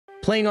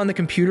Playing on the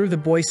computer, the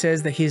boy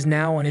says that he is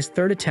now on his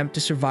third attempt to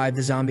survive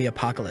the zombie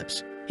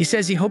apocalypse. He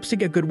says he hopes to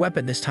get a good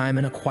weapon this time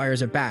and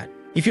acquires a bat.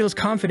 He feels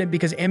confident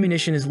because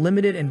ammunition is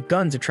limited and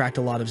guns attract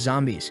a lot of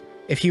zombies.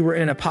 If he were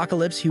in an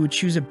apocalypse, he would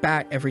choose a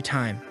bat every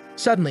time.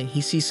 Suddenly,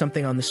 he sees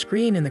something on the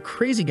screen and the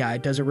crazy guy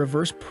does a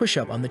reverse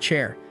push-up on the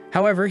chair.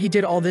 However, he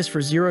did all this for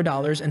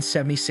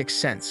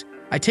 $0.76.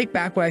 I take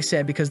back what I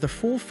said because the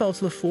fool fell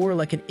to the floor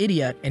like an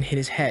idiot and hit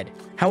his head.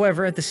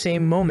 However, at the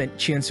same moment,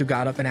 Chiensu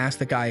got up and asked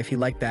the guy if he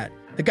liked that.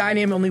 The guy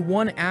named Only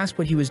One asked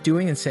what he was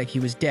doing and said he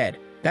was dead.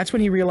 That's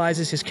when he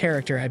realizes his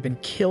character had been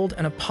killed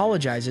and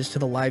apologizes to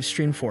the live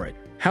stream for it.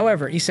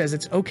 However, he says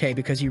it's okay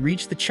because he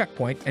reached the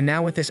checkpoint and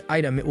now with this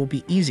item it will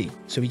be easy,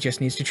 so he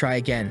just needs to try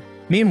again.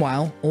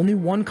 Meanwhile, Only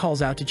One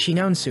calls out to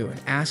Chiensu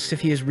and asks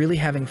if he is really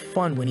having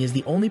fun when he is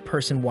the only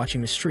person watching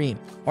the stream.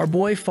 Our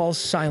boy falls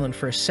silent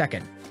for a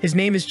second. His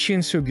name is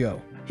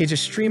Chiensu. He's a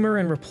streamer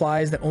and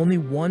replies that Only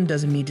One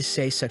doesn't need to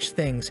say such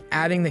things,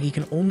 adding that he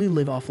can only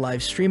live off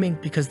live streaming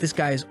because this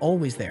guy is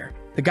always there.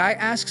 The guy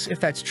asks if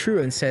that's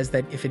true and says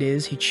that if it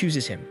is, he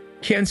chooses him.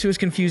 Chiensu is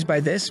confused by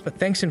this, but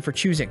thanks him for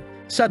choosing.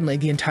 Suddenly,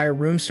 the entire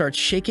room starts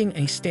shaking and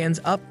he stands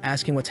up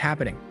asking what's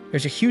happening.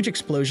 There's a huge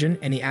explosion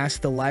and he asks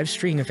the live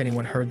stream if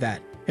anyone heard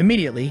that.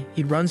 Immediately,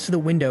 he runs to the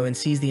window and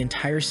sees the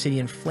entire city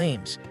in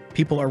flames.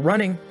 People are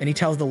running and he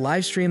tells the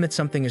live stream that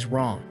something is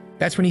wrong.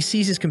 That's when he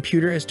sees his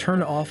computer is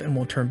turned off and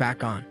won't turn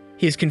back on.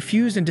 He is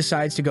confused and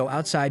decides to go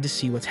outside to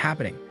see what's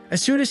happening.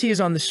 As soon as he is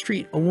on the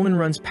street, a woman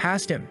runs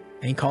past him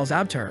and he calls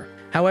out to her.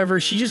 However,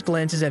 she just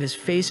glances at his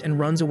face and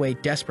runs away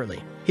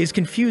desperately. He is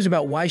confused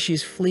about why she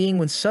is fleeing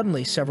when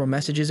suddenly several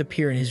messages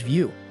appear in his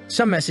view.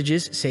 Some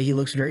messages say he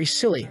looks very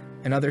silly,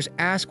 and others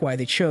ask why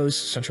they chose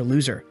such a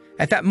loser.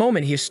 At that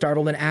moment, he is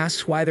startled and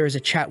asks why there is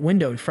a chat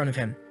window in front of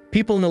him.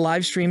 People in the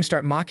live stream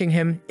start mocking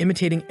him,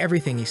 imitating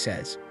everything he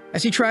says.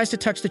 As he tries to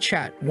touch the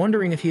chat,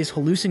 wondering if he is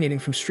hallucinating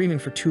from streaming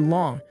for too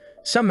long,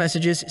 some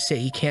messages say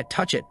he can't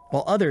touch it,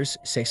 while others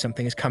say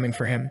something is coming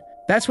for him.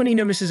 That's when he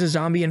notices a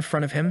zombie in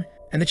front of him,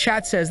 and the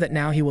chat says that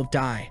now he will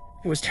die.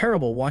 It was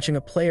terrible watching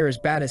a player as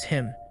bad as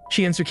him.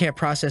 Chiensu can't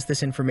process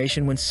this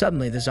information when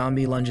suddenly the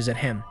zombie lunges at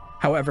him.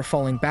 However,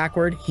 falling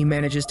backward, he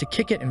manages to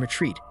kick it and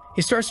retreat.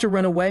 He starts to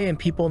run away and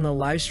people in the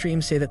live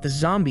stream say that the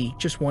zombie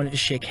just wanted to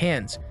shake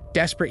hands.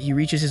 Desperate, he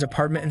reaches his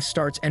apartment and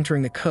starts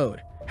entering the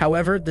code.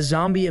 However, the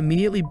zombie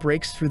immediately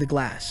breaks through the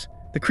glass.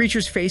 The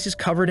creature's face is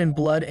covered in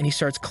blood and he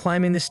starts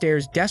climbing the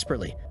stairs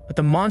desperately, but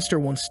the monster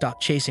won't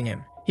stop chasing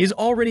him. He is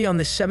already on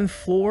the 7th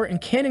floor and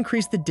can't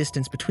increase the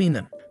distance between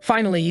them.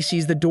 Finally, he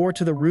sees the door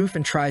to the roof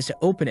and tries to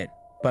open it,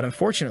 but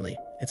unfortunately,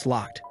 it's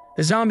locked.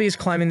 The zombie is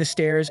climbing the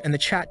stairs and the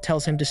chat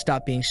tells him to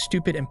stop being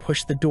stupid and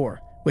push the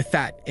door. With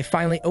that, it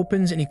finally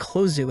opens and he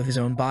closes it with his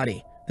own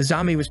body. The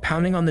zombie was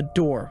pounding on the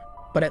door,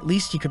 but at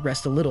least he could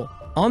rest a little.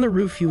 On the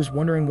roof, he was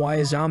wondering why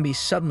a zombie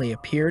suddenly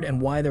appeared and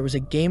why there was a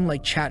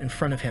game-like chat in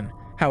front of him.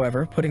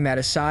 However, putting that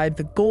aside,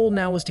 the goal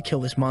now was to kill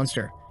this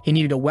monster. He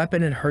needed a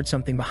weapon and heard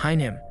something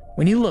behind him.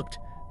 When he looked,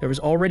 there was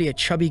already a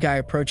chubby guy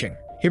approaching.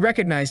 He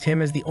recognized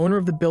him as the owner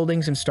of the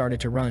buildings and started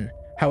to run.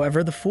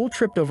 However, the fool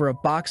tripped over a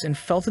box and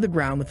fell to the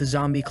ground with the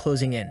zombie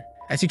closing in.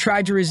 As he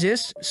tried to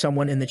resist,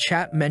 someone in the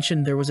chat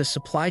mentioned there was a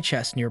supply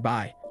chest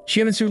nearby.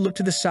 Chiensu looked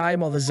to the side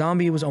while the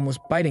zombie was almost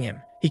biting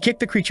him. He kicked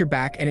the creature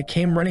back and it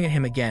came running at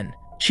him again.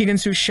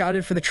 Chiensu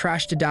shouted for the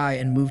trash to die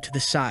and moved to the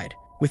side.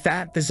 With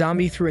that, the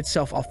zombie threw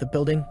itself off the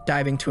building,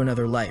 diving to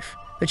another life.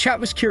 The chat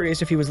was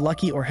curious if he was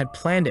lucky or had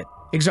planned it.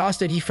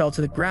 Exhausted, he fell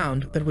to the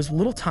ground, but it was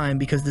little time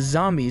because the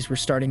zombies were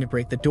starting to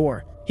break the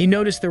door. He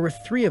noticed there were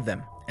 3 of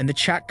them, and the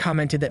chat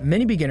commented that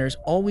many beginners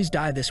always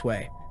die this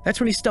way. That's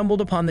when he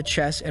stumbled upon the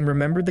chest and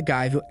remembered the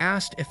guy who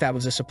asked if that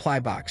was a supply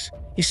box.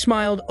 He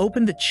smiled,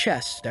 opened the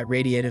chest that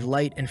radiated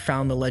light, and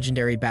found the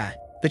legendary bat.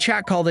 The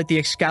chat called it the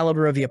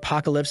Excalibur of the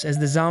Apocalypse as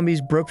the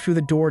zombies broke through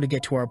the door to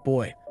get to our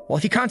boy. While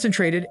he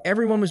concentrated,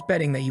 everyone was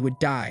betting that he would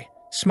die.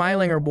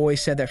 Smiling, our boy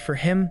said that for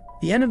him,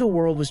 the end of the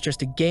world was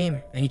just a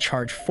game, and he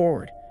charged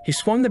forward. He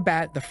swung the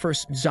bat at the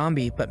first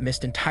zombie, but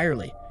missed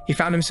entirely. He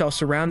found himself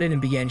surrounded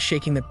and began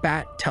shaking the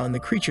bat, telling the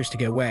creatures to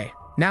get away.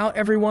 Now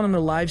everyone on the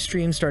live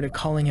stream started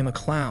calling him a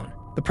clown.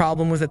 The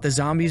problem was that the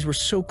zombies were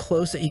so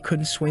close that he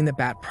couldn't swing the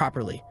bat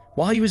properly.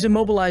 While he was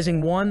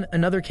immobilizing one,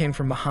 another came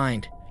from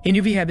behind. He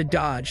knew he had to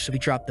dodge, so he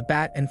dropped the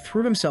bat and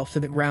threw himself to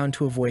the ground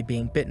to avoid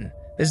being bitten.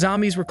 The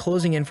zombies were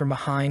closing in from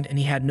behind and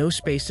he had no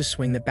space to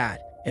swing the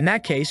bat. In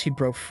that case, he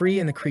broke free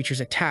and the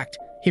creatures attacked.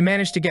 He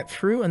managed to get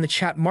through and the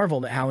chat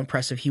marveled at how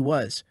impressive he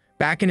was.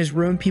 Back in his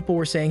room, people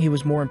were saying he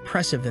was more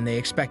impressive than they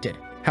expected.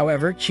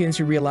 However,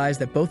 Chiensu realized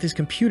that both his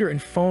computer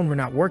and phone were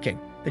not working.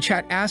 The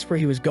chat asked where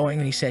he was going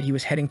and he said he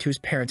was heading to his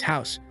parents'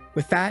 house.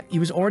 With that, he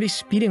was already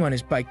speeding on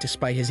his bike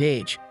despite his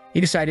age.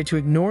 He decided to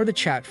ignore the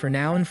chat for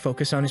now and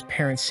focus on his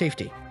parents'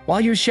 safety.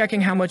 While he was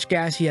checking how much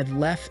gas he had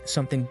left,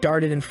 something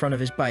darted in front of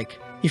his bike.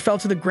 He fell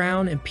to the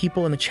ground and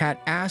people in the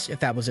chat asked if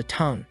that was a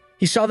tongue.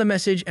 He saw the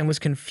message and was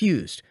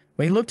confused.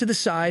 When he looked to the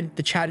side,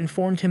 the chat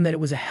informed him that it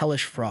was a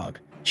hellish frog.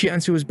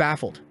 Chiensu was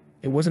baffled.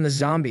 It wasn't a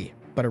zombie,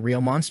 but a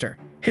real monster.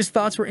 His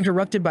thoughts were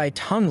interrupted by a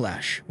tongue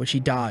lash, which he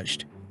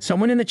dodged.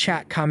 Someone in the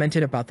chat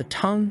commented about the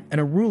tongue, and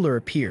a ruler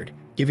appeared,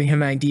 giving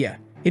him an idea.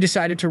 He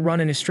decided to run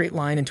in a straight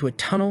line into a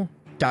tunnel,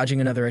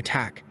 dodging another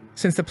attack.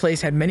 Since the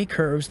place had many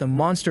curves, the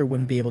monster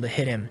wouldn't be able to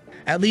hit him.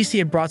 At least he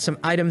had brought some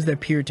items that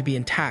appeared to be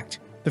intact.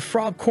 The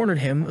frog cornered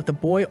him, but the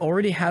boy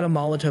already had a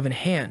Molotov in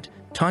hand,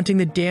 taunting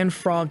the damned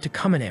frog to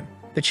come at him.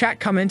 The chat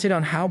commented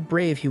on how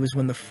brave he was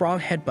when the frog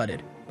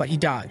headbutted, but he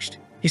dodged.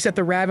 He set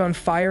the rabbit on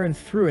fire and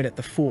threw it at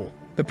the fool.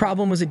 The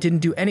problem was it didn't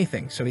do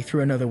anything, so he threw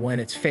another one in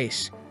its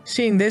face.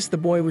 Seeing this, the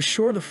boy was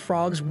sure the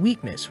frog's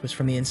weakness was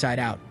from the inside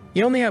out.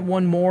 He only had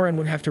one more and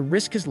would have to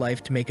risk his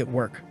life to make it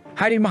work.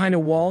 Hiding behind a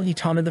wall, he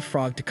taunted the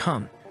frog to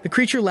come. The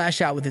creature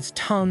lashed out with its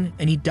tongue,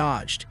 and he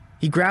dodged.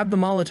 He grabbed the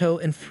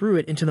Molotov and threw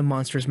it into the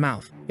monster's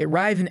mouth. It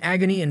writhed in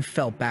agony and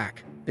fell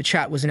back. The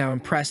chat was now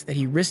impressed that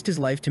he risked his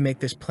life to make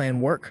this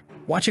plan work.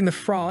 Watching the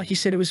frog, he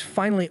said it was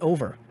finally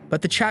over,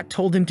 but the chat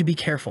told him to be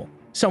careful.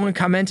 Someone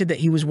commented that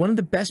he was one of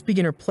the best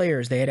beginner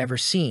players they had ever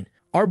seen.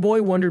 Our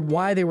boy wondered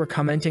why they were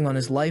commenting on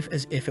his life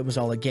as if it was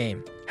all a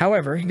game.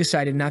 However, he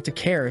decided not to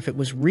care if it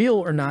was real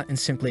or not and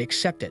simply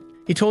accept it.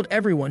 He told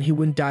everyone he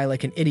wouldn't die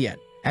like an idiot.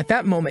 At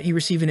that moment, he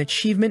received an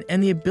achievement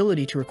and the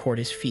ability to record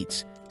his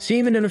feats.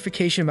 Seeing the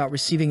notification about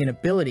receiving an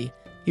ability,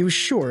 he was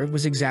sure it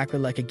was exactly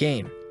like a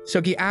game.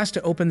 So he asked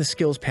to open the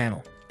skills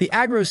panel. The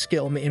aggro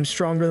skill made him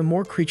stronger the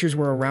more creatures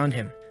were around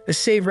him. The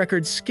save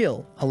record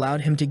skill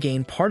allowed him to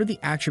gain part of the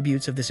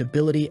attributes of this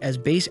ability as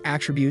base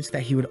attributes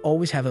that he would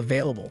always have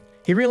available.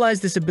 He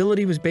realized this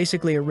ability was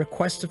basically a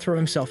request to throw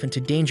himself into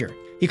danger.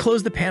 He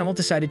closed the panel,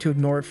 decided to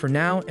ignore it for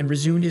now, and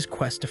resumed his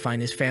quest to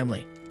find his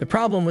family. The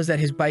problem was that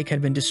his bike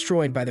had been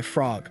destroyed by the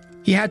frog.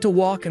 He had to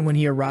walk, and when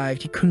he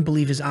arrived, he couldn't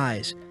believe his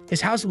eyes.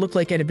 His house looked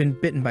like it had been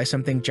bitten by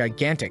something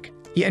gigantic.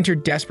 He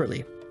entered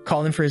desperately,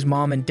 calling for his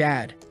mom and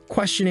dad,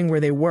 questioning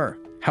where they were.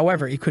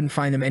 However, he couldn't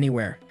find them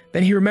anywhere.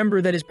 Then he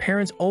remembered that his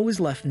parents always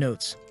left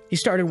notes. He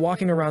started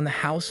walking around the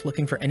house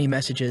looking for any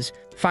messages.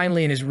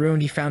 Finally, in his room,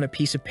 he found a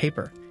piece of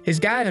paper. His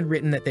dad had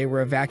written that they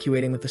were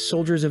evacuating with the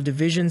soldiers of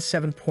Division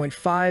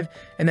 7.5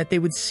 and that they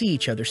would see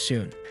each other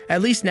soon.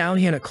 At least now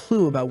he had a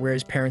clue about where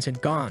his parents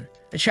had gone.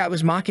 The chat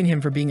was mocking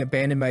him for being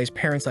abandoned by his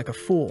parents like a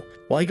fool.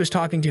 While he was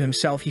talking to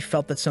himself, he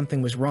felt that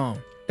something was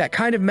wrong. That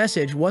kind of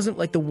message wasn't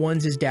like the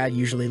ones his dad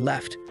usually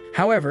left.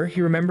 However,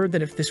 he remembered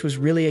that if this was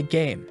really a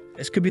game,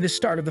 this could be the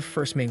start of the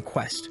first main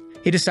quest.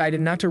 He decided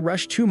not to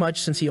rush too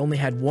much since he only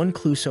had one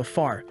clue so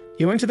far.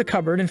 He went to the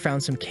cupboard and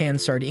found some canned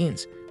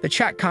sardines. The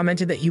chat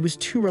commented that he was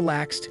too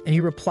relaxed, and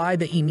he replied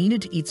that he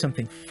needed to eat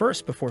something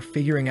first before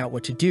figuring out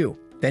what to do.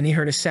 Then he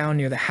heard a sound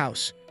near the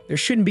house. There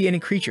shouldn't be any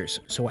creatures,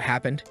 so what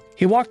happened?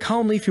 He walked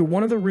calmly through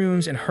one of the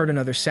rooms and heard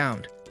another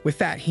sound. With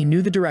that, he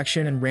knew the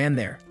direction and ran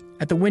there.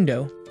 At the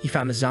window, he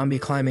found a zombie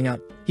climbing up.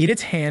 He hit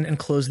its hand and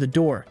closed the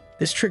door.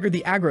 This triggered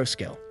the aggro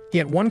skill. He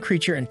had one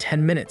creature in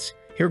 10 minutes.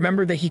 He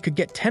remembered that he could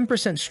get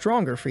 10%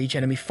 stronger for each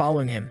enemy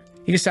following him.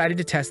 He decided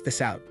to test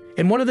this out.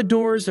 In one of the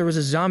doors, there was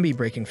a zombie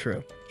breaking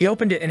through. He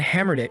opened it and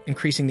hammered it,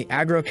 increasing the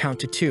aggro count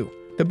to 2.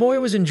 The boy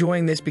was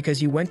enjoying this because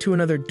he went to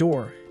another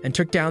door and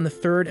took down the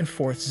 3rd and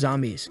 4th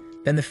zombies.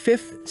 Then the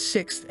 5th,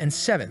 6th, and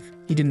 7th.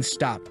 He didn't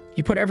stop.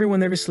 He put everyone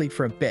there to sleep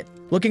for a bit.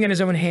 Looking at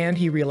his own hand,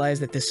 he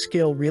realized that this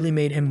skill really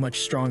made him much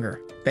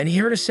stronger. Then he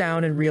heard a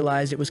sound and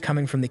realized it was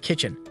coming from the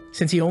kitchen.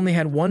 Since he only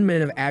had 1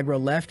 minute of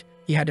aggro left,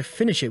 he had to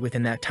finish it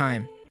within that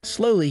time.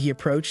 Slowly, he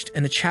approached,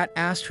 and the chat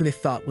asked who they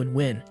thought would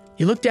win.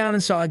 He looked down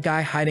and saw a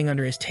guy hiding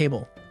under his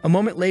table. A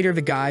moment later,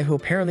 the guy, who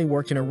apparently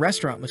worked in a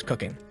restaurant, was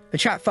cooking. The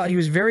chat thought he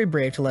was very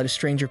brave to let a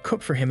stranger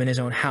cook for him in his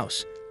own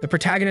house. The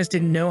protagonist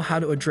didn't know how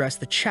to address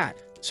the chat,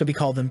 so he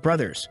called them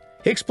brothers.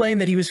 He explained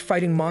that he was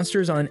fighting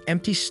monsters on an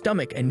empty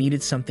stomach and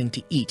needed something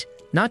to eat.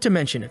 Not to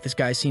mention, if this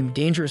guy seemed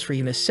dangerous for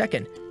even a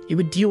second, he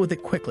would deal with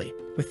it quickly.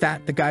 With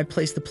that, the guy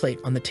placed the plate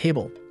on the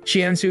table.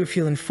 Chiansu,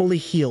 feeling fully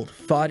healed,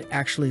 thought it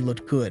actually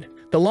looked good.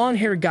 The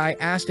long-haired guy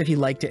asked if he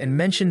liked it and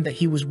mentioned that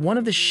he was one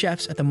of the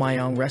chefs at the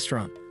Mayang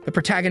restaurant. The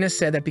protagonist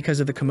said that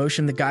because of the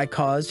commotion the guy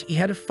caused, he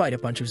had to fight a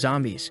bunch of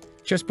zombies.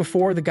 Just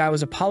before, the guy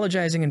was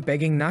apologizing and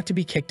begging not to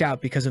be kicked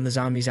out because of the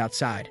zombies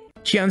outside.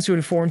 Chiansu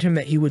informed him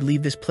that he would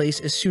leave this place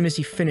as soon as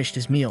he finished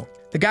his meal.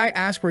 The guy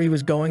asked where he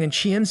was going, and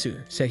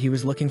Chiansu said he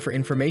was looking for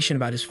information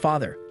about his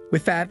father.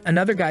 With that,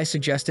 another guy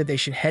suggested they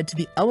should head to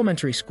the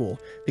elementary school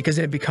because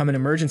it had become an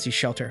emergency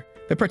shelter.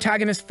 The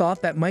protagonist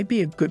thought that might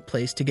be a good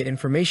place to get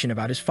information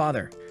about his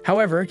father.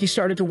 However, he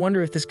started to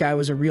wonder if this guy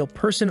was a real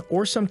person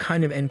or some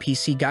kind of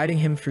NPC guiding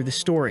him through the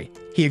story.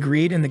 He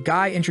agreed, and the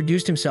guy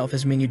introduced himself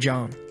as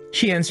Mingyu-jang.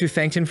 Chiansu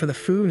thanked him for the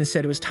food and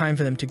said it was time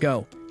for them to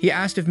go. He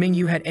asked if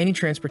Mingyu had any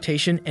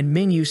transportation, and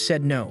Mingyu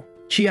said no.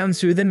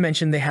 Chiansu then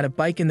mentioned they had a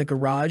bike in the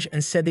garage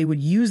and said they would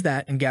use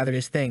that and gathered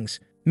his things.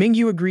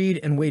 Mingyu agreed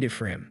and waited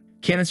for him.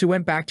 Chiansu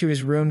went back to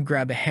his room,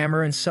 grabbed a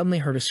hammer, and suddenly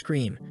heard a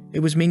scream.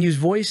 It was Mingyu's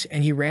voice,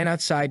 and he ran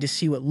outside to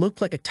see what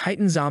looked like a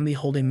titan zombie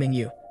holding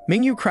Mingyu.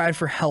 Mingyu cried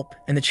for help,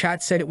 and the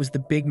chat said it was the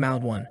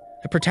big-mouthed one.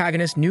 The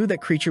protagonist knew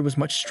that creature was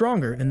much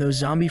stronger than those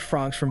zombie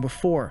frogs from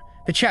before.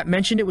 The chat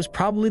mentioned it was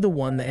probably the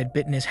one that had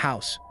bitten his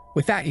house.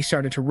 With that, he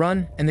started to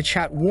run, and the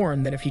chat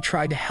warned that if he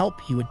tried to help,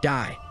 he would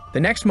die. The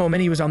next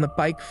moment, he was on the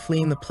bike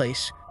fleeing the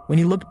place. When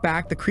he looked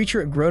back, the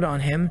creature had grown on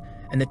him,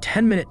 and the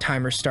 10-minute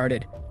timer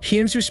started.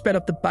 Hyunsu sped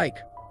up the bike,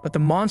 but the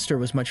monster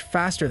was much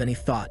faster than he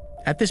thought.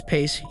 At this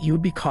pace, he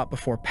would be caught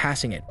before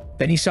passing it.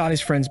 Then he saw his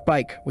friend's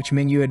bike, which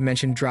Mingyu had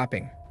mentioned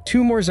dropping.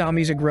 2 more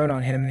zombies had grown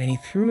on him, and he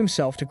threw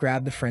himself to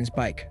grab the friend's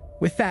bike.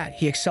 With that,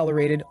 he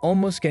accelerated,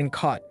 almost getting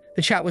caught.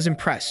 The chat was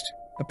impressed.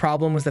 The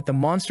problem was that the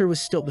monster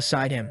was still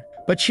beside him.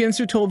 But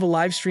Hyunsu told the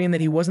live stream that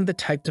he wasn't the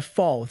type to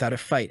fall without a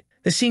fight.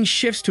 The scene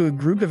shifts to a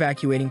group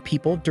evacuating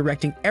people,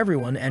 directing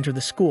everyone to enter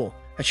the school.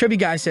 A chubby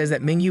guy says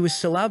that Mingyu is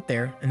still out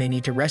there, and they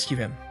need to rescue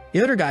him.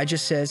 The other guy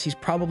just says he's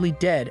probably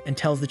dead and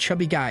tells the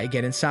chubby guy to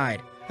get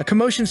inside. A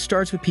commotion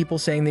starts with people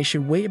saying they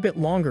should wait a bit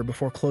longer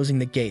before closing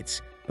the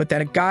gates, but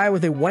then a guy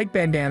with a white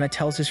bandana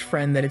tells his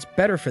friend that it's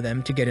better for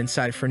them to get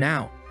inside for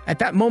now. At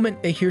that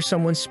moment, they hear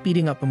someone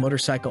speeding up a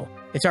motorcycle.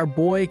 It's our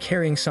boy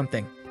carrying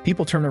something.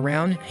 People turn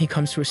around, and he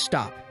comes to a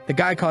stop. The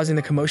guy causing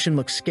the commotion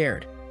looks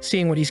scared.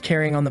 Seeing what he's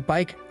carrying on the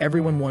bike,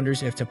 everyone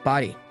wonders if it's a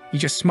body. He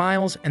just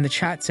smiles, and the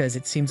chat says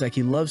it seems like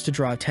he loves to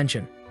draw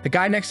attention. The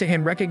guy next to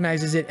him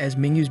recognizes it as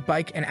Mingyu's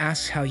bike and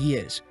asks how he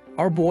is.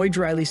 Our boy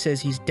dryly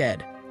says he's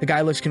dead. The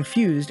guy looks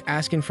confused,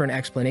 asking for an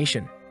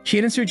explanation.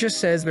 Hyunsu just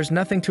says there's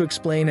nothing to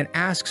explain and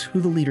asks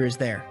who the leader is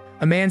there.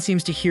 A man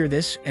seems to hear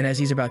this, and as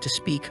he's about to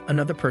speak,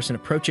 another person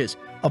approaches.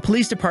 A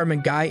police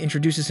department guy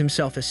introduces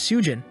himself as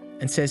Seojin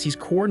and says he's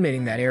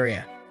coordinating that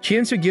area.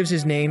 Hyunsu gives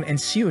his name, and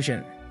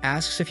Seojin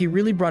asks if he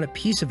really brought a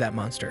piece of that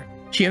monster.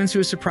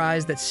 Hyunsu is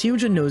surprised that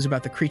Seojin knows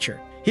about the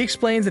creature. He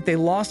explains that they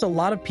lost a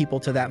lot of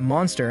people to that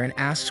monster and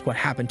asks what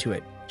happened to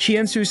it.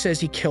 Hyunsu says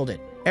he killed it.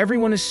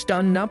 Everyone is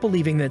stunned, not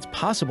believing that it's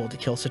possible to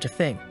kill such a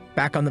thing.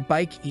 Back on the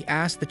bike, he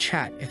asked the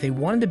chat if they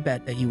wanted to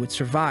bet that he would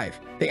survive.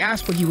 They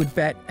asked what he would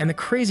bet, and the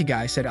crazy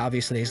guy said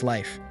obviously his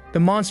life. The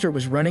monster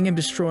was running and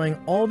destroying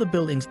all the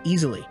buildings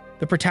easily.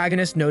 The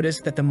protagonist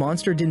noticed that the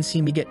monster didn't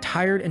seem to get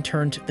tired and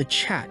turned to the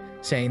chat,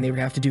 saying they would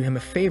have to do him a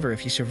favor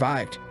if he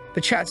survived. The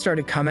chat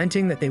started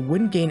commenting that they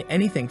wouldn't gain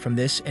anything from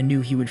this and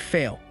knew he would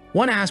fail.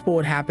 One asked what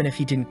would happen if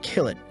he didn't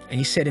kill it, and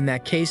he said in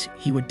that case,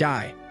 he would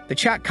die. The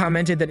chat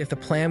commented that if the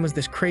plan was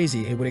this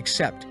crazy, it would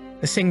accept.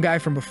 The same guy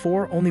from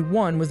before, only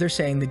one was there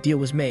saying the deal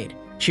was made.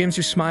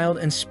 Hyunsu smiled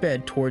and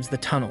sped towards the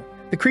tunnel.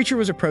 The creature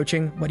was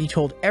approaching, but he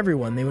told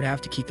everyone they would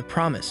have to keep the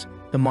promise.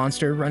 The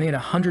monster, running at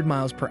 100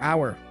 miles per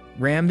hour,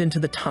 rammed into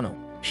the tunnel.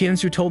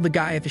 Hyunsu told the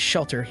guy at the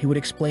shelter he would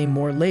explain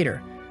more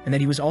later, and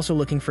that he was also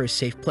looking for a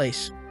safe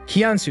place.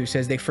 Hyunsu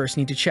says they first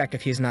need to check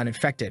if he is not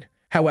infected.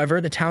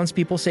 However, the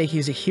townspeople say he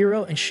is a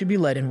hero and should be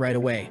let in right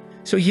away.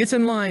 So he gets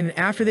in line, and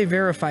after they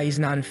verify he's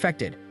not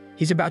infected,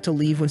 he's about to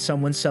leave when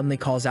someone suddenly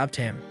calls out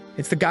to him.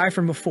 It's the guy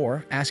from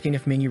before, asking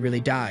if Mingyu really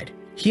died.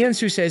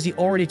 Hyunsu says he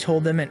already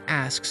told them and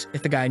asks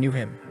if the guy knew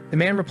him. The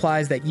man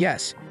replies that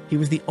yes, he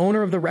was the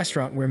owner of the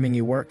restaurant where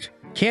Mingyu worked.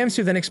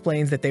 Hyunsu then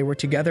explains that they were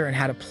together and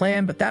had a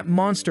plan, but that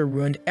monster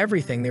ruined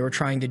everything they were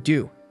trying to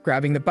do.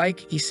 Grabbing the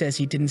bike, he says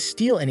he didn't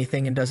steal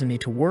anything and doesn't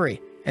need to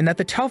worry, and that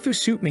the tofu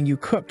soup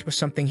Mingyu cooked was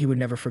something he would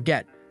never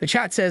forget. The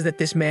chat says that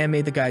this man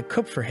made the guy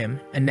cook for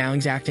him, and now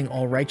he's acting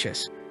all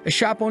righteous. The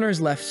shop owner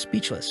is left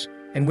speechless,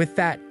 and with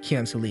that,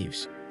 Hyunsu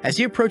leaves. As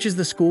he approaches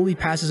the school, he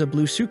passes a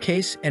blue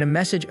suitcase, and a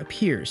message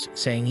appears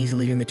saying he's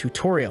leaving the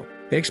tutorial.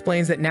 It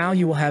explains that now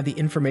he will have the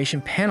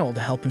information panel to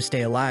help him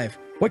stay alive.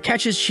 What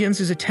catches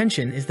Hyunsu's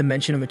attention is the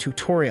mention of a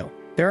tutorial.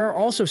 There are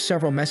also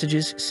several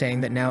messages saying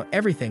that now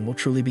everything will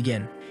truly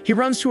begin. He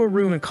runs to a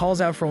room and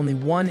calls out for only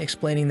one,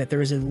 explaining that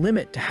there is a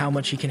limit to how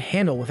much he can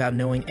handle without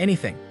knowing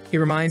anything. He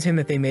reminds him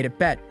that they made a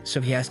bet,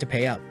 so he has to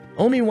pay up.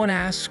 Only one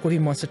asks what he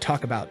wants to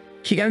talk about.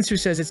 Hyunsu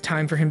says it's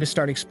time for him to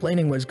start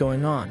explaining what is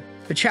going on.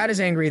 The chat is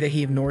angry that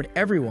he ignored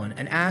everyone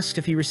and asks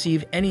if he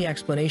received any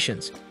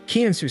explanations.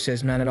 Hyunsu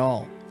says none at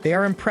all. They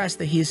are impressed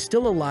that he is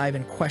still alive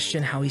and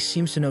question how he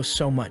seems to know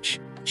so much.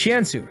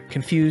 Hyunsu,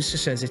 confused,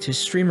 says it's his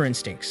streamer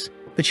instincts.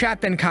 The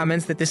chat then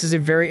comments that this is a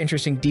very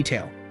interesting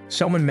detail.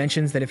 Someone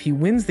mentions that if he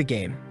wins the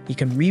game, he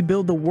can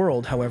rebuild the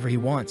world however he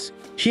wants.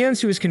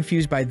 Hyunsu is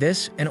confused by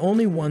this, and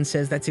only one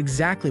says that's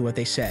exactly what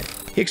they said.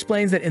 He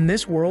explains that in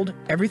this world,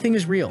 everything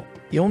is real.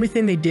 The only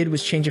thing they did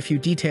was change a few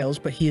details,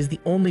 but he is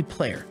the only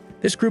player.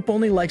 This group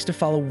only likes to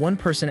follow one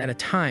person at a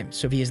time,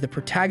 so he is the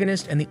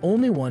protagonist and the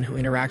only one who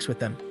interacts with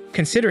them.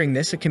 Considering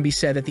this, it can be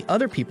said that the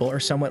other people are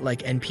somewhat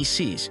like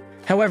NPCs.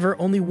 However,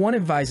 only one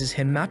advises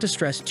him not to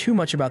stress too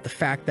much about the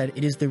fact that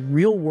it is the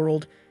real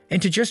world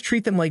and to just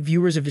treat them like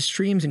viewers of his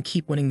streams and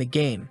keep winning the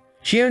game.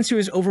 Hyunsu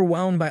is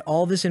overwhelmed by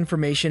all this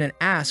information and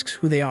asks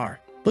who they are.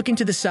 Looking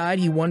to the side,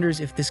 he wonders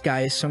if this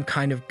guy is some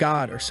kind of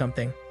god or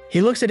something.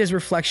 He looks at his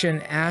reflection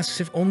and asks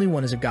if only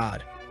one is a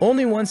god.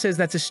 Only one says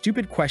that's a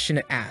stupid question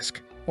to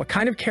ask. What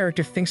kind of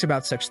character thinks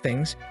about such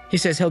things? He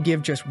says he'll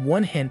give just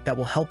one hint that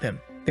will help him.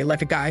 They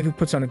like a guy who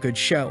puts on a good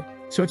show,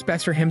 so it's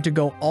best for him to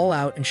go all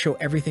out and show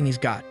everything he's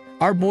got.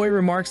 Our boy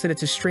remarks that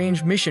it's a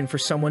strange mission for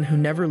someone who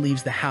never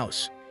leaves the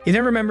house. He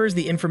then remembers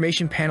the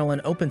information panel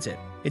and opens it.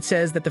 It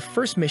says that the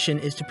first mission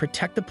is to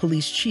protect the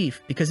police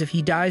chief because if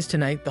he dies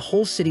tonight, the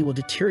whole city will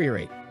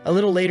deteriorate. A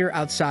little later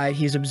outside,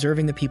 he is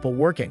observing the people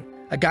working.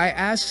 A guy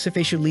asks if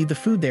they should leave the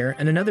food there,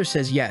 and another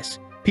says yes.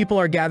 People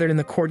are gathered in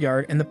the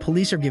courtyard and the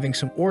police are giving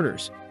some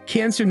orders.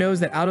 Kiansu knows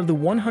that out of the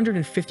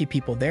 150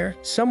 people there,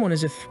 someone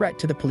is a threat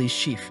to the police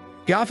chief.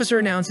 The officer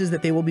announces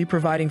that they will be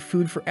providing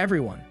food for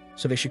everyone,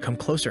 so they should come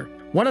closer.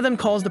 One of them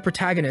calls the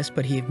protagonist,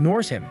 but he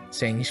ignores him,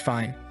 saying he's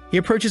fine. He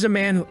approaches a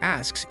man who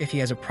asks if he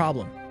has a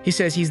problem. He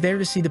says he's there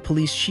to see the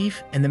police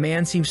chief, and the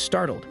man seems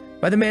startled.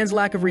 By the man's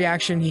lack of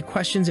reaction, he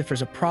questions if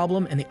there's a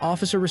problem, and the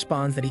officer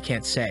responds that he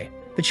can't say.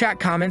 The chat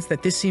comments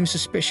that this seems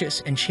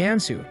suspicious, and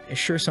Chiansu is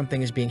sure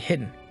something is being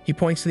hidden. He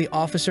points to the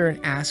officer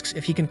and asks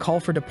if he can call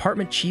for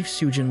Department Chief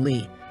Sujin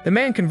Lee. The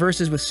man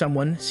converses with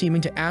someone,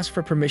 seeming to ask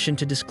for permission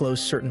to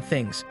disclose certain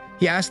things.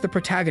 He asks the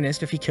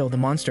protagonist if he killed the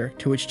monster,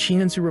 to which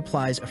Chiansu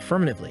replies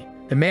affirmatively.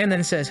 The man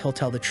then says he'll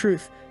tell the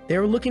truth. They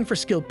were looking for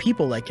skilled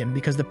people like him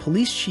because the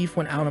police chief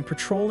went out on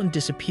patrol and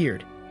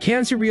disappeared.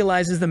 Kiansu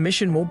realizes the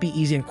mission won't be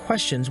easy and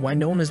questions why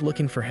no one is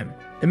looking for him.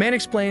 The man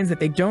explains that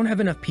they don't have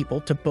enough people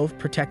to both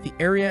protect the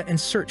area and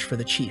search for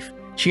the chief.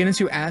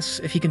 Chiansu asks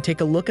if he can take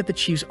a look at the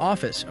chief's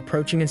office,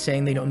 approaching and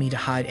saying they don't need to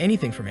hide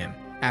anything from him.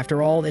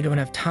 After all, they don't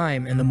have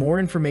time, and the more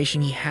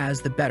information he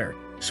has, the better.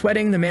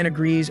 Sweating, the man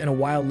agrees, and a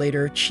while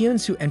later,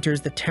 Chiansu enters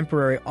the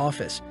temporary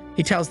office.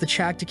 He tells the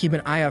chat to keep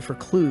an eye out for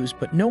clues,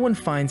 but no one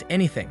finds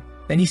anything.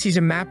 Then he sees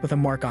a map with a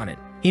mark on it.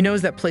 He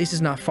knows that place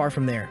is not far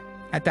from there.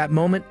 At that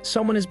moment,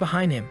 someone is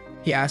behind him.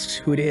 He asks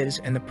who it is,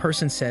 and the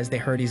person says they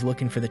heard he's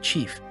looking for the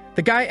chief.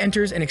 The guy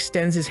enters and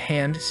extends his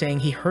hand, saying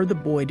he heard the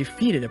boy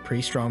defeated a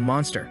pretty strong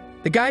monster.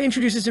 The guy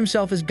introduces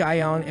himself as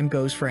Gaiyang and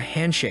goes for a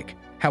handshake.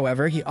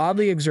 However, he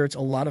oddly exerts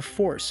a lot of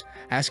force,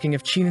 asking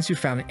if Chiansu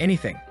found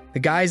anything. The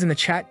guys in the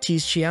chat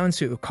tease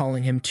Chiansu,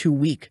 calling him too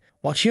weak.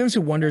 While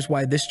Chiansu wonders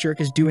why this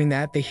jerk is doing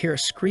that, they hear a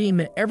scream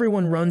and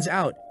everyone runs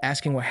out,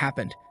 asking what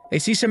happened. They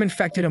see some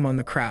infected among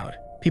the crowd.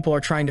 People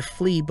are trying to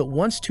flee, but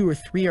once 2 or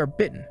 3 are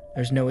bitten,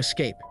 there's no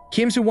escape.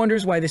 Kiansu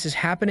wonders why this is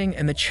happening,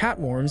 and the chat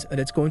warns that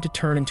it's going to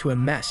turn into a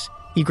mess.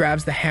 He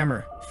grabs the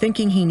hammer,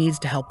 thinking he needs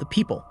to help the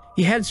people.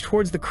 He heads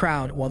towards the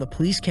crowd while the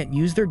police can't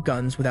use their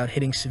guns without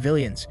hitting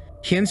civilians.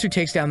 Kiansu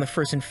takes down the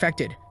first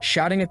infected,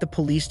 shouting at the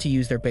police to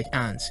use their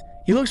batons.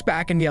 He looks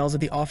back and yells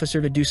at the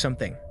officer to do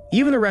something.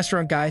 Even the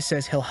restaurant guy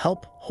says he'll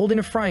help, holding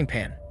a frying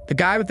pan. The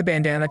guy with the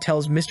bandana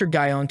tells Mr.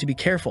 Gaiyang to be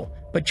careful,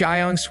 but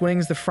Gaiyang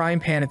swings the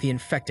frying pan at the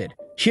infected.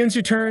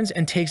 Chiansu turns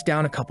and takes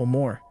down a couple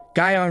more.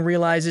 Gaiyang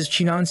realizes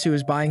Chiansu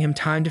is buying him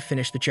time to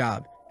finish the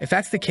job. If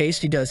that's the case,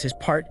 he does his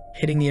part,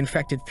 hitting the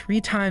infected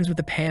 3 times with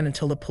the pan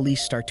until the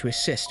police start to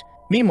assist.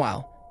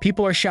 Meanwhile,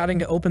 people are shouting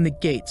to open the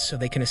gates so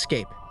they can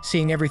escape.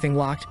 Seeing everything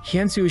locked,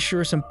 Chiansu is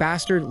sure some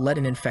bastard let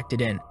an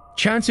infected in.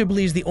 Chiansu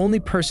believes the only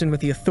person with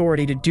the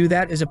authority to do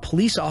that is a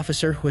police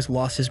officer who has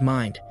lost his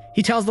mind.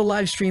 He tells the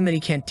live stream that he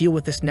can't deal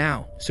with this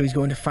now, so he's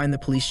going to find the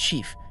police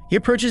chief. He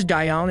approaches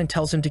Gaiyang and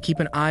tells him to keep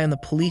an eye on the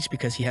police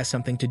because he has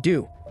something to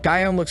do.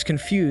 Gaiyang looks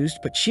confused,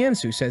 but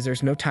Chiansu says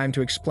there's no time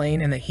to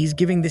explain and that he's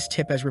giving this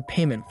tip as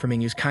repayment for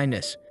Mingyu's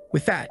kindness.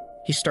 With that,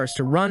 he starts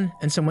to run,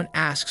 and someone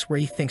asks where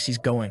he thinks he's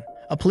going.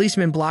 A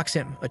policeman blocks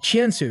him, but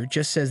Chiansu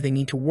just says they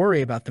need to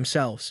worry about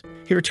themselves.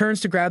 He returns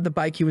to grab the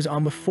bike he was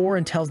on before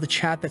and tells the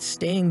chat that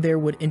staying there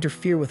would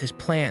interfere with his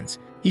plans.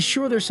 He's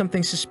sure there's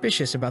something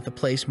suspicious about the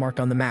place marked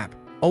on the map.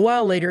 A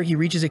while later, he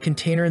reaches a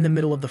container in the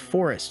middle of the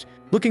forest.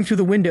 Looking through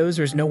the windows,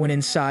 there's no one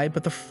inside,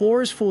 but the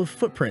floor is full of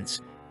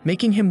footprints,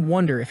 making him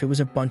wonder if it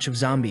was a bunch of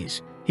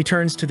zombies. He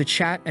turns to the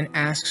chat and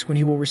asks when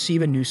he will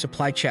receive a new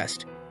supply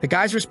chest. The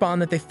guys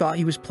respond that they thought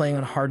he was playing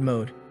on hard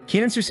mode.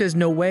 Kiansu says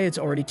no way, it's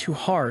already too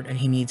hard and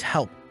he needs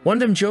help. One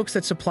of them jokes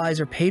that supplies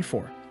are paid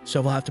for,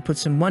 so we'll have to put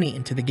some money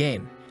into the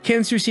game.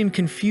 Kiansu seemed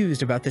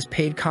confused about this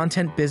paid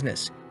content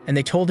business, and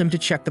they told him to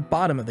check the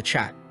bottom of the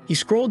chat. He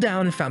scrolled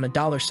down and found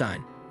a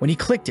 $sign. When he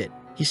clicked it,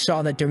 he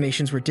saw that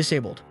donations were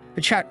disabled.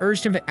 The chat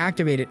urged him to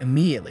activate it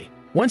immediately.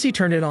 Once he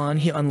turned it on,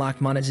 he unlocked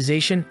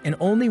monetization, and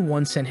only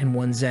one sent him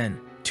 1 Zen.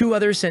 2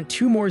 others sent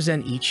 2 more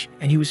Zen each,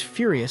 and he was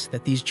furious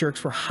that these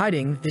jerks were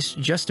hiding this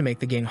just to make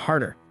the game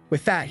harder.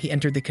 With that, he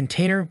entered the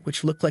container,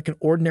 which looked like an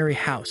ordinary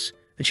house.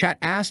 The chat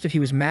asked if he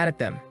was mad at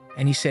them,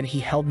 and he said he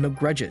held no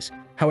grudges.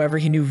 However,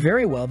 he knew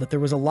very well that there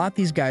was a lot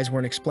these guys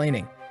weren't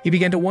explaining. He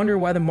began to wonder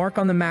why the mark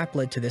on the map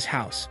led to this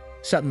house.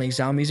 Suddenly,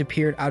 zombies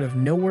appeared out of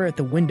nowhere at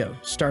the window,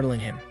 startling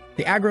him.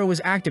 The aggro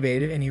was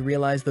activated, and he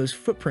realized those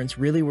footprints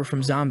really were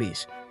from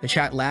zombies. The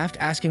chat laughed,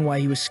 asking why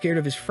he was scared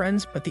of his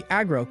friends, but the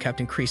aggro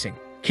kept increasing.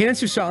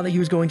 Kiansu saw that he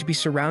was going to be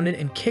surrounded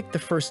and kicked the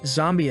first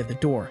zombie at the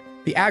door.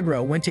 The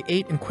aggro went to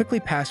 8 and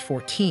quickly passed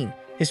 14.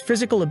 His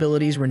physical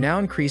abilities were now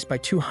increased by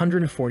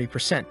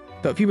 240%.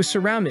 Though if he was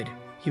surrounded,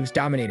 he was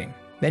dominating.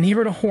 Then he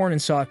heard a horn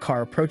and saw a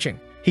car approaching.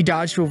 He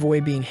dodged to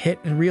avoid being hit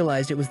and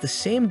realized it was the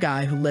same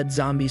guy who led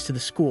zombies to the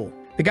school.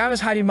 The guy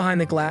was hiding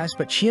behind the glass,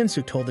 but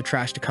Chiansu told the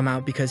trash to come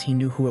out because he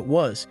knew who it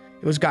was.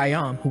 It was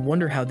Gaiyang, who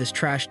wondered how this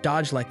trash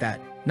dodged like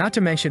that. Not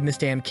to mention this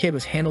damn kid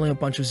was handling a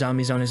bunch of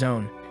zombies on his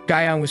own.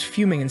 Gaiyang was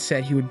fuming and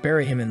said he would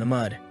bury him in the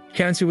mud.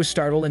 Chiansu was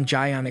startled and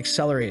Gaiyang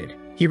accelerated.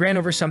 He ran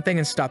over something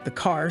and stopped the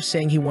car,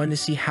 saying he wanted to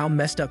see how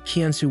messed up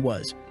Chiansu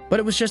was. But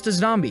it was just a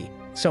zombie.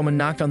 Someone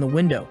knocked on the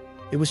window.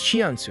 It was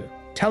Chiansu,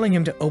 telling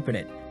him to open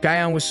it.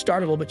 Gaiyang was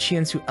startled, but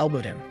Chiansu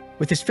elbowed him.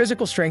 With his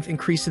physical strength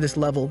increased to this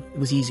level, it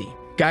was easy.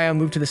 Gaiyang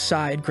moved to the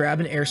side,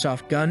 grabbed an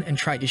airsoft gun, and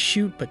tried to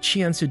shoot, but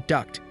Chiansu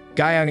ducked.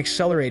 Gaiyang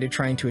accelerated,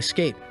 trying to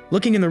escape.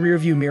 Looking in the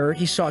rearview mirror,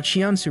 he saw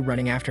Chiansu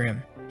running after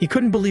him. He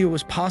couldn't believe it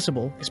was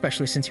possible,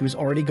 especially since he was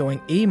already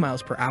going 80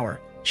 miles per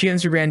hour.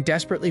 Chiansu ran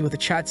desperately with a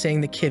chat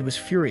saying the kid was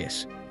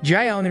furious.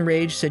 Jiayan,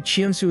 enraged, said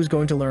Chiansu was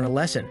going to learn a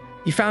lesson.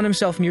 He found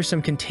himself near some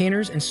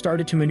containers and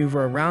started to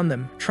maneuver around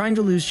them, trying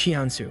to lose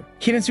Chiansu.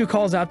 Chiansu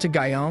calls out to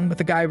Gaiyang, but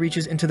the guy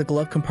reaches into the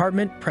glove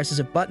compartment, presses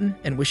a button,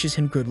 and wishes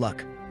him good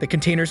luck. The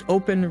containers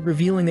open,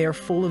 revealing they are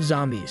full of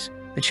zombies.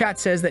 The chat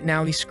says that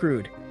now he's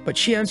screwed, but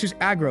Chiansu's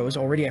aggro is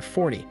already at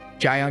 40.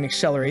 Jiayan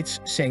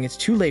accelerates, saying it's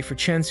too late for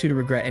Chiansu to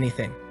regret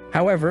anything.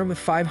 However, with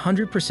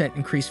 500%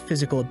 increased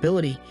physical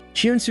ability,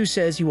 Chiansu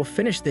says he will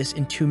finish this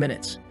in 2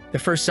 minutes. The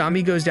first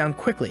zombie goes down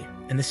quickly,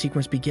 and the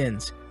sequence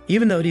begins.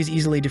 Even though he's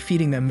easily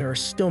defeating them, there are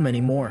still many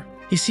more.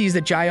 He sees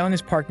that Jiayan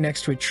is parked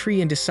next to a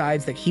tree and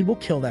decides that he will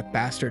kill that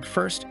bastard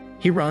first.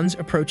 He runs,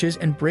 approaches,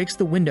 and breaks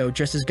the window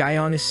just as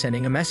Gaiyang is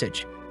sending a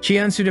message.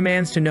 Chiansu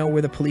demands to know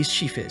where the police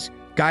chief is.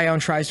 Gaiyang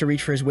tries to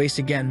reach for his waist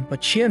again,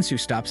 but Chiansu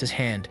stops his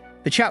hand.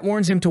 The chat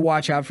warns him to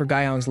watch out for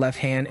Gaiyang's left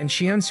hand, and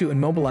Chiansu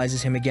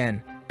immobilizes him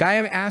again.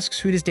 Gaiyang asks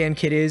who this Dan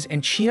kid is,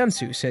 and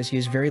Chiansu says he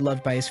is very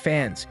loved by his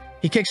fans.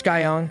 He kicks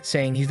Gaiyang,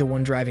 saying he's the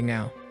one driving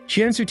now.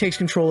 Chiansu takes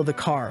control of the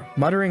car,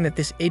 muttering that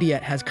this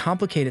idiot has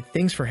complicated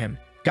things for him.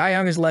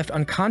 Gaiyang is left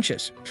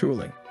unconscious,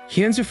 drooling.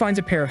 Chiansu finds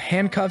a pair of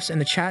handcuffs, and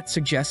the chat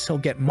suggests he'll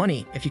get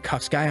money if he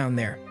cuffs Gaiyang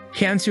there.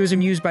 Chiansu is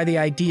amused by the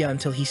idea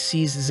until he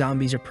sees the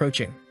zombies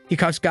approaching. He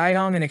cuffs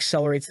Gaiyang and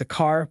accelerates the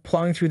car,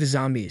 plowing through the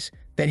zombies.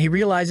 Then he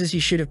realizes he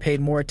should have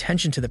paid more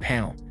attention to the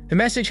panel. The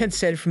message had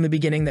said from the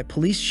beginning that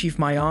Police Chief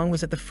Mayong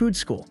was at the food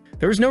school.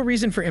 There was no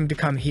reason for him to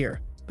come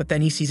here, but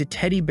then he sees a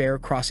teddy bear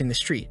crossing the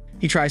street.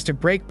 He tries to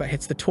brake but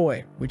hits the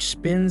toy, which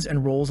spins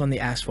and rolls on the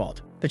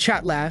asphalt. The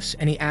chat laughs,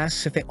 and he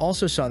asks if they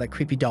also saw that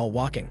creepy doll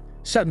walking.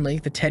 Suddenly,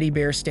 the teddy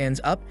bear stands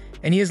up,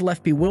 and he is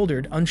left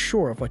bewildered,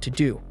 unsure of what to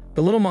do.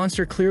 The little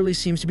monster clearly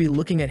seems to be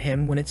looking at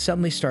him when it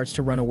suddenly starts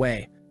to run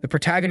away. The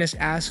protagonist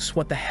asks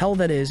what the hell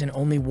that is, and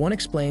only one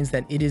explains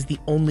that it is the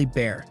only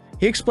bear.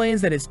 He explains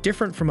that it's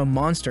different from a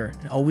monster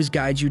and always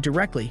guides you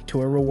directly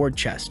to a reward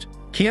chest.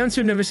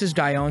 Chiansu notices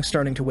Gaiyang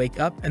starting to wake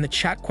up, and the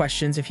chat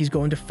questions if he's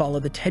going to follow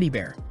the teddy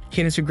bear.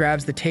 Chiansu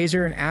grabs the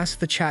taser and asks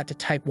the chat to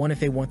type 1 if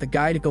they want the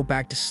guy to go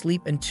back to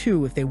sleep, and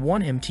 2 if they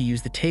want him to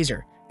use the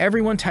taser.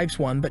 Everyone types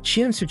 1, but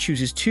Chiansu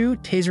chooses 2,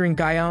 tasering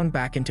Gaiyang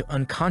back into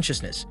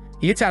unconsciousness.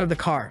 He gets out of the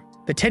car.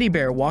 The teddy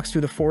bear walks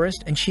through the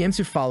forest, and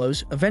Chiansu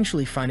follows,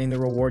 eventually finding the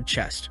reward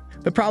chest.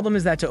 The problem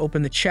is that to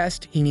open the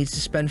chest, he needs to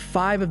spend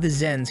 5 of the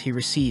zens he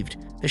received.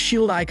 The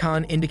shield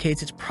icon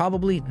indicates it's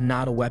probably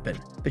not a weapon.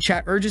 The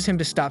chat urges him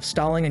to stop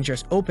stalling and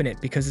just open it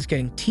because it's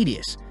getting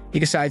tedious. He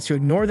decides to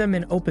ignore them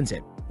and opens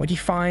it. What he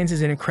finds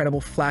is an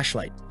incredible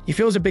flashlight. He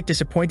feels a bit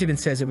disappointed and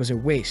says it was a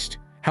waste.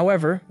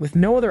 However, with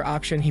no other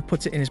option, he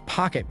puts it in his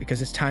pocket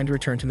because it's time to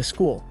return to the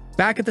school.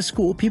 Back at the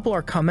school, people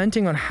are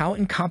commenting on how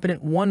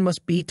incompetent one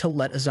must be to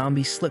let a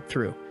zombie slip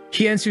through.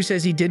 Chiansu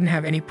says he didn't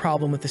have any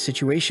problem with the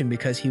situation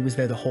because he was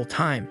there the whole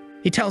time.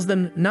 He tells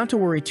them not to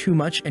worry too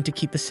much and to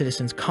keep the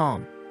citizens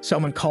calm.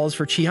 Someone calls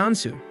for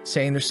Chiansu,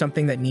 saying there's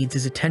something that needs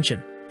his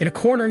attention. In a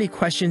corner, he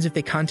questions if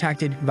they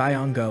contacted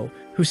Vyongo,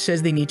 who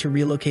says they need to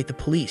relocate the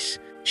police.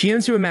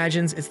 Chiansu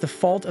imagines it's the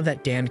fault of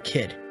that damned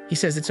kid. He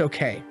says it's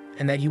okay,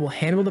 and that he will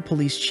handle the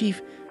police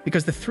chief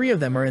because the 3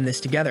 of them are in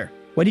this together.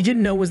 What he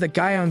didn't know was that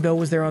Gaiyang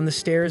was there on the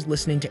stairs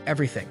listening to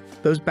everything.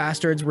 Those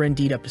bastards were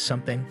indeed up to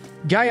something.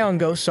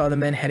 Gaiyang saw the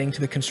men heading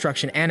to the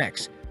construction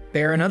annex.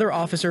 There, another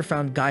officer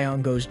found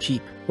Gaiyang's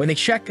jeep. When they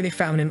checked, they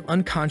found him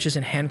unconscious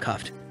and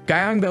handcuffed.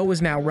 Gaiyang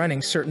was now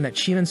running, certain that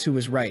Chiansu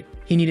was right.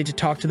 He needed to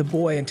talk to the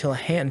boy until a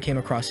hand came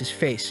across his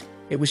face.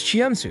 It was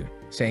Chiansu,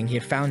 saying he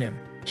had found him.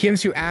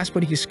 Chiansu asked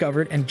what he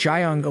discovered, and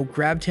Jiayango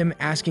grabbed him,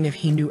 asking if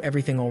he knew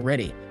everything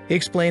already. He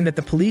explained that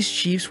the police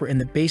chiefs were in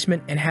the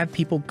basement and had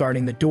people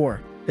guarding the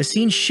door. The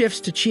scene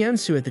shifts to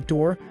Chiansu at the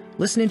door,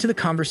 listening to the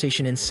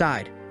conversation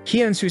inside.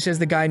 Chiansu says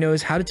the guy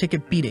knows how to take a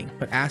beating,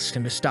 but asks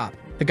him to stop.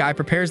 The guy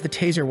prepares the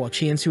taser while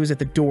Chiansu is at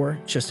the door,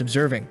 just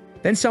observing.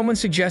 Then someone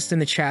suggests in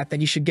the chat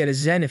that he should get a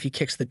zen if he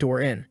kicks the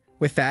door in.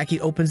 With that, he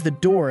opens the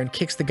door and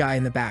kicks the guy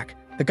in the back.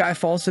 The guy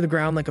falls to the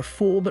ground like a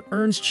fool, but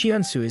earns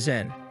Chiansu a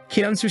zen.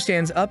 Chiansu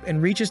stands up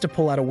and reaches to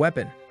pull out a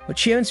weapon, but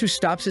Chiansu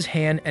stops his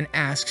hand and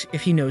asks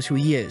if he knows who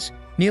he is.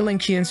 Kneeling,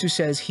 Chiansu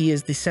says he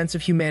is the sense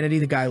of humanity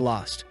the guy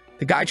lost.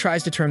 The guy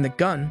tries to turn the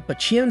gun, but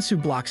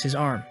Chiansu blocks his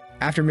arm.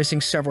 After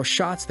missing several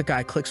shots, the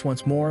guy clicks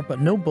once more,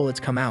 but no bullets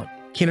come out.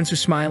 Chiansu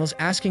smiles,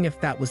 asking if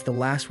that was the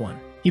last one.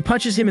 He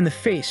punches him in the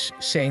face,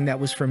 saying that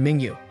was for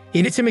Mingyu.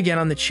 He hits him again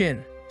on the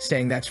chin,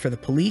 saying that's for the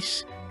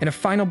police, and a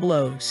final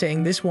blow,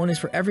 saying this one is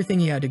for everything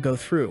he had to go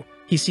through.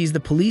 He sees the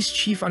police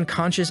chief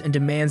unconscious and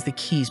demands the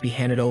keys be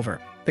handed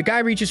over. The guy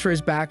reaches for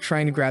his back,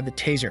 trying to grab the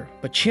taser,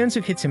 but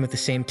Chiansu hits him with the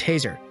same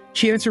taser.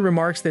 Chiansu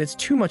remarks that it's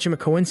too much of a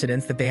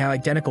coincidence that they have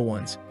identical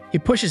ones. He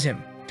pushes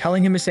him,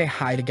 telling him to say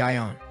hi to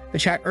Gaiyang. The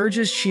chat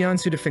urges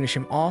Chiansu to finish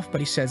him off,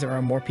 but he says there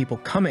are more people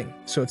coming,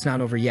 so it's not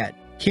over yet.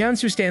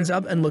 Chiansu stands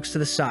up and looks to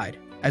the side.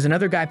 As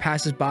another guy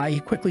passes by, he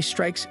quickly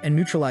strikes and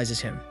neutralizes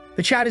him.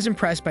 The chat is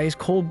impressed by his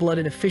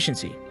cold-blooded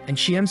efficiency, and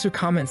Chiemsu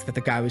comments that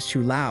the guy was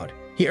too loud.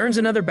 He earns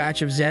another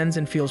batch of zens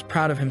and feels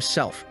proud of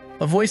himself.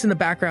 A voice in the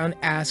background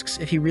asks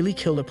if he really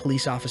killed a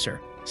police officer.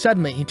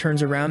 Suddenly, he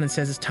turns around and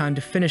says it's time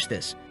to finish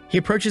this. He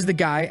approaches the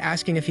guy,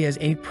 asking if he has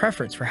any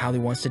preference for how he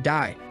wants to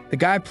die. The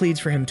guy pleads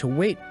for him to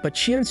wait, but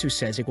Chiensu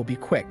says it will be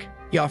quick.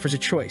 He offers a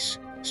choice.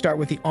 Start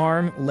with the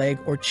arm, leg,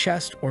 or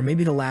chest, or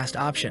maybe the last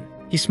option.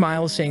 He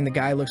smiles, saying the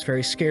guy looks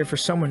very scared for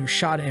someone who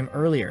shot at him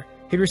earlier.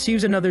 He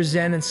receives another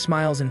zen and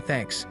smiles in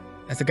thanks.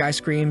 As the guy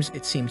screams,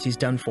 it seems he's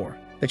done for.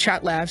 The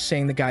chat laughs,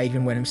 saying the guy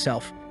even went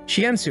himself.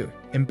 Chiensu,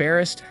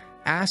 embarrassed,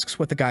 asks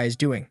what the guy is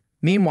doing.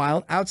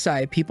 Meanwhile,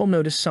 outside, people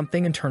notice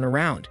something and turn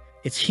around.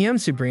 It's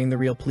Chiemsu bringing the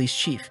real police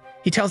chief.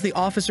 He tells the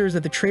officers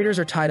that the traitors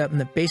are tied up in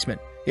the basement.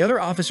 The other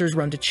officers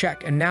run to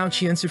check, and now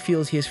Chiensu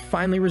feels he has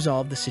finally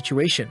resolved the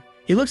situation.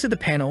 He looks at the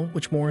panel,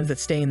 which warns that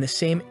staying in the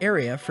same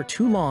area for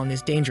too long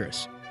is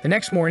dangerous. The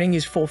next morning,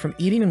 he's full from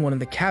eating in one of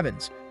the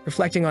cabins.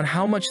 Reflecting on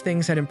how much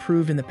things had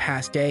improved in the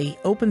past day, he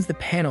opens the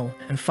panel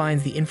and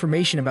finds the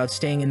information about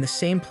staying in the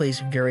same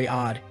place very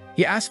odd.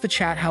 He asks the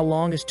chat how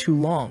long is too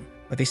long,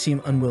 but they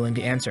seem unwilling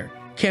to answer.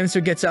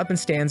 Chiensu gets up and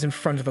stands in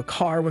front of a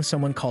car when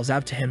someone calls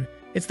out to him.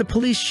 It's the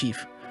police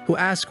chief, who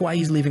asks why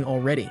he's leaving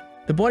already.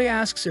 The boy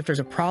asks if there's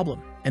a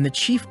problem, and the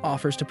chief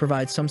offers to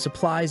provide some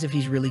supplies if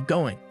he's really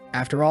going.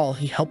 After all,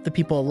 he helped the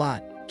people a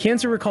lot.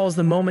 Chiensu recalls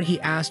the moment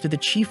he asked if the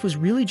chief was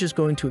really just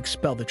going to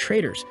expel the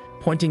traitors,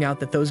 pointing out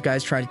that those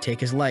guys tried to take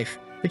his life.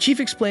 The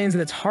chief explains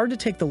that it's hard to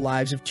take the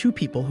lives of two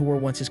people who were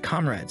once his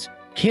comrades.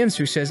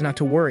 Chiensu says not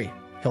to worry,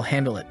 he'll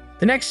handle it.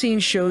 The next scene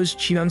shows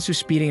Chiensu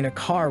speeding in a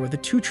car with the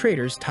two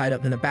traitors tied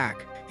up in the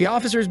back. The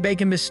officers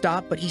beg him to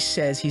stop, but he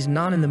says he's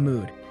not in the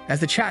mood. As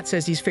the chat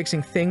says he's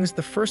fixing things,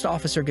 the first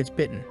officer gets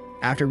bitten.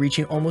 After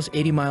reaching almost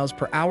 80 miles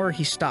per hour,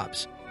 he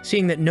stops.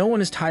 Seeing that no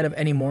one is tied up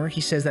anymore,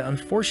 he says that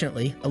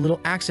unfortunately, a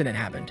little accident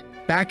happened.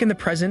 Back in the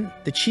present,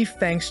 the chief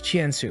thanks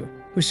Chiensu,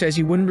 who says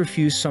he wouldn't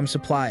refuse some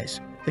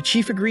supplies. The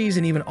chief agrees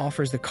and even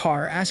offers the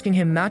car, asking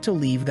him not to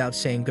leave without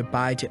saying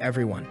goodbye to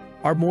everyone.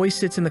 Our boy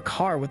sits in the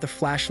car with the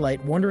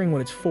flashlight, wondering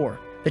what it's for.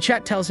 The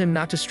chat tells him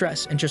not to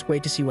stress and just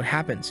wait to see what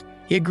happens.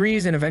 He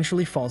agrees and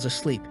eventually falls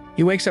asleep.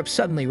 He wakes up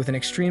suddenly with an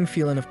extreme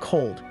feeling of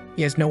cold.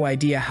 He has no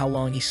idea how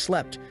long he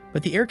slept,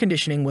 but the air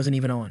conditioning wasn't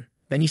even on.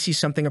 Then he sees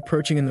something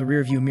approaching in the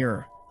rearview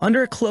mirror.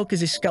 Under a cloak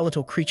is a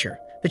skeletal creature.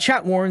 The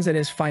chat warns that it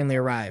has finally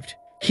arrived.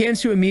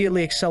 Chiensu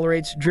immediately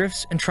accelerates,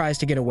 drifts, and tries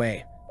to get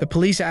away. The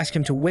police ask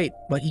him to wait,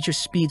 but he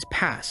just speeds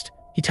past.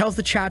 He tells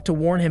the chat to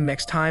warn him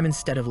next time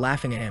instead of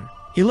laughing at him.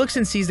 He looks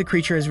and sees the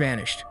creature has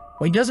vanished.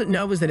 What he doesn't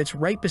know is that it's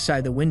right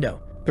beside the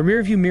window. The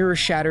rearview mirror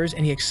shatters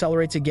and he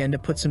accelerates again to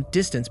put some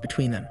distance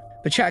between them.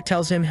 The chat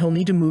tells him he'll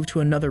need to move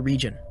to another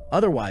region.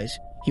 Otherwise,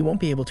 he won't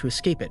be able to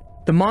escape it.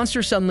 The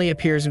monster suddenly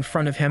appears in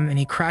front of him and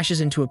he crashes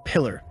into a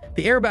pillar.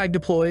 The airbag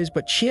deploys,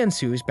 but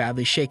Chiensu is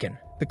badly shaken.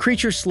 The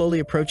creature slowly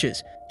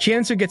approaches.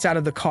 Chiensu gets out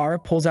of the car,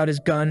 pulls out his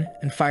gun,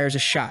 and fires a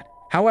shot.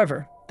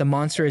 However, the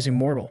monster is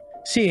immortal.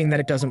 Seeing that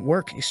it doesn't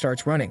work, he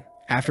starts running.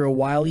 After a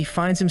while, he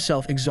finds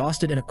himself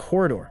exhausted in a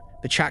corridor.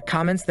 The chat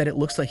comments that it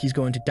looks like he's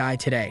going to die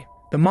today.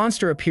 The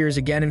monster appears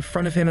again in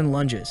front of him and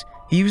lunges.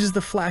 He uses the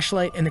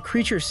flashlight and the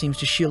creature seems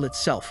to shield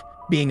itself.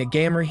 Being a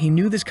gamer, he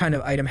knew this kind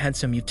of item had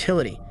some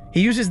utility.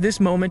 He uses this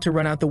moment to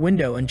run out the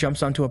window and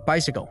jumps onto a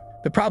bicycle.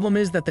 The problem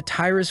is that the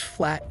tire is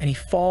flat and he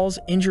falls,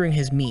 injuring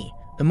his knee.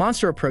 The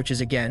monster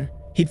approaches again.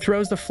 He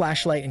throws the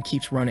flashlight and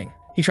keeps running.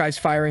 He tries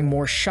firing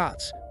more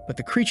shots, but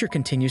the creature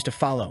continues to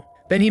follow.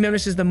 Then he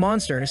notices the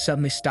monster and is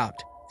suddenly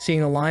stopped.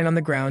 Seeing a line on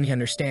the ground, he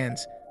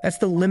understands. That's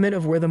the limit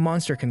of where the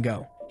monster can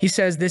go. He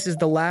says this is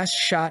the last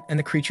shot and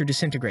the creature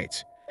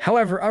disintegrates.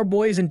 However, our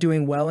boy isn't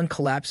doing well and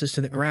collapses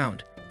to the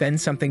ground. Then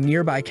something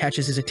nearby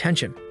catches his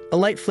attention. A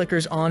light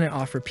flickers on and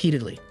off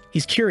repeatedly.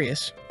 He's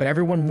curious, but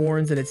everyone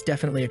warns that it's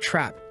definitely a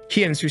trap.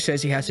 Chiensu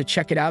says he has to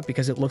check it out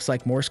because it looks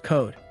like Morse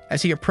code.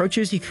 As he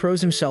approaches, he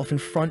throws himself in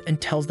front and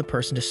tells the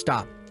person to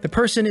stop. The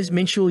person is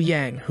Minchul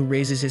Yang, who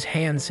raises his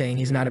hand saying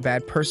he's not a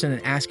bad person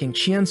and asking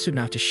Chiensu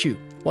not to shoot.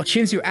 While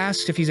Chiensu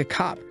asks if he's a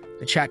cop,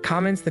 the chat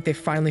comments that they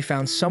finally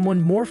found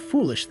someone more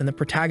foolish than the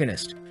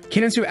protagonist.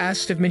 Chiensu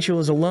asks if Minchul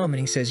is alone and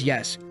he says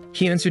yes.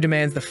 Chiensu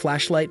demands the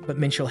flashlight, but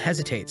Minchul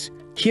hesitates.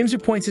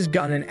 Chiensu points his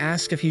gun and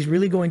asks if he's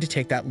really going to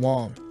take that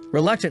long.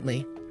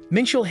 Reluctantly,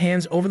 Minchul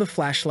hands over the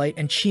flashlight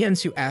and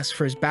Chiensu asks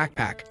for his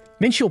backpack.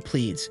 Minchul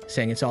pleads,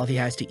 saying it's all he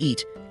has to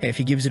eat, and if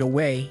he gives it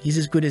away, he's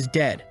as good as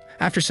dead.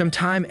 After some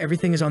time,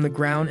 everything is on the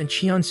ground and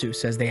Chiensu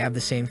says they have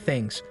the same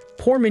things.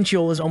 Poor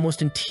Minchul is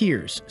almost in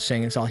tears,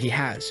 saying it's all he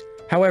has.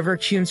 However,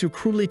 Chiensu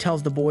cruelly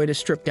tells the boy to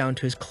strip down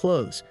to his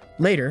clothes.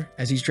 Later,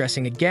 as he's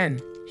dressing again,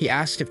 he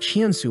asks if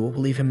Chiensu will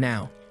believe him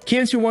now.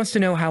 Chiensu wants to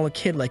know how a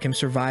kid like him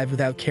survived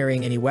without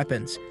carrying any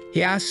weapons.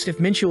 He asks if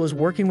Minchul is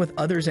working with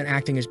others and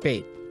acting as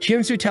bait.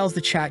 Chiensu tells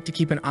the chat to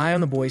keep an eye on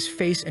the boy's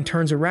face and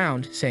turns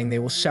around, saying they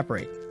will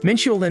separate.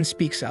 Minchul then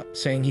speaks up,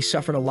 saying he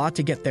suffered a lot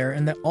to get there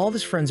and that all of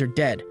his friends are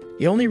dead.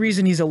 The only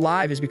reason he's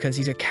alive is because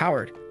he's a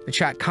coward. The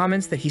chat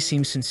comments that he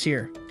seems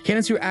sincere.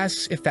 Chiensu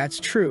asks if that's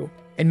true,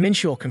 and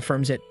Minchul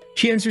confirms it.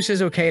 Chiansu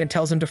says okay and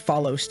tells him to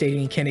follow, stating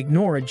he can't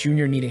ignore a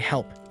junior needing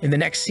help. In the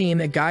next scene,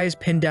 a guy is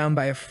pinned down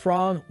by a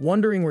frog,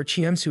 wondering where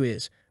Chiansu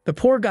is. The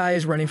poor guy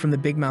is running from the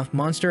big mouth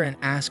monster and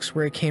asks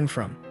where it came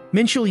from.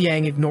 Minchul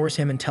Yang ignores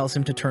him and tells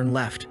him to turn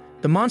left.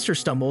 The monster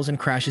stumbles and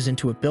crashes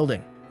into a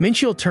building.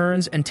 Minchul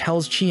turns and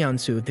tells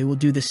Chiansu they will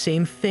do the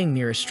same thing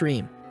near a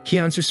stream.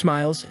 Chiansu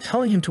smiles,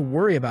 telling him to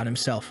worry about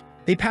himself.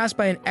 They pass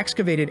by an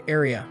excavated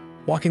area,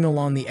 walking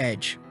along the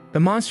edge. The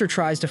monster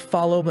tries to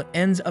follow but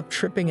ends up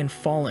tripping and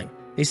falling.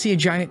 They see a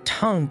giant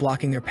tongue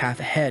blocking their path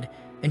ahead,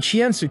 and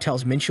Chiansu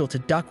tells Minchul to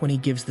duck when he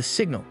gives the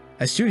signal.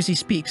 As soon as he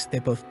speaks, they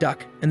both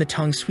duck, and the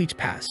tongue sweeps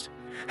past.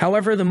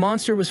 However, the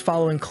monster was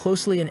following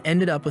closely and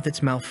ended up with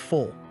its mouth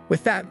full.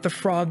 With that, the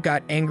frog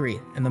got angry,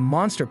 and the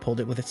monster pulled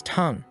it with its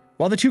tongue.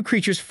 While the two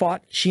creatures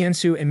fought,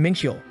 Chiansu and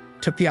Minchul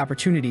took the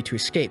opportunity to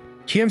escape.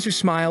 Chiansu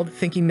smiled,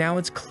 thinking now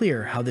it's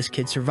clear how this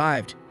kid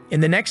survived. In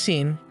the next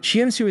scene,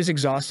 Chiansu is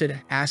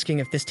exhausted, asking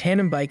if this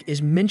tandem bike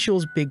is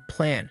Minchul's big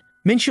plan.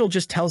 Minchul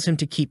just tells him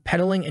to keep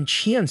pedaling, and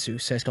Chiansu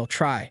says he'll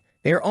try.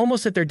 They are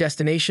almost at their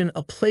destination,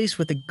 a place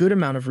with a good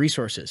amount of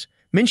resources.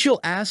 Minchul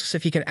asks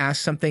if he can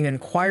ask something and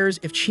inquires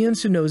if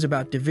Chiansu knows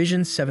about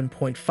Division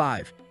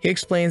 7.5. He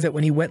explains that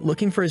when he went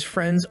looking for his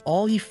friends,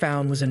 all he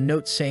found was a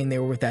note saying they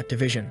were with that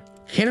division.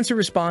 Chiansu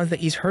responds that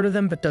he's heard of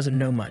them but doesn't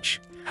know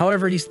much.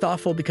 However, he's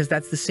thoughtful because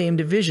that's the same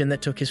division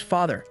that took his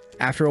father.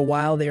 After a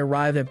while, they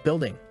arrive at a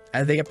building.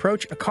 As they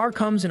approach, a car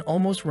comes and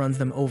almost runs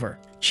them over.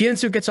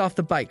 Chiansu gets off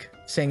the bike,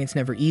 saying it's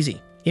never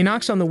easy. He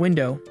knocks on the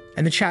window,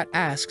 and the chat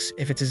asks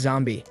if it's a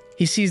zombie.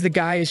 He sees the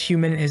guy is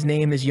human and his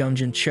name is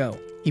Youngjin Cho.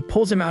 He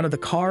pulls him out of the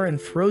car and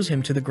throws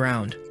him to the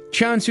ground.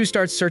 Chiansu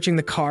starts searching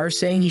the car,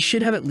 saying he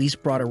should have at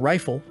least brought a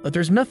rifle, but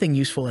there's nothing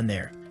useful in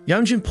there.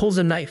 Youngjin pulls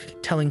a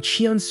knife, telling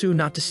Chiansu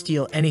not to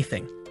steal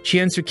anything.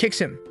 Chiansu kicks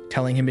him,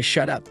 telling him to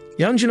shut up.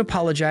 Youngjin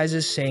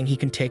apologizes, saying he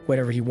can take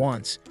whatever he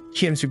wants.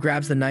 Chiansu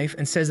grabs the knife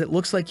and says it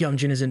looks like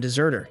Youngjin is a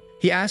deserter.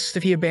 He asks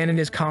if he abandoned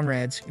his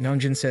comrades.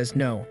 Youngjin says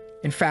no.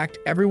 In fact,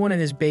 everyone in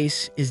his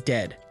base is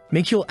dead.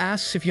 Minchul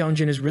asks if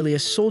Youngjin is really a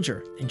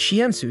soldier, and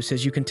Chiansu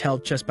says you can tell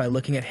just by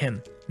looking at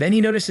him. Then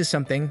he notices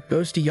something,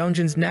 goes to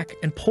Youngjin's neck,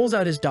 and pulls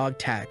out his dog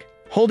tag.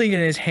 Holding it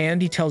in his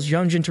hand, he tells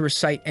Youngjin to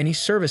recite any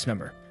service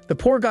number. The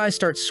poor guy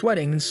starts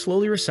sweating and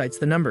slowly recites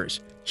the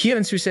numbers.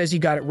 Chiansu says he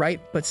got it right,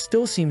 but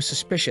still seems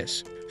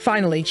suspicious.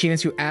 Finally,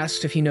 Chiansu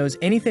asks if he knows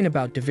anything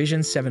about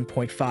Division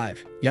 7.5.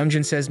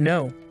 Youngjin says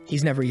no,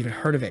 he's never even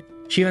heard of it.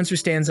 Chiansu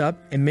stands up,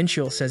 and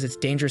Minchul says it's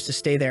dangerous to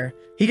stay there.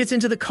 He gets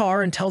into the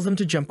car and tells them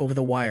to jump over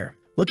the wire.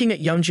 Looking at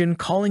Youngjin,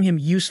 calling him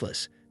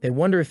useless, they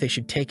wonder if they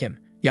should take him.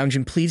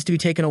 Youngjin pleads to be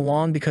taken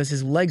along because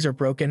his legs are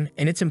broken,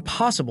 and it's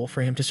impossible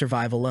for him to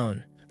survive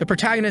alone. The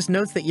protagonist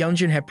notes that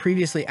Youngjin had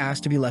previously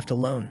asked to be left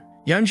alone.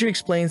 Youngjin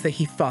explains that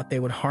he thought they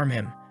would harm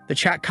him. The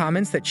chat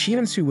comments that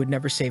Chiansu would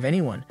never save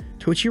anyone,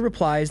 to which he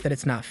replies that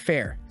it's not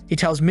fair. He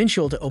tells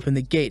Minchul to open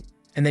the gate,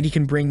 and that he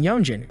can bring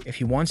Youngjin if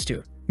he wants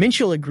to.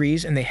 Minchul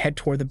agrees and they head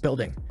toward the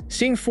building.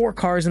 Seeing 4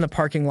 cars in the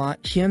parking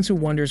lot, Chiansu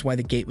wonders why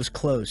the gate was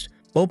closed.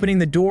 Opening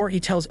the door, he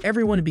tells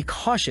everyone to be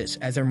cautious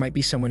as there might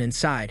be someone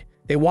inside.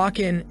 They walk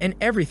in and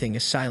everything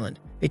is silent.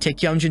 They take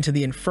Youngjin to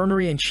the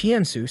infirmary and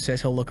Chiansu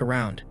says he'll look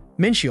around.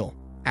 Minchul,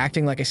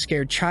 acting like a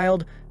scared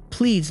child,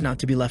 pleads not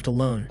to be left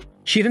alone.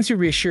 Chiansu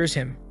reassures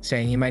him,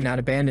 saying he might not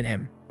abandon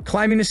him.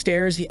 Climbing the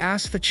stairs, he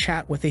asks the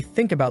chat what they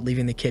think about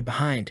leaving the kid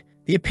behind.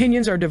 The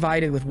opinions are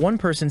divided, with one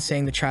person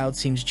saying the child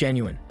seems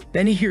genuine.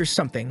 Then he hears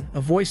something,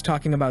 a voice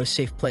talking about a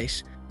safe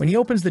place. When he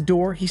opens the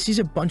door, he sees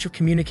a bunch of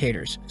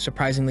communicators,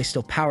 surprisingly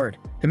still powered.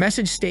 The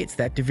message states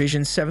that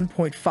Division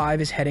 7.5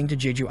 is heading to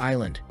Jeju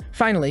Island.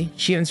 Finally,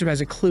 Chiansu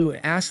has a clue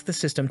and asks the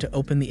system to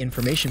open the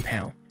information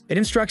panel. It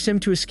instructs him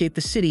to escape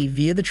the city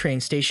via the train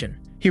station.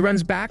 He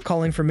runs back,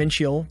 calling for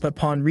Minchul, but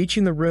upon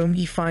reaching the room,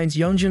 he finds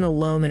Youngjin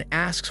alone and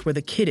asks where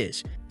the kid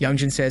is.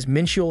 Youngjin says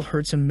Minchul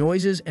heard some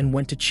noises and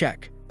went to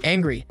check.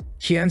 Angry,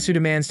 Chiansu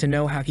demands to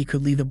know how he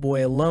could leave the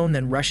boy alone,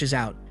 then rushes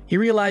out. He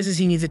realizes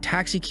he needs a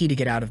taxi key to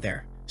get out of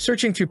there.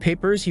 Searching through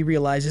papers, he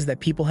realizes that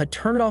people had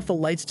turned off the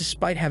lights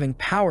despite having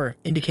power,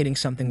 indicating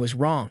something was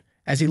wrong.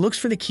 As he looks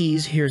for the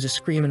keys, he hears a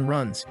scream and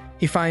runs.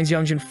 He finds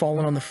Youngjin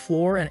fallen on the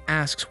floor and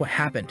asks what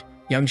happened.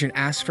 Youngjin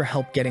asks for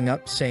help getting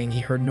up, saying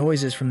he heard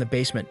noises from the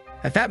basement.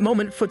 At that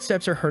moment,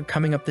 footsteps are heard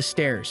coming up the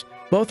stairs.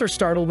 Both are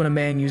startled when a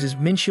man uses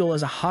Minchul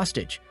as a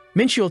hostage.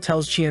 Minchul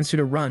tells Chiansu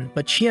to run,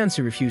 but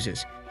Chiansu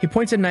refuses. He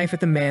points a knife at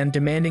the man,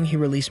 demanding he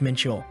release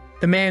Minchul.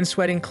 The man,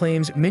 sweating,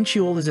 claims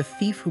Minchul is a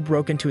thief who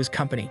broke into his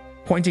company.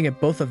 Pointing at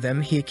both of them,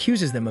 he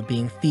accuses them of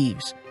being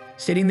thieves,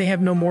 stating they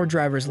have no more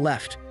drivers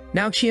left.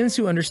 Now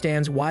Chiansu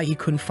understands why he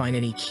couldn't find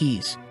any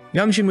keys.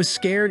 Youngjin was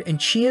scared, and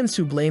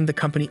Chiansu blamed the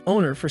company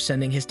owner for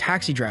sending his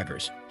taxi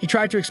drivers. He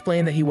tried to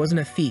explain that he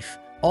wasn't a thief.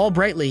 All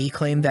brightly, he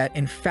claimed that,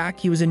 in fact,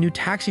 he was a new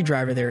taxi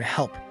driver there to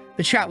help.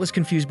 The chat was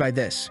confused by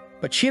this,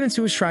 but Chiansu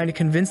was trying to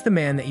convince the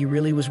man that he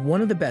really was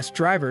one of the best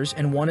drivers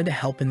and wanted to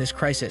help in this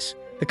crisis.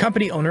 The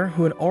company owner,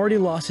 who had already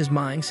lost his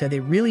mind, said they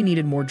really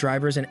needed more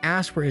drivers and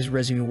asked where his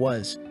resume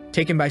was.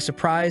 Taken by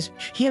surprise,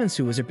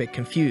 Chiansu was a bit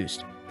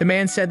confused. The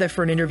man said that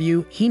for an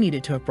interview, he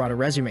needed to have brought a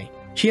resume.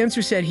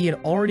 Chiensu said he had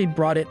already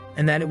brought it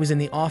and that it was in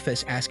the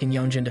office, asking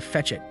Youngjin to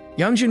fetch it.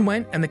 Youngjin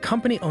went, and the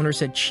company owner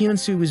said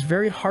Chiensu was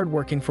very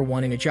hardworking for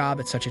wanting a job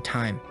at such a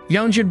time.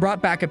 Youngjin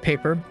brought back a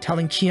paper,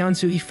 telling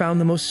Chiensu he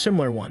found the most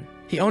similar one.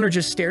 The owner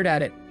just stared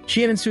at it.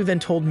 Chiensu then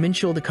told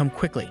Minchul to come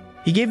quickly.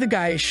 He gave the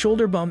guy a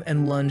shoulder bump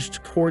and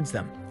lunged towards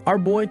them. Our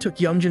boy took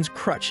Youngjin's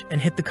crutch and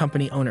hit the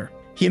company owner.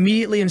 He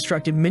immediately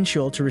instructed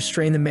Minchul to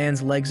restrain the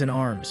man's legs and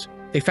arms.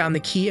 They found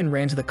the key and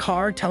ran to the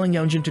car, telling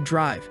Youngjin to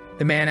drive.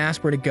 The man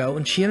asked where to go,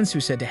 and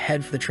Chiensu said to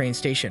head for the train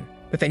station.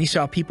 But then he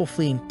saw people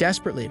fleeing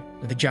desperately,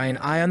 with a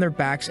giant eye on their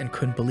backs, and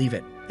couldn't believe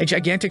it. A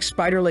gigantic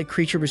spider-like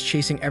creature was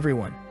chasing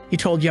everyone. He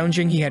told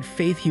Youngjin he had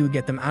faith he would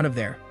get them out of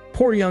there.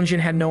 Poor Youngjin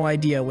had no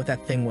idea what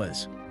that thing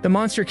was. The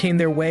monster came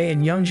their way,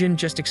 and Youngjin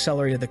just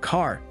accelerated the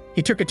car.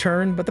 He took a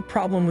turn, but the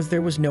problem was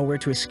there was nowhere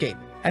to escape.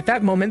 At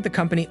that moment, the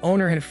company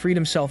owner had freed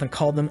himself and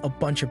called them a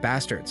bunch of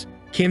bastards.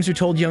 Chiensu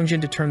told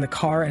Youngjin to turn the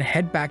car and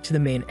head back to the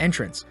main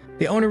entrance.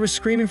 The owner was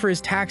screaming for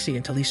his taxi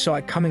until he saw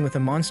it coming with a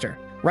monster.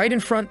 Right in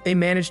front, they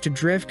managed to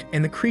drift,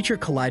 and the creature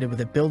collided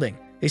with a building.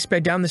 They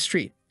sped down the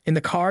street. In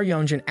the car,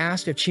 Youngjin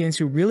asked if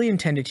Chiensu really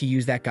intended to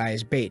use that guy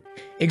as bait.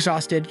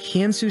 Exhausted,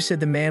 Chiensu said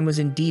the man was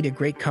indeed a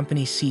great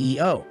company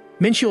CEO.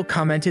 Minchul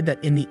commented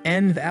that in the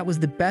end, that was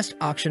the best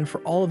option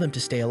for all of them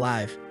to stay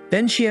alive.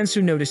 Then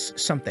Chiensu noticed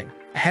something.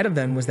 Ahead of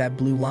them was that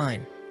blue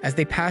line. As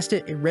they passed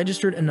it, it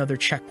registered another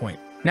checkpoint.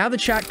 Now the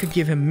chat could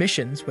give him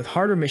missions, with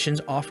harder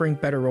missions offering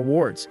better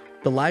rewards.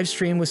 The live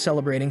stream was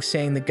celebrating,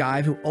 saying the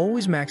guy who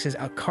always maxes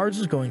out cards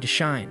was going to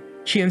shine.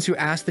 Chiensu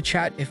asked the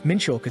chat if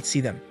Minchul could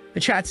see them. The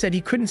chat said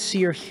he couldn't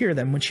see or hear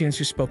them when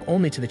Chiensu spoke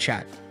only to the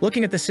chat.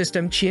 Looking at the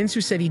system,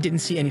 Chiensu said he didn't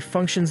see any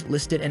functions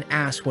listed and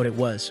asked what it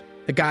was.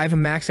 The guy who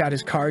maxed out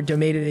his card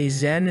donated a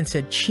zen and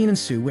said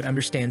Chiensu would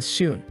understand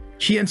soon.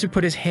 Chiensu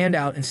put his hand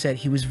out and said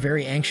he was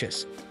very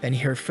anxious. Then he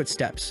heard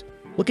footsteps.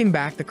 Looking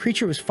back, the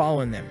creature was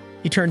following them.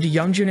 He turned to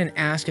Youngjin and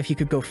asked if he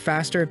could go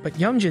faster, but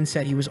Youngjin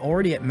said he was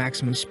already at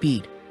maximum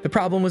speed. The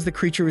problem was the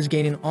creature was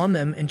gaining on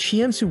them, and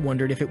Chiensu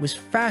wondered if it was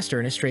faster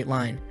in a straight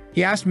line.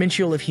 He asked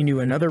Minchul if he knew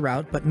another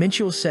route, but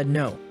Minchul said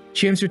no.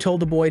 Chiensu told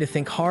the boy to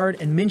think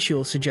hard, and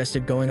Minchul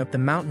suggested going up the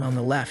mountain on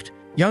the left.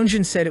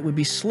 Youngjin said it would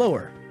be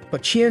slower,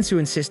 but Chiensu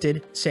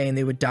insisted, saying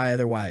they would die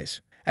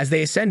otherwise. As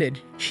they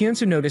ascended,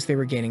 Chiensu noticed they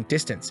were gaining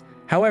distance.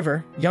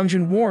 However,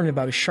 Youngjin warned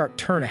about a sharp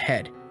turn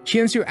ahead.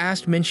 Chiensu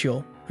asked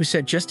Minchul, who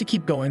said just to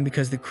keep going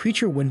because the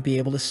creature wouldn't be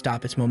able to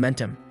stop its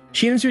momentum.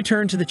 Chiensu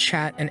turned to the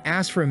chat and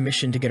asked for a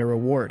mission to get a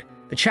reward.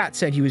 The chat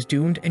said he was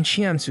doomed, and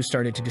Chiensu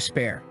started to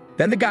despair.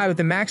 Then the guy with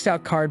the maxed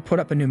out card put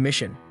up a new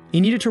mission. He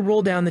needed to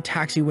roll down the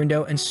taxi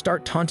window and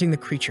start taunting the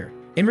creature.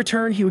 In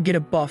return, he would get a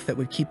buff that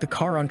would keep the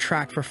car on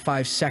track for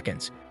 5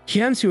 seconds.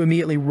 Chiensu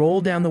immediately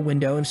rolled down the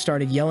window and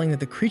started yelling that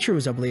the creature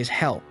was ugly as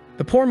hell.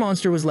 The poor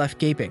monster was left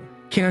gaping.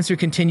 Chiensu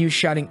continued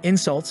shouting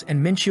insults,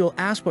 and Minchul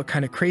asked what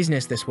kind of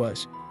craziness this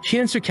was.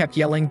 Chiensu kept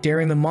yelling,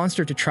 daring the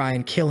monster to try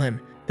and kill him.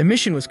 The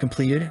mission was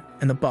completed,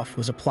 and the buff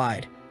was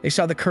applied. They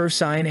saw the curve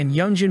sign, and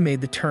Youngjin made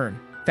the turn.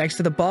 Thanks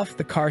to the buff,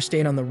 the car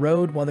stayed on the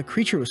road while the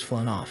creature was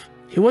flown off.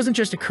 It wasn't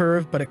just a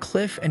curve, but a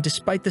cliff, and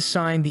despite the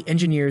sign, the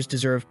engineers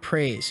deserved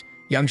praise.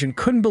 Youngjin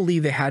couldn't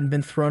believe they hadn't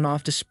been thrown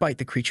off despite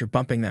the creature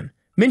bumping them.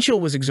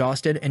 Minchul was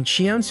exhausted, and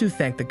Chiensu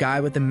thanked the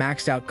guy with the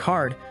maxed out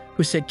card,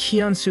 who said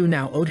Chiensu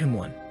now owed him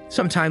one.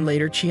 Sometime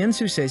later,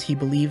 Chiensu says he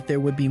believed there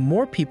would be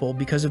more people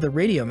because of the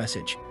radio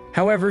message.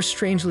 However,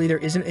 strangely, there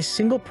isn't a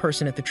single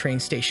person at the train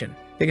station.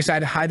 They decide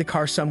to hide the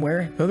car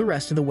somewhere, go the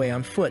rest of the way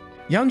on foot.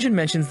 Youngjin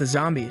mentions the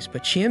zombies,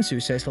 but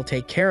Chiensu says he'll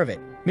take care of it.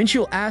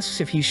 Minchul asks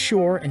if he's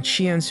sure, and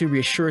Chiensu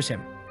reassures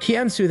him.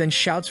 Chiensu then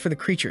shouts for the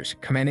creatures,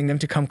 commanding them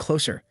to come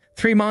closer.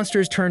 3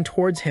 monsters turn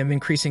towards him,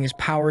 increasing his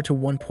power to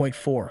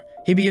 1.4.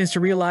 He begins to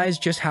realize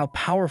just how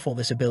powerful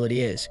this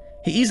ability is.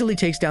 He easily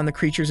takes down the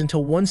creatures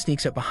until one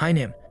sneaks up behind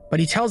him, but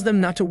he tells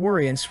them not to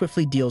worry and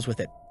swiftly deals with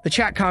it. The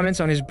chat comments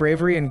on his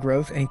bravery and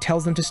growth, and he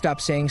tells them to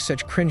stop saying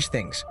such cringe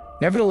things.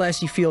 Nevertheless,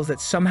 he feels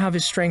that somehow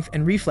his strength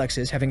and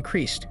reflexes have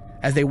increased.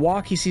 As they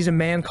walk, he sees a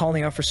man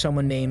calling out for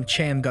someone named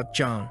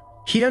Chamguk-jong.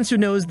 Chiensu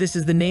knows this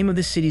is the name of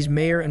the city's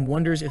mayor and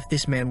wonders if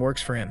this man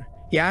works for him.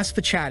 He asks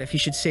the chat if he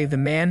should save the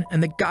man,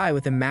 and the guy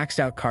with the maxed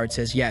out card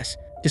says yes.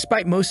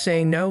 Despite most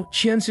saying no,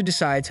 Chiensu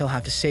decides he'll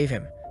have to save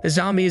him. The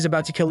zombie is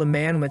about to kill the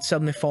man when it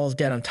suddenly falls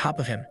dead on top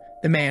of him.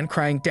 The man,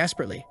 crying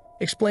desperately,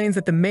 explains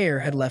that the mayor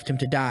had left him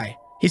to die.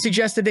 He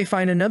suggested they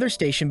find another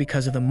station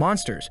because of the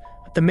monsters,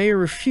 but the mayor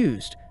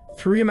refused,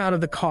 threw him out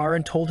of the car,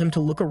 and told him to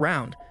look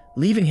around,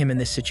 leaving him in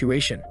this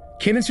situation.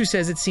 Chiensu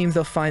says it seems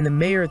they'll find the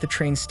mayor at the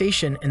train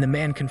station, and the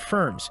man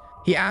confirms.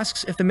 He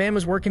asks if the man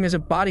was working as a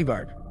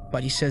bodyguard,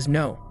 but he says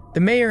no.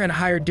 The mayor had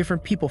hired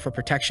different people for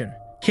protection.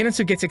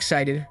 Chiensu gets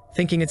excited,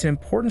 thinking it's an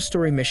important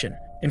story mission.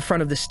 In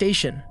front of the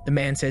station, the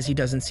man says he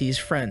doesn't see his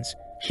friends.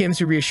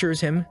 Chiensu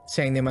reassures him,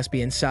 saying they must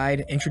be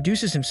inside, and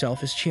introduces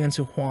himself as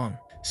Chiensu Huang.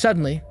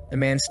 Suddenly, the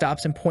man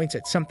stops and points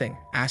at something,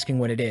 asking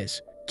what it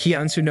is.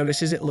 Chiensu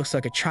notices it looks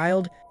like a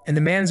child, and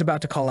the man is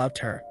about to call out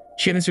to her.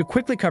 Chiensu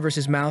quickly covers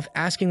his mouth,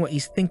 asking what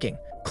he's thinking.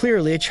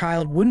 Clearly, a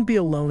child wouldn't be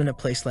alone in a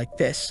place like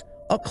this.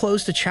 Up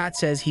close, the chat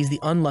says he's the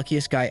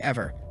unluckiest guy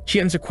ever.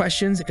 Chiensu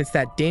questions if it's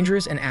that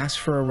dangerous and asks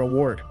for a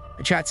reward.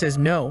 The chat says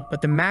no,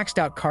 but the maxed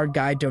out card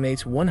guy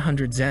donates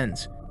 100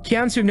 zens.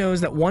 Kiansu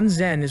knows that 1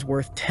 zen is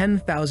worth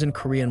 10,000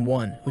 Korean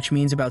won, which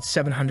means about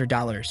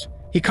 $700.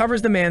 He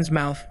covers the man's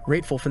mouth,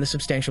 grateful for the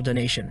substantial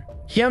donation.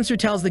 Kiansu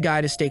tells the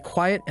guy to stay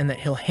quiet and that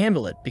he'll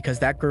handle it because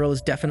that girl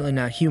is definitely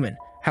not human.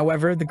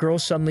 However, the girl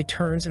suddenly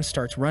turns and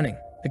starts running.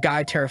 The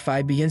guy,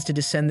 terrified, begins to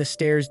descend the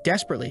stairs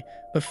desperately,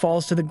 but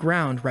falls to the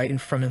ground right in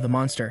front of the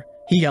monster.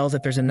 He yells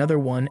that there's another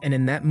one, and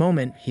in that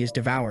moment, he is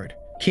devoured.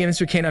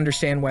 Kiansu can't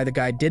understand why the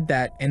guy did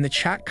that, and the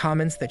chat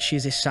comments that she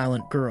is a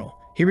silent girl.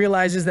 He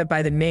realizes that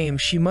by the name,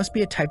 she must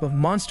be a type of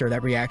monster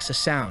that reacts to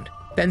sound.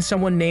 Then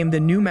someone named the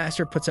new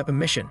master puts up a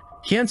mission.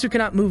 Kiansu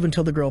cannot move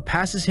until the girl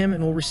passes him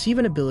and will receive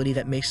an ability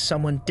that makes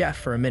someone deaf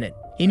for a minute.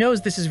 He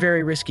knows this is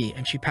very risky,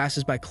 and she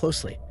passes by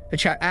closely. The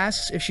chat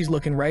asks if she's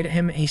looking right at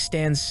him, and he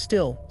stands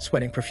still,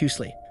 sweating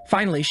profusely.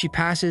 Finally, she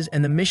passes,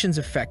 and the mission's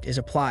effect is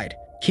applied.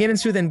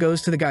 Kiansu then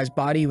goes to the guy's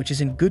body, which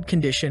is in good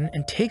condition,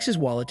 and takes his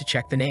wallet to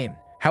check the name.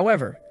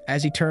 However,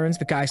 as he turns,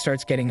 the guy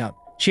starts getting up.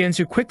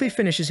 Kiansu quickly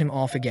finishes him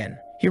off again.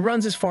 He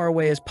runs as far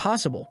away as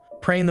possible,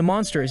 praying the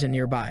monster isn't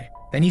nearby.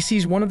 Then he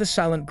sees one of the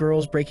silent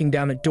girls breaking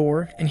down a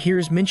door and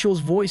hears Minchul's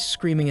voice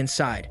screaming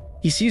inside.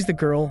 He sees the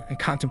girl and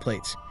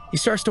contemplates. He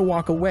starts to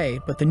walk away,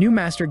 but the new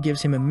master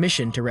gives him a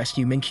mission to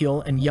rescue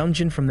Minkyul and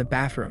Youngjin from the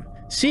bathroom.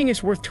 Seeing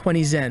it's worth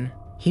 20 zen,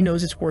 he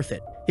knows it's worth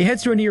it. He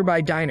heads to a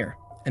nearby diner,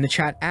 and the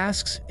chat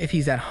asks if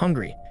he's that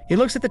hungry. He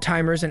looks at the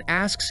timers and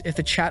asks if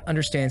the chat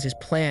understands his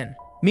plan.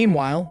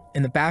 Meanwhile,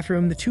 in the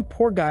bathroom, the two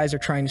poor guys are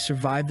trying to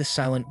survive the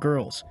silent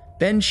girls.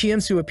 Then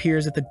Chiensu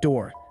appears at the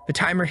door. The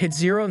timer hits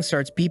 0 and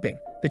starts beeping.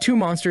 The two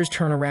monsters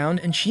turn around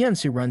and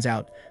Chiensu runs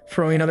out,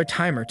 throwing another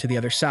timer to the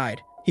other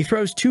side. He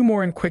throws 2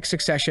 more in quick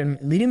succession,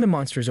 leading the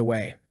monsters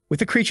away. With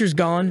the creatures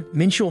gone,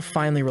 Minchul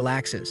finally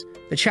relaxes.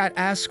 The chat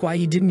asks why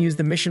he didn't use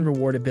the mission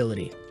reward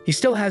ability. He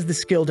still has the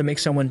skill to make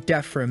someone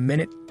deaf for a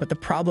minute, but the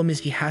problem is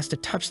he has to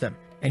touch them,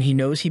 and he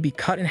knows he'd be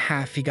cut in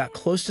half if he got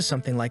close to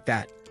something like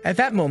that. At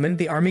that moment,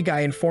 the army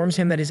guy informs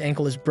him that his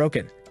ankle is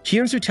broken.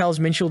 Chiensu tells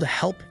Minchul to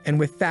help, and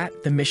with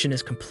that, the mission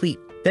is complete.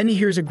 Then he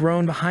hears a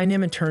groan behind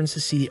him and turns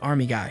to see the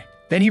army guy.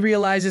 Then he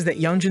realizes that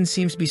Youngjin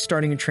seems to be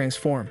starting to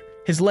transform.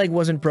 His leg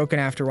wasn't broken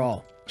after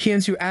all.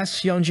 Chiensu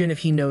asks Youngjin if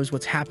he knows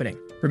what's happening.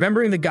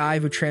 Remembering the guy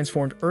who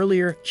transformed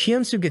earlier,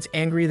 Chiensu gets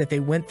angry that they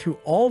went through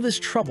all this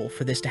trouble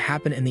for this to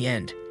happen in the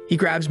end. He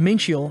grabs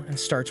Minchul and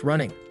starts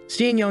running.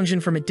 Seeing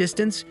Youngjin from a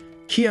distance,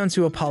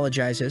 Chiensu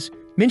apologizes.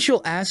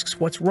 Minchul asks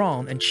what's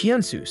wrong, and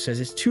Chiensu says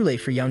it's too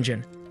late for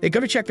Youngjin. They go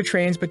to check the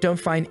trains but don't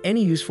find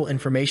any useful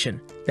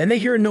information. Then they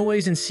hear a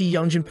noise and see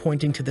Youngjin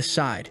pointing to the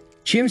side.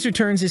 Chiensu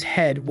turns his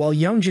head while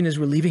Youngjin is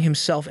relieving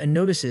himself and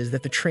notices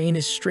that the train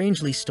is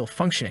strangely still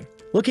functioning.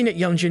 Looking at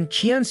Youngjin,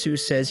 Chiensu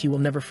says he will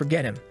never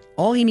forget him.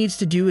 All he needs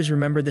to do is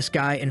remember this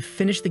guy and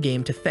finish the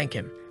game to thank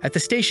him. At the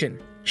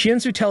station,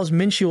 Chiensu tells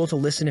Minchul to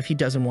listen if he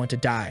doesn't want to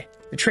die.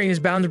 The train is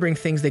bound to bring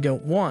things they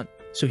don't want,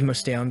 so he must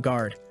stay on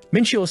guard.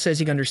 Minchul says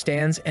he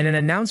understands, and an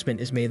announcement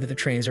is made that the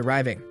train is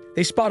arriving.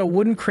 They spot a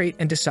wooden crate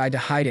and decide to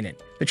hide in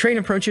it. The train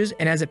approaches,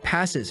 and as it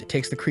passes, it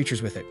takes the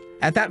creatures with it.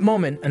 At that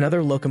moment,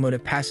 another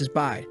locomotive passes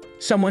by.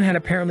 Someone had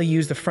apparently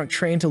used the front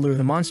train to lure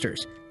the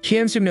monsters.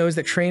 Chiensu knows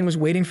that train was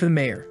waiting for the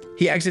mayor.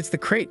 He exits the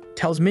crate,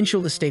 tells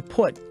Minchul to stay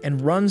put,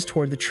 and runs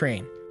toward the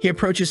train. He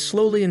approaches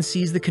slowly and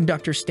sees the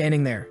conductor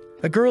standing there.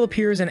 A girl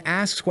appears and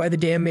asks why the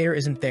damn mayor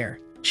isn't there.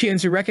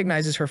 Chiensu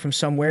recognizes her from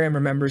somewhere and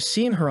remembers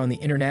seeing her on the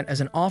internet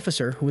as an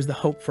officer who was the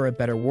hope for a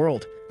better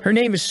world. Her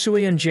name is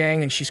Suyeon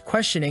Jang, and she's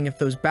questioning if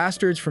those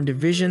bastards from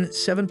Division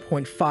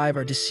 7.5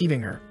 are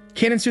deceiving her.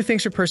 Kiensu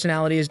thinks her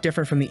personality is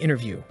different from the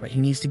interview, but he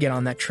needs to get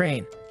on that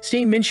train.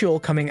 Seeing Minchul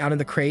coming out of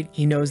the crate,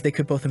 he knows they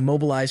could both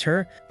immobilize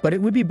her, but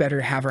it would be better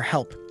to have her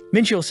help.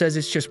 Minchul says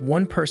it's just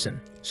one person,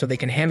 so they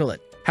can handle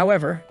it.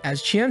 However,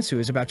 as Chiensu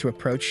is about to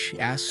approach, she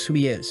asks who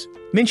he is.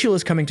 Minchul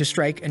is coming to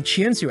strike, and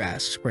Chiensu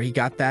asks where he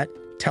got that,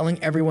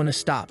 telling everyone to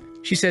stop.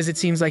 She says it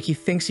seems like he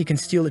thinks he can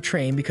steal the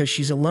train because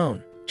she's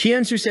alone.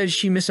 Chiensu says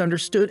she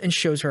misunderstood and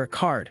shows her a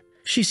card.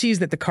 She sees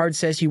that the card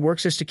says he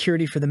works as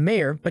security for the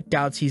mayor, but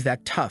doubts he's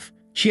that tough.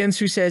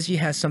 Chiensu says he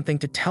has something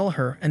to tell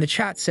her, and the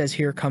chat says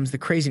here comes the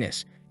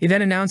craziness. He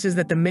then announces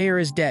that the mayor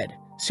is dead.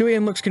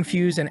 Suyeon looks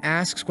confused and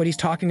asks what he's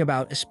talking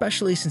about,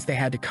 especially since they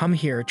had to come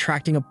here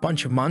attracting a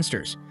bunch of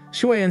monsters.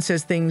 Suyeon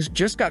says things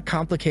just got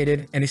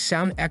complicated and his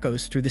sound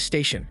echoes through the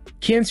station.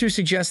 Chiensu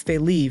suggests they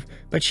leave,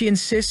 but she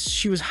insists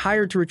she was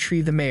hired to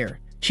retrieve the mayor.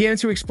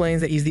 Chiensu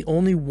explains that he's the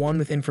only one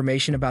with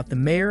information about the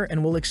mayor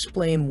and will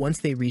explain once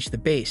they reach the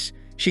base.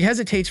 She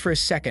hesitates for a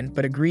second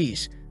but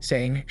agrees,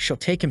 saying she'll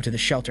take him to the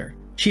shelter.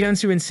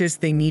 Chiensu insists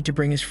they need to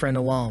bring his friend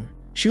along.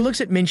 She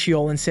looks at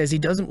Minchul and says he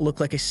doesn't look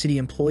like a city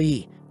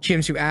employee.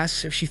 Chiensu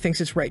asks if she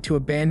thinks it's right to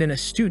abandon a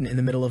student in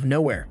the middle of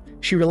nowhere.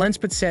 She relents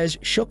but says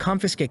she'll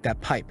confiscate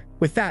that pipe.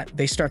 With that,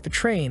 they start the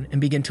train and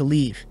begin to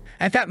leave.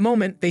 At that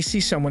moment, they see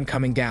someone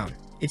coming down.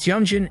 It's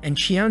Youngjin, and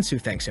Chiensu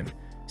thanks him,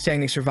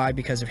 saying they survived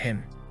because of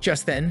him.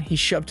 Just then, he's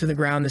shoved to the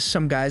ground as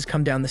some guys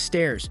come down the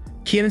stairs.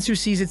 Kiansu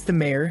sees it's the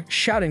mayor,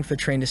 shouting for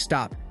the train to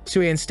stop.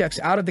 Suyan steps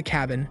out of the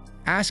cabin,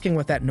 asking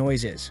what that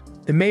noise is.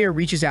 The mayor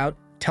reaches out,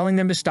 telling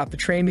them to stop the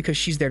train because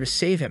she's there to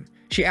save him.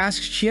 She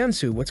asks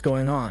Chiansu what's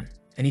going on,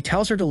 and he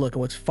tells her to look at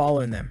what's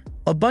following them.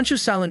 A bunch of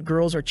silent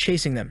girls are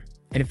chasing them,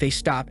 and if they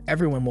stop,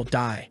 everyone will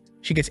die.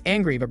 She gets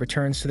angry but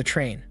returns to the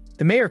train.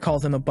 The mayor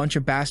calls them a bunch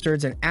of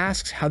bastards and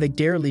asks how they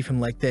dare leave him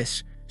like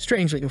this.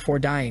 Strangely, before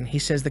dying, he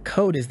says the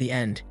code is the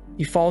end.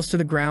 He falls to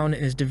the ground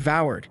and is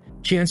devoured.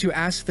 Chiansu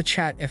asks the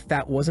chat if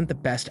that wasn't the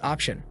best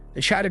option.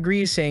 The chat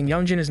agrees, saying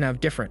Youngjin is now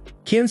different.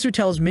 Kiansu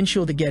tells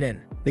Minchul to get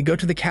in. They go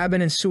to the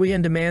cabin and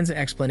Suyan demands an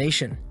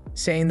explanation,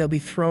 saying they'll be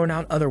thrown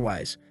out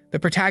otherwise. The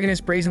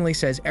protagonist brazenly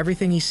says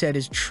everything he said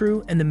is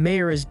true and the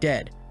mayor is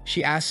dead.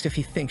 She asks if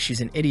he thinks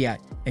she's an idiot,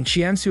 and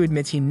Chiansu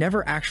admits he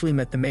never actually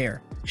met the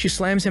mayor. She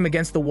slams him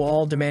against the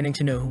wall, demanding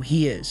to know who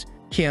he is.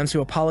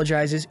 Kiansu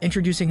apologizes,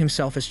 introducing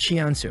himself as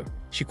Chiansu.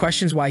 She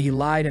questions why he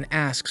lied and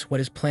asks what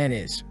his plan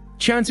is.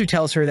 Chiansu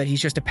tells her that he's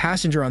just a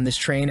passenger on this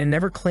train and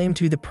never claimed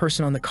to be the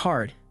person on the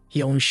card.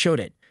 He only showed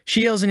it.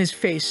 She yells in his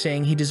face,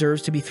 saying he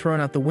deserves to be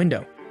thrown out the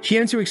window.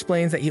 Chiansu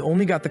explains that he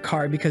only got the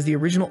card because the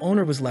original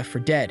owner was left for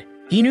dead.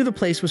 He knew the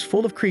place was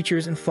full of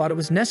creatures and thought it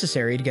was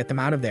necessary to get them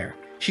out of there.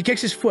 She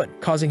kicks his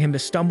foot, causing him to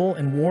stumble,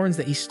 and warns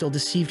that he still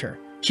deceived her.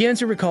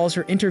 Chiansu recalls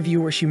her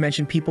interview where she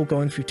mentioned people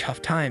going through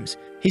tough times.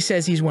 He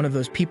says he's one of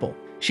those people.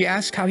 She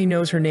asks how he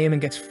knows her name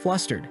and gets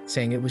flustered,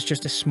 saying it was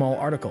just a small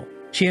article.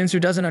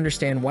 Chiansu doesn't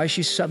understand why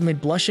she's suddenly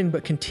blushing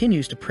but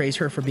continues to praise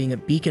her for being a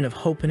beacon of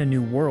hope in a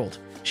new world.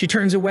 She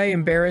turns away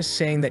embarrassed,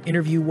 saying that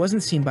interview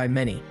wasn't seen by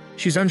many.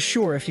 She's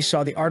unsure if he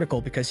saw the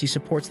article because he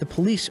supports the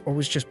police or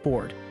was just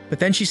bored. But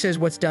then she says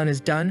what's done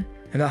is done,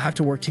 and they'll have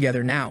to work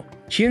together now.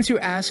 Chiansu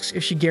asks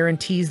if she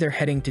guarantees they're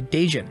heading to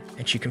Daejin,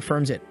 and she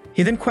confirms it.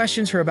 He then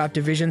questions her about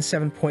Division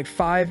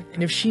 7.5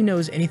 and if she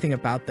knows anything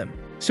about them.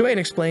 Suyan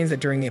explains that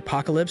during the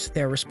apocalypse,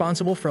 they are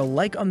responsible for a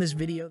like on this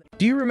video.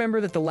 Do you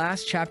remember that the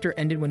last chapter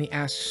ended when he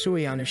asked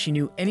Suyan if she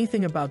knew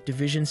anything about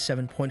Division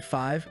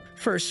 7.5?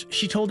 First,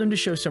 she told him to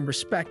show some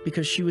respect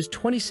because she was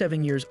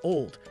 27 years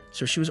old,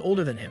 so she was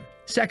older than him.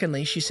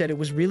 Secondly, she said it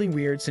was really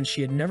weird since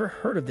she had never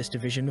heard of this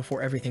division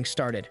before everything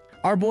started.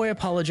 Our boy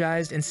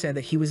apologized and said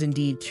that he was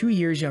indeed 2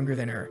 years younger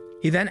than her.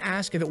 He then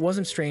asked if it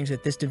wasn't strange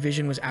that this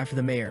division was after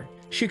the mayor.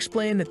 She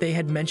explained that they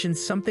had mentioned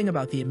something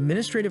about the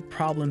administrative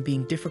problem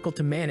being difficult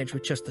to manage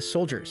with just the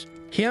soldiers.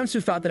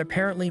 Kiansu thought that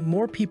apparently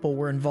more people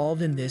were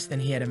involved in this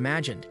than he had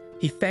imagined.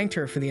 He thanked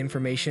her for the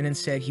information and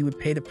said he would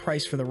pay the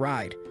price for the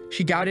ride.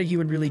 She doubted he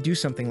would really do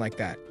something like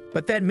that.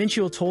 But then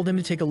Minchul told him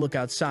to take a look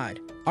outside.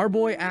 Our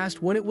boy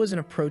asked what it was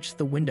and approached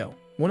the window.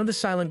 One of the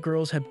silent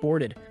girls had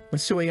boarded. When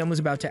Suyan was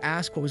about to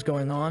ask what was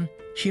going on,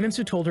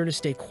 Shinansu told her to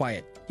stay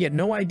quiet. He had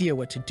no idea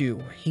what to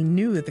do. He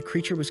knew that the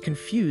creature was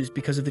confused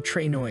because of the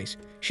train noise.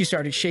 She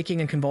started shaking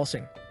and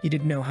convulsing. He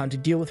didn't know how to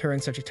deal with her in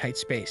such a tight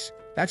space.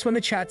 That's when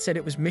the chat said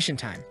it was mission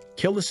time.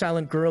 Kill the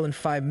silent girl in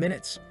 5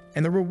 minutes,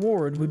 and the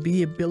reward would be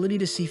the ability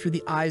to see through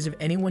the eyes of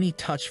anyone he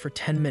touched for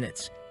 10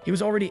 minutes. He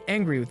was already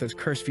angry with those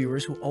cursed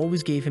viewers who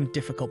always gave him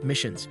difficult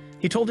missions.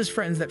 He told his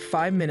friends that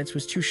 5 minutes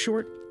was too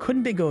short.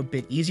 Couldn't they go a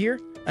bit easier?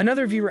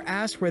 Another viewer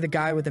asked where the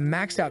guy with the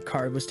maxed out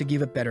card was to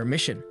give a better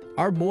mission.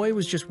 Our boy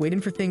was just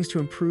waiting for things to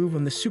improve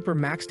when the super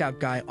maxed out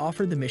guy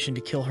offered the mission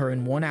to kill her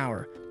in 1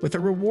 hour, with a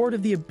reward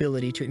of the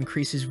ability to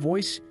increase his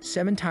voice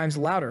 7 times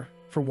louder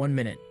for 1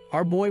 minute.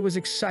 Our boy was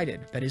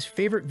excited that his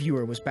favorite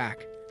viewer was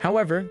back.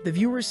 However, the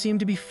viewers seemed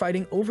to be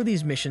fighting over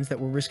these missions that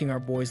were risking our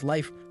boy's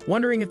life,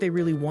 wondering if they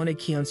really wanted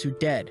Kiansu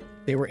dead.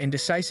 They were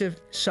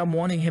indecisive, some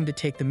wanting him to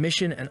take the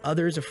mission and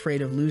others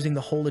afraid of losing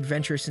the whole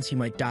adventure since he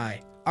might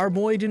die. Our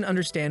boy didn't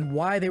understand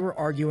why they were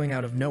arguing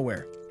out of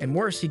nowhere, and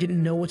worse, he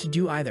didn't know what to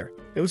do either.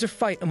 It was a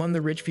fight among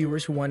the rich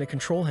viewers who wanted to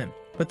control him.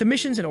 But the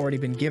missions had already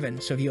been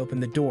given, so he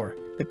opened the door.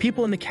 The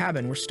people in the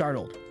cabin were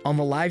startled. On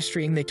the live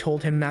stream, they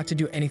told him not to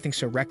do anything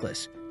so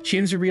reckless.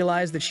 Shinzu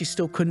realized that she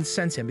still couldn't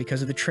sense him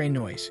because of the train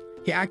noise.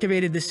 He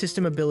activated the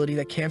system ability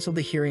that canceled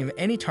the hearing of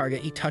any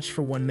target he touched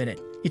for 1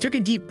 minute. He took a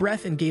deep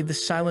breath and gave the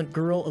silent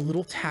girl a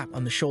little tap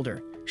on the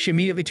shoulder. She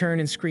immediately turned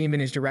and screamed in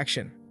his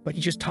direction, but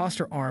he just tossed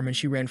her arm and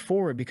she ran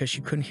forward because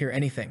she couldn't hear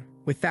anything.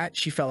 With that,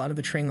 she fell out of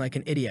the train like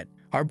an idiot.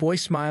 Our boy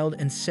smiled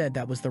and said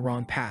that was the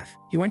wrong path.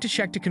 He went to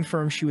check to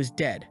confirm she was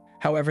dead.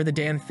 However, the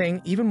damn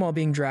thing, even while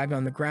being dragged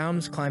on the ground,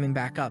 was climbing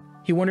back up.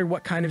 He wondered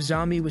what kind of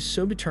zombie was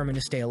so determined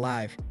to stay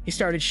alive. He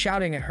started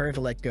shouting at her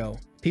to let go.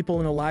 People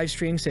in the live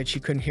stream said she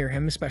couldn't hear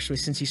him, especially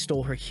since he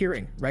stole her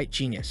hearing. Right,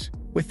 genius.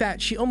 With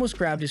that, she almost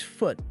grabbed his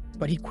foot,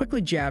 but he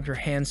quickly jabbed her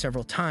hand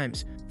several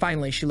times.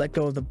 Finally, she let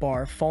go of the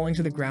bar, falling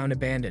to the ground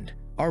abandoned.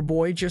 Our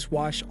boy just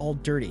watched all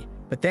dirty,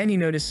 but then he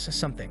noticed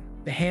something.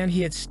 The hand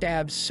he had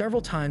stabbed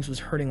several times was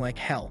hurting like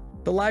hell.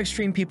 The live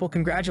stream people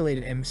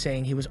congratulated him,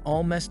 saying he was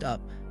all messed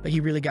up, but he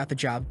really got the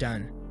job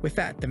done. With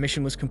that, the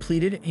mission was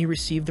completed and he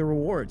received the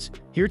rewards.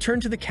 He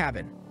returned to the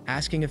cabin.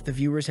 asking if the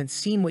viewers had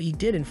seen what he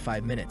did in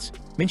 5 minutes.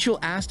 Minchul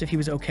asked if he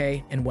was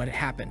okay and what had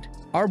happened.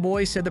 Our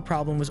boy said the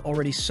problem was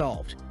already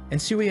solved, and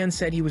Suyeon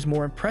said he was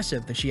more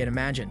impressive than she had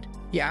imagined.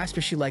 He asked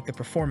if she liked the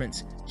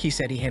performance. He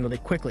said he handled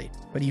it quickly,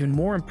 but even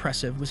more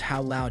impressive was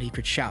how loud he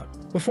could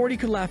shout. Before he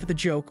could laugh at the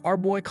joke, our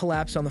boy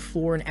collapsed on the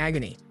floor in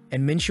agony,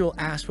 and Minchul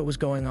asked what was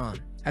going on.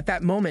 At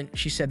that moment,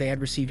 she said they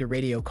had received a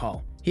radio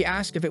call. He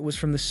asked if it was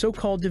from the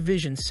so-called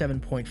Division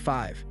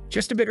 7.5.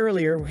 Just a bit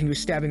earlier, when he was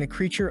stabbing the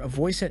creature, a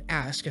voice had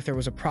asked if there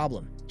was a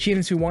problem.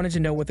 Chiensu wanted to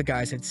know what the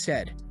guys had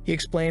said. He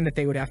explained that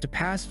they would have to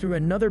pass through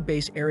another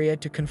base area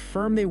to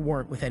confirm they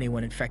weren't with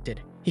anyone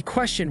infected. He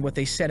questioned what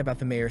they said about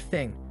the mayor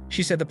thing.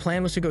 She said the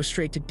plan was to go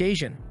straight to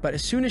Daejeon, but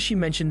as soon as she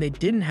mentioned they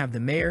didn't have the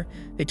mayor,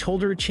 they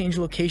told her to change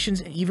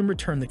locations and even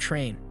return the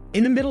train.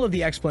 In the middle of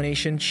the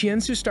explanation,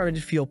 Chiensu started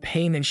to feel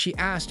pain and she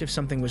asked if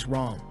something was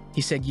wrong.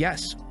 He said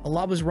yes, a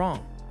lot was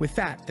wrong. With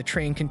that, the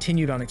train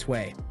continued on its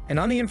way. And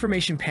on the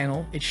information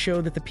panel, it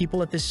showed that the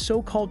people at this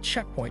so-called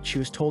checkpoint she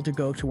was told to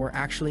go to were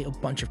actually a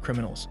bunch of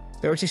criminals.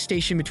 There was a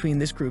station between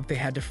this group they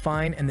had to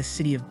find and the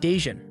city of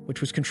Daejeon, which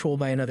was controlled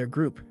by another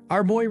group.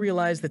 Our boy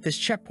realized that this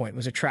checkpoint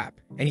was a trap,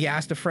 and he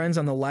asked the friends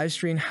on the live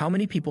stream how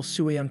many people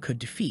Suyeon could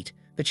defeat.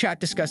 The chat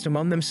discussed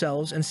among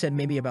themselves and said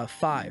maybe about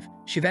 5.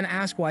 She then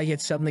asked why he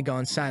had suddenly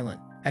gone silent.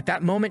 At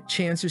that moment,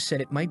 Chiensu said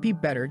it might be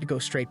better to go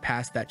straight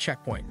past that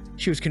checkpoint.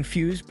 She was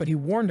confused, but he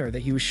warned her that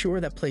he was sure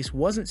that place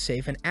wasn't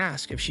safe and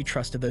asked if she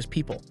trusted those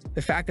people.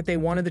 The fact that they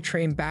wanted the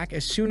train back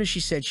as soon as she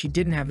said she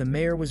didn't have the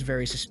mayor was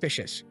very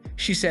suspicious.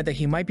 She said that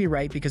he might be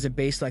right because a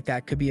base like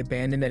that could be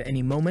abandoned at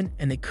any moment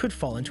and they could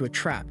fall into a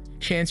trap.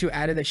 Chiensu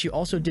added that she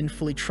also didn't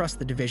fully trust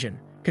the division.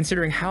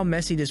 Considering how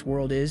messy this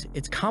world is,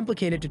 it's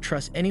complicated to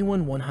trust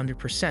anyone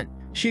 100%.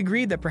 She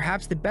agreed that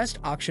perhaps the best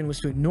option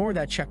was to ignore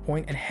that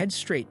checkpoint and head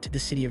straight to the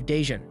city of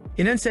Daejeon.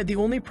 He then said the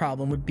only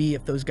problem would be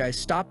if those guys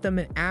stopped them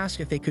and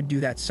asked if they could do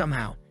that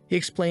somehow. He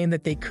explained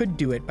that they could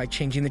do it by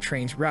changing the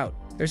train's route.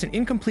 There's an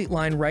incomplete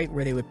line right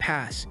where they would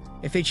pass.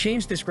 If they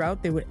changed this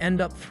route, they would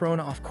end up thrown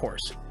off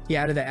course. He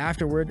added that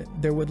afterward,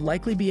 there would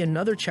likely be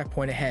another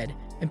checkpoint ahead,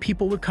 and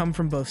people would come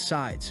from both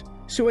sides.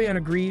 Suyeon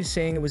agrees,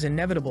 saying it was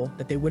inevitable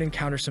that they would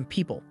encounter some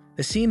people.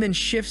 The scene then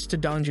shifts to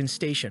Dongjin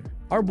Station.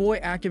 Our boy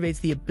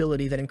activates the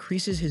ability that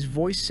increases his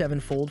voice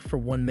 7-fold for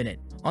 1 minute.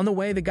 On the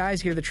way, the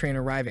guys hear the train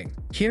arriving.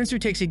 Kiensu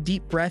takes a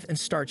deep breath and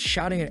starts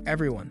shouting at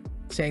everyone,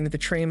 saying that the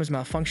train was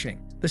malfunctioning.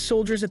 The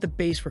soldiers at the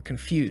base were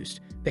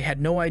confused. They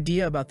had no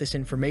idea about this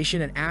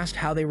information and asked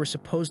how they were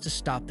supposed to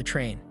stop the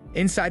train.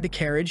 Inside the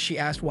carriage, she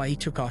asked why he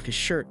took off his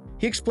shirt.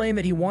 He explained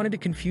that he wanted to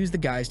confuse the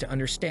guys to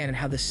understand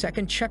how the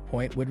second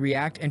checkpoint would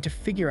react and to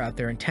figure out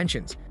their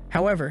intentions.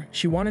 However,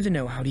 she wanted to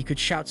know how he could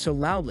shout so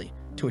loudly,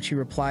 to which he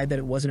replied that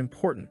it wasn't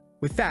important.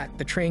 With that,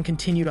 the train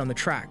continued on the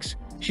tracks.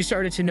 She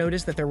started to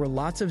notice that there were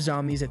lots of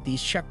zombies at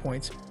these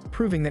checkpoints,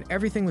 proving that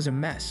everything was a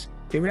mess.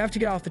 They would have to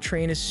get off the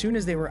train as soon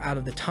as they were out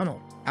of the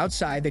tunnel.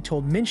 Outside, they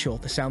told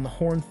Minchul to sound the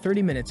horn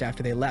 30 minutes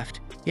after they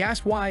left. He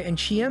asked why, and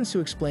Chiensu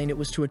explained it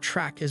was to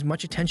attract as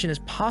much attention as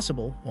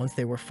possible once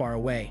they were far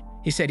away.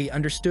 He said he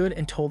understood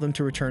and told them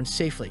to return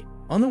safely.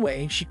 On the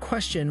way, she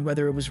questioned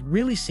whether it was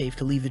really safe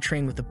to leave the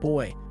train with the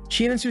boy.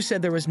 Chiensu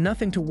said there was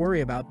nothing to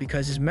worry about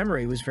because his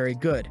memory was very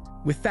good.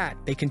 With that,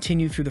 they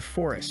continued through the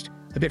forest.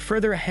 A bit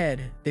further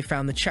ahead, they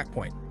found the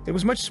checkpoint. It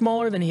was much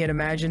smaller than he had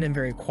imagined and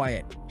very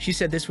quiet. She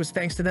said this was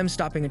thanks to them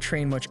stopping a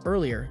train much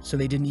earlier, so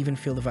they didn't even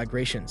feel the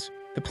vibrations.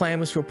 The plan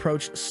was to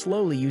approach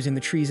slowly using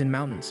the trees and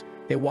mountains.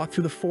 They walked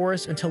through the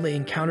forest until they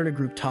encountered a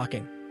group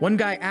talking. One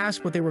guy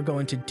asked what they were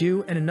going to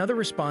do, and another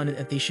responded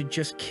that they should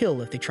just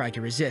kill if they tried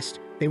to resist.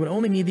 They would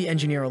only need the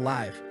engineer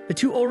alive. The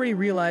two already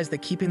realized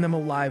that keeping them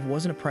alive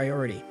wasn't a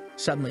priority.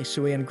 Suddenly,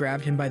 Suyeon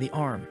grabbed him by the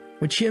arm.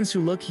 When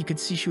Chiensu looked, he could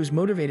see she was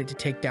motivated to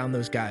take down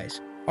those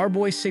guys. Our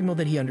boy signaled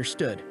that he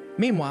understood.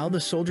 Meanwhile, the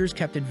soldiers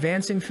kept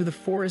advancing through the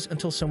forest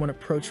until someone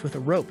approached with a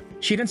rope.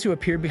 Shidensu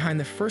appeared behind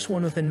the first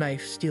one with a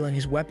knife, stealing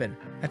his weapon.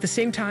 At the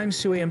same time,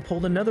 Suyeon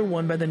pulled another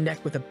one by the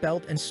neck with a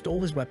belt and stole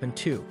his weapon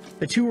too.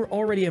 The two were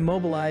already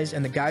immobilized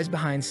and the guys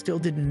behind still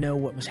didn't know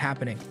what was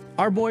happening.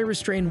 Our boy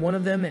restrained one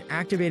of them and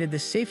activated the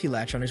safety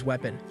latch on his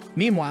weapon.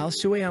 Meanwhile,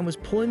 Suyeon was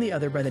pulling the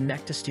other by the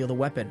neck to steal the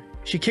weapon.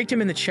 She kicked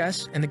him in the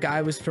chest and the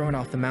guy was thrown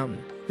off the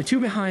mountain. The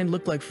two behind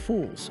looked like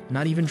fools,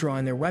 not even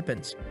drawing their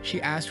weapons.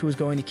 She asked who was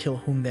going to kill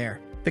whom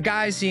there. The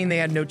guys, seeing they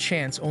had no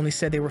chance, only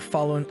said they were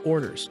following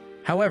orders.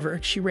 However,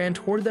 she ran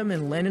toward them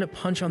and landed a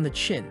punch on the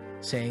chin,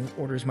 saying,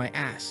 "Orders my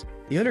ass."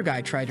 The other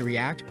guy tried to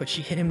react, but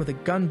she hit him with a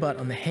gun butt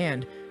on the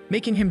hand,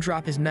 making him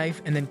drop his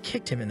knife and then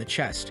kicked him in the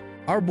chest.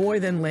 Our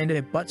boy then landed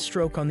a butt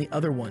stroke on the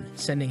other one,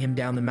 sending him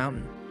down the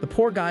mountain. The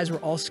poor guys were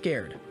all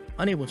scared,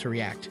 unable to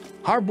react.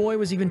 Our boy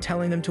was even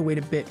telling them to wait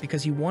a bit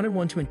because he wanted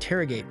one to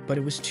interrogate, but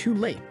it was too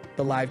late.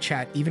 The live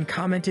chat even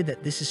commented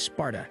that this is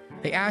Sparta.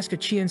 They asked if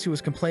Chiensu was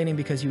complaining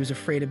because he was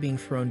afraid of being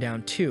thrown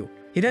down too.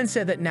 He then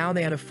said that now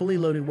they had a fully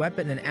loaded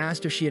weapon and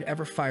asked if she had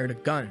ever fired a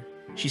gun.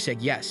 She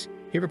said yes.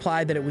 He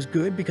replied that it was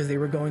good because they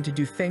were going to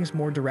do things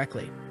more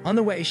directly. On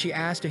the way, she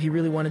asked if he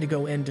really wanted to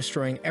go in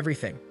destroying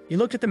everything. He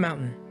looked at the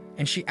mountain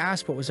and she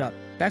asked what was up.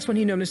 That's when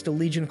he noticed a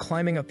legion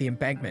climbing up the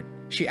embankment.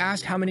 She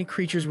asked how many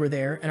creatures were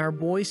there, and our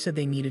boy said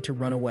they needed to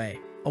run away.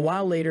 A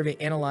while later, they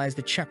analyzed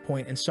the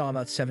checkpoint and saw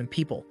about 7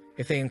 people.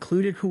 If they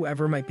included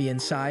whoever might be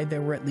inside,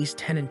 there were at least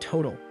 10 in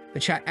total. The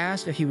chat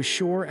asked if he was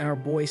sure, and our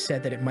boy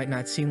said that it might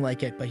not seem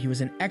like it, but he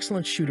was an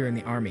excellent shooter in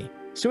the army.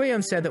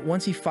 Sueyeon said that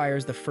once he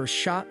fires the first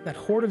shot, that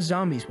horde of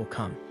zombies will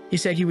come. He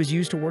said he was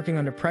used to working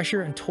under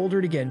pressure and told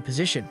her to get in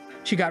position.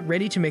 She got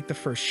ready to make the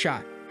first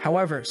shot.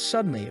 However,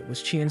 suddenly it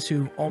was Chiensu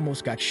who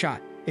almost got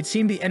shot. It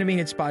seemed the enemy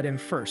had spotted him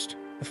first.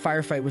 The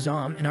firefight was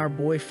on, and our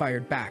boy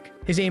fired back.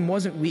 His aim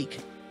wasn't weak,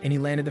 and he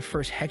landed the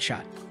first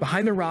headshot.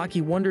 Behind the rock,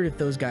 he wondered if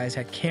those guys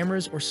had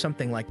cameras or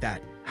something like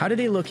that. How did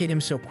they locate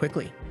him so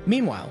quickly?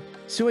 Meanwhile,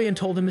 Sueyeon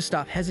told him to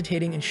stop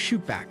hesitating and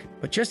shoot back,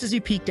 but just as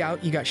he peeked out,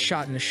 he got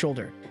shot in the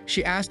shoulder.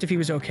 She asked if he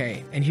was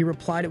okay, and he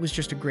replied it was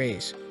just a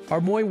graze.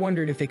 Our boy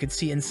wondered if they could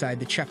see inside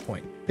the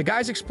checkpoint. The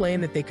guys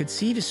explained that they could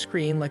see the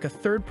screen like a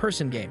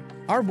third-person game.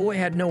 Our boy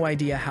had no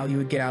idea how he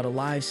would get out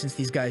alive since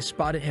these guys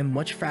spotted him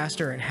much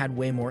faster and had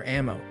way more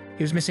ammo.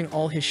 He was missing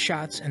all his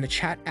shots, and the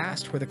chat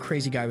asked where the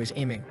crazy guy was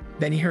aiming.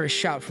 Then he heard a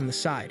shout from the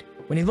side.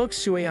 When he looked,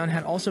 Sueyeon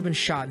had also been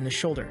shot in the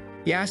shoulder.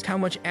 He asked how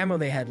much ammo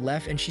they had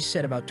left, and she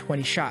said about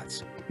 20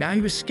 shots. Now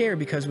he was scared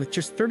because with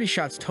just 30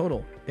 shots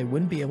total, they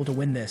wouldn't be able to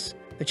win this.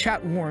 The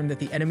chat warned that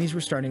the enemies were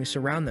starting to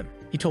surround them.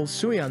 He told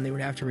Sueyeon they would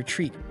have to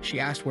retreat.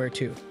 She asked where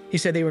to. He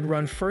said they would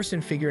run first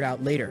and figure it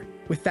out later.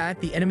 With that,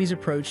 the enemies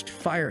approached,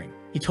 firing.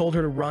 He told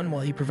her to run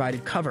while he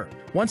provided cover.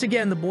 Once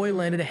again, the boy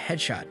landed a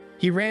headshot.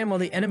 He ran while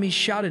the enemies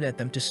shouted at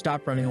them to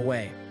stop running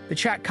away. The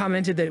chat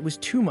commented that it was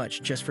too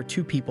much just for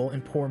 2 people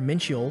and poor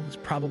Mincheol was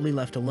probably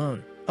left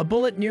alone. A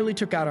bullet nearly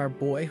took out our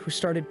boy, who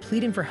started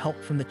pleading for help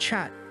from the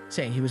chat,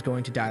 saying he was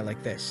going to die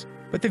like this.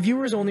 But the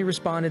viewers only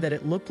responded that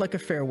it looked like a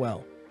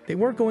farewell. They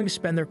weren't going to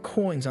spend their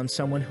coins on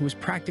someone who was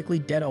practically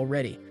dead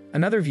already.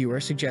 Another viewer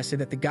suggested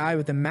that the guy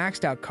with the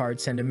maxed out card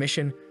send a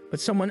mission, but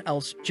someone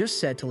else just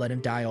said to let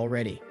him die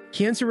already.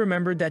 Kiensu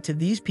remembered that to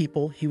these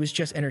people, he was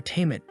just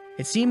entertainment.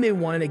 It seemed they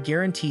wanted a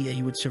guarantee that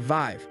he would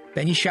survive.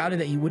 Then he shouted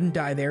that he wouldn't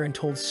die there and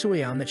told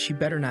Sueyeon that she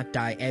better not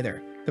die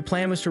either. The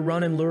plan was to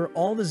run and lure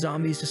all the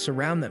zombies to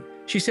surround them.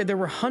 She said there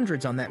were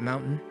hundreds on that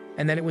mountain,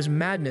 and that it was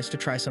madness to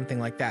try something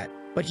like that.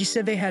 But he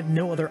said they had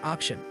no other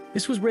option.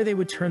 This was where they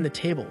would turn the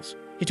tables.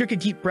 He took a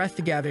deep breath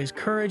to gather his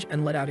courage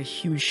and let out a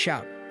huge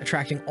shout,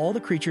 attracting all the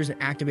creatures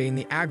and activating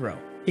the aggro.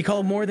 He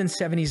called more than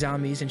 70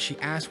 zombies, and she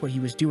asked what he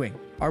was doing.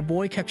 Our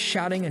boy kept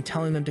shouting and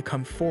telling them to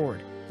come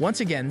forward. Once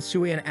again,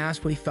 Sueyeon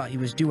asked what he thought he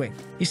was doing.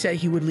 He said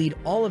he would lead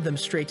all of them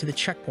straight to the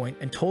checkpoint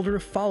and told her to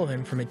follow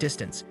him from a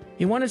distance.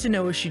 He wanted to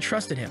know if she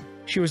trusted him.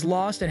 She was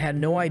lost and had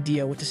no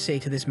idea what to say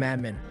to this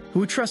madman. Who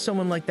would trust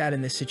someone like that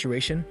in this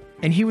situation?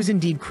 And he was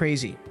indeed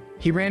crazy.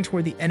 He ran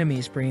toward the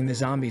enemies, bringing the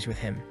zombies with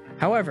him.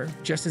 However,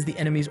 just as the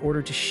enemies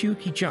ordered to shoot,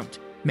 he jumped.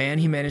 Man,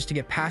 he managed to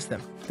get past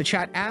them. The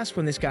chat asked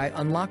when this guy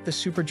unlocked the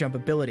super jump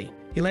ability.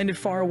 He landed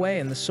far away,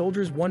 and the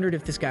soldiers wondered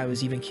if this guy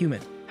was even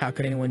human. How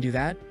could anyone do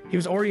that? He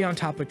was already on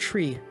top of a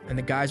tree, and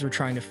the guys were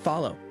trying to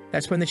follow.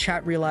 That's when the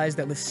chat realized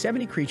that with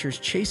 70 creatures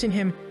chasing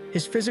him,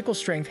 his physical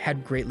strength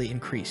had greatly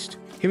increased.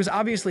 He was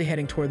obviously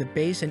heading toward the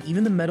base, and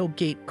even the metal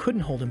gate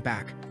couldn't hold him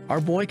back.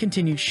 Our boy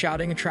continued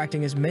shouting,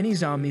 attracting as many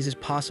zombies as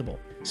possible.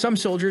 Some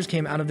soldiers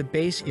came out of the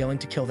base yelling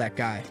to kill that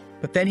guy.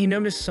 But then he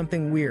noticed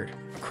something weird.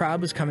 A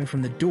crowd was coming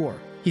from the door.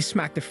 He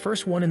smacked the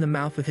first one in the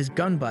mouth with his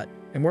gun butt,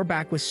 and we're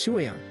back with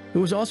Sueyeon,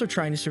 who was also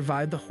trying to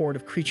survive the horde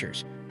of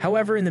creatures.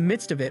 However, in the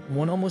midst of it,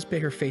 one almost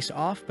bit her face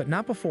off, but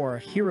not before our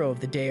hero of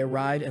the day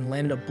arrived and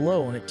landed a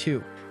blow on it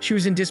too. She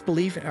was in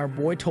disbelief, and our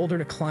boy told her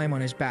to climb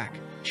on his back.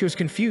 She was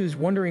confused,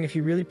 wondering if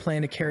he really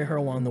planned to carry her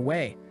along the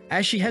way.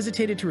 As she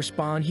hesitated to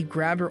respond, he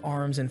grabbed her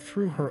arms and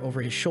threw her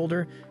over his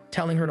shoulder,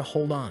 telling her to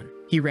hold on.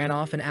 He ran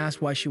off and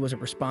asked why she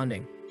wasn't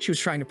responding. She was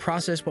trying to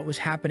process what was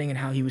happening and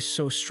how he was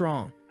so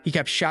strong. He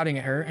kept shouting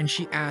at her, and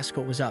she asked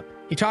what was up.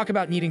 He talked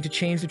about needing to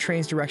change the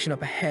train's direction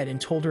up ahead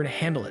and told her to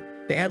handle it.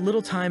 They had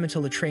little time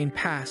until the train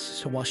passed,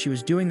 so while she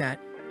was doing that,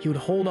 he would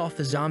hold off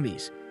the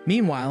zombies.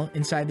 Meanwhile,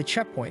 inside the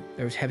checkpoint,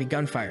 there was heavy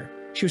gunfire.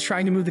 She was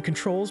trying to move the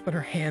controls, but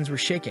her hands were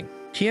shaking.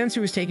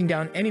 Chiensu was taking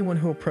down anyone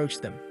who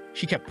approached them.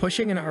 She kept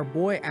pushing, and our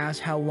boy asked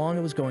how long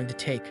it was going to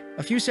take.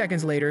 A few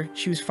seconds later,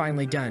 she was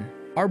finally done.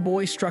 Our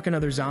boy struck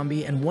another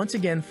zombie and once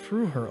again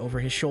threw her over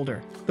his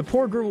shoulder. The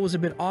poor girl was a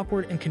bit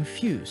awkward and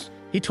confused.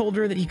 He told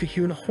her that he could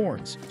hear the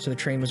horns, so the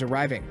train was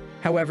arriving.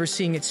 However,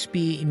 seeing its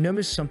speed, he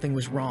noticed something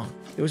was wrong.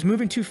 It was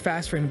moving too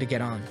fast for him to get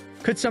on.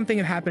 Could something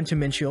have happened to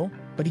Mincheol?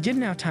 But he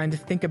didn't have time to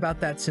think about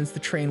that since the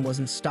train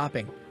wasn't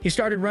stopping. He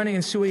started running,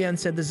 and Sueyeon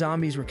said the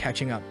zombies were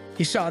catching up.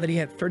 He saw that he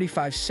had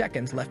 35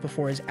 seconds left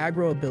before his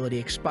aggro ability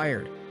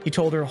expired. He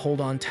told her to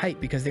hold on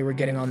tight because they were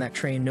getting on that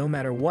train no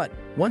matter what.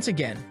 Once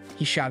again,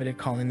 he shouted at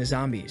calling the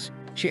zombies.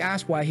 She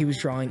asked why he was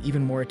drawing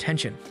even more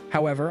attention.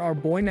 However, our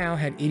boy now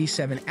had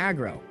 87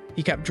 aggro.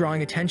 He kept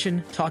drawing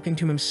attention, talking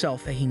to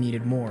himself that he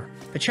needed more.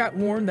 The chat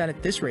warned that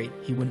at this rate,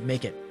 he wouldn't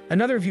make it.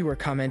 Another viewer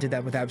commented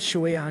that without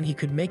Sueyeon, he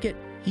could make it,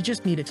 he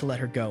just needed to let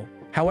her go.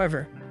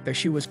 However, there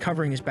she was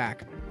covering his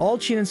back. All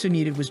Chiensu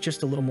needed was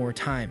just a little more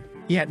time.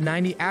 He had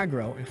 90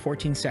 aggro and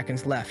 14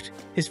 seconds left.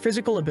 His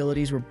physical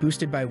abilities were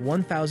boosted by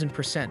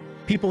 1000%.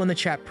 People in the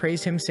chat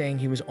praised him, saying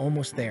he was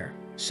almost there.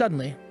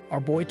 Suddenly, our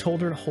boy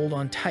told her to hold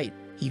on tight,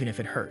 even if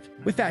it hurt.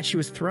 With that, she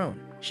was thrown.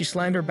 She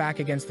slammed her back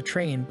against the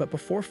train, but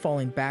before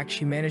falling back,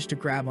 she managed to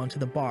grab onto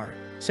the bar.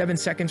 7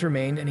 seconds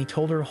remained, and he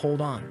told her to hold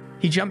on.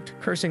 He jumped,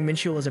 cursing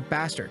Minchul as a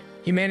bastard.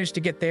 He managed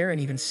to get there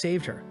and even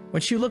saved her.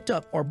 When she looked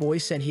up, our boy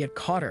said he had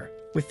caught her.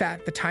 With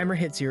that, the timer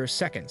hit 0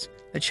 seconds.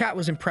 The chat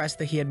was impressed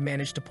that he had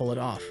managed to pull it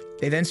off.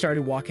 They then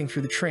started walking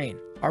through the train.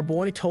 Our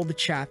boy told the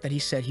chat that he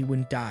said he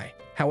wouldn't die.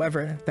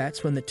 However,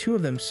 that's when the two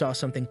of them saw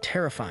something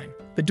terrifying.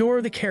 The door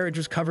of the carriage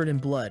was covered in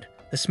blood.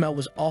 The smell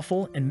was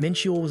awful, and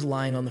Minchul was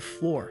lying on the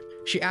floor.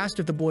 She asked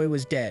if the boy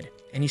was dead,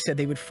 and he said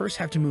they would first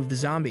have to move the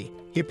zombie.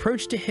 He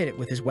approached to hit it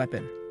with his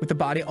weapon. With the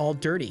body all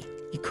dirty,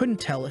 he couldn't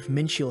tell if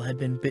Minchul had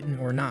been bitten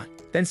or not.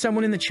 Then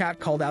someone in the chat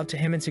called out to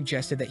him and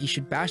suggested that he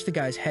should bash the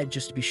guy's head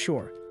just to be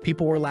sure.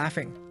 People were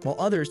laughing, while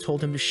others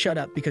told him to shut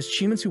up because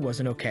Chimansu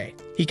wasn't okay.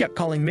 He kept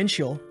calling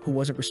Minchul, who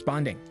wasn't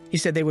responding. He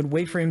said they would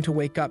wait for him to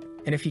wake up,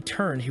 and if he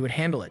turned, he would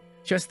handle it.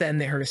 Just then,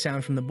 they heard a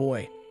sound from the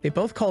boy. They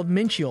both called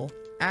Minchul,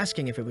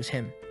 asking if it was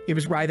him. He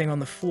was writhing on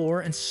the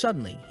floor, and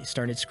suddenly, he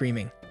started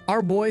screaming.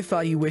 Our boy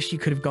thought he wished he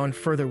could have gone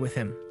further with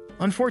him.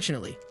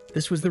 Unfortunately,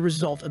 this was the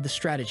result of the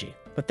strategy.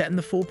 But then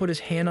the fool put his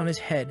hand on his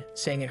head,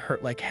 saying it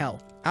hurt like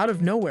hell. Out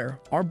of nowhere,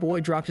 our boy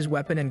dropped his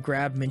weapon and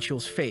grabbed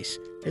Minchul's face.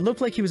 It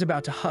looked like he was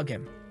about to hug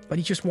him, but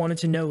he just wanted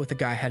to know if the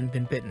guy hadn't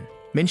been bitten.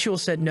 Minchul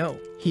said no,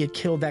 he had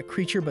killed that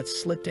creature but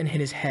slipped and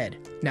hit his head.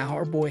 Now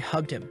our boy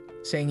hugged him,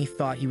 saying he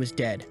thought he was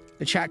dead.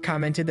 The chat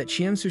commented that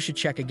Chiansu should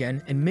check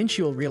again, and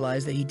Minchul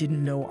realized that he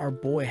didn't know our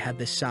boy had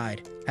this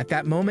side. At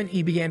that moment,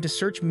 he began to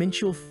search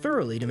Minchul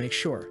thoroughly to make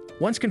sure.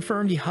 Once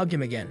confirmed, he hugged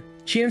him again.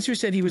 Chiansu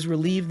said he was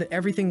relieved that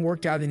everything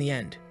worked out in the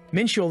end.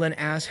 Minchul then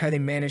asked how they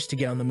managed to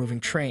get on the moving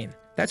train.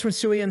 That's when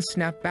Suyeon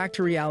snapped back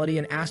to reality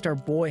and asked our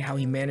boy how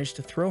he managed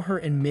to throw her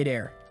in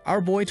midair.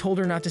 Our boy told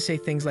her not to say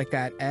things like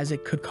that as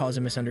it could cause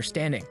a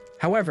misunderstanding.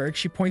 However,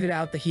 she pointed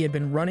out that he had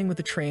been running with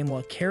the train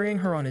while carrying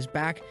her on his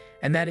back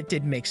and that it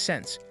didn't make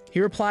sense. He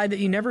replied that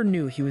he never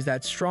knew he was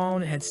that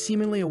strong and had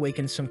seemingly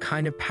awakened some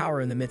kind of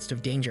power in the midst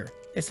of danger.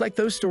 It's like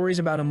those stories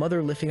about a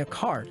mother lifting a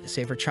car to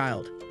save her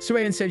child.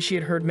 Suyeon said she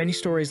had heard many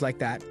stories like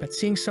that, but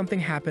seeing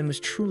something happen was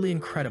truly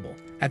incredible.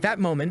 At that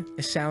moment,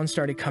 a sound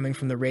started coming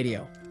from the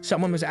radio.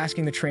 Someone was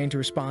asking the train to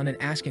respond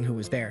and asking who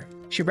was there.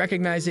 She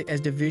recognized it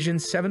as Division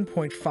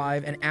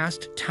 7.5 and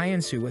asked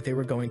Taiansu what they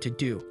were going to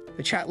do.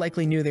 The chat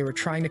likely knew they were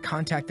trying to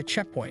contact the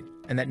checkpoint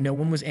and that no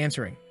one was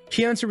answering.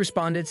 Chiansu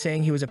responded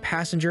saying he was a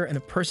passenger and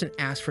the person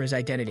asked for his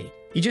identity.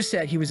 He just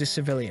said he was a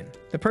civilian.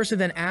 The person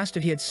then asked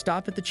if he had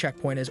stopped at the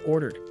checkpoint as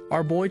ordered.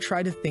 Our boy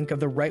tried to think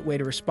of the right way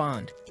to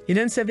respond. He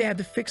then said they had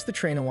to fix the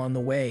train along the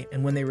way,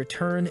 and when they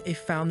returned, they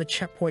found the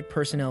checkpoint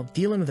personnel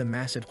dealing with a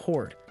massive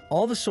horde.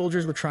 All the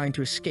soldiers were trying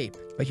to escape,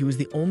 but he was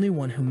the only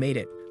one who made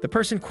it. The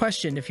person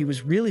questioned if he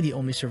was really the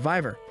only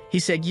survivor. He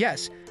said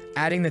yes,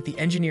 adding that the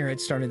engineer had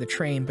started the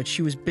train, but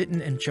she was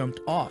bitten and jumped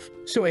off.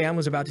 Suyeon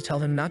was about to tell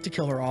him not to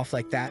kill her off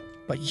like that,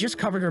 but he just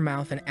covered her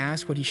mouth and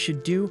asked what he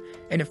should do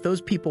and if those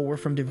people were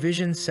from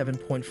Division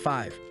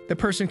 7.5. The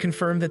person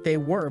confirmed that they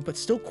were, but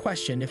still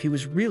questioned if he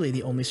was really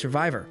the only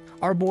survivor.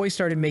 Our boy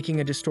started making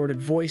a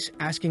distorted voice,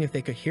 asking if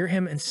they could hear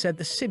him and said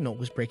the signal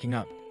was breaking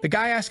up. The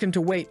guy asked him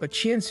to wait, but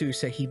Chiansu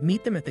said he'd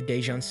meet them at the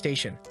Daejeon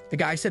station. The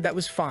guy said that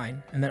was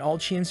fine, and that all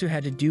Chiansu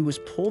had to do was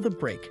pull the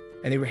brake,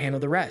 and they would handle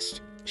the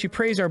rest. She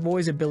praised our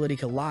boy's ability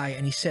to lie,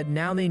 and he said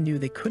now they knew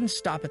they couldn't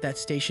stop at that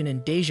station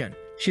in Daejeon.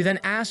 She then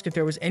asked if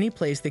there was any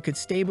place they could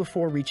stay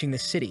before reaching the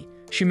city.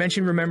 She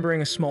mentioned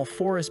remembering a small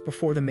forest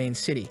before the main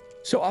city.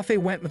 So off they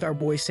went with our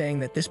boy saying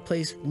that this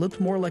place looked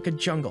more like a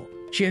jungle.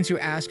 Chiansu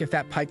asked if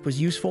that pipe was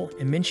useful,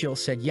 and Minchil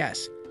said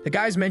yes. The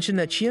guys mentioned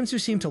that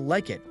Chiansu seemed to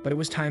like it, but it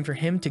was time for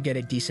him to get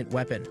a decent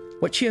weapon.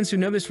 What Chiansu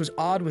noticed was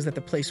odd was that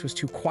the place was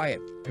too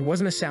quiet. There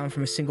wasn't a sound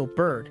from a single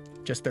bird,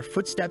 just their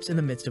footsteps in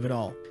the midst of it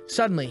all.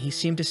 Suddenly, he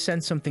seemed to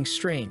sense something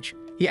strange.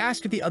 He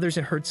asked if the others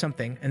had heard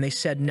something, and they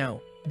said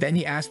no. Then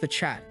he asked the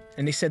chat,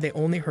 and they said they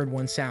only heard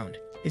one sound.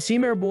 It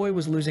seemed our boy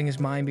was losing his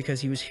mind because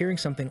he was hearing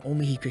something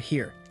only he could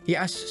hear. He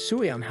asked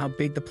Suyeon how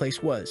big the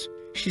place was.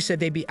 She said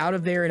they'd be out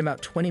of there in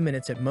about 20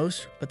 minutes at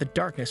most, but the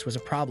darkness was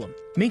a problem.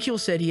 Minkyul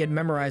said he had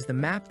memorized the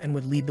map and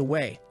would lead the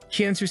way.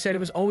 Chiansu said it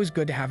was always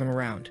good to have him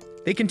around.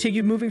 They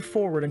continued moving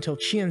forward until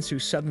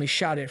Chiansu suddenly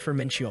shouted for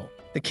Minkyul.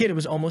 The kid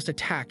was almost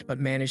attacked but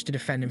managed to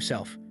defend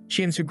himself.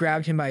 Chiansu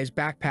grabbed him by his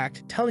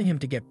backpack, telling him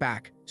to get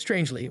back.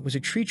 Strangely, it was a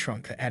tree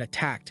trunk that had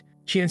attacked.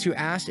 Chiansu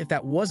asked if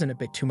that wasn't a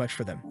bit too much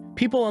for them.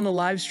 People on the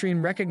live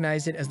stream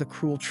recognized it as the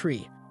cruel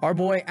tree. Our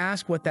boy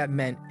asked what that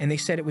meant, and they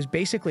said it was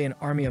basically an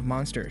army of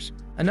monsters.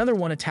 Another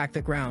one attacked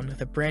the ground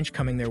with a branch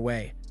coming their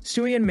way.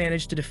 Suyeon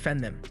managed to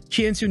defend them.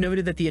 Chiansu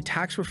noted that the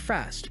attacks were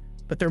fast,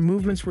 but their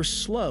movements were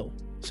slow,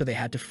 so they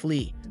had to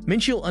flee.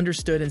 Minchil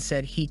understood and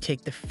said he'd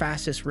take the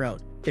fastest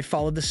route. They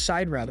followed the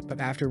side route, but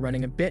after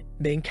running a bit,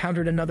 they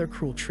encountered another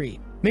cruel tree.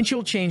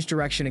 Minchil changed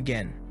direction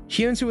again.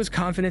 Chiansu was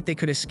confident they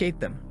could escape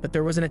them, but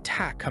there was an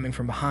attack coming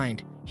from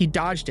behind. He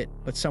dodged it,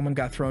 but someone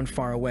got thrown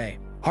far away.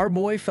 Our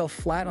boy fell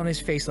flat on his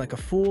face like a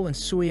fool and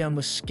Suyun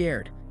was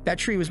scared. That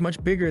tree was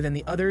much bigger than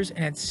the others and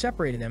had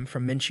separated them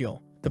from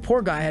Mincheol. The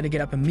poor guy had to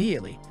get up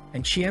immediately,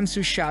 and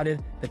Chiensu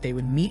shouted that they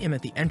would meet him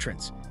at the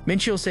entrance.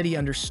 Mincheol said he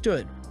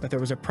understood, but there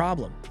was a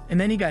problem, and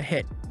then he got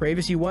hit. Brave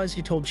as he was,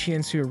 he told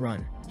Chiensu to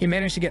run. He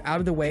managed to get out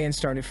of the way and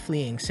started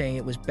fleeing, saying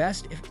it was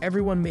best if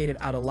everyone made it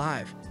out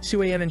alive.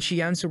 Suyen and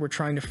Chiensu were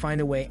trying to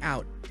find a way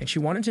out, and she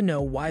wanted to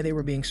know why they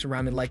were being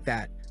surrounded like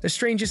that. The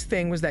strangest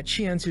thing was that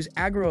Chiensu's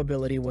aggro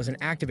ability wasn't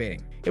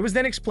activating. It was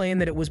then explained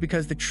that it was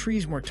because the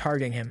trees weren't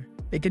targeting him.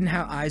 They didn't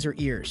have eyes or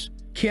ears.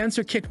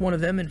 Chiensu kicked one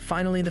of them, and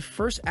finally the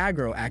first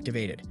aggro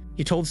activated.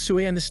 He told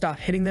Suyen to stop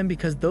hitting them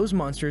because those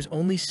monsters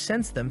only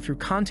sensed them through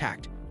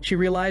contact. She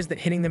realized that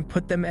hitting them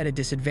put them at a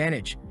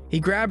disadvantage. He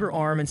grabbed her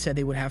arm and said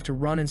they would have to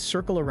run and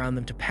circle around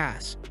them to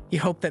pass. He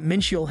hoped that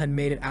Mincheol had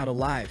made it out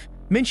alive.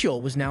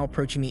 Mincheol was now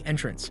approaching the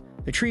entrance.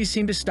 The trees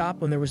seemed to stop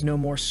when there was no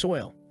more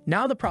soil.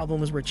 Now the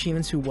problem was where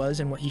Chiensu was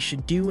and what he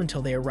should do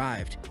until they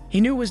arrived.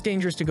 He knew it was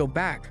dangerous to go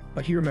back,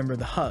 but he remembered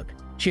the hug.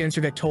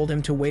 Chiensu had told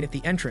him to wait at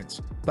the entrance,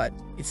 but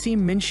it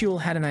seemed Mincheol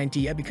had an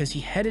idea because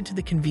he headed to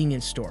the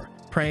convenience store,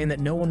 praying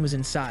that no one was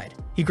inside.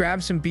 He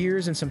grabbed some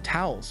beers and some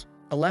towels.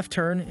 A left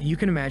turn, and you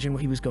can imagine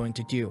what he was going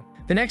to do.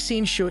 The next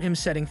scene showed him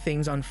setting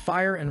things on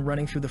fire and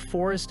running through the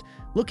forest,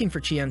 looking for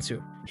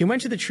Chiensu. He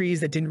went to the trees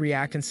that didn't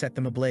react and set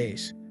them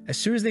ablaze. As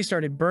soon as they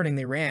started burning,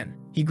 they ran.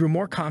 He grew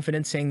more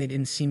confident, saying they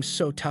didn't seem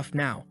so tough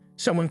now.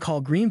 Someone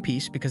called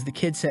Greenpeace because the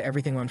kid set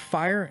everything on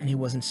fire and he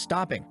wasn't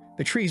stopping.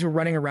 The trees were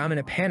running around in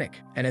a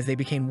panic, and as they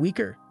became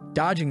weaker,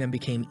 dodging them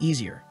became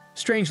easier.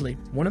 Strangely,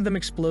 one of them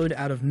exploded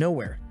out of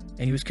nowhere,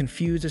 and he was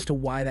confused as to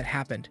why that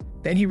happened.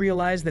 Then he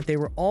realized that they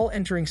were all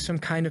entering some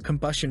kind of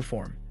combustion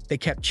form. They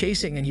kept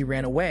chasing and he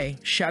ran away,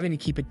 shouting to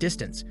keep a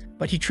distance,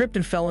 but he tripped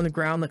and fell on the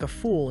ground like a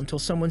fool until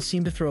someone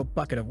seemed to throw a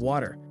bucket of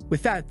water.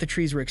 With that, the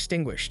trees were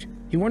extinguished.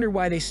 He wondered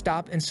why they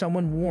stopped, and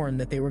someone warned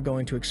that they were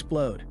going to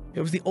explode. It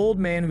was the old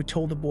man who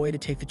told the boy to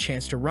take the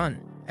chance to run.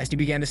 As he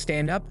began to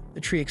stand up, the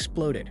tree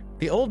exploded.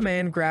 The old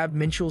man grabbed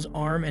Mincheol's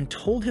arm and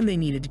told him they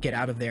needed to get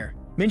out of there.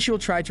 Mincheol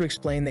tried to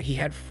explain that he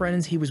had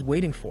friends he was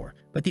waiting for,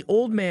 but the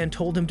old man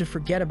told him to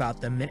forget about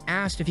them and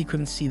asked if he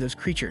couldn't see those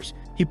creatures.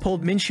 He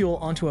pulled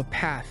Mincheol onto a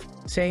path,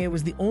 saying it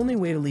was the only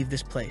way to leave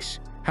this place.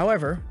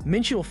 However,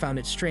 Mincheol found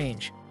it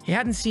strange. He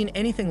hadn't seen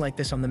anything like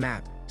this on the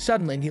map.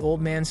 Suddenly, the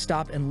old man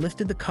stopped and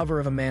lifted the cover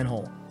of a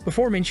manhole.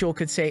 Before Mincheol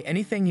could say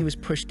anything, he was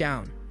pushed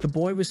down. The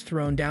boy was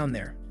thrown down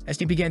there. As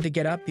he began to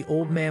get up, the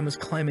old man was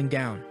climbing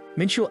down.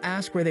 Mincheol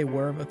asked where they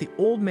were, but the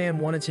old man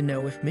wanted to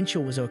know if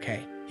Mincheol was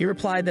okay. He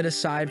replied that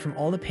aside from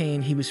all the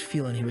pain he was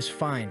feeling, he was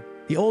fine.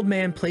 The old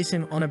man placed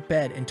him on a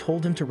bed and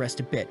told him to rest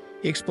a bit.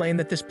 He explained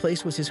that this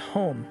place was his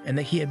home and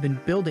that he had been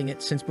building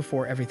it since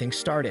before everything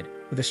started.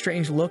 With a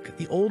strange look,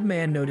 the old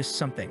man noticed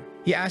something.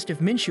 He asked if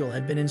Mincheol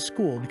had been in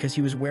school because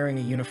he was wearing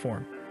a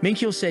uniform.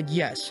 Mincheol said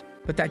yes,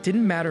 but that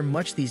didn't matter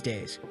much these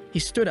days. He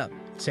stood up,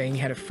 saying he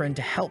had a friend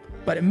to help,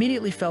 but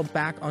immediately fell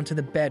back onto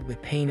the bed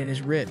with pain in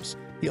his ribs.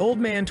 The old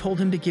man told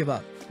him to give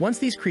up. Once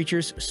these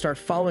creatures start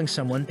following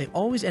someone, they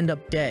always end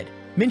up dead.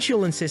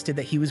 Mincheol insisted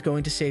that he was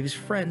going to save his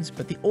friends,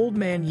 but the old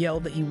man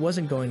yelled that he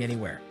wasn't going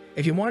anywhere.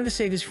 If he wanted to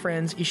save his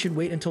friends, he should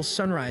wait until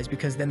sunrise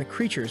because then the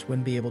creatures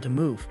wouldn't be able to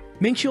move.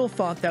 Mincheol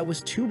thought that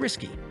was too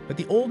risky, but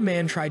the old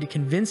man tried to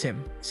convince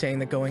him, saying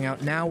that going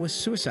out now was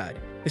suicide.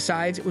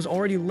 Besides, it was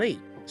already late,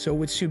 so it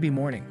would soon be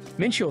morning.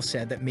 Mincheol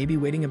said that maybe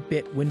waiting a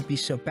bit wouldn't be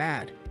so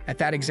bad. At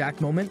that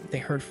exact moment, they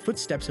heard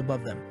footsteps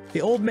above them.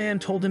 The old man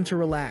told him to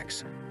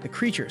relax. The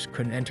creatures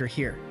couldn't enter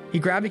here. He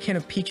grabbed a can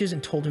of peaches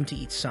and told him to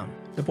eat some.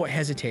 The boy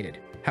hesitated.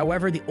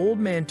 However, the old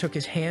man took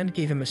his hand,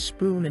 gave him a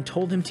spoon, and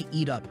told him to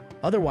eat up.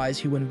 Otherwise,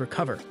 he wouldn't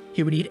recover.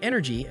 He would need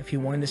energy if he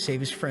wanted to save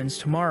his friends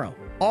tomorrow.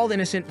 All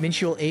innocent,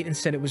 Mincheol ate and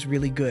said it was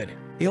really good.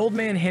 The old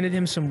man handed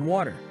him some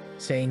water,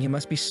 saying he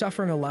must be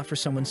suffering a lot for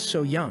someone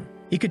so young.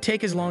 He could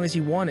take as long as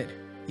he wanted.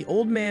 The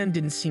old man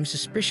didn't seem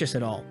suspicious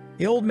at all.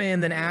 The old man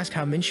then asked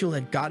how Mincheol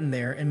had gotten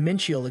there, and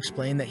Mincheol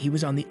explained that he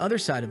was on the other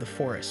side of the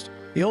forest.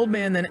 The old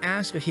man then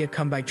asked if he had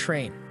come by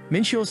train.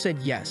 Mincheol said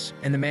yes,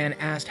 and the man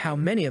asked how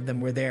many of them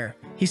were there.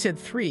 He said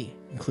 3,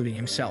 including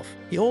himself.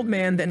 The old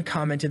man then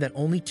commented that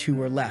only 2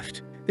 were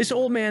left. This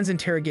old man's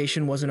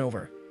interrogation wasn't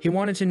over. He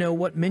wanted to know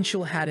what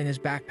Mincheol had in his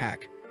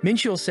backpack.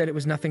 Mincheol said it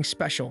was nothing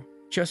special,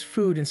 just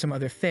food and some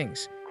other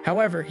things.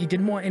 However, he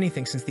didn't want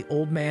anything since the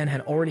old man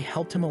had already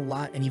helped him a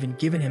lot and even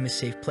given him a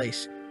safe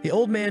place. The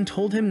old man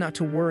told him not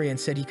to worry and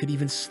said he could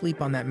even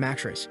sleep on that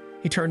mattress.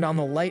 He turned on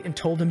the light and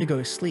told him to go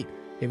to sleep.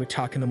 They would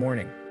talk in the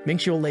morning.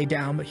 Mincheol lay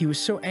down, but he was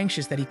so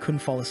anxious that he couldn't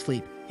fall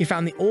asleep. He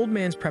found the old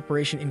man's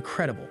preparation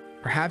incredible.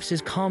 Perhaps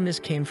his calmness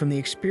came from the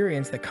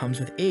experience that comes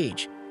with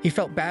age. He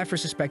felt bad for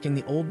suspecting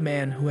the old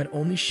man who had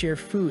only shared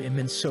food and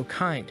been so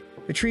kind.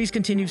 The trees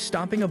continued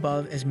stomping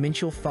above as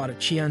Minchul thought of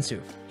Chiansu.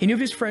 He knew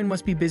his friend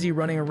must be busy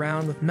running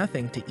around with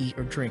nothing to eat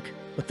or drink,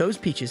 but those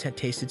peaches had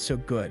tasted so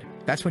good.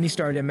 That's when he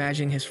started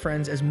imagining his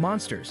friends as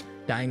monsters,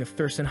 dying of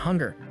thirst and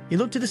hunger. He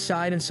looked to the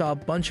side and saw a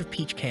bunch of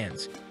peach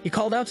cans. He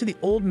called out to the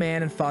old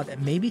man and thought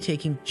that maybe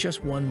taking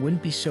just one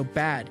wouldn't be so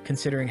bad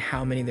considering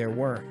how many there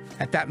were.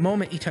 At that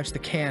moment, he touched the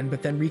can,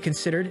 but then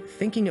reconsidered,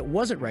 thinking it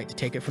wasn't right to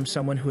take it from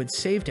someone who had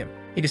saved him.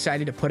 He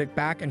decided to put it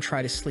back and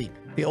try to sleep.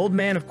 The old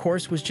man, of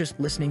course, was just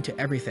listening to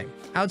everything.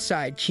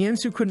 Outside,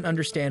 Chiansu couldn't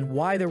understand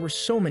why there were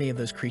so many of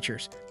those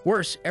creatures.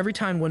 Worse, every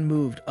time one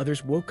moved,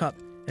 others woke up,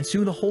 and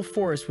soon the whole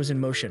forest was in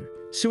motion.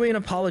 Suian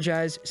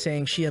apologized,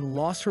 saying she had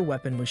lost her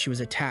weapon when she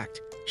was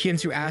attacked.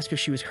 Chiansu asked if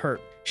she was hurt.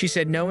 She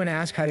said no and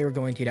asked how they were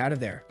going to get out of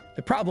there.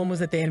 The problem was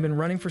that they had been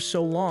running for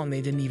so long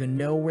they didn't even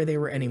know where they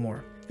were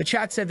anymore. The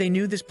chat said they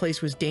knew this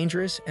place was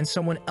dangerous, and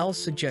someone else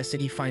suggested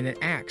he find an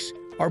axe.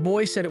 Our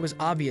boy said it was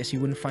obvious he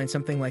wouldn't find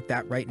something like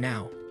that right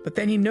now. But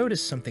then he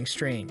noticed something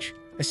strange.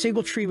 A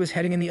single tree was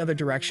heading in the other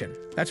direction.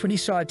 That's when he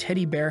saw a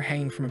teddy bear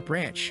hanging from a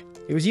branch.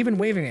 It was even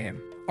waving at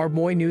him. Our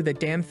boy knew that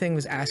damn thing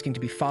was asking to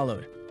be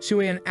followed.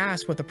 Suian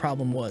asked what the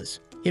problem was.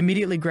 He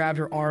immediately grabbed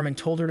her arm and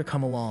told her to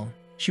come along.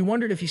 She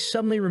wondered if he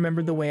suddenly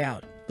remembered the way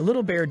out. The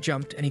little bear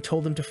jumped and he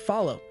told him to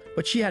follow,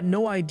 but she had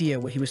no idea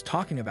what he was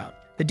talking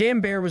about. The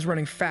damn bear was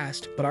running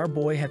fast, but our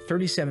boy had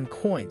 37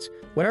 coins.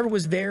 Whatever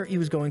was there, he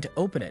was going to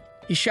open it.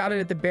 He shouted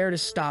at the bear to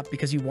stop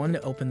because he wanted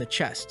to open the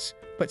chests.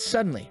 But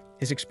suddenly,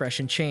 his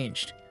expression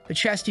changed. The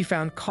chest he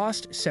found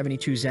cost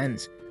 72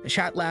 zens. The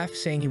chat laughed,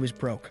 saying he was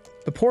broke.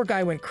 The poor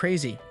guy went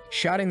crazy,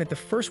 shouting that the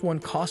first one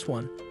cost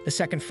 1, the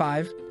second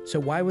 5, so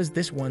why was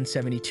this one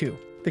 72?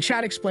 The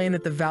chat explained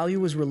that the value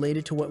was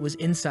related to what was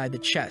inside the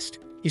chest.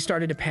 He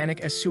started to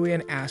panic as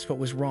Suian asked what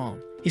was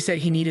wrong. He said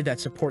he needed that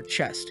support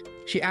chest.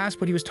 She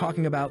asked what he was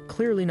talking about,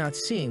 clearly not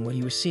seeing what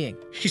he was seeing.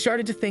 She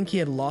started to think he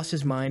had lost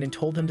his mind and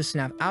told him to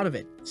snap out of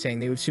it, saying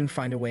they would soon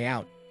find a way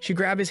out. She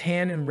grabbed his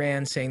hand and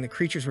ran, saying the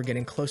creatures were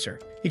getting closer.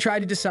 He tried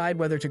to decide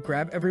whether to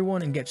grab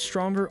everyone and get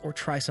stronger or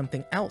try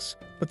something else,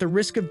 but the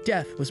risk of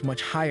death was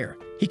much higher.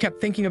 He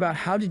kept thinking about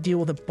how to deal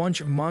with a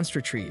bunch of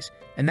monster trees,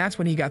 and that's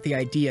when he got the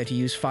idea to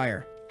use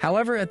fire.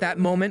 However, at that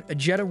moment, a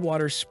jet of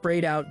water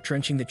sprayed out,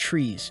 drenching the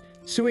trees.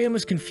 Suian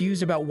was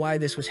confused about why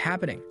this was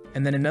happening,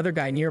 and then another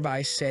guy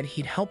nearby said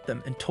he'd help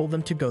them and told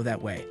them to go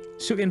that way.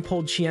 Suian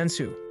pulled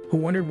Chiansu, who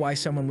wondered why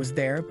someone was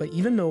there, but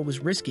even though it was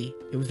risky,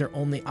 it was their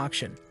only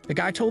option. The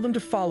guy told them to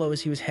follow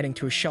as he was heading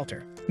to a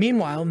shelter.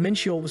 Meanwhile,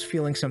 Minchul was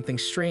feeling something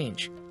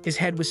strange. His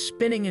head was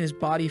spinning and his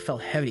body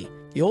felt heavy.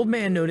 The old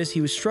man noticed he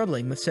was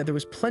struggling, but said there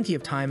was plenty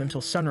of time until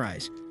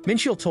sunrise.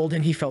 Minchul told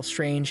him he felt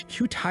strange,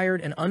 too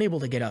tired, and unable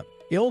to get up.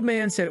 The old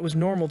man said it was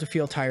normal to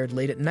feel tired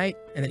late at night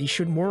and that he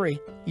shouldn't worry.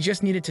 He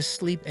just needed to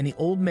sleep and the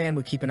old man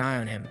would keep an eye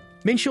on him.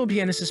 Minchul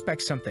began to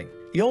suspect something.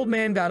 The old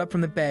man got up from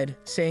the bed,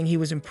 saying he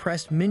was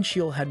impressed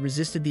Minchul had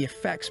resisted the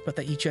effects, but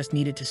that he just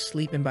needed to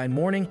sleep and by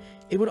morning,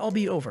 it would all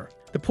be over.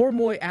 The poor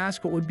boy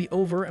asked what would be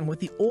over and what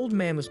the old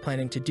man was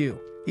planning to do.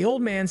 The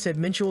old man said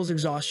Minchul's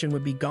exhaustion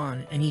would be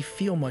gone and he'd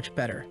feel much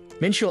better.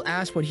 Minchul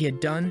asked what he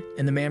had done,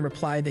 and the man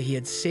replied that he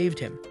had saved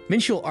him.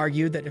 Minchul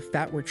argued that if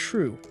that were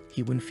true,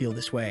 he wouldn't feel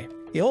this way.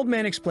 The old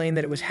man explained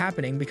that it was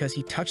happening because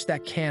he touched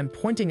that can,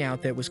 pointing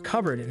out that it was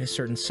covered in a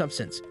certain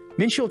substance.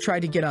 Minchul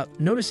tried to get up,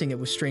 noticing it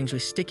was strangely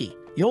sticky.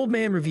 The old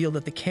man revealed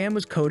that the can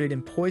was coated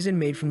in poison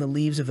made from the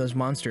leaves of those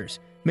monsters.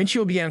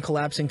 Minchul began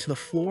collapsing to the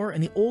floor,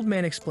 and the old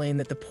man explained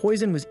that the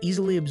poison was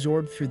easily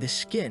absorbed through the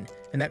skin,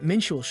 and that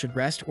Minchul should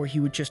rest or he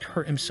would just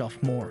hurt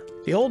himself more.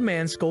 The old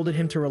man scolded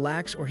him to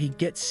relax or he'd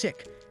get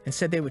sick, and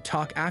said they would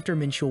talk after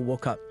Minchul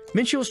woke up.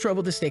 Minchul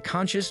struggled to stay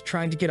conscious,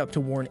 trying to get up to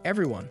warn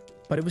everyone,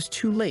 but it was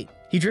too late.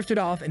 He drifted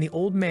off, and the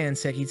old man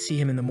said he'd see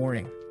him in the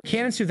morning.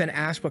 Kanetsu then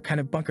asked what kind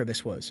of bunker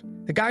this was.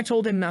 The guy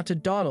told him not to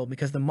dawdle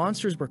because the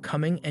monsters were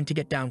coming and to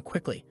get down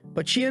quickly.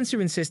 But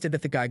Chiansu insisted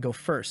that the guy go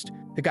first.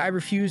 The guy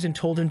refused and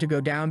told him to go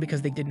down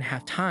because they didn't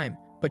have time.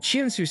 But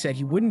Chiansu said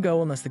he wouldn't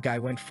go unless the guy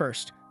went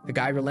first. The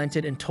guy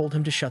relented and told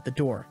him to shut the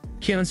door.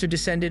 Chiansu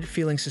descended,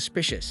 feeling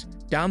suspicious.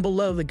 Down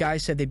below, the guy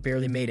said they'd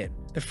barely made it.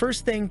 The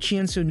first thing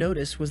Chiansu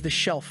noticed was the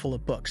shelf full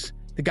of books.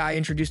 The guy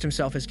introduced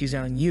himself as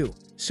Gizang Yu.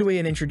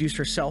 Suian introduced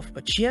herself,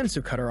 but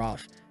Chiansu cut her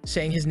off,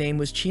 saying his name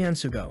was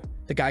Chiansugo.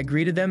 The guy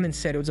greeted them and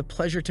said it was a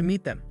pleasure to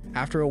meet them.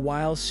 After a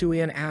while,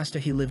 Suian asked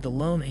if he lived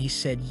alone, and he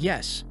said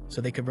yes,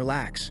 so they could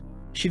relax.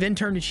 She then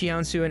turned to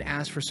Chiansu and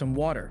asked for some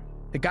water.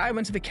 The guy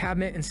went to the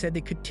cabinet and said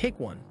they could take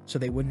one, so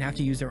they wouldn't have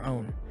to use their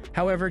own.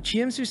 However,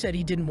 Chiansu said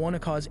he didn't want to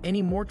cause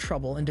any more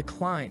trouble and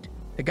declined.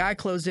 The guy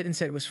closed it and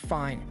said it was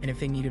fine, and if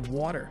they needed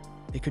water,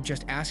 they could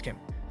just ask him.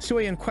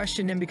 Suian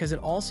questioned him because it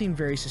all seemed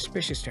very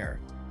suspicious to her.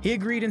 He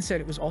agreed and said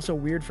it was also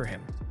weird for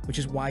him, which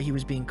is why he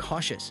was being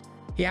cautious.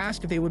 He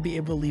asked if they would be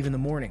able to leave in the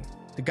morning.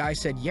 The guy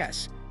said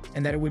yes,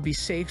 and that it would be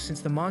safe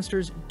since the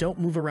monsters don't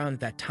move around at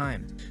that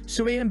time.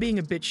 Suian, being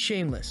a bit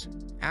shameless,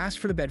 asked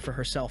for the bed for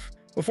herself.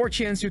 Before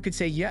Chiansu could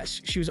say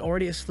yes, she was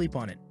already asleep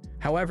on it.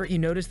 However, he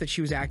noticed that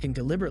she was acting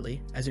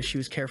deliberately, as if she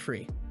was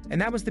carefree.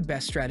 And that was the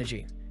best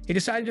strategy. He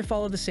decided to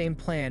follow the same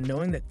plan,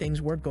 knowing that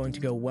things weren't going to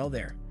go well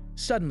there.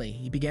 Suddenly,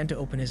 he began to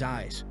open his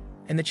eyes,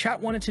 and the chat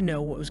wanted to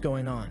know what was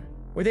going on.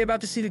 Were they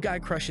about to see the guy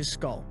crush his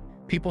skull?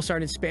 People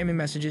started spamming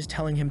messages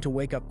telling him to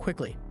wake up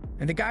quickly,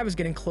 and the guy was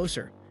getting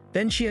closer.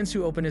 Then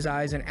Chiensu opened his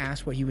eyes and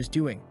asked what he was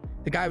doing.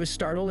 The guy was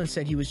startled and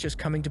said he was just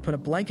coming to put a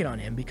blanket on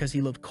him because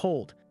he looked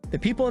cold. The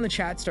people in the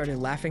chat started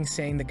laughing,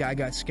 saying the guy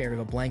got scared of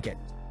a blanket.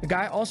 The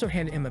guy also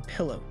handed him a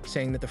pillow,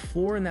 saying that the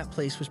floor in that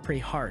place was pretty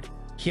hard.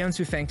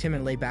 Chiensu thanked him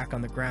and lay back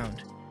on the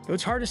ground. It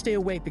was hard to stay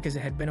awake because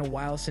it had been a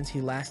while since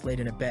he last laid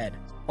in a bed.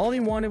 All he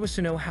wanted was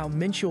to know how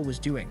Minchul was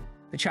doing.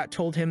 The chat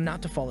told him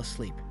not to fall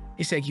asleep.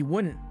 He said he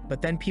wouldn't,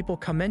 but then people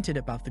commented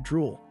about the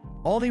drool.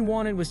 All he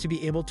wanted was to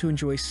be able to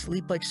enjoy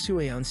sleep like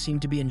Sueon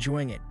seemed to be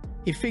enjoying it.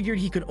 He figured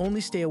he could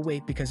only stay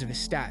awake because of his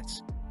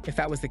stats. If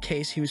that was the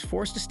case, he was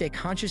forced to stay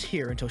conscious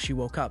here until she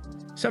woke up.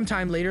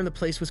 Sometime later, the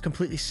place was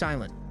completely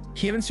silent.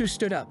 Kiensu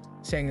stood up,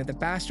 saying that the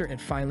bastard had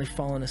finally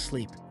fallen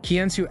asleep.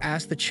 Kiensu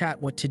asked the chat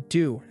what to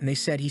do, and they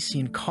said he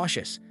seemed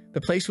cautious.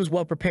 The place was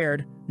well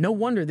prepared. No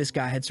wonder this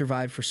guy had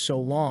survived for so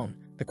long.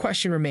 The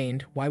question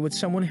remained, why would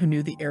someone who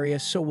knew the area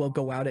so well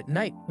go out at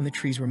night when the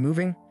trees were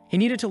moving? He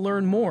needed to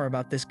learn more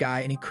about this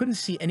guy, and he couldn't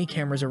see any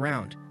cameras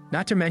around.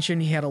 Not to mention,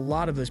 he had a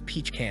lot of those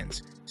peach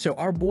cans. So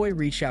our boy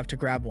reached out to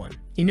grab one.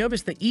 He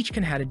noticed that each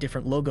can had a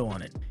different logo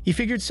on it. He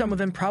figured some of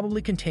them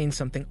probably contained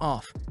something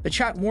off. The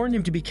chat warned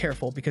him to be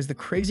careful because the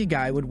crazy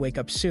guy would wake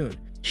up soon.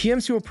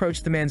 Chiemsu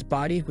approached the man's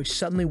body, which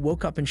suddenly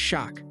woke up in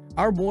shock.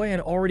 Our boy had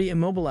already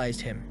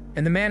immobilized him,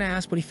 and the man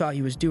asked what he thought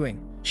he was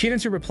doing.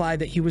 Chiensu replied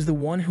that he was the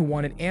one who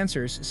wanted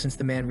answers since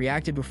the man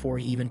reacted before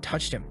he even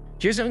touched him.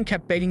 Jizung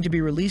kept begging to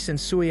be released and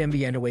Sueon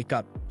began to wake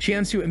up.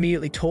 Chiensu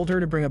immediately told her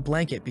to bring a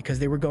blanket because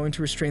they were going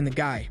to restrain the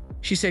guy.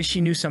 She said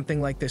she knew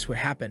something like this would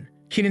happen.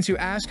 Chiensu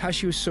asked how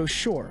she was so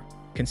sure,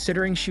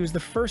 considering she was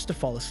the first to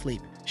fall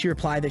asleep. She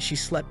replied that she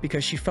slept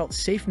because she felt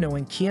safe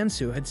knowing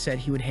Chiensu had said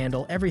he would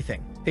handle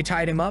everything. They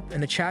tied him up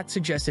and the chat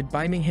suggested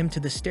binding him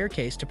to the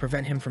staircase to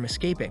prevent him from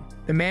escaping.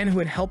 The man who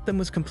had helped them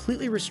was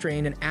completely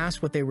restrained and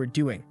asked what they were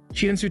doing.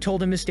 Chiensu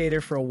told him to stay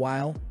there for a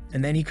while,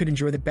 and then he could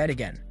enjoy the bed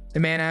again. The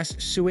man asked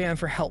Sueon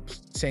for help,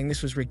 saying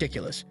this was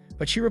ridiculous,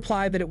 but she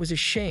replied that it was a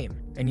shame,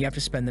 and you have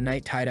to spend the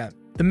night tied up.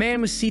 The man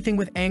was seething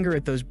with anger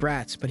at those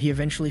brats, but he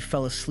eventually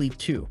fell asleep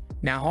too.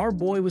 Now our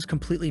boy was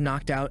completely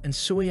knocked out, and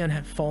Sueon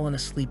had fallen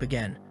asleep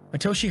again,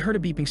 until she heard a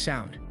beeping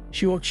sound.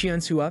 She woke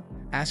Chiensu up,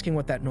 asking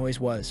what that noise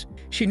was.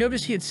 She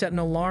noticed he had set an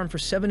alarm for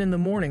 7 in the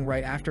morning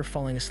right after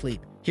falling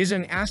asleep.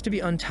 Jizung asked to be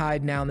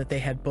untied now that they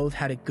had both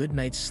had a good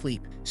night's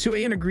sleep.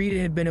 Sueon agreed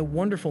it had been a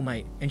wonderful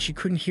night, and she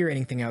couldn't hear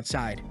anything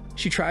outside.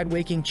 She tried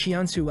waking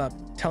Chiensu up,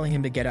 telling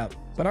him to get up,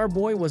 but our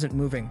boy wasn't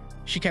moving.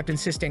 She kept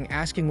insisting,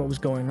 asking what was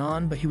going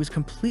on, but he was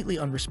completely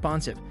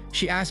unresponsive.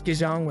 She asked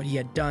Jizung what he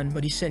had done,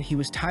 but he said he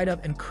was tied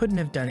up and couldn't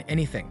have done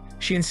anything.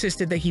 She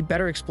insisted that he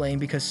better explain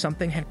because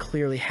something had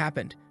clearly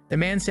happened. The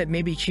man said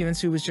maybe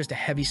Chiensu was just a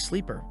heavy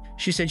sleeper.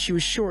 She said she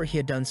was sure he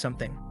had done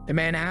something. The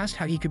man asked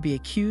how he could be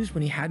accused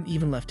when he hadn't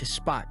even left his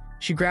spot.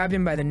 She grabbed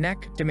him by the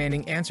neck,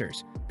 demanding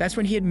answers. That's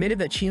when he admitted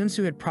that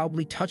Chiensu had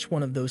probably touched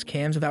one of those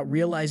cams without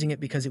realizing it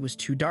because it was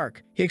too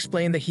dark. He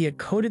explained that he had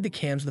coated the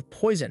cams with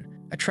poison,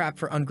 a trap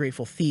for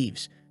ungrateful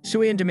thieves.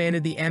 Sueon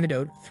demanded the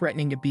antidote,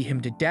 threatening to beat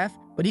him to death,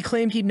 but he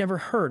claimed he'd never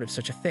heard of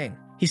such a thing.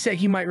 He said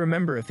he might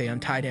remember if they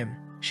untied him.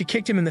 She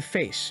kicked him in the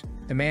face.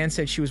 The man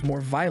said she was more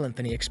violent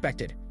than he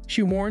expected.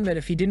 She warned that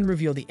if he didn't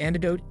reveal the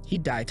antidote,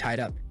 he'd die tied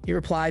up. He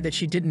replied that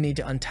she didn't need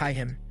to untie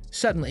him.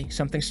 Suddenly,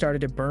 something started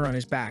to burn on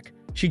his back.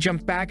 She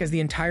jumped back as the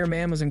entire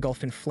man was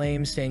engulfed in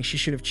flames, saying she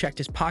should have checked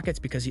his pockets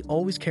because he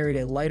always carried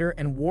a lighter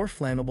and wore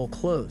flammable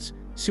clothes.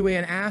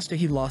 Sueon asked if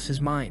he lost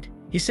his mind.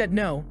 He said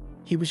no,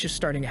 he was just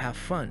starting to have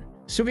fun.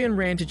 Sueon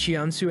ran to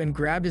Chiensu and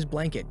grabbed his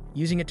blanket,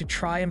 using it to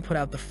try and put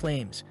out the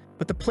flames,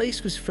 but the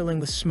place was filling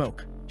with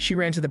smoke. She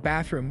ran to the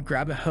bathroom,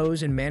 grabbed a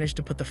hose, and managed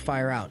to put the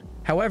fire out.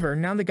 However,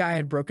 now the guy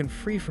had broken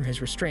free from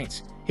his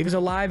restraints. He was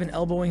alive and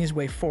elbowing his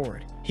way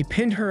forward. He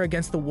pinned her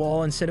against the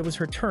wall and said it was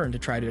her turn to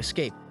try to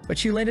escape, but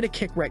she landed a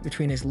kick right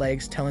between his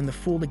legs, telling the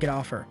fool to get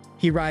off her.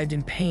 He writhed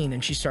in pain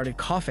and she started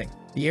coughing.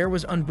 The air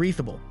was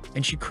unbreathable,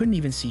 and she couldn't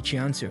even see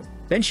Chiensu.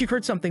 Then she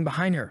heard something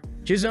behind her.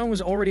 Jizung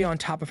was already on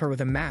top of her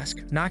with a mask,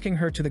 knocking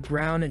her to the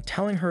ground and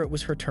telling her it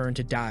was her turn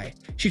to die.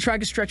 She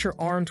tried to stretch her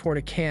arm toward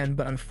a can,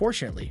 but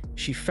unfortunately,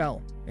 she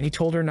fell, and he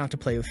told her not to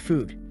play with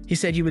food. He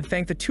said he would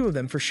thank the two of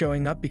them for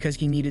showing up because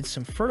he needed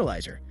some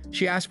fertilizer.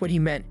 She asked what he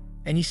meant,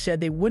 and he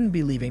said they wouldn't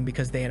be leaving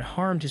because they had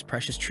harmed his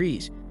precious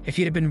trees. If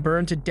he had been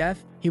burned to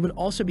death, he would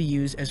also be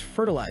used as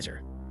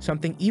fertilizer,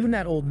 something even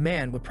that old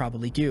man would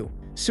probably do.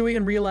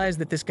 Sueon realized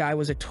that this guy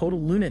was a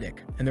total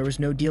lunatic, and there was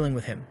no dealing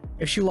with him.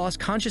 If she lost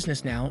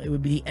consciousness now, it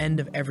would be the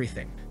end of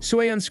everything.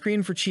 Sueon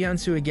screamed for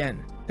Chiensu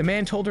again. The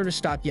man told her to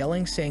stop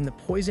yelling, saying the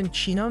poison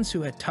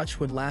Chiensu had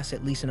touched would last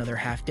at least another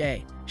half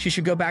day. She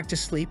should go back to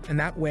sleep, and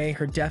that way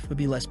her death would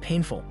be less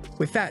painful.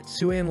 With that,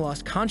 Sueon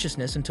lost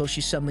consciousness until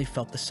she suddenly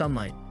felt the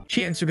sunlight.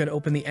 Chiensu had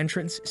opened the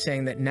entrance,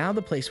 saying that now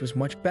the place was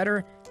much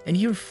better, and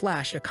he would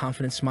flash a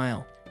confident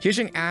smile.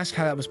 Jizung asked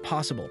how that was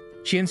possible.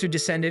 Chiensu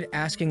descended,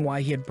 asking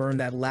why he had burned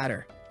that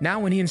ladder. Now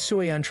when he and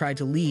Sueon tried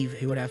to leave,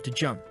 he would have to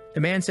jump.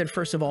 The man said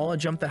first of all, a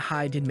jump that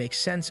high did make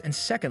sense, and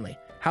secondly,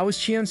 how was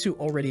Chiansu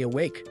already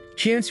awake?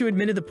 Chiansu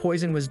admitted the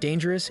poison was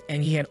dangerous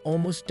and he had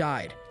almost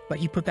died, but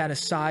he put that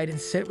aside and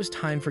said it was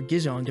time for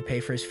Gizong to pay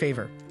for his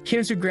favor.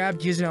 Chiansu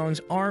grabbed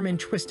Gizong's arm and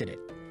twisted it.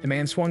 The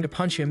man swung to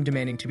punch him,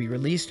 demanding to be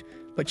released,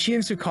 but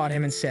Chiansu caught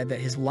him and said that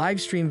his live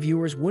stream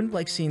viewers wouldn't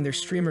like seeing their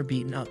streamer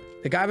beaten up.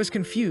 The guy was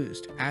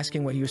confused,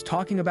 asking what he was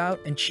talking about,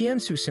 and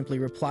Chiansu simply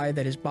replied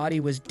that his body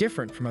was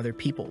different from other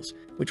people's,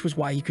 which was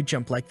why he could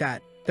jump like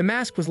that. The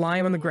mask was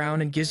lying on the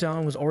ground and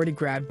Gizong was already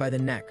grabbed by the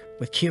neck,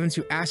 with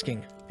Chiansu asking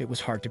if it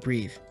was hard to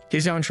breathe.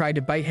 Gizong tried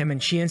to bite him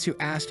and Chiansu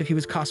asked if he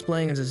was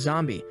cosplaying as a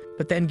zombie,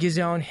 but then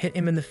Gizong hit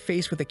him in the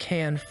face with a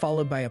can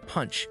followed by a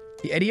punch.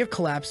 The Eddie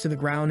collapsed to the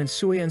ground and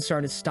Suyan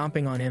started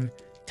stomping on him,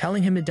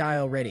 telling him to die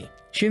already.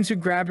 Chiansu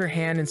grabbed her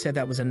hand and said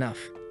that was enough.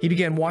 He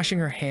began washing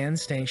her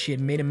hands, saying she had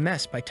made a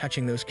mess by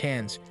touching those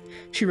cans.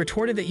 She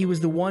retorted that he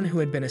was the one who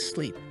had been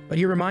asleep, but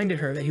he reminded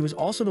her that he was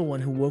also the one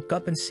who woke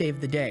up and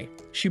saved the day.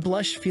 She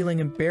blushed, feeling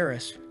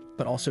embarrassed,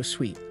 but also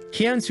sweet.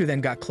 Chiansu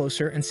then got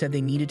closer and said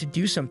they needed to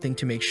do something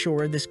to make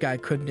sure this guy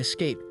couldn't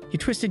escape. He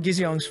twisted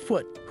Gizong's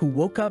foot, who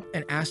woke up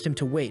and asked him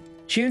to wait.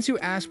 Chiansu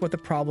asked what the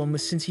problem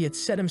was since he had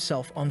set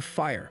himself on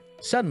fire.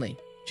 Suddenly,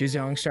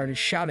 Gizong started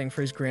shouting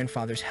for his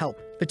grandfather's help.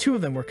 The two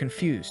of them were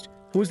confused.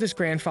 Who was this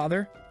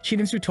grandfather?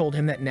 Chiansu told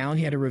him that now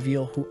he had to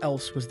reveal who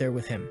else was there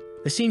with him.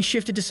 The scene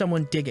shifted to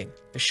someone digging.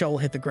 The shovel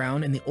hit the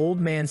ground and the old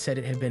man said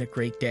it had been a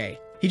great day.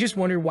 He just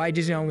wondered why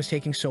Gizong was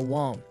taking so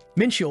long.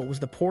 Minchul was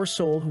the poor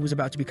soul who was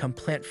about to become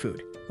plant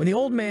food. When the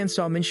old man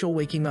saw Minchul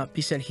waking up,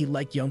 he said he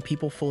liked young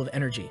people full of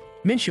energy.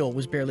 Minchul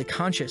was barely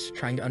conscious,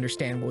 trying to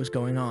understand what was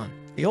going on.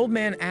 The old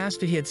man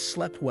asked if he had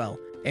slept well,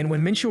 and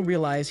when Minchul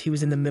realized he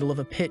was in the middle of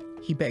a pit,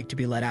 he begged to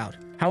be let out.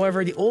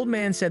 However, the old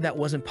man said that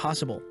wasn't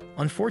possible.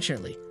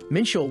 Unfortunately,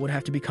 Minchul would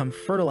have to become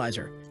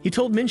fertilizer. He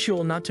told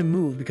Minchul not to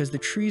move because the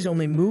trees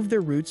only moved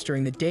their roots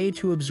during the day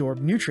to absorb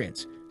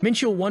nutrients.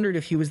 Minchul wondered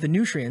if he was the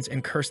nutrients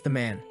and cursed the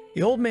man.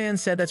 The old man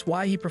said that's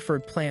why he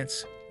preferred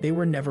plants. They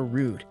were never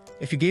rude.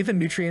 If you gave them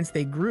nutrients,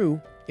 they grew.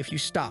 If you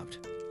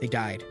stopped, they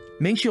died.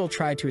 Minchul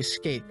tried to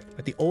escape,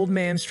 but the old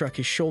man struck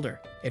his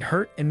shoulder. It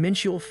hurt and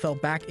Minchul fell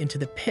back into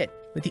the pit,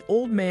 with the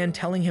old man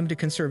telling him to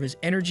conserve his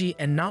energy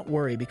and not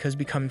worry because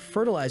becoming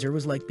fertilizer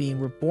was like being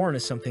reborn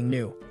as something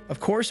new. Of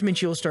course,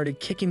 Minchul started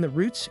kicking the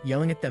roots,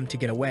 yelling at them to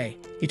get away.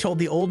 He told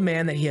the old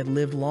man that he had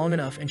lived long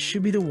enough and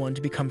should be the one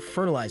to become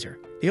fertilizer.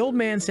 The old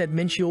man said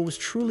Minchul was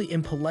truly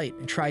impolite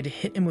and tried to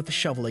hit him with the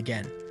shovel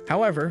again.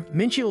 However,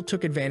 Minchul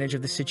took advantage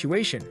of the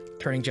situation,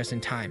 turning just in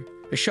time.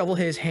 The shovel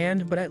hit his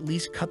hand, but at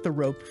least cut the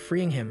rope,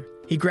 freeing him.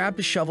 He grabbed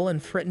the shovel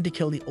and threatened to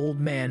kill the old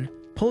man,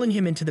 pulling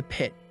him into the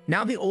pit.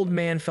 Now the old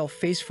man fell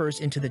face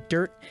first into the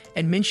dirt,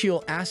 and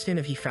Minchul asked him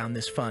if he found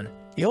this fun.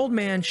 The old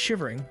man,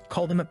 shivering,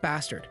 called him a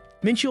bastard.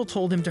 Minchul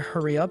told him to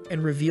hurry up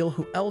and reveal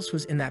who else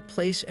was in that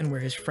place and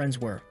where his friends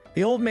were.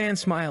 The old man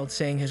smiled,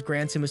 saying his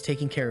grandson was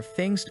taking care of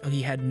things, though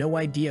he had no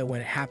idea when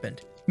it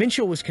happened.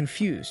 Minchul was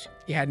confused.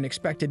 He hadn't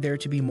expected there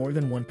to be more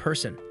than one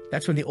person.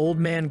 That's when the old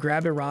man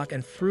grabbed a rock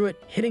and threw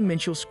it, hitting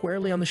Minchul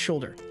squarely on the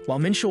shoulder. While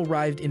Minchul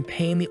writhed in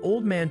pain, the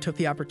old man took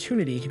the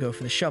opportunity to go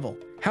for the shovel.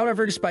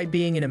 However, despite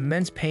being in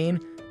immense pain,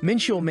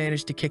 Minchul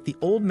managed to kick the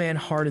old man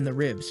hard in the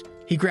ribs.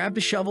 He grabbed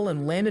the shovel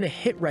and landed a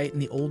hit right in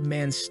the old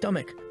man's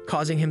stomach,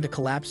 causing him to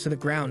collapse to the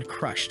ground,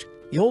 crushed.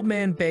 The old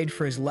man begged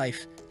for his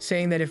life,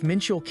 saying that if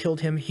Minchul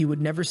killed him, he would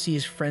never see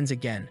his friends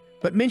again.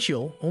 But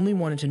Minchul only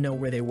wanted to know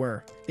where they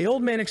were. The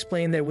old man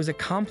explained that it was a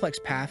complex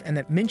path and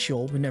that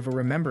Minchul would never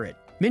remember it.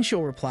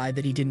 Minchul replied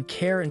that he didn't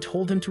care and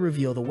told him to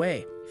reveal the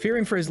way.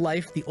 Fearing for his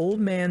life, the old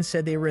man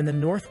said they were in the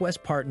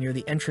northwest part near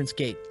the entrance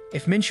gate.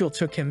 If Minchul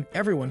took him,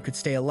 everyone could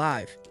stay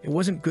alive. It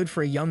wasn't good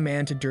for a young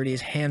man to dirty his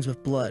hands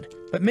with blood.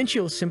 But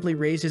Minchul simply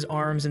raised his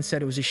arms and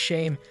said it was a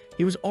shame.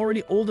 He was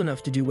already old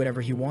enough to do whatever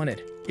he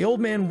wanted. The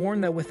old man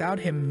warned that without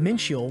him,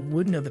 Minchul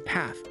wouldn't know the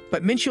path.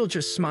 But Minchul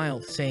just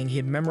smiled, saying he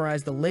had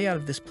memorized the layout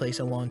of this place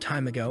a long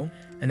time ago,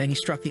 and then he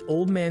struck the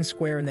old man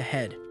square in the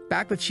head.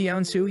 Back with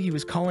Chiansu, he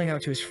was calling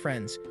out to his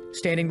friends.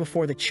 Standing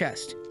before the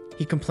chest,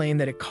 he complained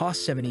that it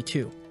cost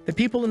 72. The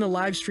people in the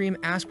live stream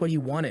asked what he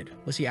wanted.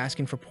 Was he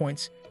asking for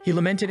points? He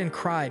lamented and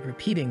cried,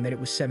 repeating that it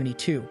was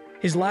 72.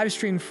 His live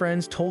stream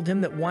friends told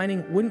him that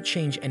whining wouldn't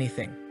change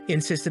anything. He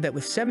insisted that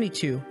with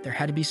 72, there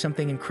had to be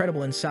something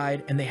incredible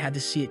inside and they had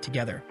to see it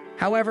together.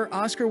 However,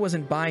 Oscar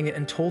wasn't buying it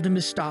and told him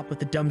to stop with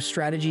the dumb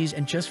strategies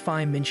and just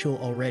find Minchul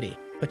already.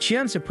 But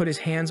Chiansu put his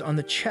hands on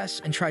the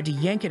chest and tried to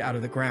yank it out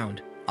of the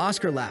ground.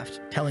 Oscar laughed,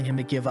 telling him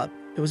to give up.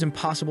 It was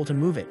impossible to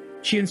move it.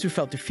 Chiansu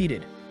felt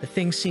defeated. The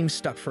thing seemed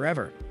stuck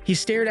forever. He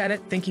stared at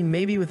it, thinking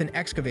maybe with an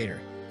excavator,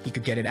 he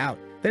could get it out.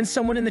 Then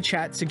someone in the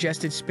chat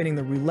suggested spinning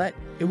the roulette.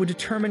 It would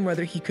determine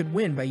whether he could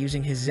win by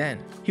using his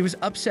Zen. He was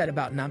upset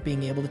about not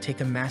being able to take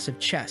the massive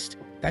chest.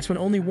 That's when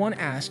only one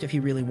asked if he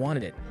really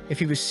wanted it. If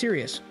he was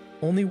serious,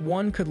 only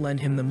one could lend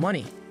him the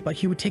money, but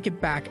he would take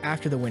it back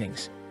after the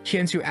winnings.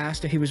 Chiansu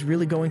asked if he was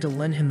really going to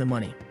lend him the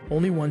money.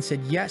 Only one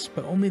said yes,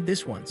 but only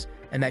this once,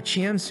 and that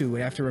Chiansu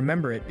would have to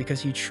remember it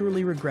because he'd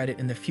truly regret it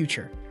in the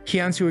future.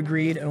 Chiansu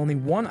agreed, and only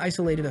one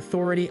isolated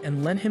authority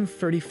and lent him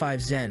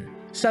 35 Zen.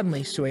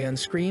 Suddenly, Sueyeon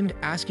screamed,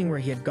 asking where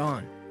he had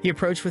gone. He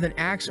approached with an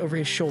axe over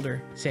his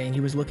shoulder, saying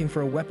he was looking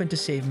for a weapon to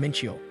save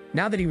Minchul.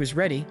 Now that he was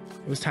ready,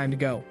 it was time to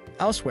go.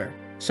 Elsewhere,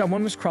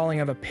 someone was crawling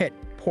out of a pit,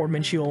 poor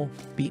Minchul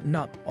beaten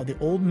up, while the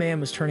old man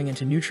was turning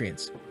into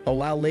nutrients. A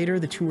while later,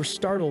 the two were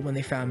startled when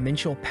they found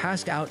Minchul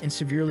passed out and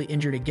severely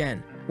injured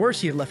again.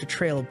 Worse, he had left a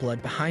trail of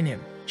blood behind him.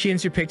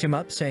 Chiensu picked him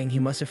up, saying he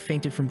must have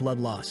fainted from blood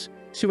loss.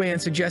 Sueyeon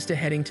suggested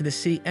heading to the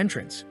city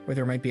entrance, where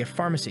there might be a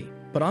pharmacy,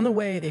 but on the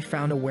way, they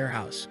found a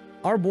warehouse.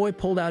 Our boy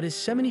pulled out his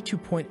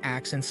 72-point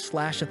axe and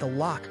slashed at the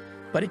lock,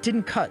 but it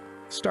didn't cut,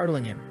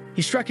 startling him.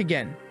 He struck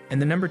again,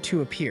 and the number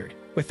 2 appeared.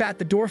 With that,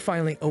 the door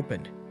finally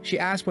opened. She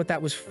asked what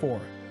that was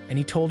for, and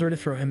he told her to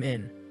throw him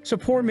in. So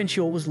poor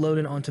Minchul was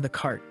loaded onto the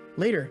cart.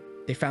 Later,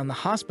 they found the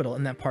hospital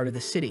in that part of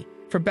the city.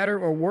 For better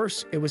or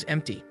worse, it was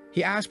empty.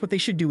 He asked what they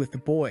should do with the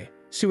boy.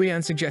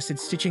 Sueyeon suggested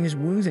stitching his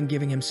wounds and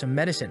giving him some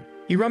medicine.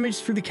 He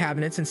rummaged through the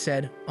cabinets and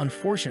said,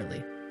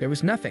 unfortunately, there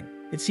was nothing.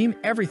 It seemed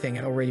everything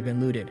had already been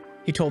looted.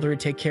 He told her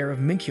to take care of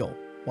Minchul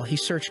while he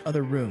searched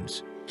other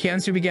rooms.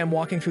 Kiansu began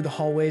walking through the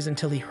hallways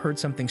until he heard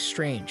something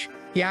strange.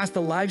 He asked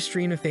the live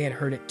stream if they had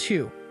heard it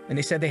too, and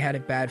they said they had a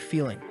bad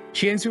feeling.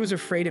 Chiensu was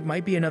afraid it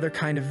might be another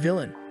kind of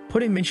villain,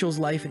 putting Minchul's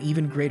life in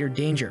even greater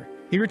danger.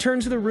 He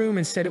returned to the room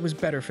and said it was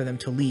better for them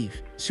to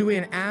leave.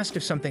 Sueyeon asked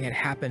if something had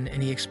happened,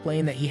 and he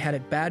explained that he had a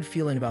bad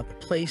feeling about the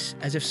place,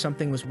 as if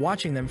something was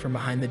watching them from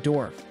behind the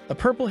door. A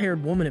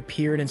purple-haired woman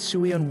appeared, and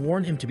Sueyeon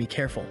warned him to be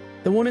careful.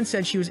 The woman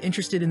said she was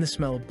interested in the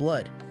smell of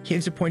blood.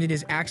 Kiensu pointed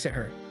his axe at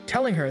her,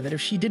 telling her that if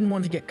she didn't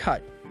want to get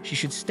cut, she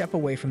should step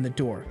away from the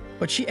door.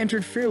 But she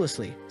entered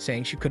fearlessly,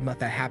 saying she couldn't let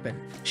that happen.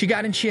 She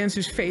got in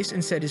Chiensu's face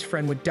and said his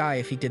friend would die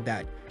if he did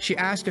that. She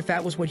asked if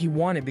that was what he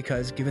wanted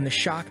because, given the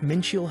shock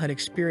Minchul had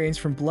experienced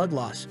from blood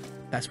loss,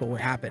 that's what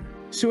would happen.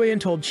 Sueyeon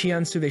told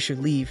Chiensu they should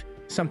leave.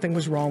 Something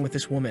was wrong with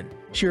this woman.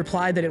 She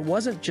replied that it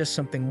wasn't just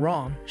something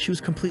wrong, she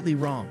was completely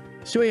wrong.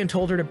 Sueyeon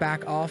told her to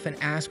back off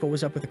and ask what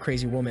was up with the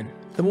crazy woman.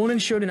 The woman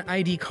showed an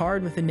ID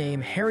card with the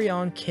name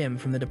Haryeon Kim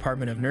from the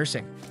Department of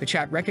Nursing. The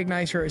chat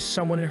recognized her as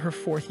someone in her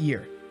 4th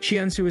year.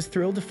 Chiensu was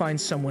thrilled to find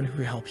someone who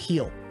could help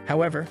heal.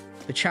 However,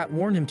 the chat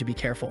warned him to be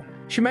careful.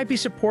 She might be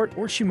support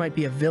or she might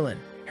be a villain.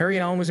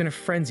 Haryeon was in a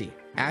frenzy,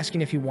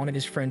 asking if he wanted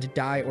his friend to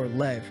die or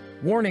live,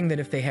 warning that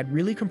if they had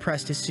really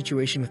compressed his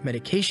situation with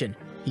medication,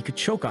 he could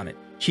choke on it.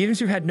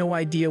 Chiensu had no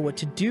idea what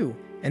to do,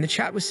 and the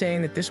chat was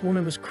saying that this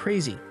woman was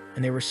crazy,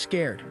 and they were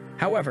scared.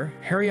 However,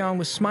 Haryeon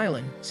was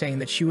smiling, saying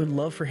that she would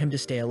love for him to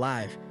stay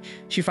alive.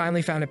 She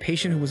finally found a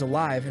patient who was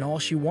alive, and all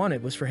she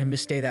wanted was for him to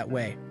stay that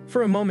way.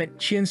 For a moment,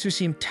 Chiensu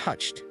seemed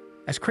touched.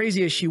 As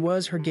crazy as she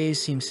was, her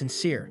gaze seemed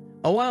sincere.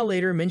 A while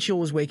later, Minchul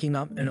was waking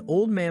up, and an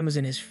old man was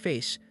in his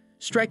face,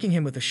 striking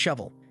him with a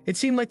shovel. It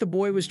seemed like the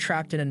boy was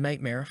trapped in a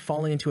nightmare,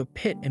 falling into a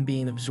pit and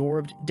being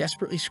absorbed,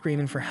 desperately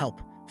screaming for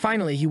help.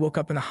 Finally, he woke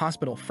up in the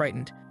hospital,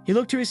 frightened. He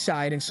looked to his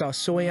side and saw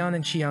Sueyeon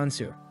and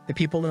Chiensu. The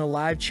people in the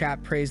live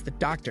chat praised the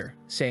doctor,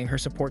 saying her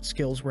support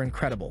skills were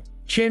incredible.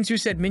 Chiensu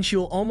said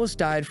Minchul almost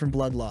died from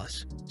blood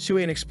loss.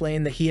 Sueyeon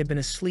explained that he had been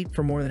asleep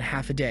for more than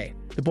half a day.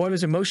 The boy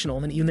was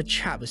emotional and even the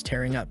chat was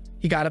tearing up.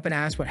 He got up and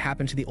asked what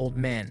happened to the old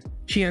man.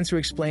 Chiensu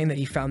explained that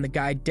he found the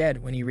guy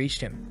dead when he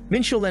reached him.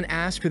 Minchul then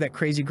asked who that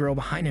crazy girl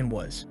behind him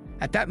was.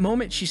 At that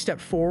moment, she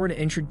stepped forward and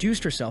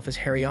introduced herself as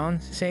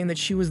Haryeon, saying that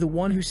she was the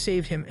one who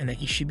saved him and that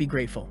he should be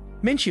grateful.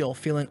 Minchul,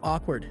 feeling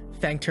awkward,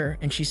 thanked her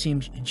and she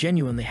seemed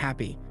genuinely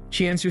happy.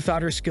 Chiensu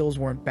thought her skills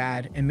weren't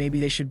bad and maybe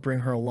they should bring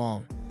her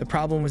along. The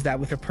problem was that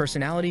with her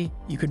personality,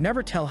 you could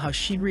never tell how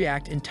she'd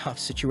react in tough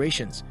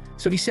situations.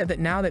 So he said that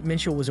now that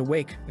Minchul was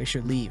awake, they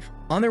should leave.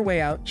 On their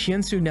way out,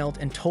 Chiensu knelt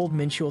and told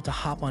Minchul to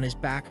hop on his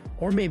back,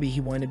 or maybe he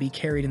wanted to be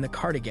carried in the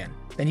cart again.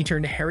 Then he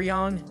turned to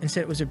Haryeon and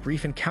said it was a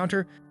brief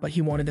encounter, but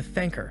he wanted to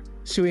thank her.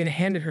 Sueyeon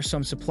handed her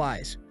some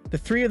supplies. The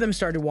three of them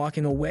started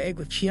walking away,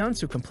 with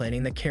Chiensu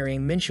complaining that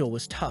carrying Minchul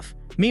was tough.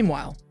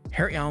 Meanwhile,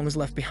 Haryeon was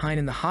left behind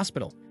in the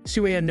hospital.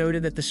 Sueyeon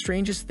noted that the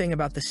strangest thing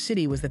about the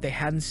city was that they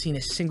hadn't seen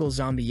a single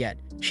zombie yet.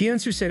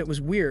 Chiensu said it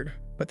was weird,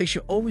 but they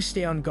should always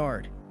stay on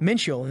guard.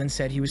 Minchul then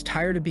said he was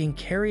tired of being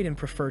carried and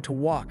preferred to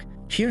walk.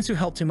 Chiensu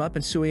helped him up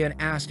and Sueyeon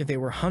asked if they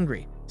were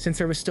hungry. Since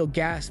there was still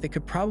gas, they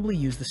could probably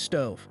use the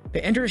stove.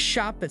 They entered a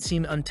shop that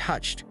seemed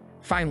untouched.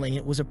 Finally,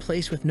 it was a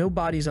place with no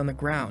bodies on the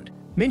ground.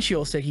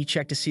 Minchul said he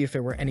checked to see if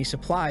there were any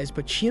supplies,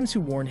 but Chiensu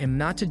warned him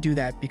not to do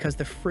that because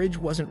the fridge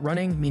wasn't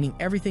running, meaning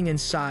everything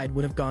inside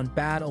would have gone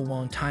bad a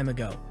long time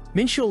ago.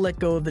 Minchul let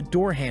go of the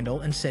door handle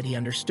and said he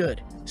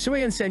understood.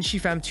 Sueyeon said she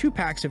found 2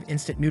 packs of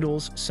instant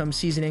noodles, some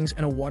seasonings,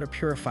 and a water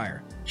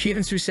purifier.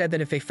 Chiensu said that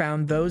if they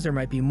found those, there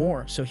might be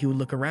more, so he would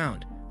look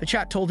around. The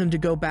chat told him to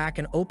go back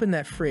and open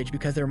that fridge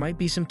because there might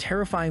be some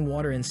terrifying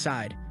water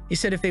inside. He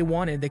said if they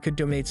wanted, they could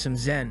donate some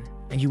zen,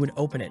 and he would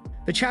open it.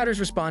 The chatters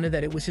responded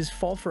that it was his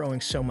fault for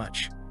owing so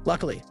much.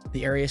 Luckily,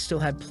 the area still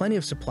had plenty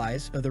of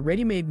supplies, though the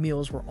ready-made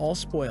meals were all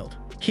spoiled.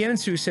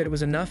 Chiensu said it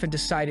was enough and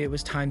decided it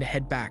was time to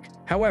head back.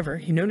 However,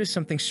 he noticed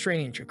something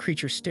strange, a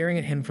creature staring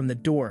at him from the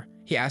door.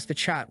 He asked the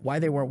chat why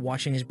they weren't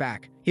watching his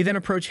back. He then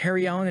approached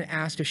Haryeon and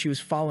asked if she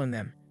was following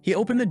them. He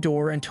opened the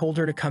door and told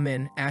her to come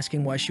in,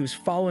 asking why she was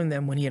following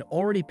them when he had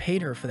already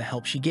paid her for the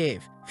help she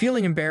gave.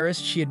 Feeling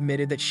embarrassed, she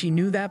admitted that she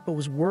knew that but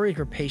was worried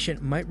her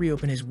patient might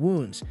reopen his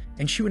wounds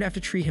and she would have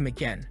to treat him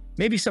again.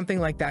 Maybe something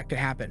like that could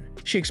happen.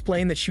 She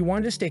explained that she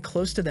wanted to stay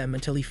close to them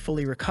until he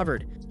fully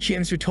recovered.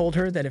 Chiensu told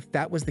her that if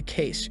that was the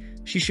case,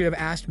 she should have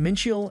asked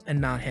Minchiel and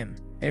not him.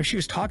 And if she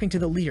was talking to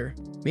the leader,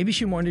 maybe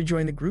she wanted to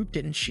join the group,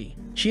 didn't she?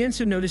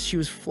 Chiensu noticed she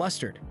was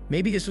flustered.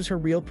 Maybe this was her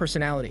real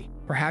personality.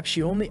 Perhaps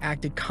she only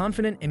acted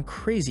confident and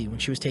crazy when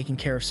she was taking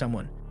care of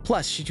someone.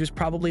 Plus, she was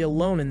probably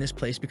alone in this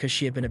place because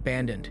she had been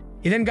abandoned.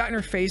 He then got in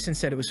her face and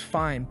said it was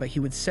fine, but he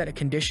would set a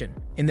condition.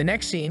 In the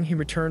next scene, he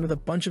returned with a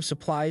bunch of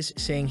supplies,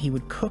 saying he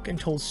would cook and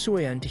told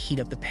Suyeon to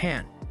heat up the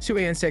pan.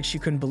 Suyeon said she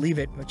couldn't believe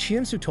it, but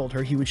Chiensu told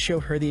her he would show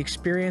her the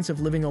experience of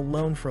living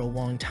alone for a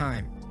long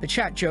time. The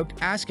chat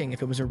joked, asking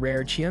if it was a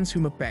rare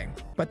Chiensu mukbang,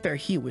 but their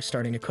heat was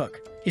starting to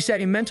cook. He set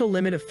a mental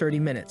limit of 30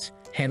 minutes,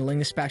 handling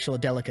the spatula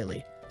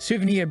delicately.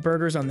 Suyeon had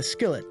burgers on the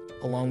skillet,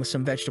 along with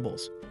some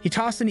vegetables. He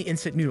tossed in the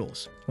instant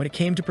noodles. When it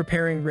came to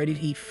preparing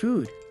ready-to-eat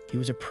food, he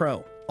was a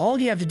pro. All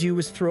he had to do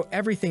was throw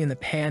everything in the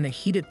pan and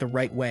heat it the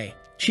right way.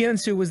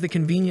 Chiensu was the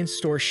convenience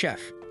store chef.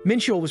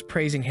 Minchiel was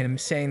praising him,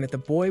 saying that the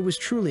boy was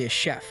truly a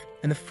chef,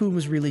 and the food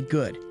was really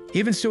good.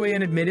 Even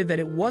Suyeon admitted that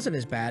it wasn't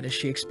as bad as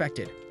she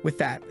expected. With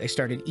that, they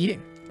started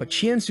eating, but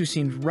Chiensu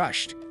seemed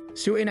rushed.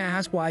 Suyeon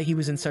asked why he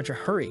was in such a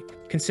hurry,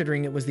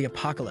 considering it was the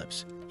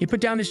apocalypse. He put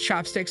down his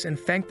chopsticks and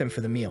thanked them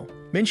for the meal.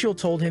 Minchiel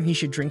told him he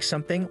should drink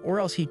something or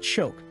else he'd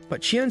choke,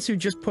 but Chiensu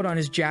just put on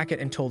his jacket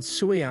and told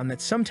Suyeon that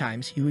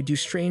sometimes he would do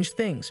strange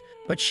things,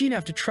 but she'd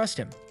have to trust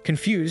him.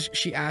 Confused,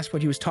 she asked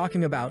what he was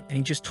talking about, and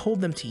he just told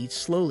them to eat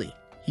slowly.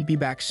 He'd be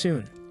back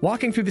soon.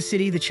 Walking through the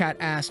city, the chat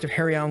asked if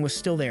Haryong was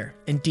still there.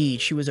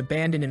 Indeed, she was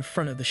abandoned in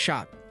front of the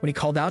shop. When he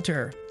called out to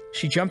her,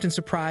 she jumped in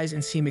surprise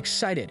and seemed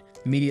excited,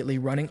 immediately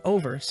running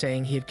over,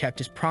 saying he had kept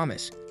his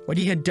promise. What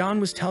he had done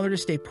was tell her to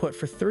stay put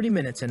for 30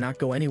 minutes and not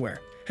go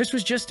anywhere. This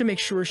was just to make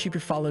sure she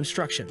could follow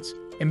instructions.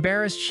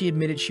 Embarrassed, she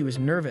admitted she was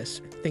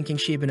nervous, thinking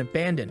she had been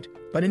abandoned.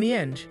 But in the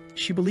end,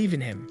 she believed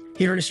in him.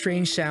 He heard a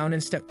strange sound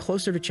and stepped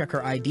closer to check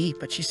her ID,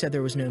 but she said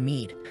there was no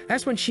need.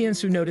 That's when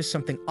Chiensu noticed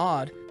something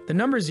odd. The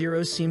number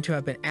zeros seemed to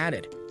have been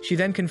added. She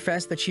then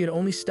confessed that she had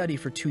only studied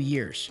for 2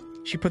 years.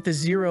 She put the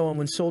 0 on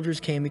when soldiers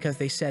came because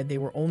they said they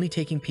were only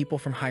taking people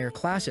from higher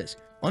classes.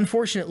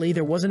 Unfortunately,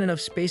 there wasn't enough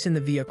space in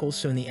the vehicles,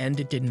 so in the end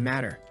it didn't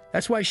matter.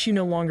 That's why she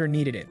no longer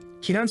needed it.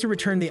 Kinansu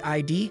returned the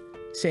ID,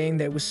 saying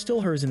that it was still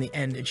hers in the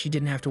end and she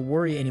didn't have to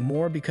worry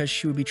anymore because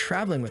she would be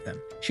traveling with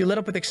them. She lit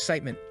up with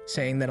excitement,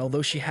 saying that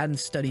although she hadn't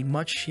studied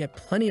much, she had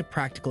plenty of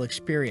practical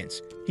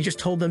experience. He just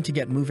told them to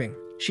get moving.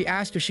 She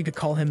asked if she could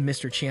call him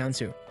Mr.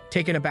 Chiansu.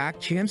 Taken aback,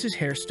 Chiansu's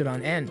hair stood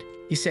on end.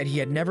 He said he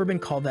had never been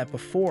called that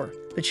before.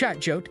 The chat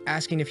joked,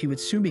 asking if he would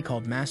soon be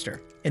called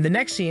Master. In the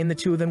next scene, the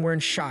two of them were in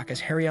shock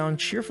as Haryong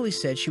cheerfully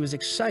said she was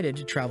excited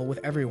to travel with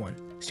everyone.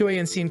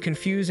 Suyeon seemed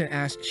confused and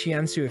asked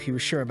Chiansu if he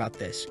was sure about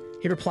this.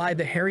 He replied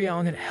that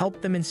Haryong had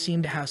helped them and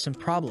seemed to have some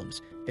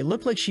problems. It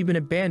looked like she'd been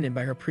abandoned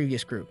by her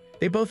previous group.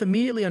 They both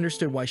immediately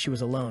understood why she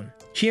was alone.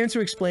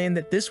 Chiansu explained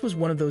that this was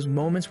one of those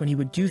moments when he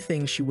would do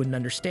things she wouldn't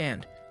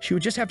understand. She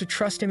would just have to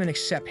trust him and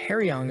accept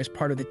Haryong as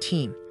part of the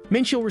team.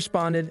 Minchiel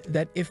responded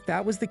that if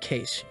that was the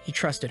case, he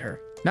trusted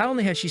her. Not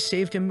only had she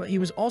saved him, but he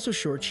was also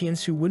sure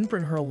Chiensu wouldn't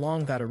bring her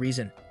along without a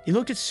reason. He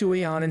looked at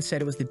Suyeon and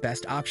said it was the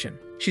best option.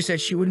 She said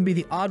she wouldn't be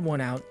the odd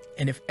one out,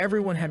 and if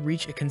everyone had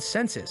reached a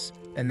consensus,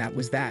 then that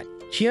was that.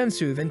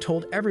 Chiensu then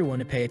told everyone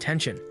to pay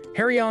attention.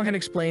 Haryong had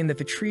explained that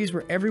the trees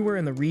were everywhere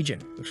in the region,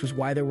 which was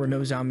why there were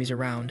no zombies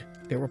around.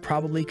 They were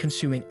probably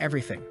consuming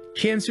everything.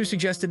 Chiensu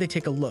suggested they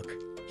take a look.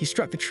 He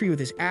struck the tree with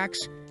his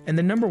axe, and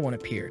the number 1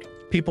 appeared.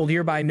 People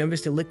nearby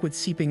noticed a liquid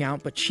seeping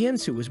out, but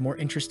Chiensu was more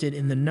interested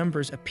in the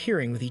numbers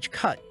appearing with each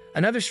cut.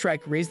 Another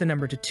strike raised the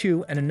number to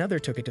 2, and another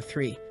took it to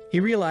 3. He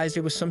realized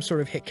it was some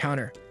sort of hit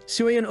counter.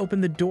 Suyeon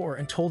opened the door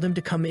and told him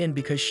to come in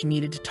because she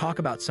needed to talk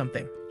about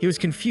something. He was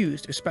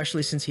confused,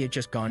 especially since he had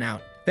just gone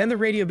out. Then the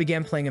radio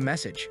began playing a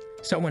message.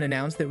 Someone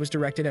announced that it was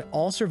directed at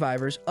all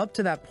survivors up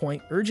to that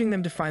point, urging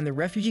them to find the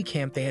refugee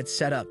camp they had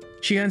set up.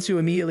 Chiensu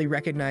immediately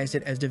recognized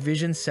it as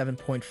Division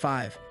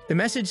 7.5. The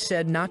message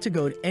said not to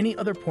go to any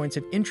other points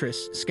of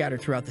interest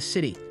scattered throughout the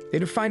city. They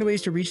would find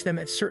ways to reach them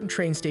at certain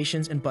train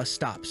stations and bus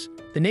stops.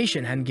 The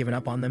nation hadn't given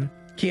up on them.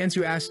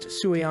 Chiensu asked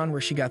Suyeon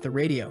where she got the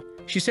radio.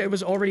 She said it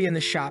was already in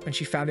the shop and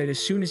she found it as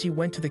soon as he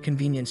went to the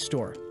convenience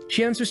store.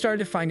 Chiensu started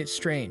to find it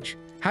strange.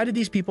 How did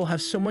these people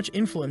have so much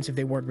influence if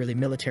they weren't really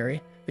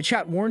military? The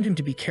chat warned him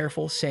to be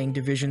careful, saying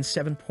Division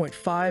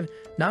 7.5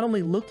 not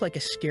only looked like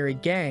a scary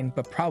gang,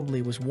 but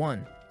probably was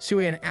one.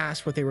 Suyeon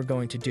asked what they were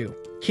going to do.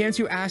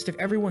 Chiensu asked if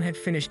everyone had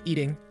finished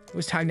eating. It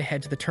was time to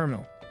head to the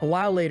terminal. A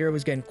while later, it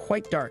was getting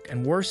quite dark,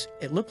 and worse,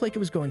 it looked like it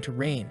was going to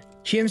rain.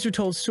 Chiensu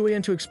told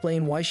Suyeon to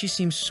explain why she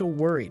seemed so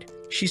worried.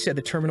 She said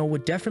the terminal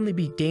would definitely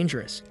be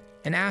dangerous,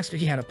 and asked if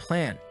he had a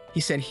plan.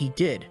 He said he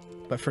did,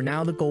 but for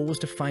now the goal was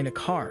to find a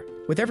car.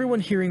 With everyone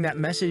hearing that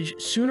message,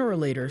 sooner or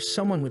later,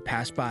 someone would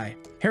pass by.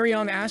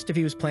 Haryong asked if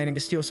he was planning to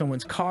steal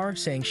someone's car,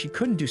 saying she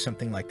couldn't do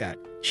something like that.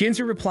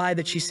 Chiensu replied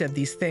that she said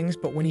these things,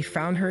 but when he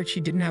found her, she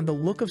didn't have the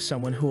look of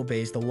someone who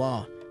obeys the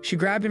law. She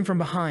grabbed him from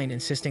behind,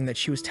 insisting that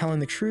she was telling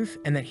the truth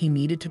and that he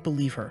needed to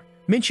believe her.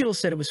 Minchil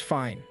said it was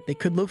fine. They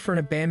could look for an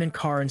abandoned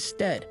car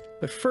instead,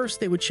 but first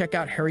they would check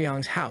out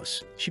Haryong's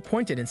house. She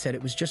pointed and said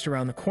it was just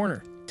around the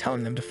corner,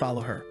 telling them to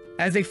follow her.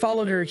 As they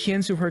followed her,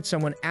 Hyunsu heard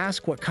someone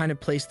ask what kind of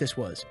place this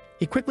was.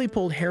 He quickly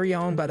pulled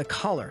Haryong by the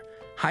collar,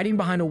 hiding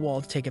behind a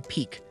wall to take a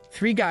peek.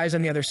 3 guys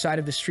on the other side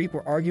of the street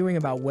were arguing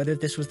about whether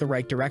this was the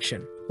right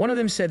direction. One of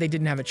them said they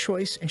didn't have a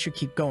choice and should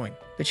keep going.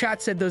 The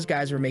chat said those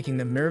guys were making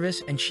them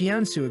nervous, and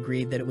Hyunsu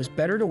agreed that it was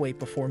better to wait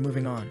before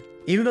moving on.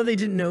 Even though they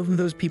didn't know who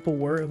those people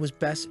were, it was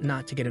best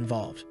not to get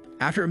involved.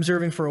 After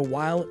observing for a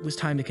while, it was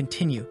time to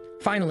continue.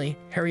 Finally,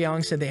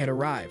 Haryong said they had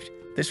arrived.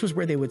 This was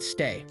where they would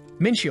stay.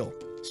 Minchil,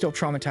 still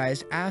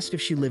traumatized, asked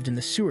if she lived in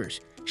the sewers.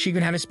 She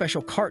even had a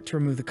special cart to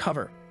remove the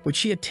cover, which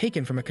she had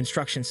taken from a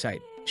construction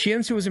site.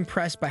 Hyunsu was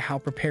impressed by how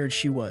prepared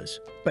she was.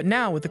 But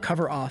now, with the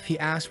cover off, he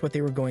asked what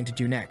they were going to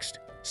do next.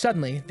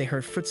 Suddenly, they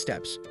heard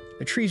footsteps.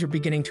 The trees were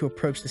beginning to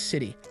approach the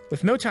city.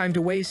 With no time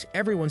to waste,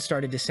 everyone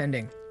started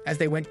descending. As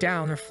they went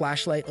down, her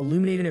flashlight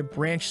illuminated a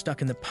branch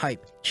stuck in the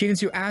pipe.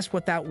 Hyunsu asked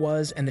what that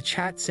was, and the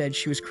chat said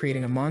she was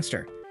creating a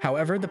monster.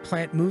 However, the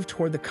plant moved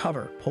toward the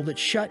cover, pulled it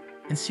shut,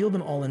 and sealed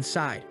them all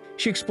inside.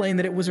 She explained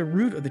that it was a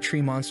root of the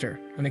tree monster.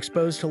 When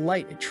exposed to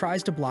light, it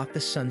tries to block the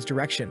sun's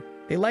direction.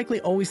 They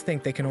likely always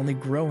think they can only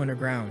grow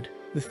underground.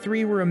 The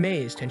 3 were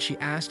amazed, and she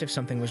asked if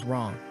something was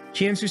wrong.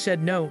 Hyunsu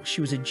said no,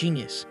 she was a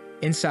genius.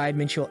 Inside,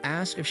 Minchil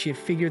asked if she had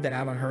figured that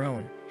out on her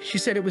own. She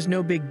said it was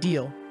no big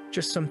deal,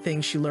 just some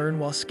things she learned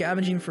while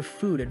scavenging for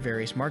food at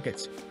various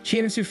markets.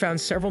 Hyunsu found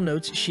several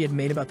notes she had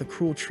made about the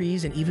cruel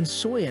trees, and even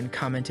Soyeon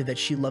commented that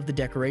she loved the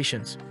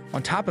decorations.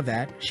 On top of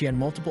that, she had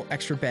multiple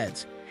extra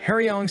beds.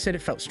 Haryong said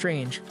it felt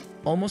strange,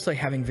 almost like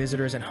having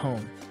visitors at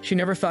home. She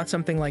never thought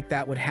something like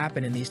that would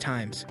happen in these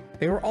times.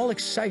 They were all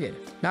excited.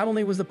 Not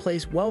only was the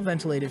place well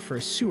ventilated for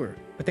a sewer,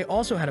 but they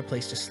also had a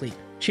place to sleep.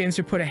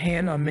 Hyunsu put a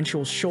hand on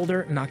Minchil's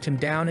shoulder, knocked him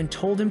down, and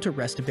told him to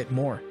rest a bit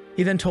more.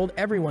 He then told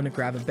everyone to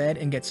grab a bed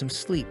and get some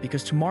sleep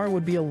because tomorrow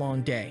would be a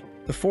long day.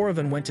 The 4 of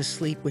them went to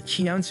sleep, with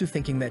Hyunsu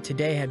thinking that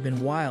today had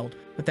been wild,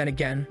 but then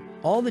again,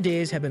 all the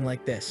days had been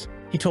like this.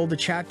 He told the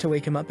chat to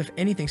wake him up if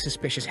anything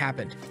suspicious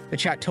happened. The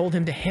chat told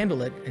him to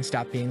handle it and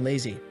stop being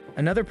lazy.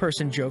 Another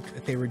person joked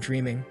that they were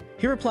dreaming.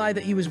 He replied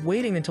that he was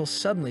waiting until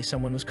suddenly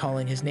someone was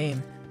calling his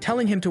name,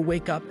 telling him to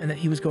wake up and that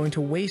he was going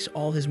to waste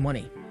all his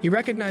money. He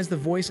recognized the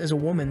voice as a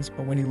woman's,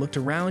 but when he looked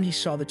around, he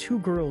saw the 2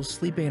 girls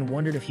sleeping and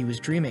wondered if he was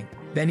dreaming.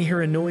 Then he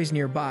heard a noise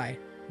nearby.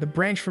 The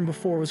branch from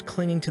before was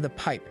clinging to the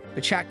pipe.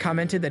 The chat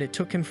commented that it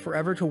took him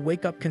forever to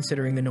wake up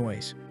considering the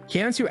noise.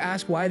 Hyunsu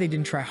asked why they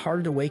didn't try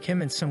harder to wake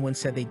him, and someone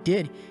said they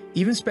did,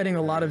 even spending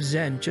a lot of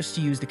zen just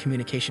to use the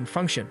communication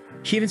function.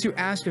 Hyunsu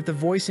asked if the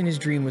voice in his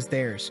dream was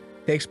theirs.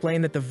 They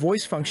explained that the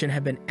voice function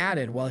had been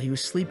added while he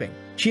was sleeping.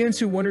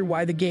 Hyunsu wondered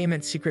why the game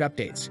had secret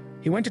updates.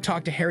 He went to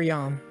talk to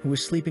Haryong, who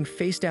was sleeping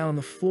face down on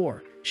the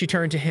floor. She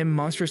turned to him,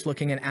 monstrous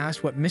looking, and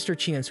asked what Mr.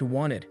 Hyunsu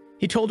wanted.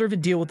 He told her to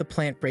deal with the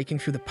plant breaking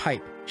through the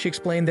pipe. She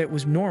explained that it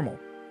was normal.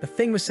 The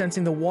thing was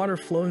sensing the water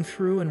flowing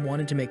through and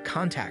wanted to make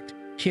contact.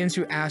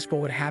 Hyunsu asked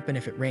what would happen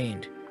if it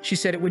rained. She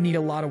said it would need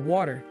a lot of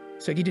water,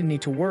 so he didn't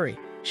need to worry.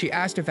 She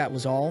asked if that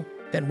was all,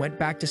 then went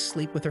back to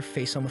sleep with her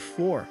face on the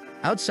floor.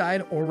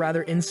 Outside, or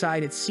rather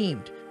inside it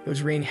seemed, it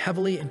was raining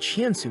heavily and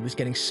Hyunsu was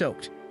getting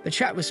soaked. The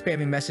chat was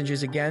spamming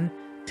messages again,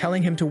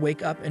 telling him to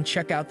wake up and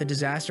check out the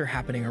disaster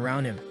happening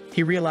around him.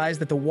 He realized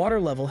that the water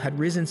level had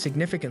risen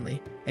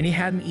significantly, and he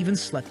hadn't even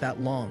slept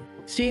that long.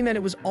 Seeing that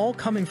it was all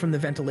coming from the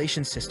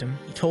ventilation system,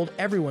 he told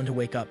everyone to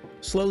wake up.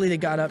 Slowly they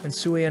got up and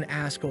Soyeon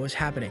asked what was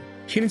happening.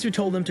 Hyunsu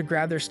told them to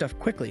grab their stuff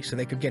quickly so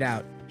they could get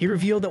out. He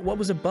revealed that what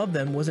was above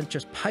them wasn't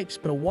just pipes,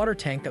 but a water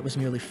tank that was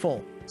nearly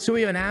full.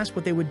 Soyeon asked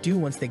what they would do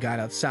once they got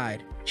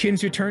outside.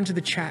 Hyunsu turned to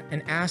the chat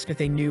and asked if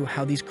they knew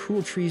how these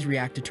cruel trees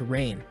reacted to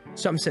rain.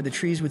 Some said the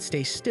trees would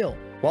stay still,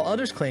 while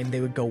others claimed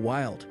they would go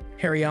wild.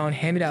 Haryong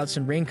handed out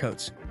some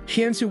raincoats.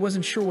 Hyunsu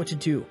wasn't sure what to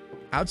do.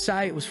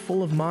 Outside, it was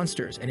full of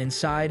monsters, and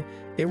inside,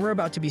 they were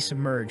about to be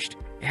submerged.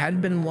 It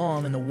hadn't been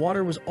long, and the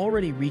water was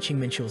already reaching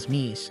Minchil's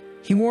knees.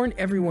 He warned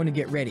everyone to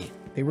get ready.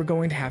 They were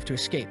going to have to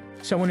escape.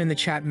 Someone in the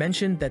chat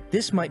mentioned that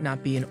this might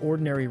not be an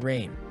ordinary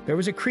rain. There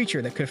was a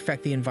creature that could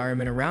affect the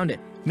environment around it.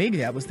 Maybe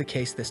that was the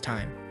case this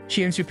time.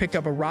 Hyunsu picked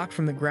up a rock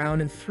from the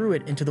ground and threw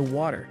it into the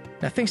water.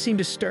 Nothing seemed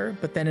to stir,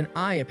 but then an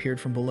eye appeared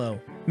from below.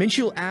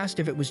 Minchil asked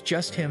if it was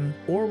just him,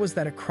 or was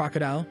that a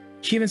crocodile?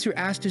 Hyunsu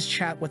asked his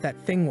chat what that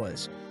thing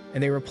was,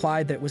 and they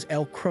replied that it was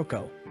El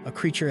Croco, a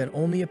creature that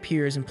only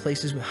appears in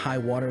places with high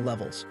water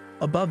levels.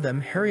 Above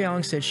them,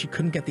 Haryong said she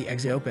couldn't get the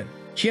exit open.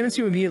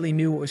 Hyunsu immediately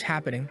knew what was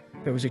happening.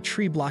 There was a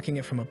tree blocking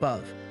it from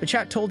above. The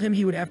chat told him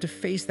he would have to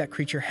face that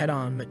creature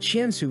head-on, but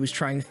Hyunsu was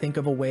trying to think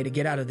of a way to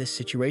get out of this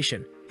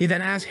situation. He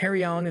then asked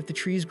Haryong if the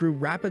trees grew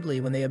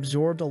rapidly when they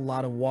absorbed a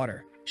lot of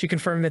water. She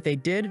confirmed that they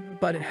did,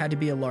 but it had to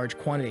be a large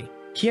quantity.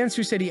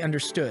 Hyunsu said he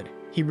understood.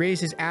 He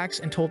raised his axe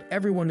and told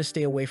everyone to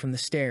stay away from the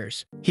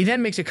stairs. He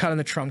then makes a cut on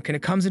the trunk and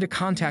it comes into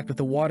contact with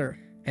the water,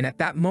 and at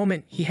that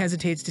moment, he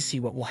hesitates to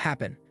see what will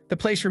happen. The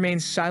place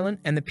remains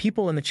silent and the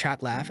people in the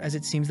chat laugh as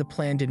it seems the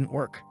plan didn't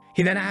work.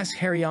 He then asks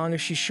Haryong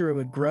if she's sure it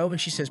would grow, and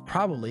she says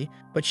probably,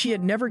 but she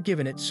had never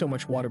given it so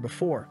much water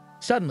before.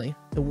 Suddenly,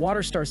 the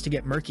water starts to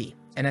get murky,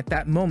 and at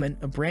that moment,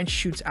 a branch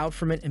shoots out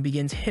from it and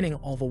begins hitting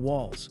all the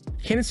walls.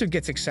 Kimetsu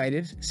gets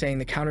excited, saying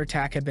the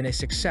counterattack had been a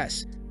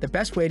success. The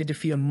best way to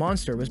defeat a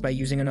monster was by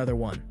using another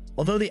one.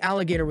 Although the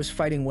alligator was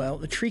fighting well,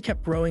 the tree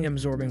kept growing and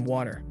absorbing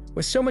water.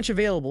 With so much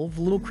available,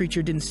 the little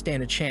creature didn't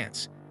stand a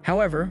chance.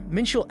 However,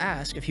 Minchul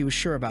asked if he was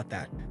sure about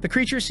that. The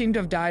creature seemed to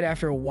have died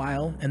after a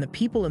while, and the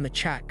people in the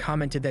chat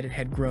commented that it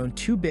had grown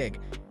too big,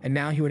 and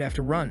now he would have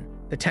to run.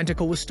 The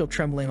tentacle was still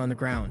trembling on the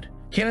ground.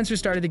 Kimetsu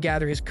started to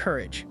gather his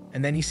courage,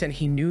 and then he said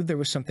he knew there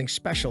was something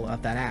special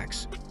about that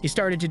axe. He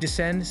started to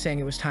descend, saying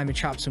it was time to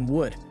chop some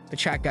wood. The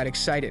chat got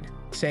excited,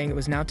 saying it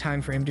was now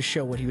time for him to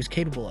show what he was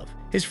capable of.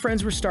 His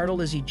friends were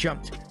startled as he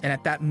jumped, and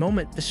at that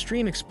moment, the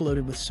stream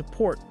exploded with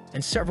support,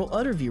 and several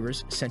other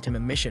viewers sent him a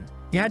mission.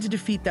 He had to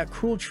defeat that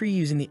cruel tree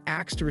using the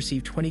axe to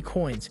receive 20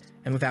 coins,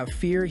 and without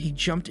fear, he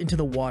jumped into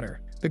the water.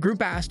 The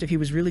group asked if he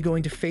was really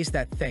going to face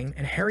that thing,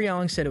 and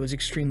Haryong said it was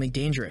extremely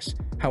dangerous.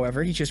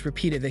 However, he just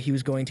repeated that he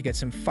was going to get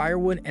some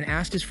firewood and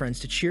asked his friends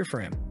to cheer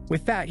for him.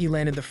 With that, he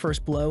landed the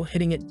first blow,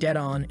 hitting it dead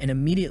on, and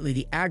immediately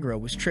the aggro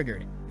was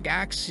triggered. The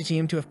axe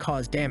seemed to have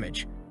caused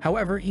damage.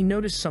 However, he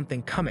noticed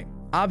something coming.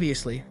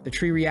 Obviously, the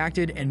tree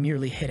reacted and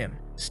merely hit him.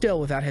 Still,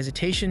 without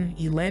hesitation,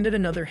 he landed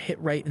another hit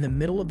right in the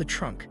middle of the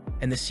trunk,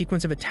 and the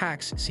sequence of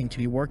attacks seemed to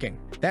be working.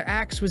 That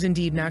axe was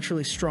indeed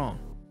naturally strong.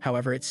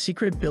 However, its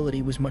secret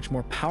ability was much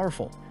more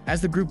powerful.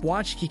 As the group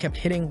watched, he kept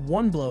hitting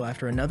one blow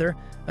after another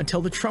until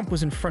the trunk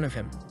was in front of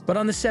him. But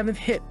on the 7th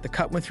hit, the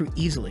cut went through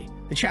easily.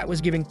 The chat was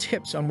giving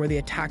tips on where the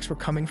attacks were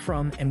coming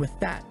from, and with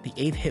that, the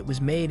 8th hit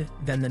was made,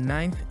 then the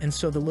 9th, and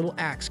so the little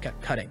axe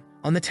kept cutting.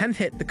 On the 10th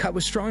hit, the cut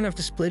was strong enough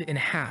to split it in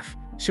half.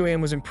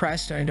 Sueyan was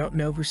impressed, and I don't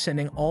know who's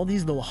sending all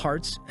these little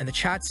hearts, and the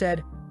chat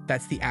said,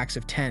 "That's the axe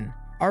of 10.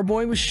 Our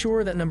boy was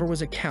sure that number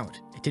was a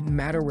count. It didn't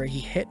matter where he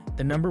hit,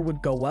 the number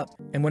would go up,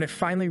 and when it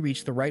finally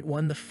reached the right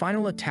one, the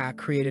final attack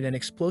created an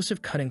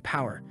explosive cutting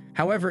power.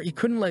 However, he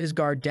couldn't let his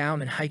guard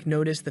down, and Hike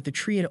noticed that the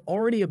tree had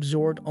already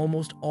absorbed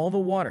almost all the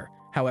water.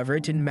 However,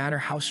 it didn't matter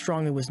how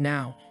strong it was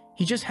now.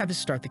 He just had to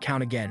start the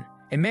count again.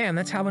 And man,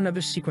 that's how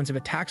another sequence of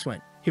attacks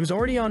went. He was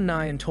already on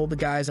 9 and told the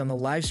guys on the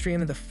live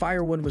stream that the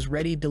firewood was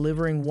ready,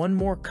 delivering one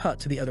more cut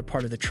to the other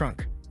part of the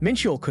trunk.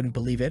 Minchul couldn't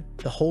believe it.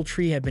 The whole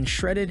tree had been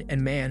shredded,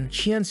 and man,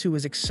 Chiansu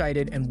was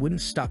excited and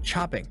wouldn't stop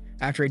chopping.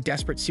 After a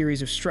desperate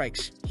series of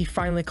strikes, he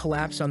finally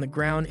collapsed on the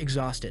ground,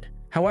 exhausted.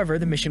 However,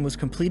 the mission was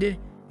completed,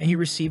 and he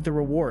received the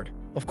reward.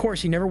 Of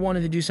course, he never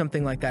wanted to do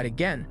something like that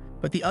again,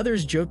 but the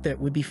others joked that it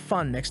would be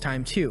fun next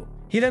time too.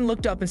 He then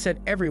looked up and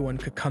said everyone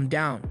could come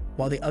down,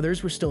 while the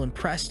others were still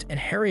impressed, and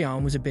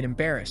Haryong was a bit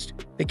embarrassed.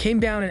 They came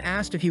down and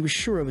asked if he was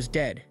sure it was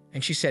dead,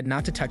 and she said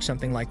not to touch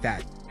something like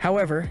that.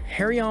 However,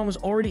 Haryong was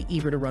already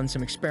eager to run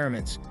some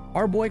experiments.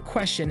 Our boy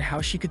questioned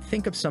how she could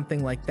think of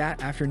something like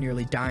that after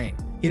nearly dying.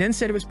 He then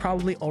said it was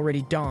probably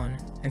already dawn,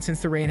 and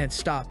since the rain had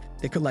stopped,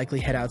 they could likely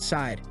head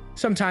outside.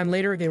 Sometime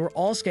later, they were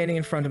all standing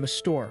in front of a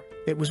store.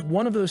 It was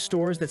one of those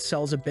stores that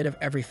sells a bit of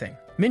everything.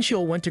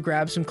 Minchul went to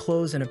grab some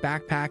clothes and a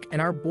backpack,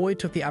 and our boy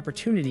took the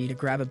opportunity to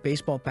grab a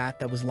baseball bat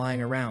that was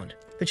lying around.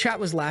 The chat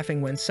was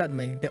laughing when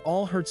suddenly, they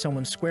all heard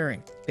someone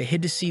swearing. They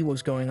hid to see what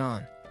was going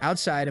on.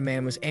 Outside, a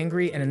man was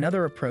angry and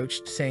another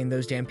approached, saying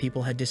those damn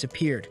people had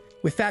disappeared.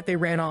 With that, they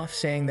ran off,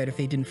 saying that if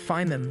they didn't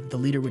find them, the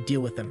leader would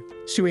deal with them.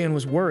 Sueyan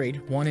was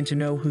worried, wanting to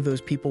know who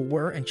those people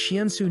were, and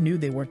Chiansu knew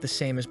they weren't the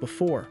same as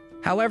before.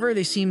 However,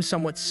 they seemed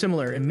somewhat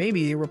similar, and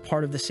maybe they were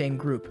part of the same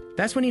group.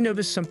 That's when he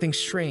noticed something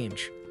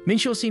strange.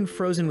 Minchul seemed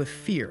frozen with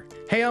fear.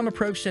 Haeyeon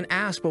approached and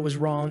asked what was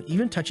wrong,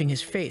 even touching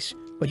his face,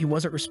 but he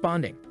wasn't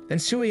responding. Then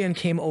Sueyan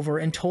came over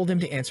and told him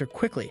to answer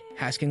quickly,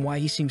 asking why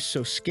he seemed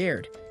so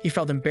scared. He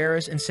felt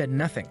embarrassed and said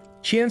nothing.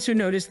 Chiansu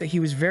noticed that he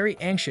was very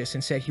anxious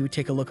and said he would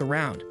take a look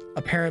around.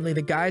 Apparently,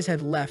 the guys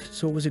had left,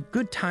 so it was a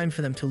good time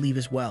for them to leave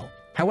as well.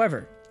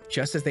 However,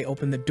 just as they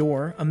opened the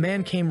door, a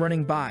man came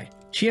running by.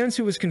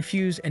 Chiansu was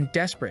confused and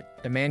desperate.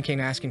 The man came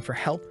asking for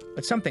help,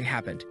 but something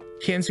happened.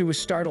 Chiansu was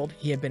startled.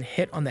 He had been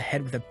hit on the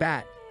head with a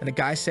bat, and the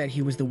guy said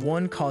he was the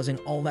one causing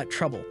all that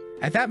trouble.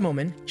 At that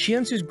moment,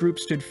 Chiansu's group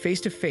stood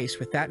face to face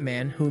with that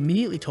man, who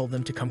immediately told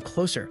them to come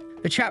closer.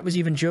 The chat was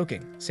even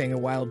joking, saying a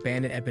wild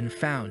bandit had been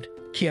found.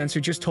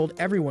 Chiansu just told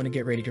everyone to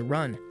get ready to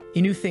run.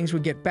 He knew things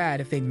would get bad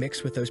if they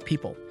mixed with those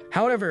people.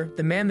 However,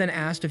 the man then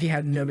asked if he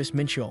had noticed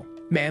Minchul.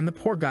 Man, the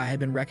poor guy had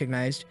been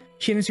recognized.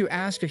 Chiansu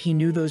asked if he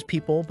knew those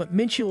people, but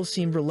Minchul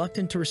seemed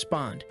reluctant to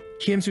respond.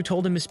 Chiansu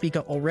told him to speak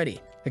up already.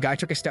 The guy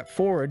took a step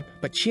forward,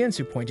 but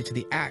Chiansu pointed to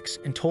the axe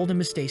and told him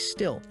to stay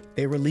still.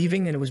 They were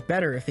leaving and it was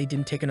better if they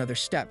didn't take another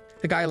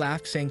step. The guy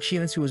laughed, saying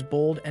Chiansu was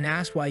bold, and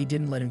asked why he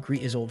didn't let him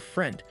greet his old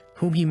friend,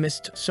 whom he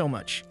missed so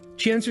much.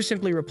 Chiansu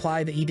simply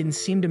replied that he didn't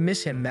seem to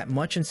miss him that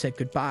much and said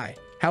goodbye.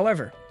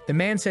 However, The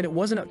man said it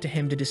wasn't up to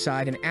him to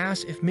decide and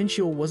asked if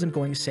Minchul wasn't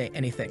going to say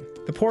anything.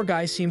 The poor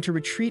guy seemed to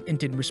retreat and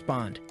didn't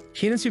respond.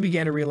 Shinatsu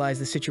began to realize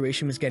the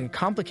situation was getting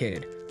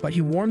complicated, but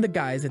he warned the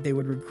guys that they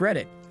would regret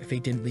it if they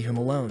didn't leave him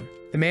alone.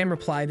 The man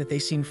replied that they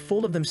seemed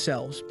full of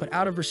themselves, but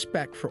out of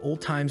respect for old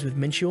times with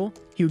Minchul,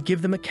 he would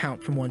give them a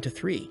count from 1 to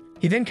 3.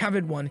 He then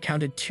counted 1,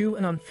 counted 2,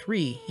 and on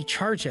 3, he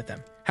charged at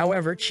them.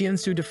 However,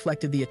 Chiensu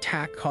deflected the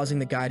attack, causing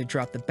the guy to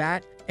drop the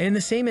bat, and in the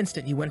same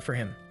instant he went for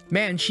him.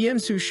 Man,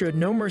 Chiensu showed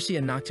no mercy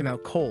and knocked him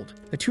out cold.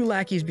 The 2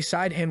 lackeys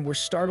beside him were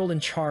startled and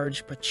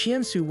charged, but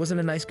Chiensu wasn't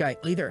a nice guy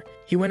either.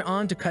 He went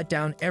on to cut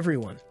down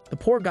everyone. The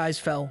poor guys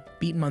fell,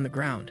 beaten on the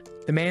ground.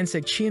 The man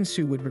said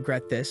Chiensu would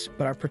regret this,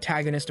 but our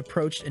protagonist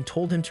approached and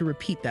told him to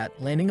repeat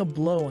that, landing a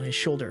blow on his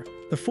shoulder.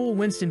 The fool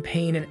winced in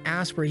pain and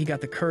asked where he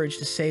got the courage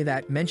to say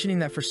that, mentioning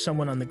that for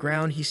someone on the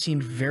ground, he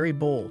seemed very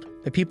bold.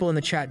 The people in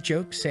the chat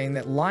joked, saying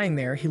that lying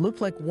there, he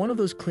looked like one of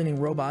those cleaning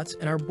robots,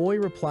 and our boy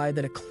replied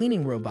that a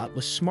cleaning robot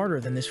was smarter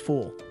than this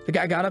fool. The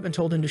guy got up and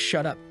told him to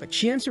shut up, but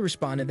Chiensu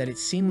responded that it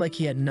seemed like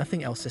he had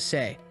nothing else to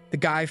say. The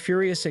guy,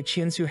 furious, said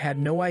Chiensu had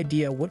no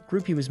idea what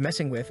group he was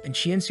messing with, and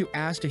Chiensu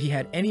asked if he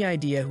had any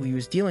idea who he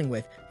was dealing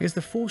with, because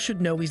the fool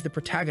should know he's the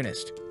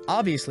protagonist.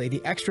 Obviously,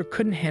 the extra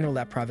couldn't handle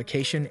that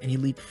provocation, and he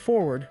leaped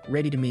forward,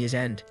 ready to meet his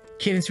end.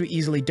 Chiensu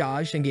easily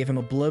dodged and gave him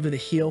a blow to the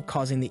heel,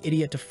 causing the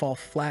idiot to fall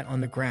flat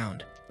on the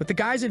ground. But the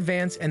guys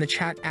advanced, and the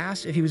chat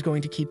asked if he was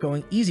going to keep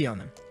going easy on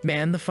them.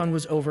 Man, the fun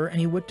was over, and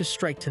he whipped a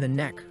strike to the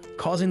neck,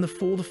 causing the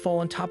fool to fall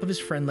on top of his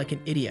friend like an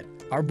idiot.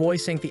 Our boy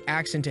sank the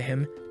axe into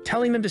him,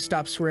 telling them to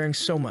stop swearing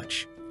so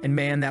much. And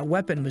man, that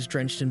weapon was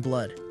drenched in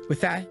blood.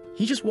 With that,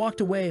 he just walked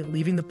away,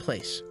 leaving the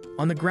place.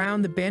 On the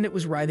ground, the bandit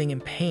was writhing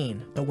in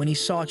pain, but when he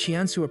saw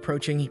Chiensu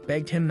approaching, he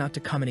begged him not to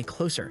come any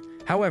closer.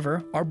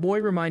 However, our boy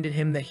reminded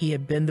him that he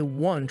had been the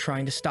one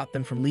trying to stop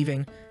them from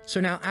leaving,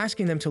 so now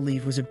asking them to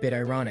leave was a bit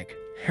ironic.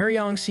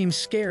 Haryong seemed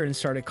scared and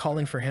started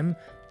calling for him,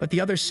 but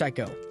the other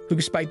psycho, who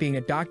despite being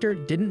a doctor,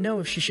 didn't know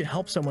if she should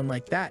help someone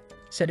like that,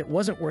 said it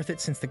wasn't worth it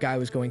since the guy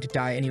was going to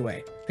die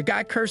anyway. The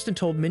guy cursed and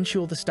told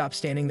Minchul to stop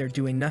standing there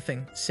doing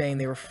nothing, saying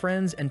they were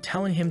friends and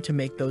telling him to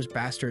make those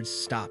bastards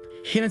stop.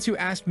 Hinatsu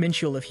asked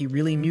Minchul if he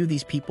really knew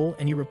these people,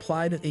 and he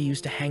replied that they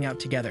used to hang out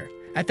together.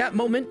 At that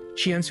moment,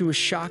 Chiensu was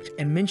shocked,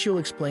 and Minchul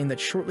explained that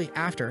shortly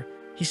after,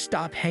 he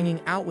stopped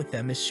hanging out with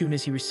them as soon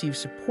as he received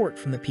support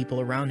from the people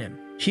around him.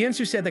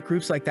 Chiensu said that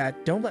groups like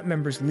that don't let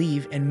members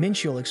leave, and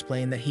Minchul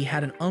explained that he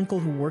had an uncle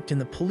who worked in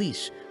the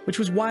police, which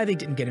was why they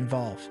didn't get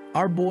involved.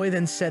 Our boy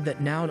then said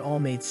that now it all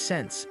made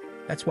sense.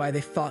 That's why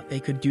they thought they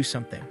could do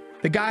something.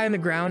 The guy on the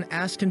ground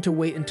asked him to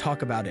wait and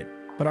talk about it,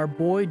 but our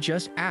boy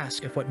just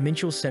asked if what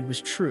Minchul said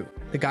was true.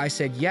 The guy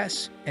said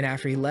yes, and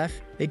after he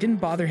left, they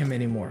didn't bother him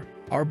anymore.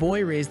 Our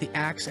boy raised the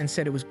axe and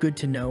said it was good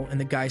to know, and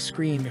the guy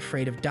screamed,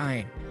 afraid of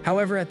dying.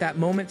 However, at that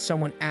moment,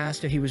 someone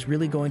asked if he was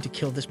really going to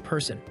kill this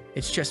person.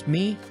 It's just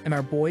me, and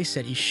our boy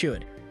said he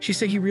should. She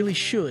said he really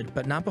should,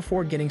 but not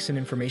before getting some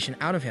information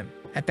out of him.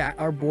 At that,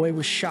 our boy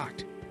was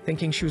shocked,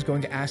 thinking she was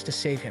going to ask to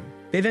save him.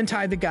 They then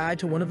tied the guy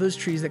to one of those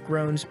trees that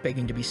groans,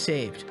 begging to be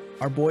saved.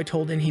 Our boy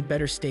told him he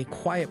better stay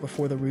quiet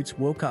before the roots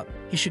woke up.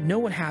 He should know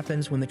what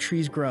happens when the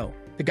trees grow.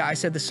 The guy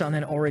said the sun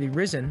had already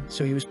risen,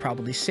 so he was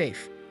probably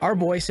safe. Our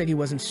boy said he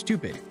wasn't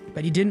stupid,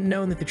 but he didn't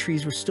know that the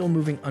trees were still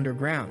moving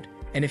underground,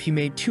 and if he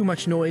made too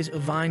much noise, a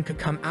vine could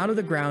come out of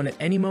the ground at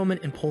any moment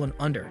and pull him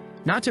under.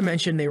 Not to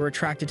mention they were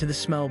attracted to the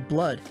smell of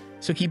blood,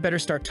 so he better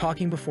start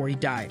talking before he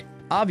died.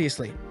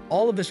 Obviously,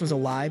 all of this was a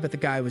lie, but the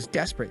guy was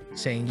desperate,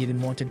 saying he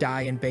didn't want to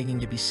die and begging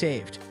to be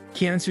saved.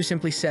 Kiansu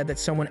simply said that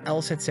someone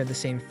else had said the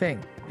same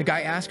thing. The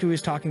guy asked who he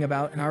was talking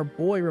about, and our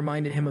boy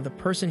reminded him of the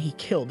person he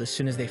killed as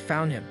soon as they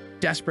found him.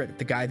 Desperate,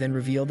 the guy then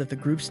revealed that the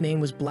group's name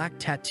was Black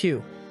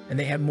Tattoo, and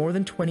they had more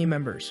than 20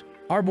 members.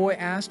 Our boy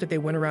asked if they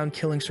went around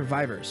killing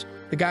survivors.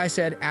 The guy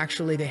said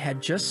actually they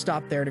had just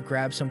stopped there to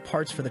grab some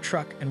parts for the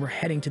truck and were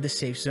heading to the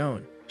safe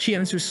zone.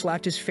 Chiensu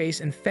slapped his face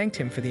and thanked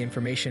him for the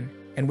information,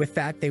 and with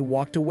that they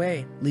walked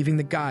away, leaving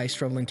the guy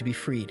struggling to be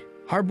freed.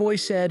 Our boy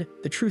said,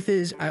 "The truth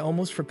is, I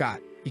almost forgot.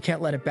 You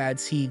can't let a bad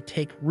seed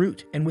take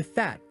root," and with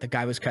that, the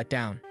guy was cut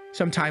down.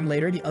 Some time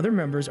later, the other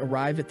members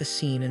arrived at the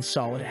scene and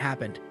saw what had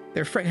happened.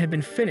 Their friend had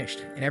been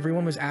finished, and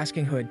everyone was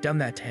asking who had done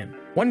that to him.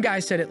 One guy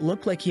said it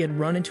looked like he had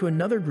run into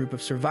another group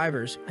of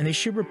survivors, and they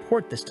should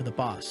report this to the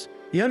boss.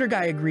 The other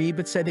guy agreed,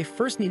 but said they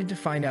first needed to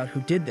find out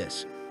who did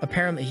this.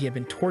 Apparently he had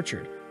been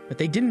tortured, but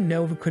they didn't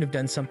know who could have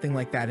done something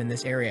like that in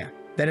this area.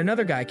 Then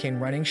another guy came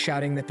running,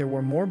 shouting that there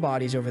were more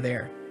bodies over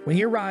there. When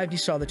he arrived, he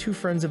saw the 2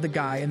 friends of the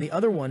guy and the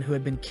other one who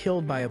had been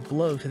killed by a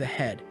blow to the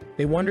head.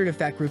 They wondered if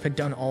that group had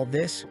done all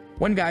this.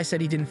 One guy said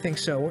he didn't think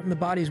so, and the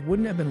bodies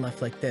wouldn't have been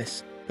left like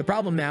this. The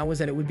problem now was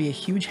that it would be a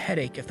huge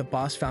headache if the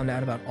boss found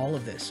out about all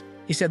of this.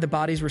 He said the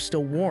bodies were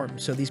still warm,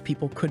 so these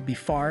people could be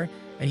far,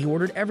 and he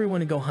ordered everyone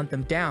to go hunt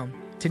them down.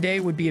 Today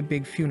would be a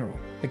big funeral.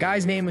 The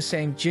guy's name was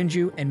saying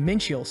Jinju, and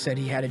Minchil said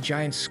he had a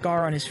giant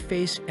scar on his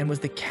face and was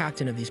the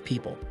captain of these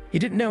people. He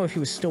didn't know if he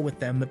was still with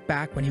them, but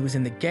back when he was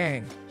in the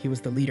gang, he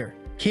was the leader.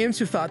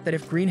 Kiemsu thought that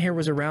if Green Hair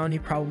was around, he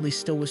probably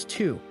still was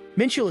too.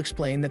 Minchil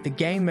explained that the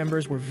gang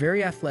members were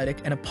very athletic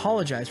and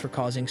apologized for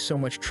causing so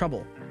much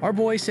trouble. Our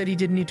boy said he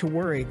didn't need to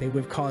worry, they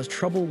would have caused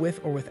trouble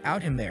with or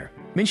without him there.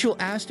 Minchul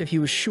asked if he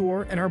was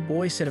sure, and our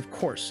boy said of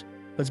course.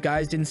 Those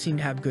guys didn't seem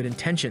to have good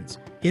intentions.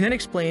 He then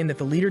explained that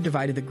the leader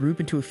divided the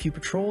group into a few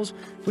patrols,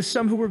 with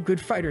some who were good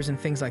fighters and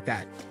things like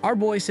that. Our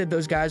boy said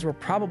those guys were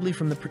probably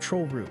from the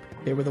patrol group.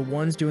 They were the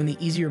ones doing the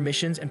easier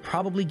missions and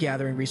probably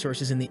gathering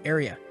resources in the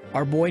area.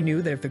 Our boy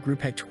knew that if the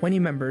group had 20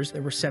 members,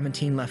 there were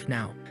 17 left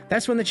now.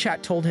 That's when the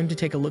chat told him to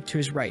take a look to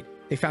his right.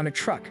 They found a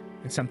truck,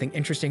 and something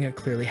interesting had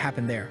clearly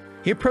happened there.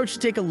 He approached to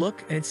take a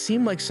look, and it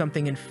seemed like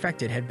something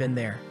infected had been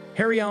there.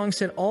 Haryong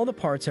said all the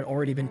parts had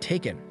already been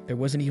taken. There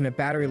wasn't even a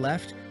battery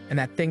left, and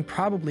that thing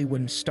probably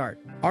wouldn't start.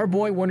 Our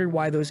boy wondered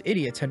why those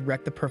idiots had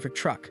wrecked the perfect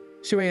truck.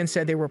 Sueyan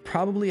said they were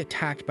probably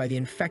attacked by the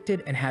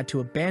infected and had to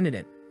abandon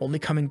it, only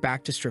coming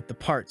back to strip the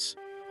parts.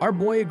 Our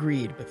boy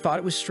agreed, but thought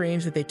it was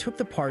strange that they took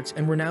the parts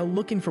and were now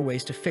looking for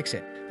ways to fix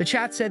it. The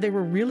chat said they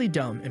were really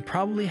dumb and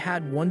probably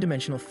had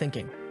one-dimensional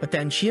thinking. But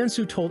then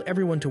Chiansu told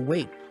everyone to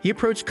wait. He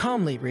approached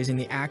calmly, raising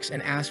the axe,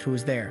 and asked who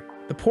was there.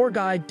 The poor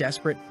guy,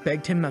 desperate,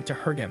 begged him not to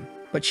hurt him.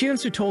 But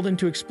Chiansu told him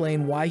to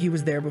explain why he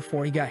was there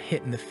before he got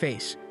hit in the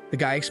face. The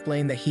guy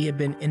explained that he had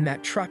been in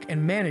that truck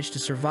and managed to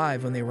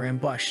survive when they were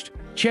ambushed.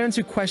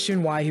 Chiansu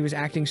questioned why he was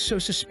acting so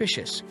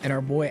suspicious, and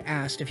our boy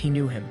asked if he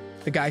knew him.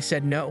 The guy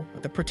said no,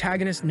 but the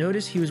protagonist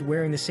noticed he was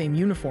wearing the same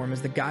uniform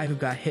as the guy who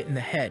got hit in the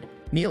head.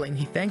 Kneeling,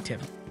 he thanked him,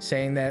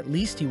 saying that at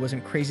least he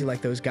wasn't crazy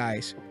like those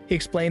guys. He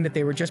explained that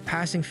they were just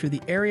passing through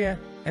the area,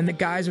 and the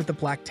guys with the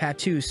black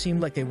tattoos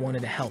seemed like they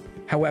wanted to help.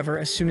 However,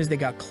 as soon as they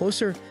got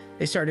closer,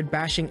 they started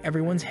bashing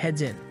everyone's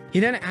heads in. He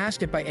then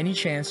asked if by any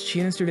chance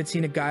Chiansu had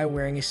seen a guy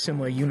wearing a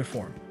similar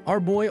uniform. Our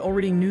boy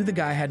already knew the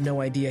guy had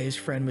no idea his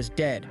friend was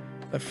dead,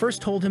 but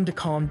first told him to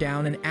calm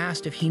down and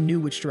asked if he knew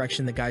which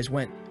direction the guys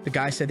went. The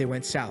guy said they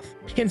went south.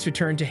 Chiansu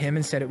turned to him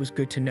and said it was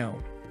good to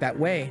know. That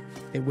way,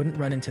 they wouldn't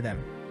run into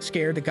them.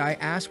 Scared, the guy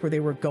asked where they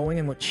were going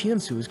and what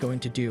Chiansu was going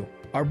to do.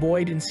 Our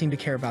boy didn't seem to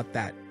care about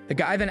that. The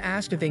guy then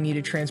asked if they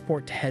needed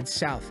transport to head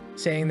south,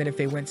 saying that if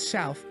they went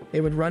south, they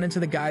would run into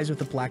the guys with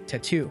the black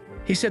tattoo.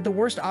 He said the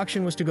worst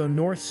option was to go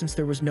north since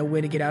there was no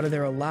way to get out of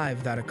there alive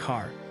without a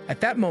car. At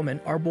that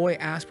moment, our boy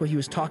asked what he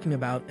was talking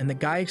about, and the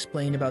guy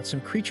explained about some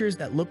creatures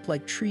that looked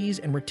like trees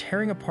and were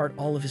tearing apart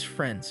all of his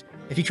friends.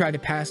 If he tried to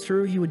pass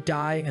through, he would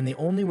die, and the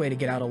only way to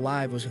get out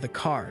alive was with a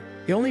car.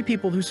 The only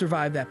people who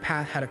survived that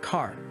path had a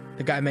car.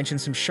 The guy mentioned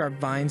some sharp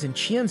vines, and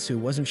Chiansu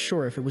wasn't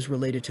sure if it was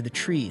related to the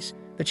trees.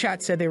 The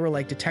chat said they were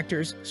like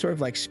detectors, sort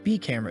of like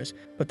speed cameras,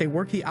 but they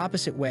work the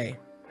opposite way.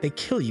 They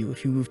kill you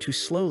if you move too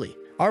slowly.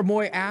 Our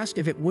boy asked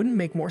if it wouldn't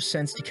make more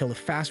sense to kill the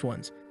fast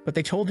ones, but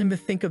they told him to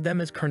think of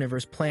them as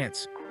carnivorous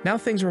plants. Now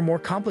things were more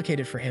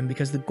complicated for him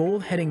because the goal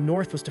of heading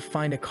north was to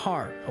find a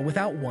car, but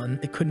without one,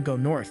 they couldn't go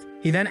north.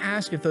 He then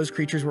asked if those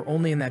creatures were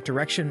only in that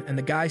direction, and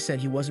the guy said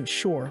he wasn't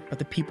sure, but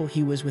the people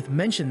he was with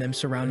mentioned them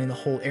surrounding the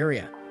whole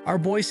area. Our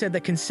boy said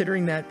that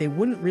considering that, they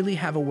wouldn't really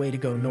have a way to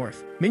go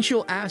north.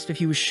 Minchul asked if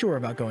he was sure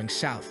about going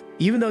south.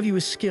 Even though he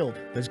was skilled,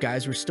 those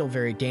guys were still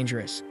very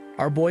dangerous.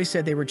 Our boy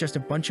said they were just a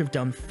bunch of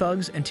dumb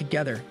thugs, and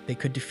together, they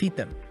could defeat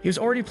them. He was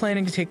already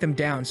planning to take them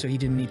down, so he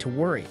didn't need to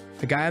worry.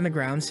 The guy on the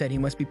ground said he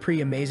must be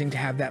pretty amazing to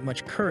have that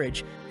much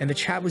courage, and the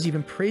chat was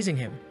even praising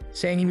him,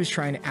 saying he was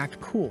trying to act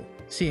cool.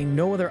 Seeing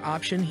no other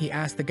option, he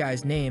asked the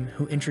guy's name,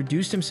 who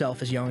introduced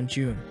himself as Yang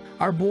Jun.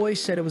 Our boy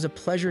said it was a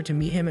pleasure to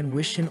meet him and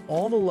wished him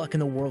all the luck in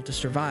the world to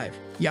survive.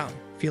 Yang,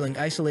 feeling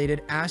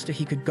isolated, asked if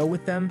he could go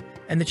with them,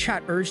 and the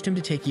chat urged him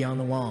to take Yang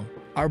along.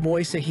 Our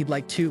boy said he'd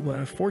like to, but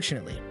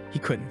unfortunately, he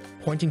couldn't,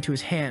 pointing to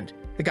his hand.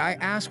 The guy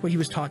asked what he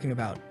was talking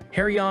about.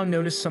 Haryong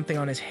noticed something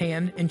on his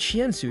hand, and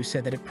Chiansu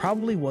said that it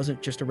probably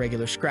wasn't just a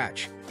regular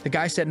scratch. The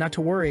guy said not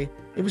to worry,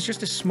 it was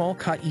just a small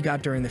cut he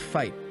got during the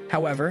fight.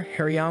 However,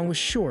 Haryong was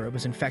sure it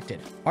was infected.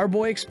 Our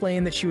boy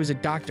explained that she was a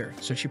doctor,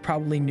 so she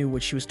probably knew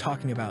what she was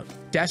talking about.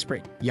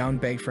 Desperate, Yang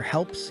begged for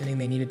help, saying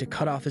they needed to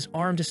cut off his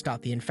arm to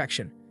stop the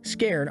infection.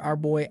 Scared, our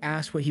boy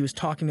asked what he was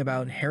talking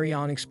about, and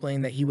Haryong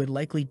explained that he would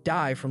likely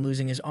die from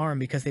losing his arm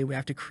because they would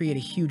have to create a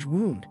huge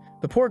wound.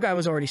 The poor guy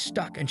was already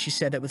stuck, and she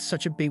said that with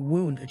such a big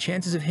wound, the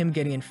chances of him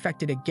getting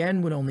infected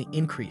again would only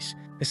increase.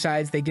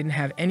 Besides, they didn't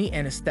have any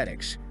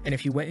anesthetics, and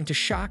if he went into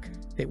shock,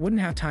 they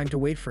wouldn't have time to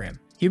wait for him.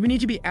 He would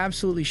need to be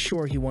absolutely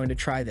sure he wanted to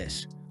try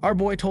this. Our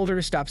boy told her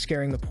to stop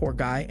scaring the poor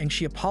guy, and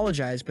she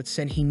apologized but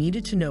said he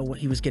needed to know what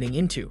he was getting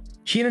into.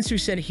 Chiansu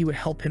said he would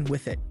help him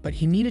with it, but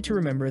he needed to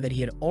remember that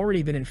he had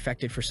already been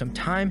infected for some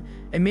time,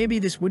 and maybe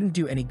this wouldn't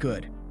do any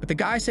good. But the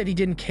guy said he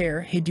didn't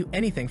care, he'd do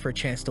anything for a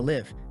chance to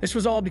live. This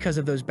was all because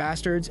of those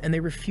bastards, and they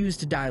refused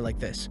to die like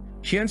this.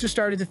 Chiansu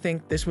started to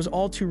think this was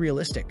all too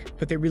realistic.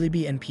 Could they really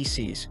be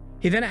NPCs?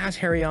 He then asked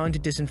Haryon to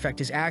disinfect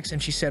his axe,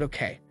 and she said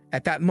okay.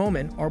 At that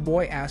moment, our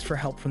boy asked for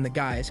help from the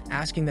guys,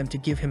 asking them to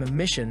give him a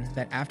mission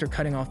that after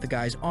cutting off the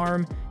guy's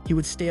arm, he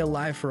would stay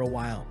alive for a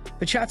while.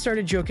 The chat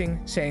started joking,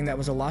 saying that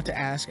was a lot to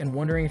ask and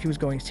wondering if he was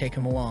going to take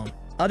him along.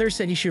 Others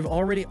said he should have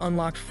already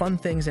unlocked fun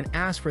things and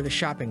asked where the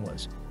shopping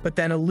was. But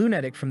then a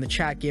lunatic from the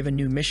chat gave a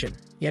new mission.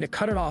 He had to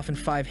cut it off in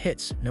 5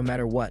 hits, no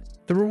matter what.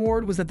 The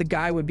reward was that the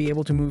guy would be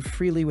able to move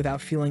freely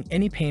without feeling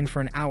any pain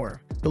for an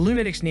hour. The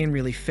lunatic's name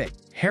really fit.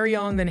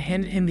 Haryong then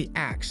handed him the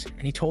axe,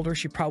 and he told her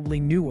she probably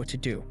knew what to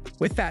do.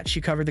 With that,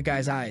 she covered the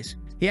guy's eyes.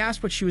 He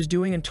asked what she was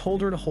doing and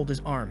told her to hold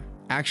his arm.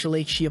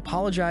 Actually, she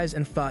apologized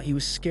and thought he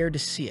was scared to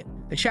see it.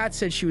 The chat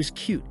said she was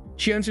cute.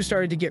 Chiunsu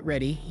started to get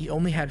ready. He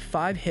only had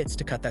 5 hits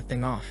to cut that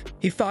thing off.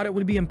 He thought it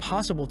would be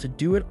impossible to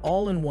do it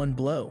all in one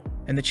blow,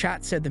 and the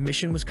chat said the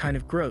mission was kind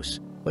of gross.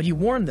 But he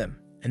warned them,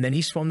 and then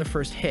he swung the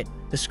first hit.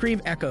 The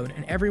scream echoed,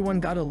 and everyone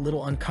got a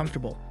little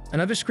uncomfortable.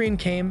 Another scream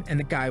came, and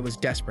the guy was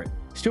desperate.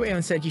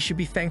 Stu-Aeon said he should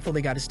be thankful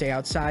they got to stay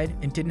outside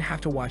and didn't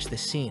have to watch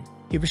this scene.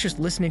 He was just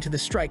listening to the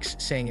strikes,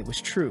 saying it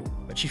was true,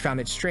 but she found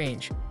it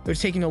strange. It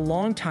was taking a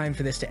long time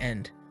for this to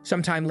end.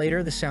 Sometime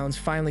later, the sounds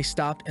finally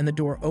stopped and the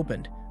door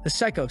opened. The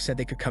psycho said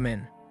they could come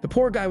in. The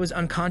poor guy was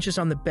unconscious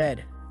on the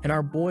bed, and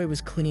our boy was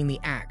cleaning the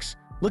axe.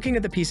 Looking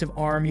at the piece of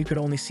arm, you could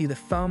only see the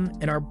thumb,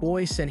 and our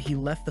boy said he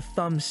left the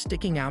thumb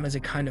sticking out as a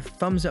kind of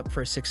thumbs up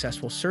for a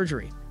successful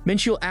surgery.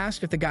 Minchul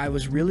asked if the guy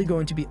was really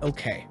going to be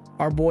okay.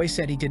 Our boy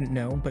said he didn't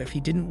know, but if he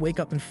didn't wake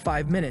up in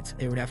 5 minutes,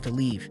 they would have to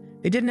leave.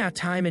 They didn't have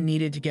time and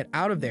needed to get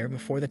out of there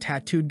before the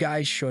tattooed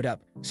guys showed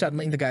up.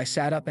 Suddenly, the guy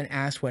sat up and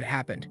asked what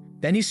happened.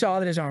 Then he saw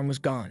that his arm was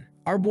gone.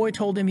 Our boy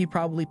told him he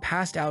probably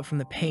passed out from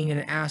the pain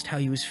and asked how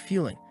he was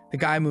feeling. The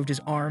guy moved his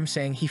arm,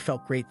 saying he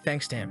felt great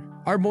thanks to him.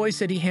 Our boy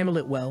said he handled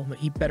it well, but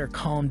he better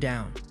calm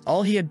down.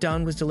 All he had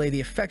done was delay the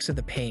effects of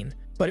the pain,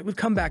 but it would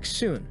come back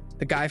soon.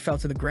 The guy fell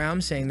to the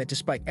ground, saying that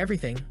despite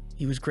everything,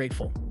 he was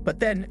grateful. But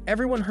then,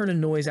 everyone heard a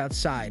noise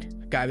outside.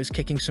 A guy was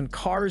kicking some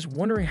cars,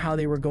 wondering how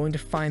they were going to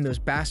find those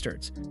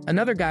bastards.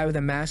 Another guy with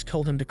a mask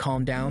told him to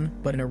calm down,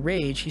 but in a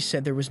rage, he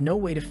said there was no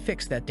way to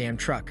fix that damn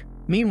truck.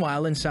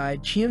 Meanwhile,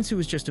 inside, Chiunsu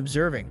was just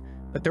observing,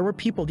 but there were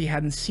people he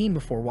hadn't seen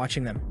before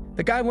watching them.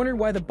 The guy wondered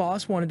why the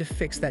boss wanted to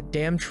fix that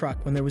damn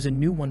truck when there was a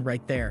new one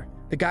right there.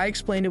 The guy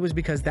explained it was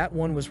because that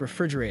one was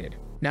refrigerated.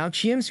 Now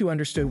Chiunsu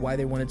understood why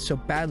they wanted so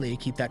badly to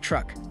keep that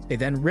truck. They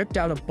then ripped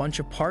out a bunch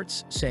of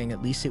parts, saying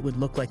at least it would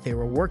look like they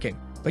were working.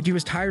 But he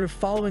was tired of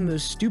following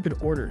those stupid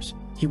orders.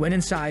 He went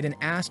inside and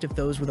asked if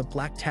those were the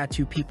black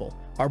tattoo people.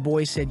 Our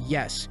boy said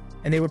yes,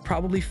 and they would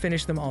probably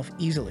finish them off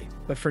easily.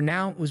 But for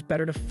now, it was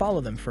better to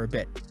follow them for a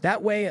bit.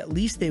 That way, at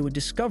least they would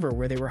discover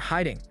where they were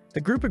hiding.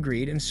 The group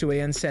agreed, and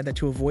Sue-Aeon said that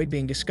to avoid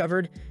being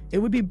discovered, it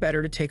would be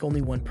better to take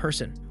only one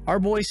person. Our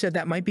boy said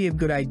that might be a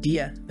good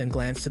idea, then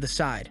glanced to the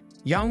side.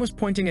 Yang was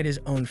pointing at his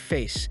own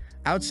face.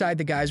 Outside,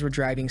 the guys were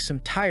dragging some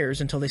tires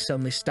until they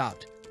suddenly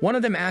stopped. One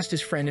of them asked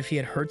his friend if he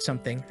had heard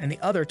something, and the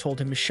other told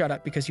him to shut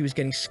up because he was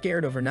getting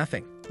scared over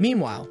nothing.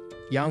 Meanwhile,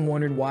 Yang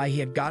wondered why he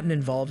had gotten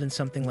involved in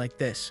something like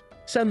this.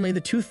 Suddenly, the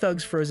 2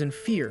 thugs froze in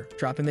fear,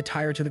 dropping the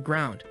tire to the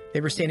ground.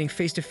 They were standing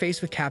face to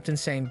face with Captain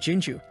Sang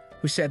Jinju,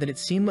 who said that it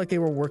seemed like they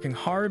were working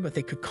hard, but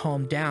they could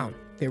calm down.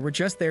 They were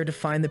just there to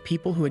find the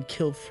people who had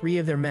killed 3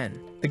 of their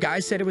men. The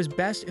guys said it was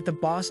best if the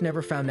boss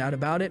never found out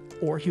about it,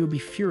 or he would be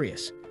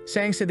furious.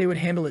 Sang said they would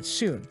handle it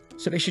soon,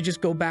 so they should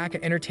just go back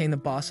and entertain the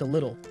boss a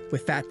little.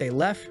 With that, they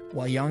left,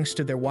 while Yang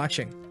stood there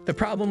watching. The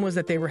problem was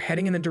that they were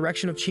heading in the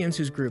direction of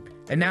Chiunsu's group,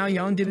 and now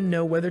Yang didn't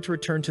know whether to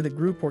return to the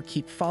group or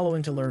keep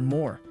following to learn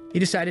more. He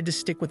decided to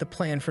stick with the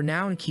plan for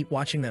now and keep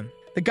watching them.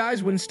 The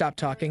guys wouldn't stop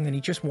talking, and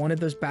he just wanted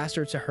those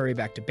bastards to hurry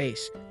back to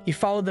base. He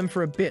followed them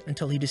for a bit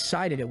until he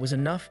decided it was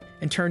enough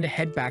and turned to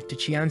head back to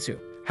Chiunsu.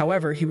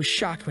 However, he was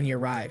shocked when he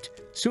arrived.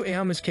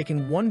 Sue-Aeon was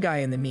kicking one guy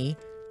in the knee,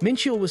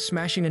 Minchul was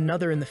smashing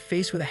another in the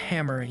face with a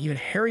hammer, and even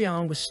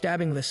Haryong was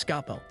stabbing with a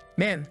scalpel.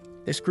 Man,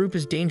 this group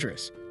is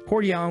dangerous.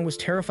 Poor Yang was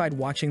terrified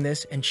watching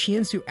this, and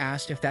Chiunsu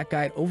asked if that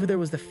guy over there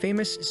was the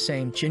famous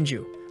Sang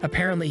Jinju.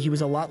 Apparently, he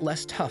was a lot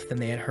less tough than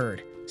they had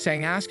heard.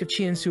 Sang asked if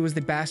Chiunsu was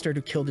the bastard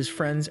who killed his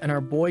friends, and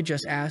our boy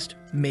just asked,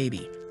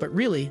 maybe. But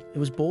really, it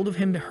was bold of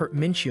him to hurt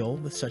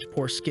Minchul with such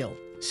poor skill.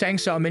 Sang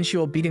saw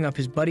Minchul beating up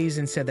his buddies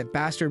and said that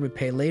bastard would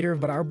pay later,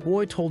 but our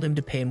boy told him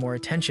to pay more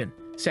attention.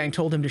 Sang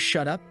told him to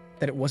shut up,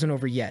 that it wasn't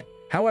over yet.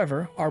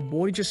 However, our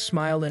boy just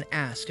smiled and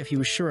asked if he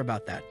was sure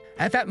about that.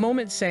 At that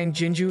moment, Sang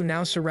Jinju,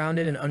 now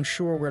surrounded and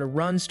unsure where to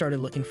run, started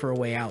looking for a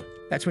way out.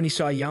 That's when he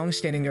saw Yang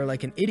standing there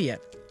like an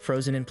idiot,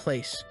 frozen in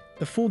place.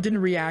 The fool didn't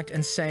react,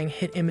 and Sang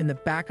hit him in the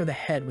back of the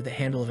head with the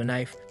handle of a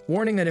knife,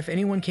 warning that if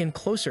anyone came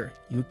closer,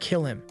 he would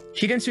kill him.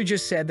 Shigensu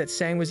just said that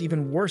Sang was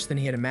even worse than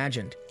he had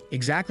imagined,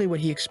 exactly what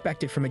he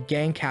expected from a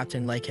gang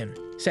captain like him.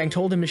 Sang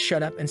told him to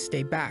shut up and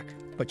stay back,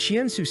 but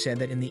Chiunsu said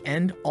that in the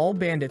end, all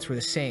bandits were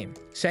the same.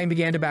 Sang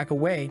began to back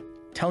away,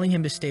 telling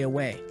him to stay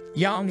away.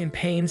 Yang, in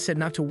pain, said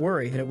not to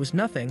worry, that it was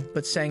nothing,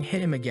 but Sang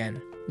hit him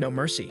again. No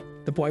mercy.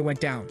 The boy went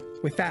down.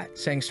 With that,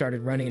 Sang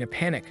started running in a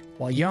panic,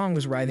 while Yang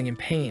was writhing in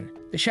pain.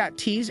 The chat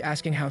teased,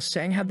 asking how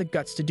Sang had the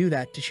guts to do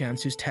that to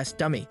Chiunsu's test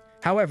dummy.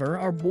 However,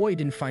 our boy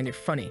didn't find it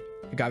funny.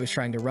 The guy was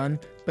trying to run,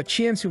 but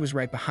Chiunsu was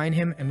right behind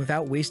him, and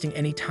without wasting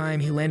any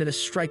time, he landed a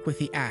strike with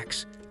the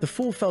axe. The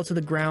fool fell to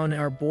the ground,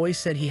 and our boy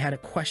said he had a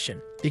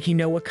question. Did he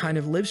know what kind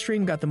of live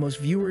stream got the most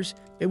viewers?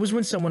 It was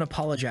when someone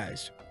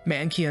apologized.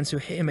 Man Chiunsu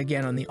hit him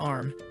again on the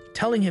arm,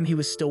 telling him he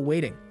was still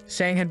waiting.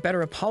 Sang had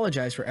better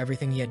apologize for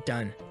everything he had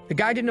done. The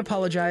guy didn't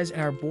apologize,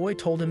 and our boy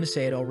told him to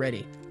say it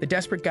already. The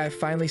desperate guy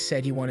finally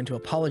said he wanted to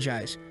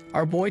apologize.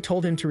 Our boy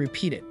told him to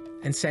repeat it.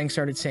 and Sang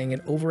started saying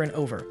it over and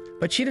over.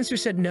 But Chidensu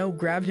said no,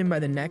 grabbed him by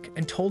the neck,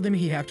 and told him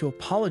he'd have to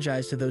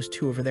apologize to those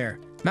two over there.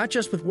 Not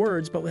just with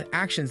words, but with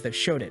actions that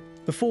showed it.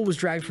 The fool was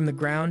dragged from the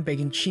ground,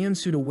 begging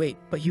Chidensu to wait,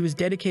 but he was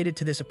dedicated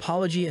to this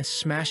apology and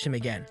smashed him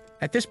again.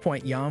 At this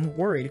point, Yang,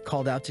 worried,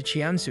 called out to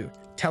Chidensu,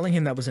 telling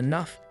him that was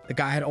enough. The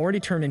guy had already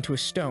turned into a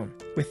stone.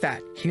 With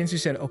that, Chidensu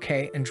said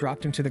okay and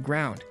dropped him to the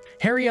ground.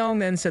 Harry Yang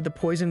then said the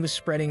poison was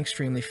spreading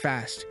extremely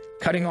fast.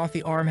 Cutting off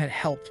the arm had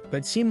helped, but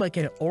it seemed like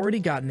it had already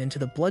gotten into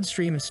the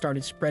bloodstream and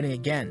started spreading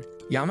again.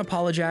 Yang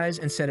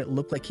apologized and said it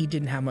looked like he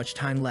didn't have much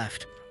time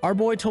left. Our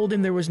boy told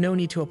him there was no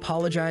need to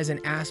apologize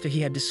and asked if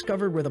he had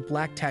discovered where the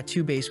black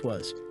tattoo base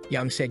was.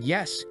 Yang said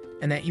yes,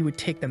 and that he would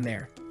take them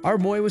there. Our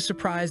boy was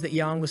surprised that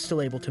Yang was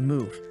still able to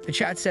move. The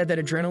chat said that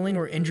adrenaline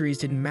or injuries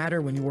didn't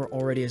matter when you were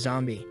already a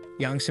zombie.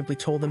 Yang simply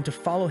told them to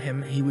follow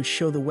him and he would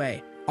show the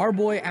way. Our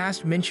boy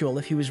asked Minchul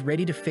if he was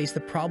ready to face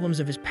the problems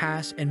of his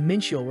past, and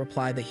Minchul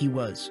replied that he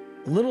was.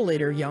 A little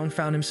later, Yang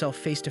found himself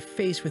face to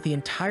face with the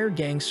entire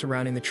gang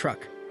surrounding the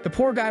truck. The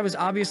poor guy was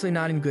obviously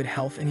not in good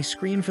health, and he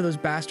screamed for those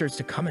bastards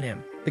to come at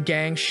him. The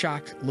gang,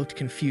 shocked, looked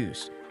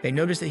confused. They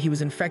noticed that he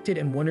was infected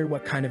and wondered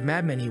what kind of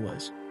madman he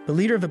was. The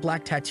leader of the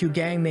Black Tattoo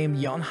gang named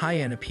Yang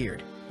Haiyan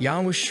appeared.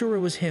 Yang was sure it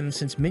was him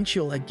since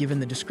Minchul had given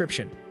the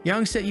description.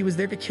 Yang said he was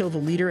there to kill the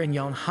leader, and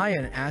Yang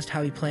Haiyan asked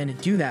how he planned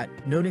to do that,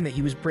 noting that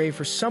he was brave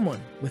for someone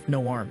with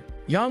no arm.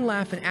 Yang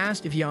laughed and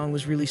asked if Yang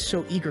was really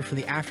so eager for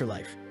the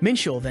afterlife.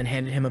 Minchul then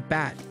handed him a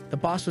bat. The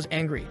boss was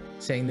angry,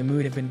 saying the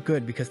mood had been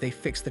good because they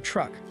fixed the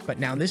truck, but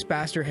now this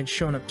bastard had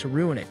shown up to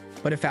ruin it.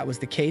 But if that was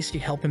the case, he'd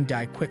help him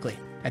die quickly.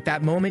 At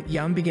that moment,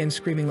 Yang began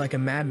screaming like a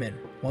madman,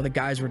 while the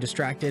guys were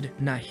distracted,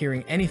 not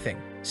hearing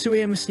anything.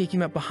 Sueyam was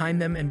sneaking up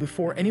behind them, and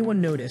before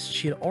anyone noticed,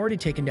 she had already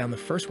taken down the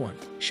first one.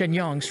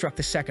 Shenyang struck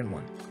the second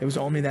one. It was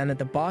only then that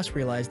the boss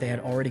realized they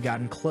had already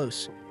gotten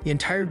close. The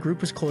entire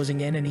group was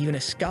closing in, and even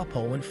a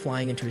scalpel went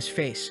flying into his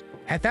face.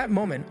 At that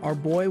moment, our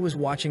boy was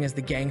watching as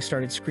the gang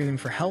started screaming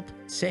for help,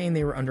 saying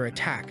they were under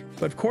attack.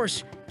 But of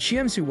course,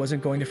 Chiemsu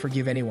wasn't going to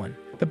forgive anyone.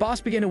 The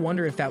boss began to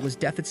wonder if that was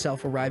death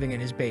itself arriving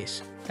at his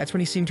base. That's when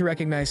he seemed to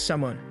recognize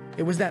someone.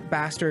 It was that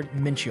bastard,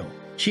 Minchul.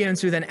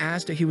 Chiensu then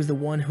asked if he was the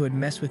one who had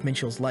messed with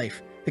Minchul's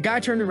life. The guy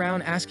turned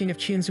around asking if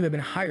Chiensu had been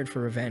hired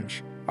for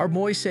revenge. Our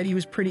boy said he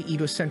was pretty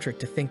egocentric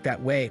to think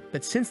that way,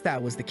 but since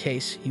that was the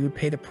case, he would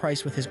pay the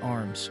price with his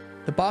arms.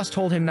 The boss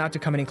told him not to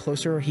come any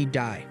closer or he'd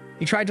die.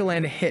 He tried to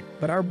land a hit,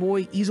 but our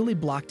boy easily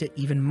blocked it,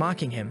 even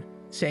mocking him,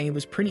 saying it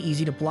was pretty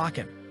easy to block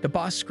him. The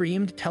boss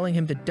screamed, telling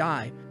him to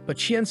die, but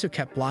Chiensu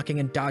kept blocking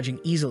and dodging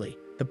easily.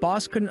 The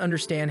boss couldn't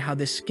understand how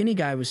this skinny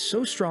guy was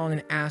so strong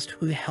and asked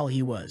who the hell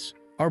he was.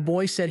 Our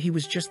boy said he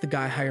was just the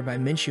guy hired by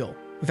Minchul,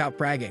 without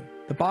bragging.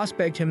 The boss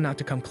begged him not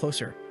to come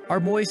closer. Our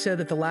boy said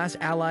that the last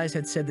allies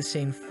had said the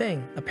same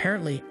thing.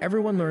 Apparently,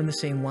 everyone learned the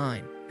same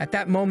line. At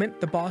that moment,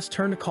 the boss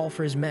turned to call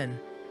for his men,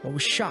 but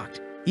was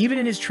shocked. Even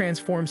in his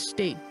transformed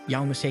state,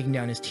 Yang was taking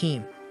down his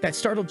team. That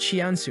startled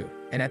Chiansu,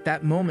 and at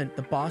that moment,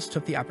 the boss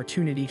took the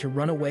opportunity to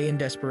run away in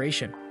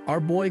desperation. Our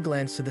boy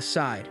glanced to the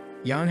side.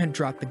 Yang had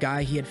dropped the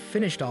guy he had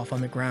finished off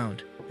on the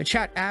ground. The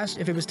chat asked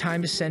if it was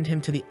time to send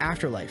him to the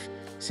afterlife,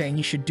 saying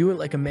he should do it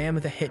like a man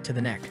with a hit to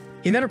the neck.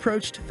 He then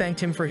approached, thanked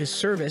him for his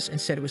service,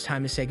 and said it was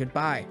time to say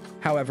goodbye.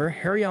 However,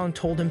 Harryong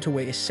told him to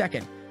wait a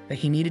second, that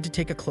he needed to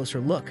take a closer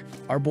look.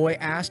 Our boy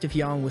asked if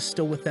Yang was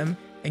still with them,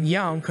 and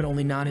Yang could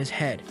only nod his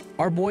head.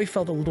 Our boy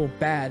felt a little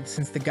bad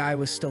since the guy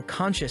was still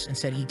conscious and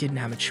said he didn't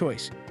have a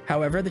choice.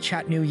 However, the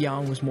chat knew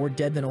Yang was more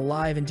dead than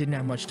alive and didn't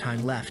have much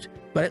time left.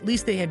 But at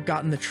least they had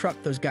gotten the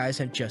truck those guys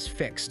had just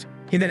fixed.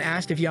 He then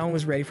asked if Yang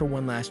was ready for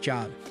one last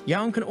job.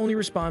 Yang could only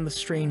respond with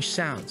strange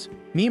sounds.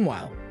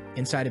 Meanwhile,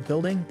 inside a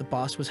building, the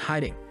boss was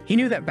hiding. He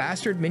knew that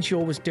bastard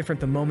Minchul was different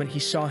the moment he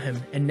saw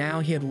him, and now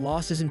he had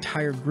lost his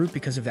entire group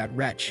because of that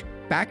wretch.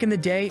 Back in the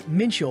day,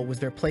 Minchul was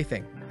their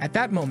plaything. At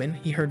that moment,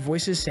 he heard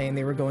voices saying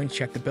they were going to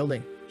check the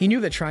building. He knew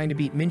that trying to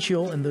beat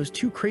Minchul and those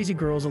two crazy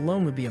girls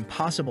alone would be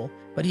impossible,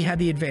 but he had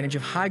the advantage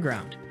of high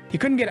ground. He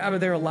couldn't get out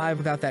of there alive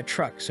without that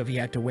truck, so he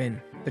had to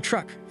win. The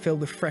truck, filled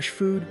with fresh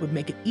food, would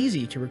make it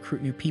easy to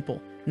recruit new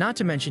people. Not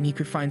to mention he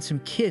could find some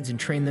kids and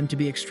train them to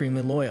be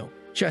extremely loyal.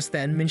 Just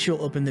then, Minchul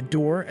opened the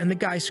door and the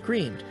guy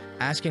screamed,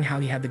 asking how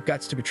he had the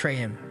guts to betray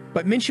him.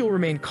 But Minchul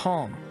remained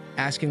calm,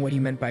 asking what he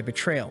meant by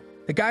betrayal.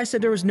 The guy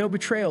said there was no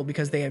betrayal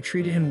because they had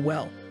treated him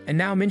well, and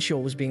now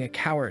Minchul was being a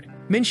coward.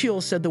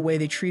 Minchul said the way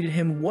they treated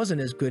him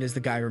wasn't as good as the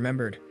guy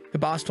remembered. The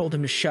boss told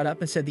him to shut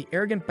up and said the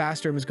arrogant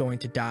bastard was going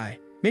to die.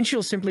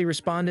 Minchul simply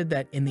responded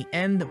that in the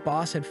end the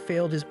boss had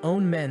failed his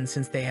own men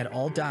since they had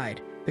all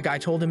died. The guy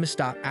told him to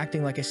stop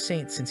acting like a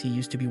saint since he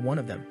used to be one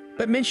of them.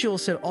 But Minchul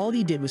said all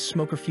he did was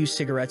smoke a few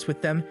cigarettes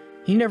with them.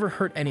 He never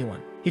hurt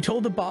anyone. He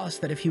told the boss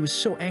that if he was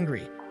so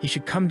angry, he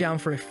should come down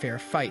for a fair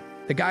fight.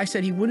 The guy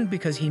said he wouldn't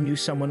because he knew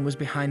someone was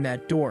behind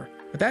that door.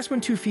 But that's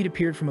when 2 feet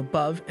appeared from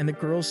above and the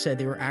girls said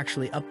they were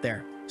actually up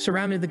there.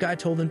 Surrounded, the guy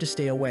told them to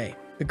stay away.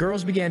 The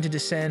girls began to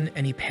descend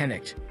and he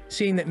panicked.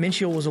 Seeing that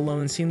Minchul was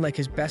alone seemed like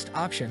his best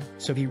option,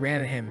 so he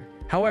ran at him.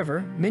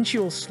 However,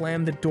 Minchul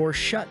slammed the door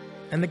shut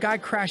and the guy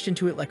crashed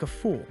into it like a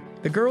fool.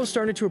 The girls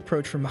started to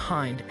approach from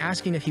behind,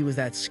 asking if he was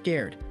that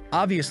scared.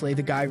 Obviously,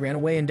 the guy ran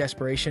away in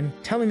desperation,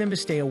 telling them to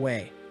stay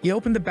away. He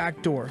opened the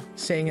back door,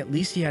 saying at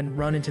least he hadn't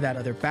run into that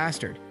other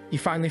bastard. He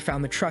finally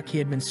found the truck he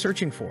had been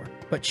searching for,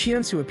 but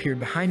Chiansu appeared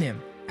behind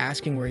him,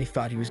 asking where he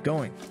thought he was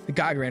going. The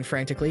guy ran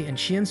frantically, and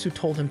Chiansu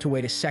told him to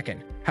wait a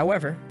second.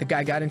 However, the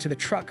guy got into the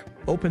truck,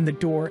 opened the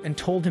door, and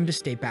told him to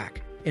stay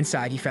back.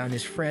 Inside, he found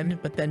his friend,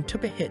 but then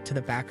took a hit to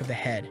the back of the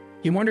head.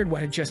 He wondered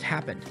what had just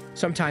happened.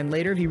 Sometime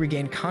later, he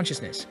regained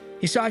consciousness.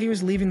 He saw he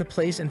was leaving the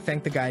place and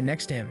thanked the guy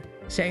next to him,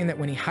 saying that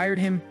when he hired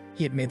him,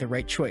 he had made the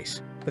right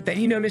choice. But then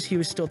he noticed he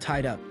was still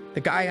tied up. The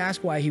guy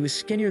asked why he was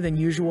skinnier than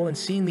usual, and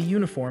seeing the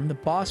uniform, the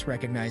boss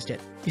recognized it.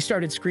 He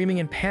started screaming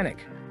in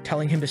panic,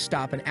 telling him to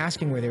stop and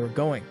asking where they were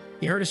going.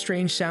 He heard a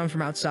strange sound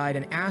from outside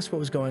and asked what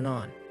was going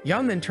on.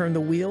 Yang then turned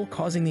the wheel,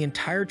 causing the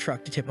entire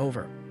truck to tip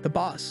over. The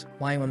boss,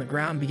 lying on the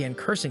ground, began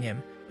cursing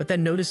him, but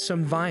then noticed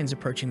some vines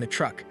approaching the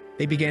truck.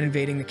 They began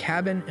invading the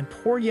cabin, and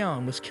poor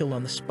Yang was killed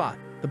on the spot.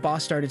 The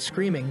boss started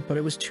screaming, but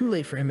it was too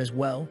late for him as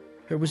well.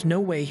 There was no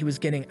way he was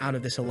getting out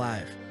of this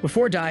alive.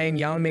 Before dying,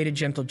 Yang made a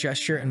gentle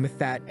gesture, and with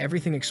that,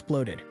 everything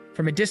exploded.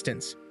 From a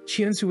distance,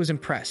 Chiansu was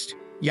impressed.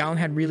 Yang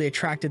had really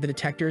attracted the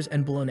detectors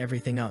and blown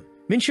everything up.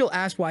 Minchil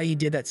asked why he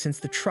did that since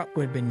the truck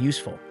would have been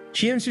useful.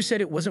 Chiansu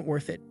said it wasn't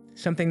worth it.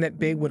 Something that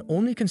big would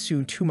only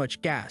consume too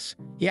much gas.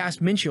 He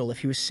asked Minchil if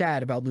he was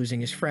sad about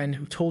losing his friend,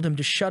 who told him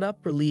to shut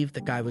up, relieved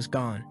the guy was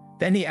gone.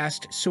 Then he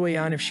asked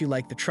Sueyan if she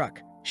liked the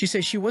truck. She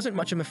said she wasn't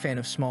much of a fan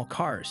of small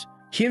cars.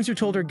 Chiansu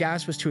told her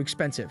gas was too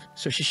expensive,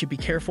 so she should be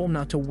careful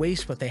not to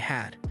waste what they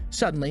had.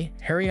 Suddenly,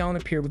 Harryon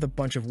appeared with a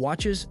bunch of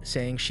watches,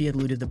 saying she had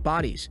looted the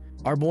bodies.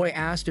 Our boy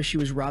asked if she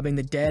was robbing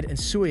the dead, and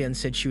Sueyan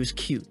said she was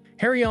cute.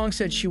 Harryong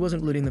said she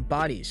wasn't looting the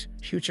bodies,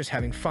 she was just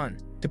having fun.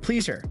 To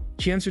please her,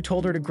 Chiansu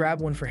told her to grab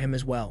one for him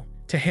as well.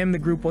 To him, the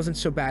group wasn't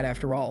so bad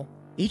after all.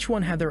 Each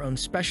one had their own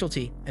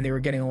specialty, and they were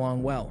getting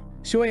along well.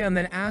 Sueyan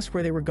then asked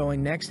where they were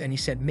going next, and he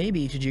said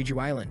maybe to Jeju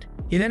Island.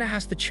 He then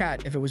asked the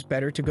chat if it was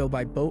better to go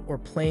by boat or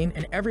plane,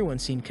 and everyone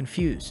seemed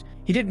confused.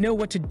 He didn't know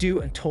what to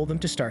do and told them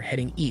to start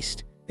heading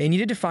east. They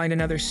needed to find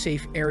another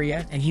safe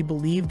area, and he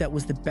believed that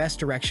was the best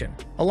direction.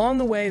 Along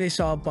the way, they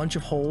saw a bunch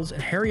of holes,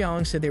 and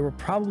Harryong said they were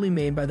probably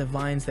made by the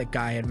vines that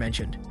Guy had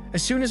mentioned.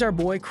 As soon as our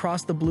boy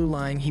crossed the blue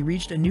line, he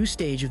reached a new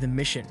stage of the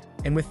mission,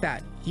 and with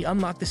that, he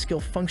unlocked the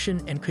skill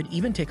function and could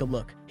even take a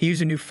look. He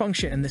used a new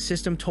function, and the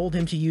system told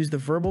him to use the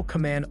verbal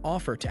command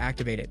offer to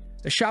activate it.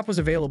 The shop was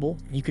available,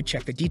 and you could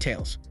check the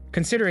details.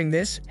 Considering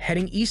this,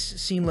 heading east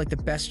seemed like the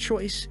best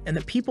choice, and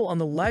the people on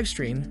the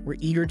livestream were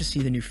eager to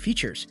see the new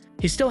features.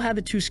 He still had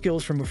the two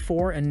skills from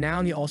before, and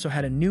now he also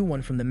had a new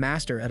one from the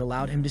master that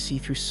allowed him to see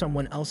through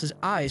someone else's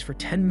eyes for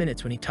 10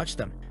 minutes when he touched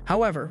them.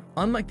 However,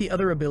 unlike the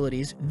other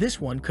abilities,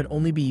 this one could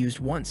only be used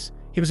once.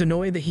 He was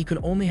annoyed that he could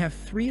only have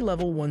 3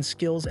 level 1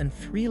 skills and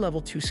 3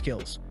 level 2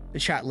 skills. The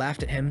chat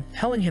laughed at him,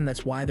 telling him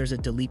that's why there's a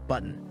delete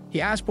button.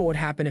 He asked what would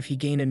happen if he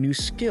gained a new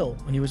skill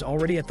when he was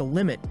already at the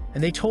limit,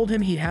 and they told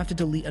him he'd have to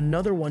delete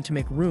another one to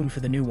make room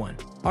for the new one.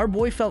 Our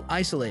boy felt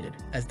isolated,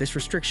 as this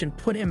restriction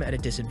put him at a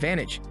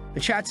disadvantage. The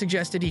chat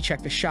suggested he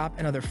check the shop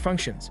and other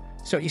functions,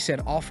 so he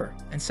said offer,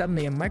 and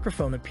suddenly a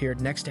microphone appeared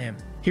next to him.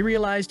 He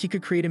realized he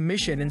could create a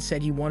mission and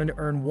said he wanted to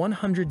earn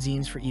 100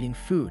 zines for eating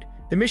food.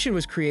 The mission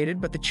was created,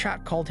 but the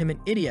chat called him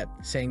an idiot,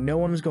 saying no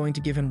one was going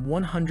to give him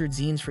 100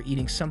 zines for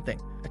eating something.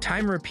 A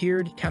timer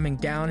appeared, counting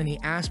down, and he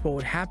asked what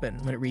would happen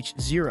when it reached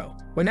 0.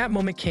 When that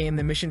moment came,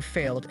 the mission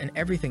failed and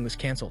everything was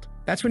cancelled.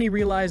 That's when he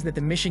realized that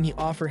the mission he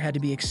offered had to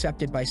be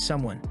accepted by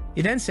someone.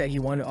 He then said he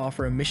wanted to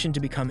offer a mission to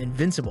become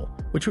invincible,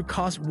 which would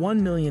cost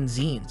 1 million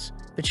zines.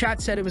 The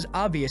chat said it was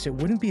obvious it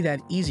wouldn't be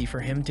that easy for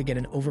him to get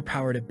an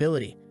overpowered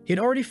ability. He had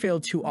already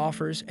failed 2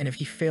 offers, and if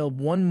he failed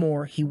 1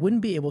 more, he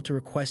wouldn't be able to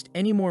request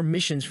any more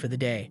missions for the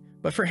day.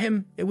 But for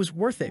him, it was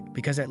worth it,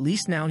 because at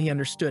least now he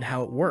understood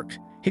how it worked.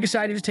 He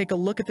decided to take a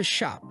look at the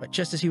shop, but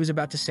just as he was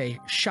about to say,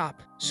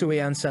 shop,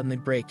 Sueyan suddenly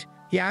braked.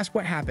 He asked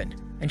what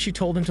happened, and she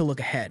told him to look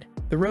ahead.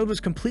 The road was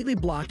completely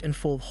blocked and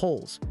full of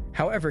holes.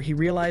 However, he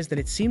realized that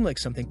it seemed like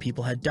something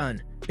people had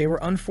done. They were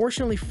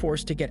unfortunately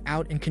forced to get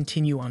out and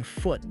continue on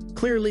foot.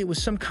 Clearly, it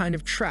was some kind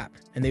of trap,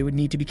 and they would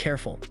need to be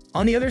careful.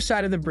 On the other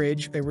side of the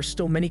bridge, there were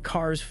still many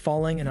cars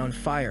falling and on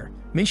fire.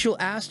 Minchil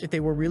asked if they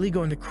were really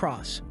going to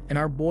cross, and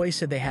our boy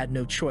said they had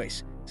no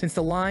choice. Since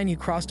the line he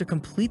crossed to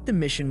complete the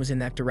mission was in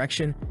that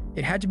direction,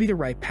 it had to be the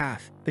right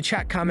path. The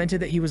chat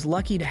commented that he was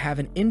lucky to have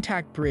an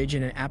intact bridge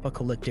in an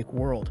apocalyptic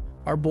world.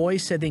 Our boy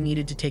said they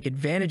needed to take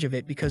advantage of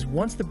it because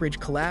once the bridge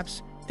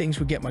collapsed, things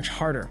would get much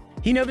harder.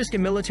 He noticed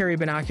in military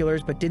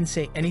binoculars but didn't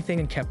say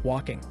anything and kept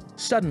walking.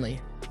 Suddenly,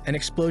 an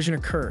explosion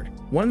occurred.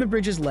 One of the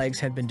bridge's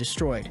legs had been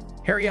destroyed.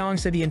 Harryong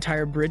said the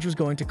entire bridge was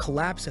going to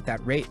collapse at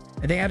that rate,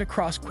 and they had to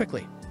cross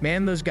quickly.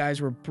 Man, those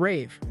guys were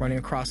brave running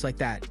across like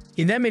that.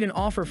 He then made an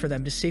offer for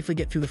them to safely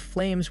get through the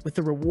flames with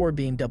the reward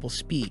being double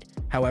speed.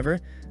 However,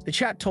 the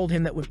chat told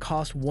him that would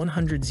cost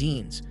 100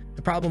 zines.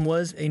 The problem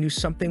was they knew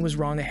something was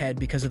wrong ahead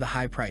because of the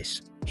high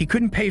price. He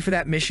couldn't pay for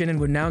that mission and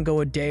would now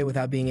go a day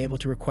without being able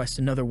to request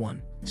another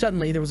one.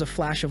 Suddenly, there was a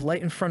flash of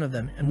light in front of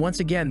them, and once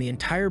again, the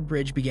entire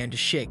bridge began to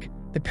shake.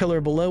 The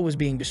pillar below was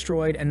being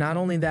destroyed, and not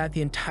only that,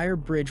 the entire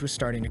bridge was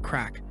starting to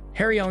crack.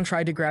 Harry-on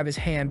tried to grab his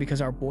hand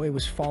because our boy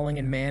was falling,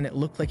 and man, it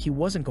looked like he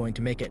wasn't going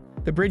to make it.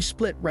 The bridge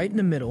split right in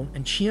the middle,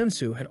 and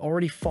Chieon-soo had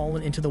already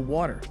fallen into the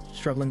water,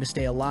 struggling to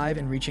stay alive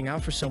and reaching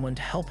out for someone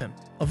to help him.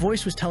 A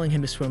voice was telling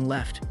him to swim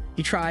left.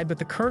 He tried, but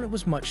the current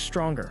was much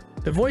stronger.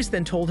 The voice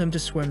then told him to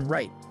swim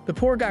right. The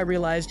poor guy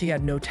realized he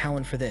had no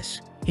talent for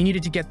this. He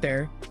needed to get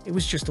there. It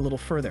was just a little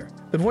further.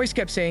 The voice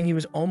kept saying he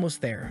was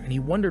almost there, and he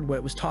wondered what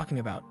it was talking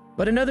about.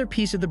 But another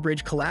piece of the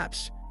bridge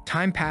collapsed.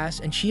 Time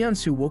passed, and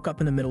Chieon-soo woke up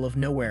in the middle of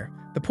nowhere.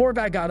 The poor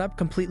guy got up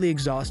completely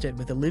exhausted,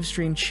 with the live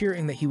stream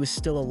cheering that he was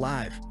still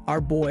alive.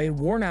 Our boy,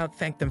 worn out,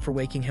 thanked them for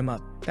waking him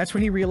up. That's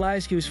when he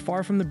realized he was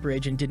far from the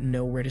bridge and didn't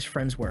know where his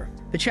friends were.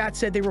 The chat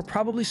said they were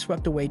probably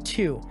swept away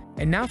too,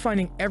 and now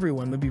finding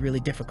everyone would be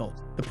really difficult.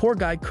 The poor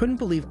guy couldn't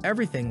believe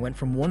everything went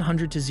from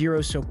 100 to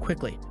 0 so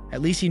quickly.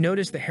 At least he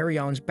noticed that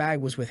Harry-on's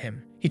bag was with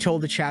him. He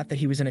told the chat that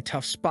he was in a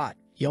tough spot.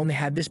 He only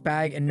had this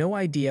bag and no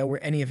idea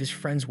where any of his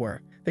friends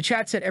were. The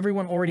chat said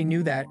everyone already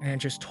knew that and had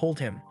just told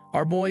him.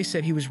 Our boy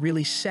said he was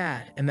really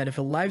sad and that if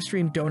a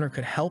livestream donor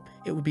could help,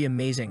 it would be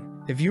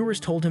amazing. The viewers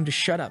told him to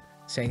shut up,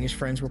 saying his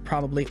friends were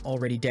probably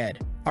already dead.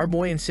 Our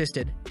boy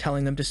insisted,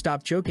 telling them to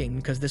stop joking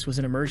because this was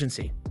an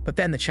emergency. But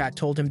then the chat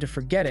told him to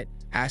forget it,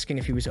 asking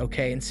if he was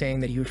okay and saying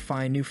that he would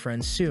find new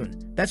friends soon.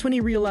 That's when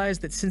he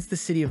realized that since the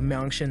city of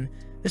Myeongshin,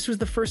 this was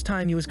the first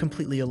time he was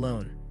completely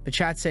alone. The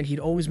chat said he'd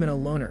always been a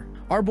loner.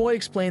 Our boy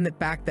explained that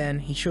back then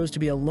he chose to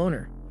be a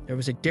loner. There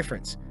was a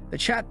difference. The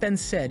chat then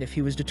said if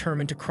he was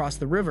determined to cross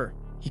the river,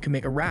 he could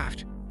make a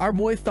raft. Our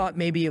boy thought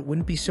maybe it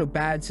wouldn't be so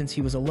bad since he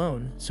was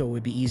alone, so it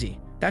would be easy.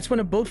 That's when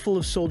a boat full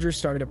of soldiers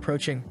started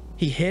approaching.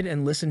 He hid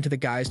and listened to the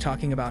guys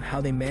talking about how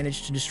they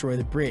managed to destroy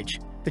the bridge.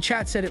 The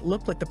chat said it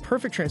looked like the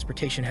perfect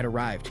transportation had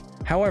arrived.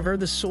 However,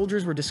 the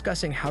soldiers were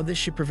discussing how this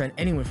should prevent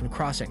anyone from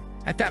crossing.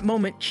 At that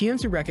moment,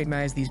 Chieon-soo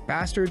recognized these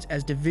bastards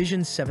as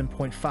Division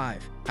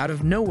 7.5. Out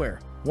of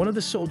nowhere, one of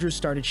the soldiers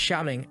started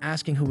shouting,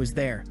 asking who was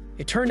there.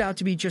 It turned out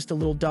to be just a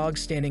little dog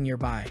standing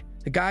nearby.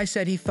 The guy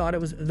said he thought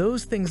it was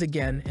those things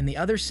again, and the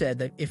other said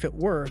that if it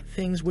were,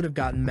 things would have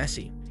gotten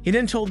messy. He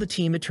then told the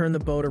team to turn the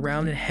boat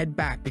around and head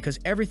back because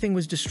everything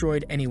was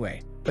destroyed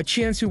anyway. But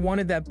Chieon-soo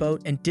wanted that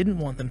boat and didn't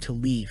want them to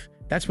leave.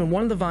 That's when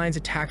one of the vines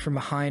attacked from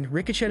behind,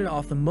 ricocheted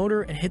off the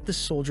motor, and hit the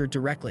soldier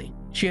directly.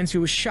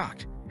 Chieon-soo was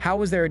shocked. How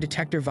was there a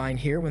detector vine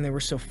here when they were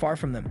so far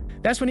from them?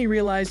 That's when he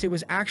realized it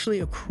was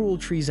actually a cruel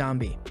tree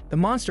zombie. The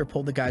monster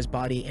pulled the guy's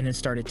body in and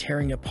started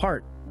tearing it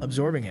apart,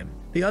 absorbing him.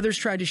 The others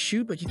tried to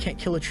shoot, but you can't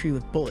kill a tree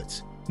with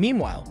bullets.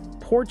 Meanwhile,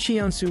 poor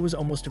Chieon-soo was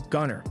almost a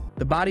gunner.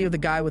 The body of the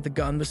guy with the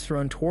gun was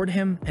thrown toward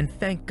him, and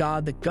thank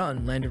God the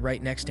gun landed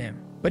right next to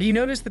him. But he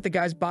noticed that the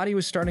guy's body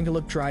was starting to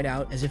look dried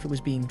out as if it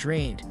was being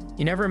drained.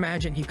 You never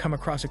imagined he'd come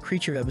across a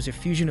creature that was a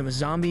fusion of a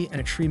zombie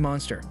and a tree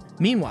monster.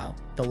 Meanwhile,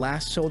 the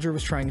last soldier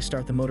was trying to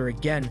start the motor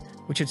again,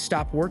 which had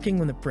stopped working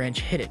when the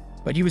branch hit it.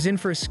 But he was in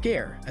for a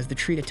scare as the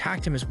tree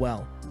attacked him as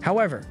well.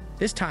 However,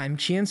 this time,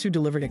 Chieon-soo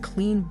delivered a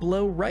clean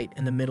blow right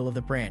in the middle of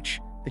the branch.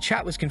 The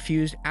chat was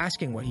confused,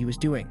 asking what he was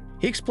doing.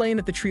 He explained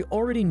that the tree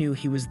already knew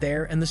he was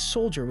there and the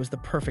soldier was the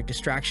perfect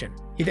distraction.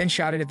 He then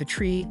shouted at the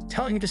tree,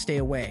 telling it to stay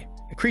away.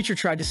 The creature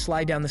tried to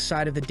slide down the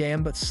side of the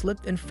dam but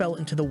slipped and fell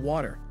into the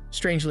water.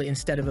 Strangely,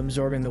 instead of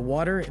absorbing the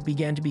water, it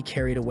began to be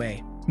carried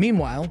away.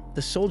 Meanwhile,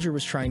 the soldier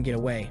was trying to get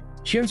away.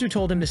 Chieon-soo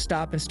told him to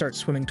stop and start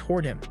swimming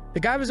toward him. The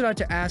guy was about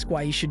to ask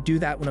why he should do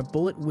that when a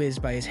bullet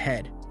whizzed by his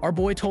head. Our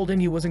boy told him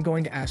he wasn't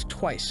going to ask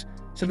twice,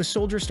 so the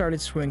soldier started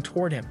swimming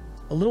toward him.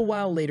 A little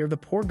while later, the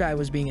poor guy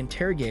was being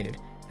interrogated,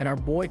 and our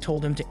boy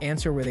told him to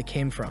answer where they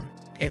came from.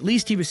 At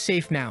least he was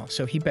safe now,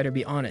 so he better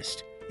be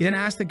honest. He then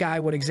asked the guy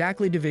what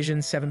exactly Division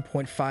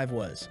 7.5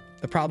 was.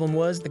 The problem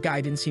was, the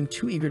guy didn't seem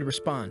too eager to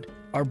respond.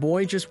 Our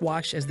boy just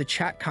watched as the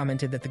chat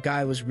commented that the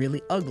guy was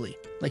really ugly,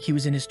 like he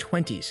was in his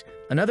 20s.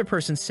 Another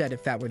person said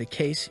if that were the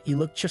case, he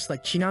looked just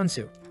like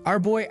Chieon-soo. Our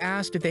boy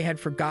asked if they had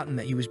forgotten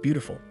that he was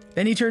beautiful.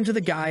 Then he turned to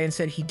the guy and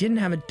said he didn't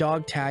have a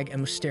dog tag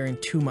and was staring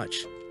too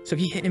much, so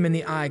he hit him in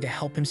the eye to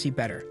help him see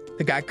better.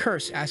 The guy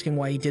cursed, asking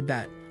why he did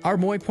that. Our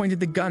boy pointed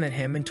the gun at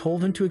him and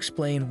told him to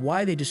explain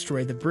why they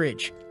destroyed the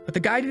bridge. But the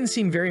guy didn't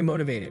seem very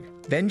motivated.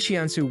 Then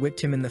Chieon-soo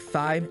whipped him in the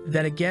thigh,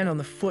 then again on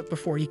the foot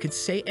before he could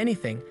say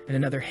anything, and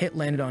another hit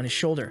landed on his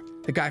shoulder.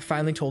 The guy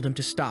finally told him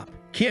to stop.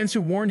 Chieon-soo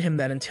warned him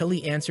that until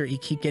he answered,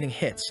 he'd keep getting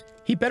hits.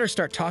 He better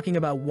start talking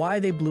about why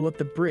they blew up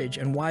the bridge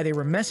and why they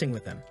were messing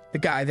with them. The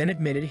guy then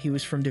admitted he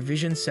was from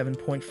Division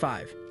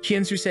 7.5.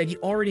 Chieon-soo said he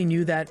already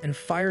knew that and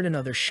fired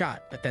another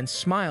shot, but then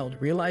smiled,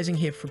 realizing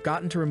he had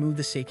forgotten to remove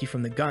the safety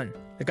from the gun.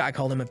 The guy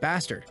called him a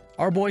bastard.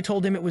 Our boy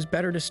told him it was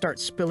better to start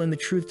spilling the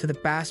truth to the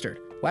bastard.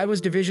 Why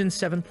was Division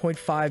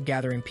 7.5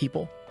 gathering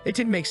people? It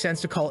didn't make sense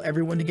to call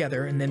everyone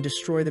together and then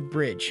destroy the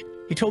bridge.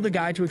 He told the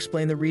guy to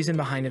explain the reason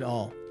behind it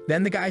all.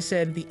 Then the guy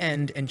said the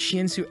end, and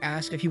Chieon-soo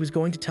asked if he was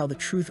going to tell the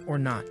truth or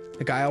not.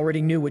 The guy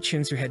already knew what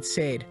Chieon-soo had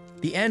said.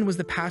 The end was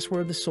the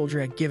password the soldier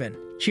had given.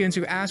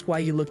 Chieon-soo asked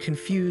why he looked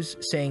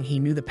confused, saying he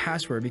knew the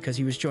password because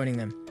he was joining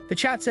them. The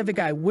chat said the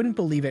guy wouldn't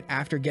believe it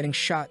after getting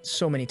shot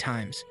so many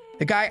times.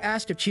 The guy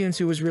asked if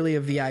Chieon-soo was really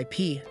a VIP,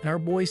 and our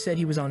boy said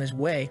he was on his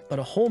way, but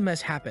a whole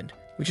mess happened,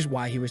 which is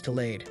why he was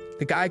delayed.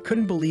 The guy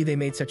couldn't believe they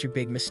made such a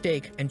big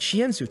mistake, and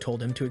Chiensu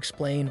told him to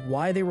explain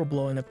why they were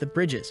blowing up the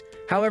bridges.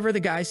 However, the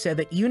guy said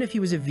that even if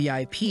he was a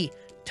VIP,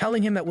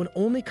 telling him that would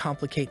only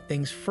complicate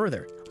things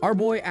further. Our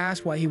boy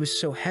asked why he was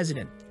so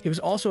hesitant. He was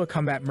also a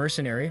combat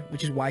mercenary,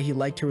 which is why he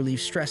liked to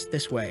relieve stress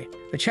this way.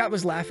 The chat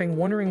was laughing,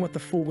 wondering what the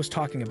fool was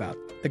talking about.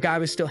 The guy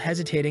was still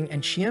hesitating,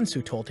 and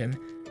Chiensu told him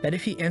that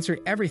if he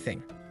answered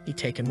everything, he'd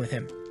take him with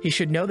him. He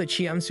should know that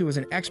Chiensu was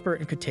an expert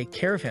and could take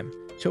care of him,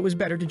 so it was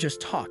better to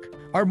just talk.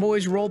 Our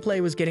boy's roleplay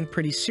was getting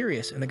pretty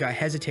serious, and the guy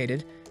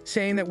hesitated,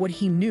 saying that what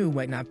he knew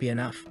might not be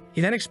enough.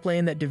 He then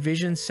explained that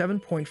Division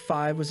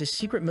 7.5 was a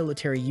secret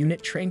military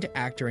unit trained to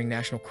act during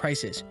national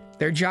crisis.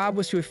 Their job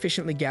was to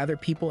efficiently gather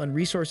people and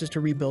resources to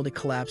rebuild a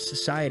collapsed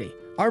society.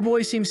 Our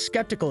boy seemed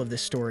skeptical of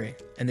this story,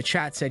 and the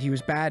chat said he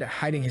was bad at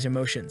hiding his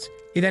emotions.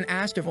 He then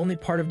asked if only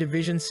part of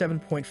Division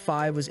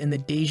 7.5 was in the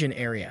Daejeon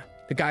area.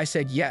 The guy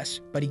said yes,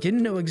 but he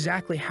didn't know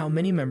exactly how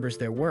many members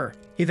there were.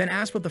 He then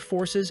asked what the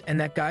forces and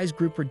that guy's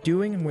group were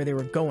doing and where they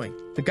were going.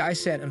 The guy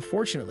said,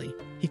 unfortunately,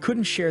 he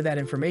couldn't share that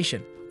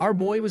information. Our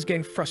boy was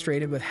getting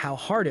frustrated with how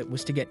hard it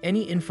was to get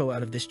any info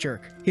out of this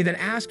jerk. He then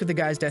asked if the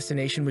guy's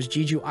destination was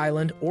Jeju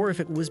Island or if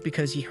it was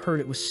because he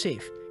heard it was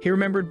safe. He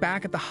remembered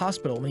back at the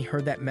hospital when he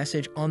heard that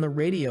message on the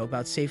radio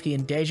about safety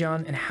in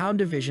Daejeon and how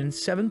Division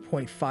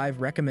 7.5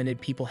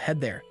 recommended people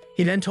head there.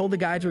 He then told the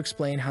guy to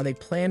explain how they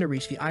planned to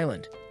reach the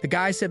island. The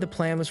guy said the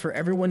plan was for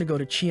everyone to go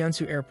to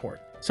Chiensu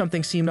Airport.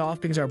 Something seemed off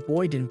because our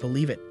boy didn't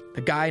believe it.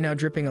 The guy, now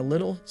dripping a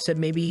little, said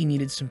maybe he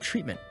needed some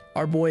treatment.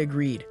 Our boy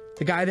agreed.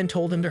 The guy then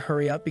told him to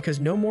hurry up because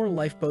no more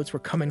lifeboats were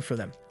coming for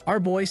them. Our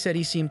boy said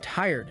he seemed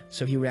tired,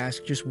 so he would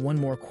ask just one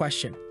more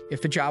question.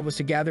 If the job was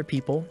to gather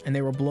people and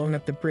they were blowing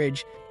up the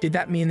bridge, did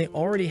that mean they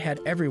already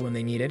had everyone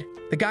they needed?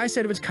 The guy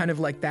said it was kind of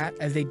like that,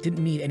 as they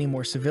didn't need any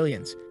more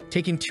civilians.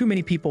 Taking too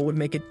many people would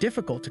make it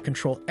difficult to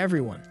control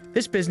everyone.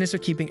 This business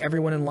of keeping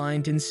everyone in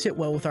line didn't sit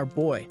well with our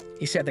boy.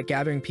 He said that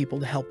gathering people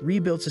to help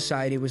rebuild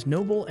society was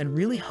noble and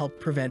really helped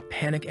prevent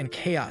panic and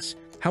chaos.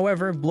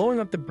 However, blowing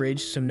up the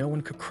bridge so no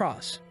one could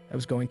cross, that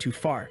was going too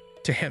far.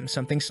 To him,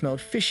 something smelled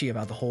fishy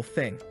about the whole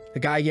thing. The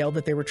guy yelled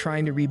that they were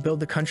trying to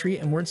rebuild the country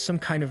and weren't some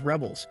kind of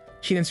rebels.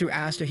 Chiensu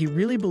asked if he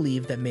really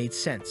believed that made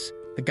sense.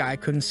 The guy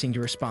couldn't seem to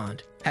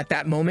respond. At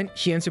that moment,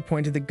 Chiensu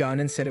pointed the gun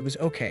and said it was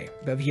okay,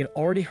 that he had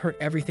already heard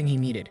everything he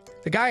needed.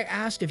 The guy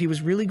asked if he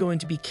was really going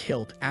to be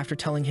killed after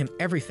telling him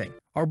everything.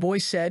 Our boy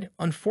said,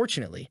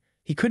 unfortunately,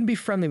 he couldn't be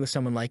friendly with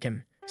someone like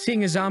him.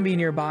 Seeing a zombie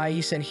nearby,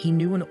 he said he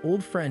knew an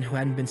old friend who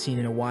hadn't been seen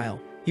in a while.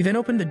 He then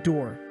opened the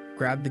door,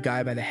 grabbed the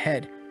guy by the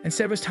head, and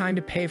said it was time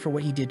to pay for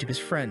what he did to his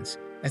friends.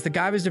 As the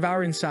guy was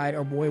devoured inside,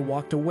 our boy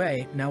walked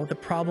away, now with the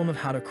problem of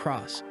how to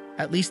cross.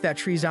 At least that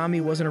tree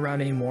zombie wasn't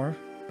around anymore,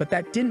 but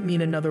that didn't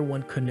mean another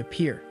one couldn't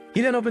appear.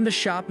 He then opened the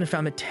shop and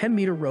found a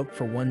 10-meter rope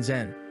for 1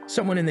 zen.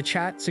 Someone in the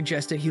chat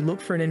suggested he look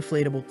for an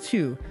inflatable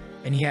too,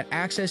 and he had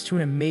access to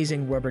an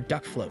amazing rubber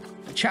duck float.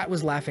 The chat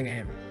was laughing at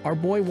him. Our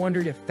boy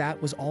wondered if that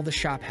was all the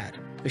shop had.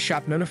 The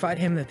shop notified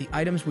him that the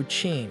items would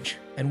change,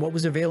 and what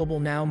was available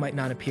now might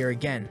not appear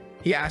again.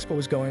 He asked what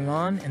was going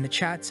on, and the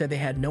chat said they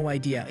had no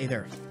idea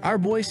either. Our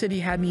boy said he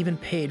hadn't even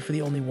paid for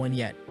the only one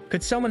yet.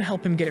 Could someone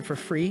help him get it for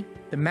free?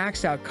 The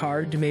maxed out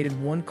card donated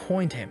 1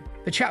 coin to him.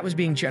 The chat was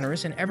being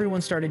generous and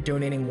everyone started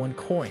donating 1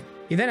 coin.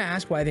 He then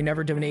asked why they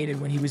never donated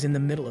when he was in the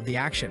middle of the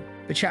action.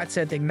 The chat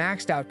said the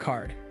maxed out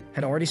card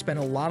had already spent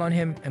a lot on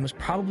him and was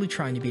probably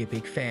trying to be a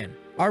big fan.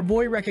 Our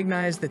boy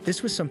recognized that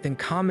this was something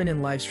common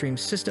in live stream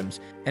systems,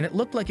 and it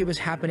looked like it was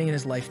happening in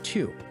his life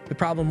too. The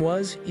problem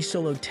was, he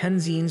soloed 10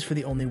 zines for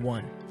the only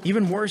one.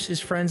 Even worse, his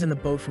friends in the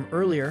boat from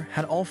earlier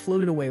had all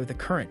floated away with the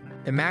current.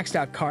 The maxed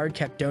out card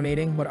kept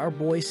donating, but our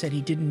boy said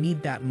he didn't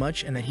need that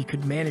much and that he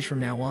could manage from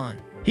now on.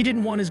 He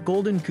didn't want his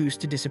golden goose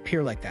to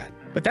disappear like that.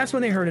 But that's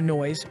when they heard a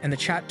noise, and the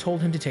chat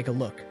told him to take a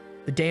look.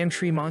 The damn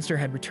tree monster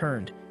had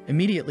returned.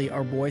 Immediately,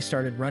 our boy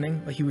started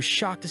running, but he was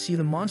shocked to see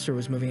the monster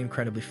was moving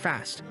incredibly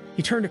fast.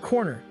 He turned a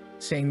corner,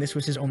 saying this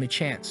was his only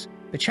chance.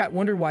 The chat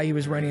wondered why he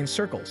was running in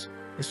circles.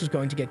 This was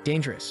going to get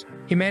dangerous.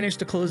 He managed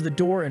to close the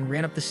door and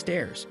ran up the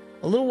stairs.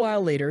 A little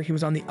while later, he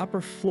was on the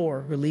upper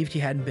floor, relieved he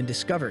hadn't been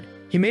discovered.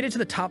 He made it to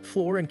the top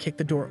floor and kicked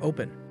the door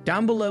open.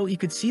 Down below, he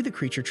could see the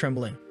creature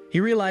trembling. He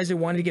realized it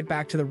wanted to get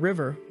back to the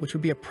river, which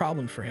would be a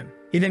problem for him.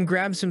 He then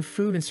grabbed some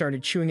food and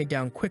started chewing it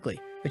down quickly.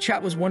 The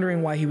chat was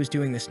wondering why he was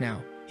doing this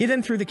now. He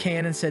then threw the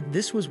can and said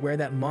this was where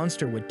that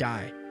monster would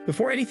die.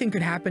 Before anything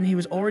could happen, he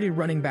was already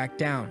running back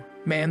down.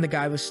 Man, the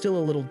guy was still a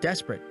little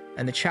desperate,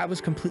 and the chat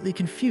was completely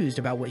confused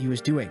about what he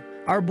was doing.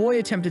 Our boy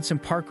attempted some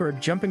parkour,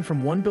 jumping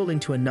from one building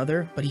to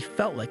another, but he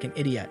felt like an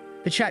idiot.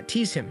 The chat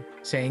teased him,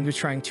 saying he was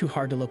trying too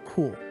hard to look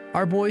cool.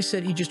 Our boy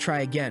said he'd just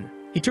try again.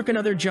 He took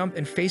another jump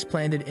and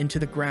face-planted into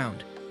the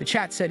ground. The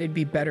chat said it'd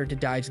be better to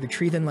die to the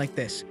tree than like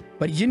this,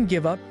 but he didn't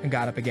give up and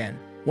got up again.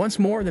 Once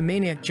more, the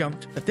maniac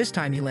jumped, but this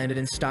time he landed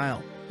in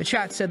style. The The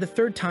chat said the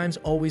third time's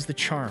always the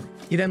charm.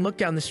 He then looked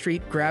down the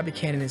street, grabbed a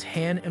can in his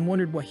hand, and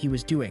wondered what he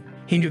was doing.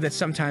 He knew that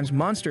sometimes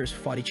monsters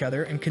fought each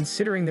other, and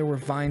considering there were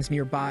vines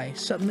nearby,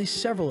 suddenly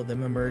several of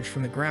them emerged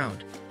from the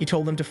ground. He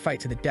told them to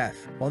fight to the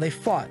death. While they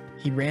fought,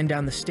 he ran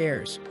down the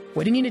stairs.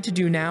 What he needed to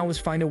do now was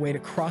find a way to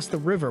cross the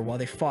river while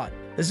they fought.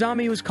 The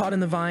zombie was caught in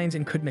the vines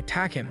and couldn't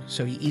attack him,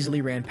 so he easily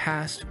ran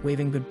past,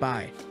 waving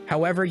goodbye.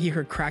 However, he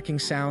heard cracking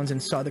sounds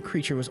and saw the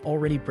creature was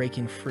already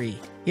breaking free.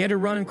 He had to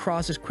run and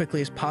cross as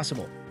quickly as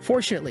possible.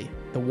 Fortunately,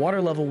 the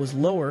water level was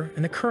lower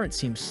and the current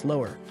seemed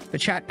slower. The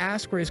chat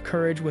asked where his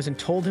courage was and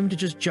told him to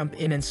just jump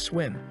in and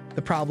swim.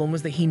 The problem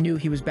was that he knew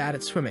he was bad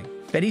at swimming.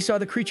 Then he saw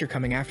the creature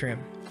coming after him.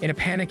 In a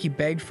panic, he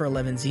begged for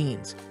 11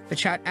 zines. The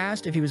chat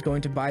asked if he was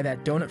going to buy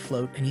that donut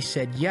float, and he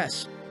said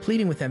yes,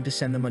 pleading with them to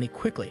send the money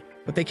quickly.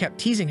 But they kept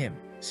teasing him,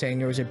 saying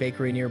there was a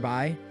bakery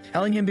nearby,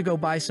 telling him to go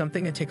buy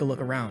something and take a look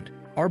around.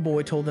 Our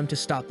boy told them to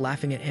stop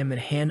laughing at him and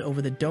hand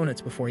over the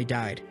donuts before he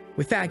died.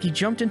 With that, he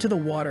jumped into the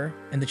water,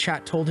 and the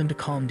chat told him to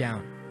calm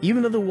down.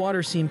 Even though the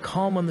water seemed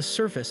calm on the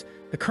surface,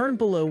 the current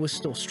below was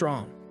still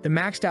strong. The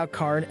maxed out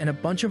card and a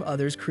bunch of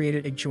others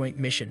created a joint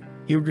mission.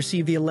 He would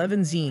receive the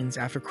 11 zines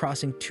after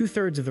crossing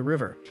 2/3 of the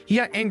river. He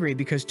got angry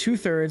because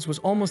 2/3 was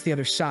almost the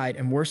other side,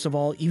 and worst of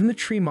all, even the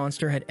tree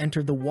monster had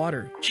entered the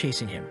water,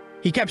 chasing him.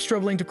 He kept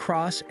struggling to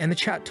cross, and the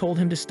chat told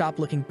him to stop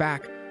looking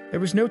back. There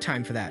was no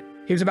time for that.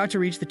 He was about to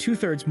reach the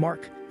 2/3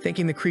 mark,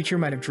 thinking the creature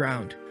might have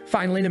drowned.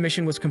 Finally, the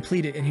mission was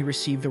completed and he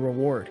received the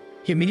reward.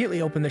 He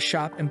immediately opened the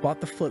shop and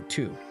bought the float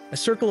too. A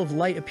circle of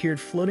light appeared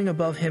floating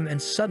above him,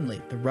 and suddenly,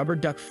 the rubber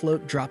duck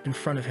float dropped in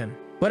front of him.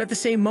 But at the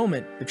same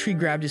moment, the tree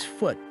grabbed his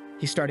foot.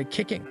 He started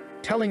kicking,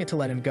 telling it to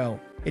let him go.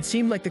 It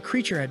seemed like the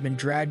creature had been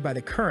dragged by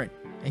the current,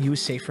 and he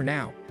was safe for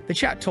now. The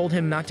chat told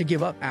him not to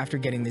give up after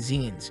getting the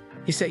zines.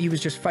 He said he was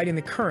just fighting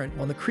the current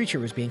while the creature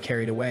was being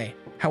carried away.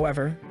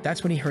 However,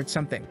 that's when he heard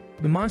something.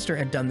 The monster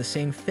had done the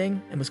same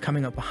thing and was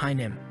coming up behind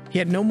him. He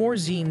had no more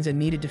zines and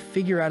needed to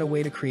figure out a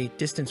way to create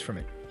distance from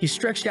it. He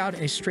stretched out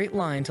in a straight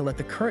line to let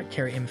the current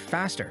carry him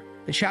faster.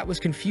 The chat was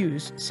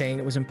confused, saying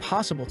it was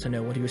impossible to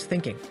know what he was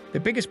thinking. The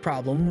biggest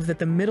problem was that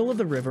the middle of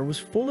the river was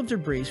full of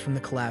debris from the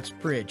collapsed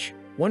bridge.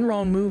 One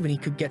wrong move and he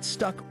could get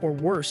stuck, or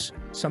worse,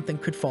 something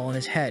could fall on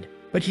his head.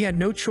 But he had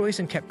no choice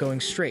and kept going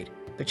straight.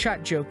 The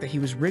chat joked that he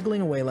was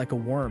wriggling away like a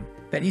worm.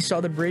 Then he saw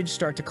the bridge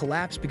start to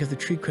collapse because the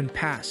tree couldn't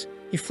pass.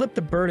 He flipped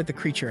the bird at the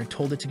creature and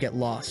told it to get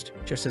lost,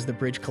 just as the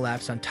bridge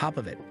collapsed on top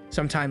of it.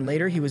 Sometime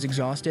later, he was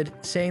exhausted,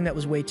 saying that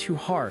was way too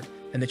hard,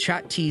 and the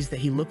chat teased that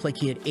he looked like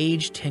he had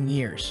aged 10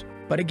 years.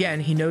 But again,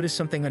 he noticed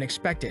something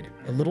unexpected.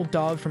 The little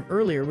dog from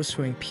earlier was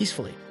swimming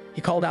peacefully.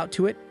 He called out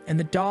to it, and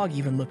the dog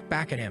even looked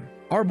back at him.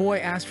 Our boy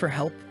asked for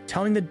help,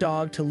 telling the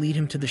dog to lead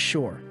him to the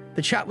shore.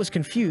 The chat was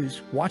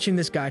confused, watching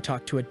this guy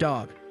talk to a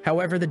dog.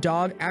 However, the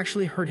dog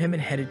actually heard him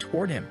and headed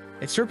toward him.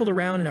 It circled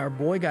around and our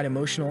boy got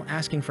emotional,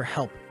 asking for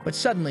help. But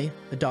suddenly,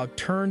 the dog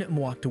turned and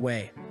walked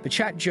away. The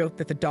chat joked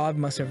that the dog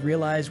must have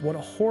realized what a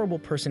horrible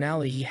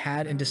personality he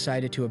had and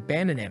decided to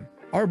abandon him.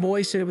 Our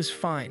boy said it was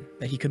fine,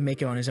 that he could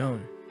make it on his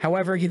own.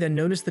 However, he then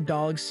noticed the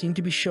dog seemed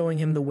to be showing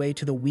him the way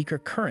to the weaker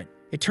current.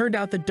 It turned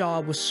out the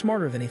dog was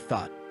smarter than he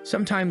thought.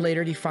 Sometime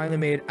later, he finally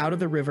made it out of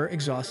the river,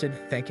 exhausted,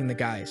 thanking the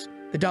guys.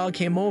 The dog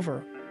came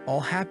over, all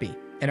happy,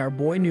 and our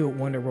boy knew it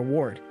wanted a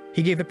reward.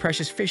 He gave the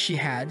precious fish he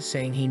had,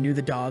 saying he knew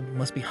the dog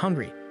must be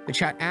hungry. The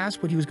chat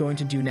asked what he was going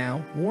to do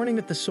now, warning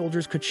that the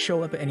soldiers could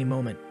show up at any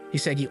moment. He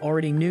said he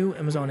already knew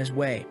and was on his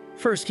way.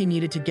 First, he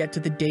needed to get to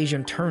the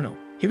Daejeon terminal.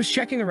 He was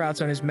checking the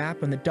routes on his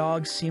map when the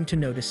dog seemed to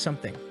notice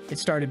something. It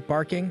started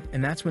barking,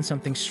 and that's when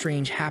something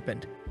strange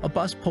happened. A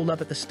bus pulled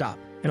up at the stop.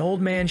 An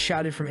old man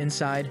shouted from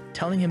inside,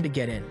 telling him to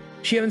get in.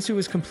 Shiansu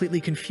was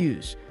completely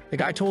confused. The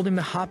guy told him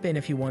to hop in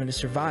if he wanted to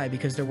survive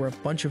because there were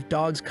a bunch of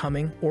dogs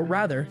coming, or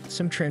rather,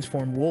 some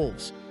transformed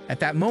wolves. At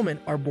that moment,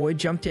 our boy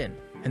jumped in,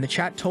 and the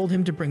chat told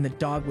him to bring the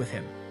dog with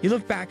him. He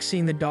looked back,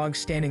 seeing the dog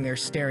standing there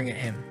staring at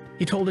him.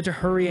 He told it to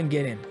hurry and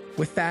get in.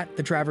 With that,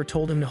 the driver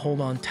told him to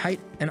hold on tight,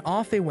 and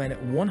off they went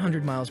at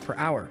 100 miles per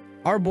hour.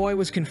 Our boy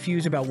was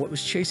confused about what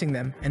was chasing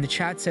them, and the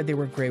chat said they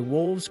were gray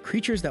wolves,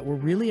 creatures that were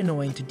really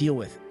annoying to deal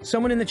with.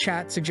 Someone in the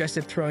chat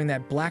suggested throwing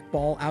that black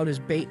ball out as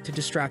bait to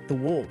distract the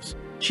wolves.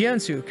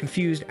 Chiansu,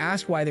 confused,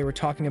 asked why they were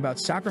talking about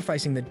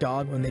sacrificing the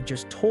dog when they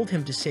just told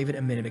him to save it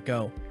a minute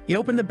ago. He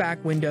opened the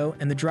back window,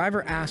 and the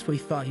driver asked what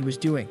he thought he was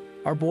doing.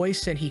 Our boy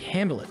said he'd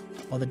handle it,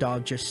 while the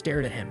dog just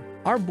stared at him.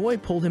 Our boy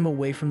pulled him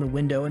away from the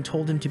window and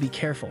told him to be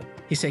careful.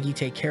 He said he'd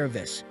take care of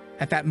this.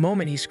 At that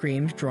moment, he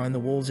screamed, drawing the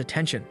wolves'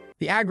 attention.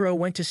 The aggro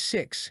went to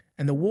 6,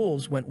 and the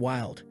wolves went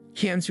wild.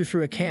 Chiansu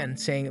threw a can,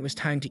 saying it was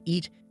time to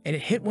eat, and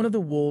it hit one of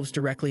the wolves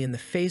directly in the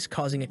face,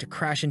 causing it to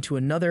crash into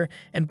another,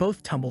 and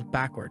both tumbled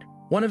backward.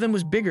 One of them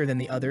was bigger than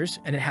the others,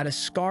 and it had a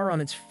scar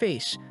on its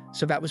face,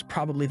 so that was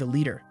probably the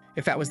leader.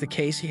 If that was the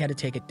case, he had to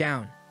take it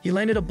down. He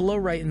landed a blow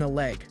right in the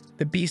leg.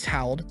 The beast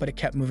howled, but it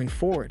kept moving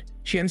forward.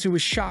 Chiansu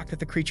was shocked that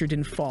the creature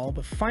didn't fall,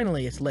 but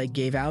finally its leg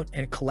gave out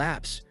and it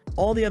collapsed.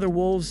 All the other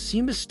wolves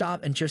seemed to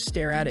stop and just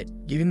stare at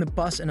it, giving the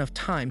bus enough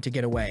time to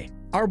get away.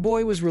 Our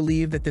boy was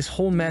relieved that this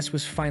whole mess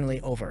was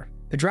finally over.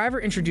 The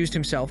driver introduced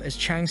himself as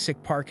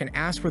Chang-sik Park and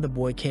asked where the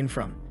boy came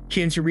from.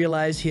 Chiansu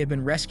realized he had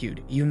been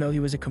rescued, even though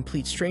he was a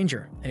complete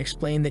stranger, and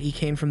explained that he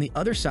came from the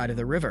other side of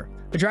the river.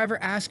 The driver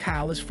asked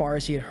how, as far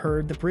as he had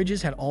heard, the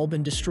bridges had all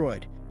been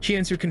destroyed.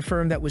 Chiansu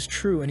confirmed that was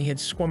true and he had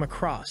swum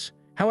across.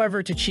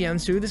 However, to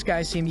Chiansu, this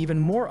guy seemed even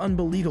more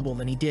unbelievable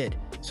than he did,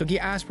 so he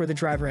asked where the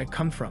driver had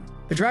come from.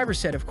 The driver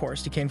said, of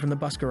course, he came from the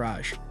bus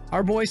garage.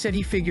 Our boy said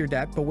he figured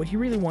that, but what he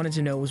really wanted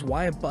to know was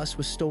why a bus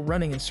was still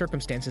running in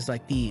circumstances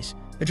like these.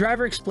 The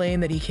driver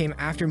explained that he came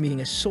after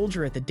meeting a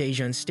soldier at the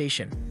Daejeon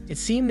station. It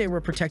seemed they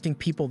were protecting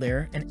people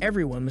there, and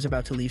everyone was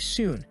about to leave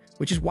soon,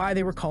 which is why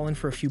they were calling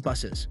for a few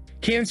buses.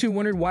 Chiansu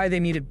wondered why they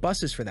needed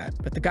buses for that,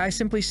 but the guy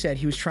simply said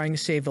he was trying to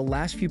save the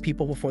last few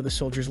people before the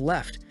soldiers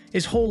left.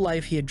 His whole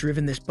life he had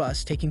driven this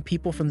bus, taking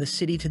people from the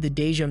city to the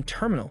Daejeon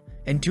terminal,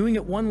 and doing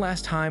it one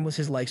last time was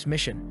his life's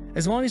mission.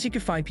 As long as he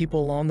could find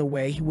people along the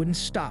way, he wouldn't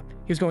stop.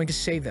 He was going to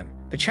save them.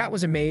 The chat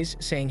was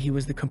amazed, saying he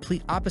was the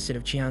complete opposite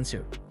of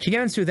Chiansu.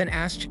 Chiansu then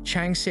asked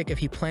Chang-sik if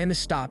he planned to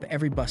stop at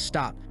every bus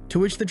stop, to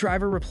which the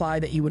driver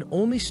replied that he would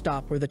only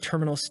stop where the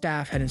terminal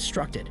staff had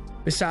instructed.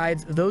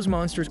 Besides, those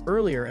monsters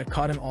earlier had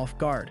caught him off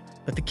guard,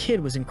 but the kid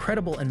was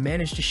incredible and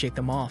managed to shake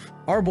them off.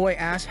 Our boy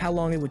asked how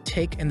long it would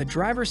take, and the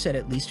driver said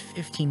at least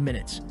 15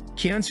 minutes.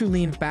 Chiansu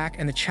leaned back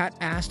and the chat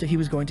asked if he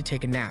was going to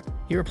take a nap.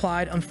 He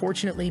replied,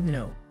 unfortunately,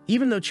 no.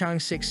 Even though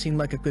Chang-sik seemed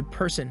like a good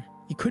person,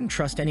 he couldn't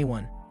trust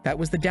anyone. That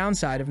was the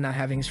downside of not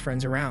having his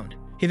friends around.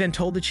 He then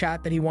told the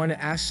chat that he wanted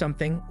to ask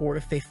something, or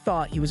if they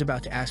thought he was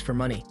about to ask for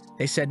money.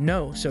 They said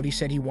no, so he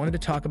said he wanted to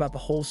talk about the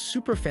whole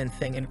superfan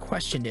thing and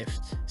questioned if,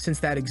 since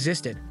that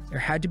existed, there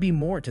had to be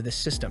more to this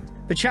system.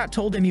 The chat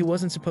told him he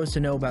wasn't supposed to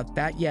know about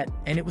that yet,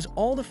 and it was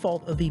all the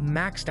fault of the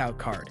maxed out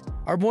card.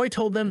 Our boy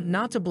told them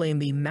not to blame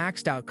the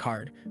maxed out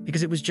card,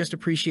 because it was just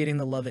appreciating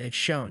the love it had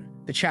shown.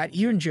 The chat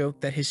even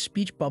joked that his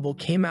speech bubble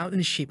came out in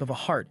the shape of a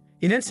heart.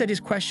 He then said his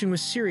question was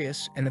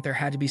serious and that there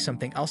had to be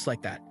something else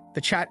like that.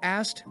 The chat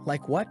asked,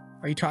 like what?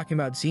 Are you talking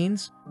about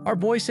zines? Our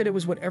boy said it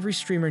was what every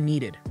streamer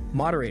needed,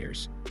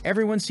 moderators.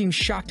 Everyone seemed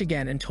shocked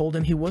again and told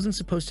him he wasn't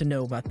supposed to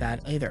know about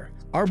that either.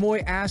 Our boy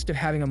asked if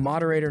having a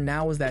moderator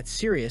now was that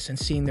serious, and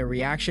seeing their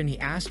reaction, he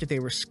asked if they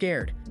were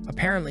scared.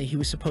 Apparently, he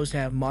was supposed to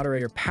have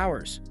moderator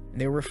powers,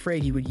 and they were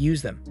afraid he would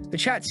use them. The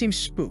chat seemed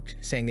spooked,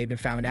 saying they'd been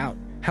found out.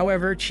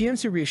 However,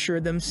 Chiansu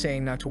reassured them,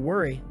 saying not to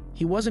worry,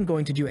 he wasn't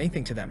going to do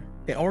anything to them.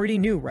 They already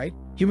knew, right?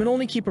 He would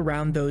only keep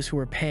around those who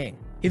were paying.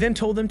 He then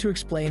told them to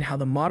explain how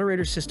the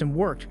moderator system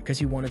worked because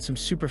he wanted some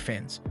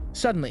superfans.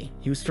 Suddenly,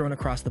 he was thrown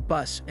across the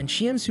bus, and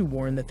Chiansu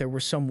warned that there were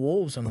some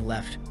wolves on the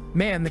left.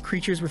 Man, the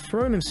creatures were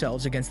throwing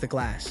themselves against the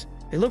glass.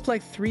 They looked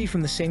like three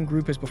from the same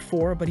group as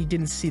before, but he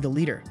didn't see the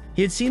leader.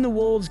 He had seen the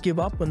wolves give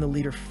up when the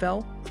leader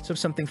fell, so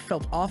something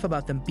felt off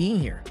about them being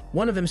here.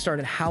 One of them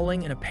started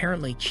howling, and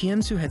apparently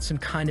Chiansu had some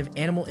kind of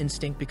animal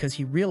instinct because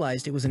he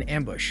realized it was an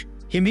ambush.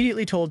 He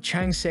immediately told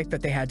Chang-sik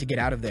that they had to get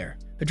out of there.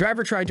 The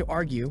driver tried to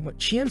argue, but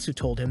Chiansu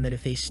told him that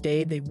if they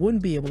stayed, they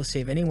wouldn't be able to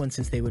save anyone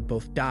since they would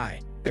both die.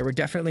 There were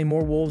definitely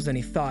more wolves than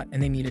he thought,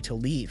 and they needed to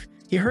leave.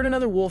 He heard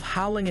another wolf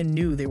howling and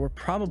knew they were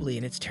probably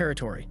in its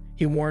territory.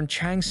 He warned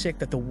Chang-sik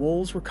that the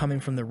wolves were coming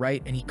from the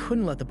right and he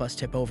couldn't let the bus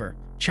tip over.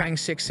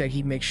 Chang-sik said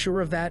he'd make sure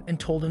of that and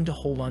told him to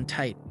hold on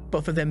tight.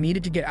 Both of them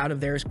needed to get out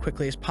of there as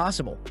quickly as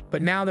possible,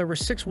 but now there were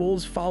 6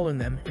 wolves following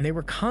them and they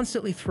were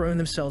constantly throwing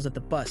themselves at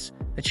the bus.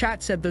 The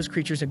chat said those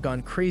creatures had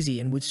gone crazy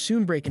and would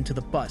soon break into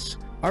the bus.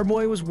 Our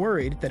boy was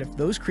worried that if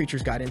those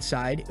creatures got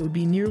inside, it would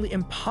be nearly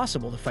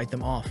impossible to fight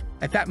them off.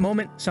 At that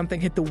moment, something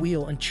hit the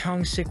wheel and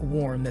Chang-sik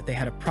warned that they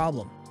had a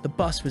problem. The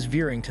bus was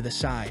veering to the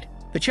side.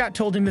 The chat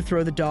told him to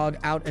throw the dog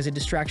out as a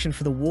distraction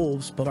for the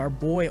wolves, but our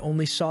boy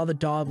only saw the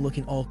dog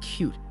looking all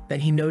cute.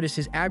 Then he noticed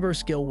his aggro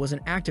skill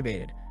wasn't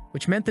activated,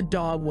 which meant the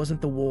dog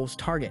wasn't the wolves'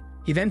 target.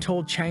 He then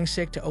told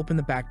Chang-sik to open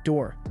the back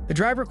door. The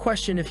driver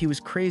questioned if he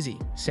was crazy,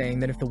 saying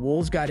that if the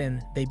wolves got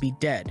in, they'd be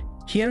dead.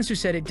 Chiansu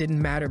said it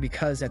didn't matter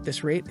because at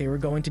this rate, they were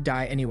going to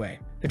die anyway.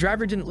 The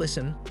driver didn't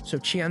listen, so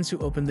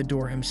Chiansu opened the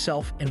door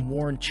himself and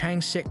warned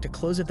Chang-sik to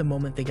close it the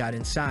moment they got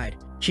inside.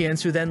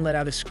 Chiansu then let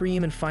out a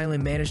scream and finally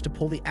managed to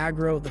pull the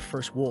aggro of the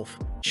first wolf.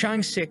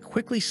 Chang-sik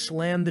quickly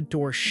slammed the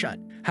door shut.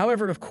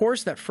 However, of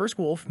course, that first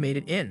wolf made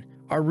it in.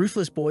 Our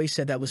ruthless boy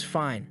said that was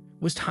fine.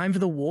 It was time for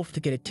the wolf to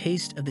get a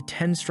taste of the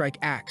 10-strike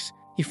axe.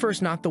 He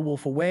first knocked the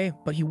wolf away,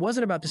 but he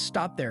wasn't about to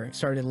stop there and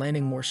started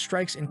landing more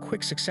strikes in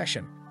quick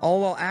succession, all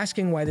while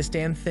asking why this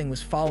damn thing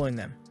was following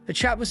them. The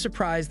chat was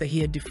surprised that he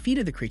had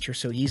defeated the creature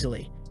so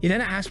easily. He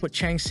then asked what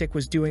Chang-sik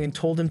was doing and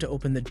told him to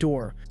open the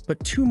door,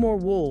 but 2 more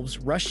wolves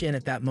rushed in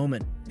at that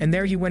moment, and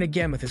there he went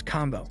again with his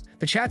combo.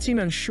 The chat seemed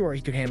unsure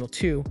he could handle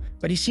 2,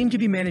 but he seemed to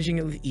be managing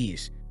it with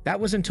ease. That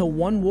was until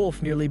one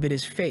wolf nearly bit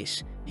his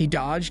face. He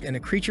dodged, and the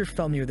creature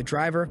fell near the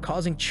driver,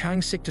 causing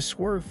Chang-sik to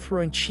swerve,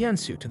 throwing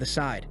Chiansu to the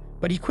side.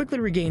 But he quickly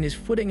regained his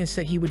footing and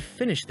said he would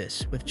finish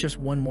this with just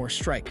 1 more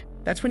strike.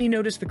 That's when he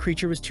noticed the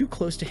creature was too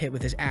close to hit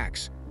with his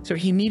axe, so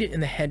he kneed it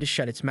in the head to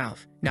shut its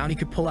mouth. Now he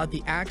could pull out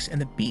the axe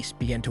and the beast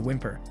began to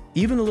whimper.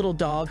 Even the little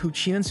dog, who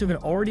Chiansu had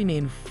already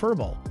named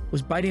Furball,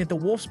 was biting at the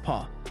wolf's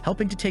paw,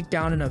 helping to take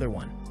down another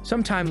one.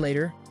 Sometime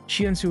later,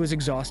 Chiansu was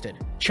exhausted.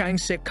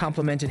 Chang-sik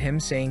complimented him,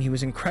 saying he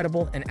was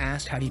incredible and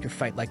asked how he could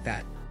fight like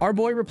that. Our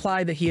boy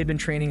replied that he had been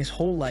training his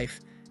whole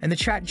life, and the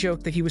chat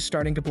joked that he was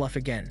starting to bluff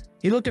again.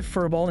 He looked at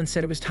Furball and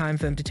said it was time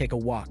for them to take a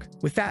walk.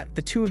 With that,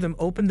 the two of them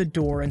opened the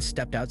door and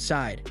stepped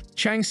outside.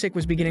 Chang-sik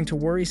was beginning to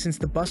worry since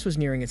the bus was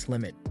nearing its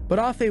limit, but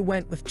off they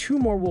went with 2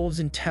 more wolves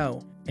in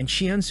tow, and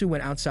Chien-su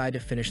went outside to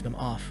finish them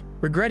off.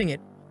 Regretting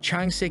it,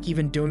 Chang-sik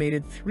even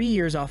donated 3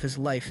 years off his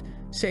life,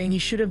 saying he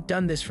should have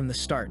done this from the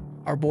start.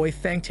 Our boy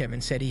thanked him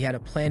and said he had a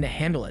plan to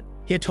handle it.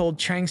 He had told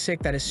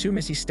Chang-sik that as soon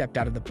as he stepped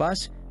out of the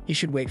bus, he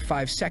should wait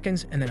 5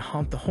 seconds and then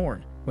honk the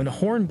horn. When the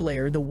horn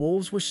blared, the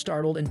wolves were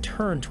startled and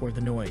turned toward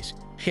the noise.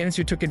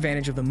 Chien-su took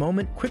advantage of the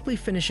moment, quickly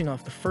finishing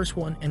off the first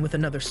one, and with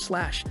another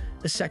slash,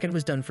 the second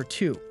was done for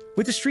 2.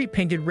 With the street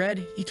painted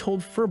red, he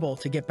told Furball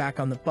to get back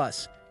on the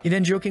bus. He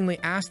then jokingly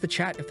asked the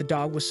chat if the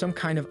dog was some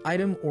kind of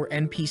item or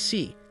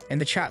NPC,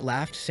 and the chat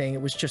laughed, saying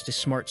it was just a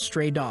smart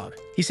stray dog.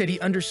 He said he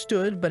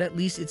understood, but at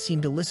least it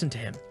seemed to listen to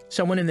him.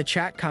 Someone in the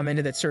chat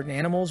commented that certain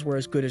animals were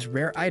as good as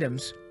rare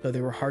items, though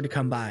they were hard to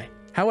come by.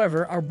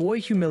 However, our boy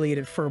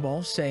humiliated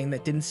Furball, saying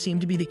that didn't seem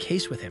to be the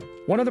case with him.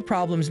 One of the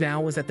problems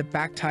now was that the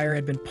back tire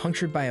had been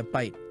punctured by a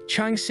bite.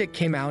 Chang-sik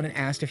came out and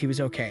asked if he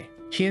was okay.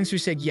 Chien-su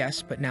said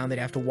yes, but now they'd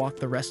have to walk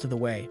the rest of the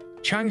way.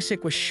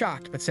 Chang-sik was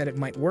shocked, but said it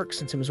might work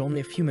since it was only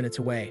a few minutes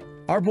away.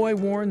 Our boy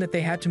warned that they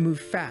had to move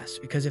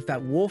fast, because if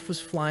that wolf was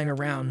flying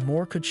around,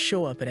 more could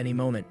show up at any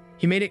moment.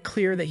 He made it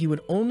clear that he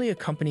would only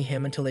accompany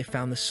him until they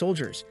found the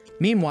soldiers.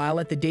 Meanwhile,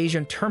 at the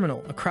Daejeon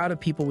terminal, a crowd of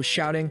people was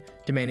shouting,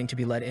 demanding to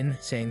be let in,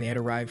 saying they had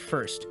arrived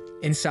first.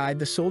 Inside,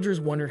 the soldiers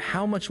wondered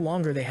how much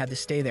longer they had to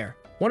stay there.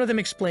 One of them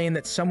explained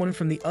that someone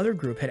from the other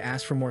group had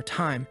asked for more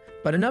time,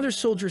 but another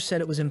soldier said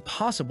it was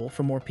impossible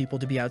for more people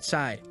to be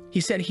outside.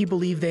 He said he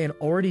believed they had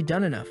already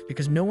done enough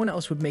because no one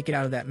else would make it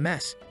out of that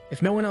mess.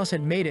 If no one else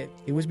had made it,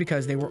 it was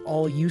because they were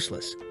all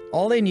useless.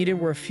 All they needed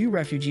were a few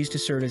refugees to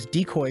serve as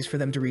decoys for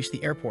them to reach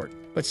the airport.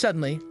 But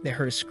suddenly, they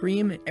heard a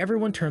scream and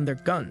everyone turned their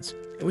guns.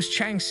 It was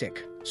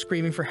Chang-sik,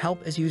 screaming for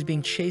help as he was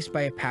being chased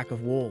by a pack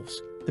of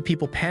wolves. The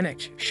people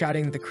panicked,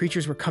 shouting that the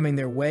creatures were coming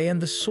their way,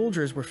 and the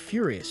soldiers were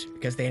furious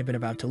because they had been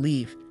about to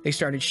leave. They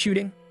started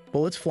shooting,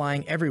 bullets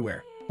flying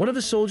everywhere. One of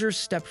the soldiers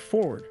stepped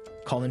forward,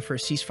 calling for a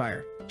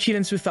ceasefire.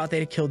 Chien-su thought they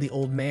had killed the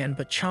old man,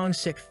 but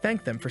Chang-sik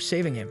thanked them for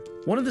saving him.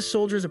 One of the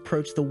soldiers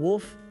approached the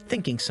wolf,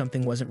 thinking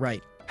something wasn't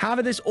right. How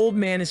did this old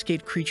man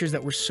escape creatures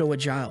that were so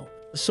agile?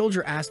 The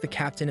soldier asked the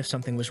captain if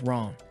something was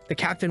wrong. The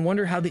captain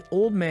wondered how the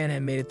old man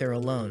had made it there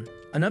alone.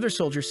 Another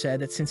soldier said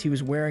that since he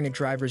was wearing a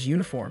driver's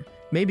uniform,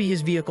 maybe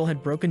his vehicle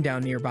had broken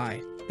down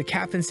nearby. The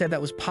captain said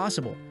that was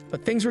possible,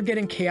 but things were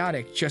getting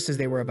chaotic just as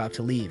they were about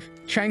to leave.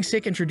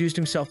 Chang-sik introduced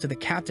himself to the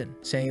captain,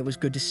 saying it was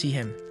good to see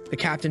him. The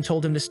captain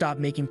told him to stop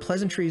making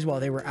pleasantries while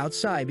they were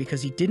outside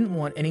because he didn't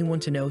want anyone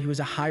to know he was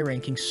a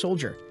high-ranking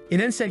soldier. He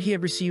then said he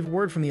had received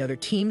word from the other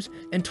teams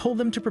and told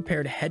them to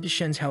prepare to head to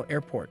Shenzhou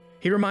Airport.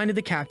 He reminded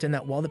the captain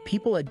that while the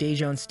people at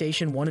Daejeon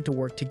Station wanted to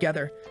work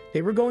together,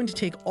 they were going to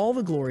take all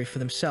the glory for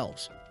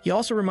themselves. He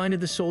also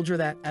reminded the soldier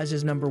that, as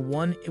his number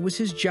 1, it was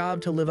his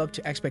job to live up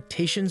to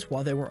expectations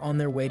while they were on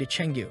their way to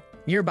Chengdu.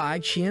 Nearby,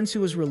 Chien-su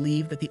was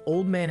relieved that the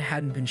old man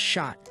hadn't been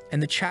shot,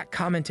 and the chat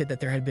commented that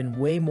there had been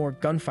way more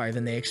gunfire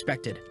than they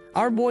expected.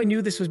 Our boy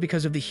knew this was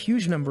because of the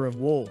huge number of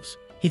wolves.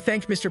 He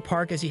thanked Mr.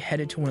 Park as he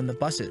headed to one of the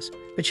buses.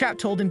 The chap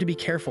told him to be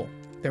careful.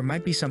 There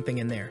might be something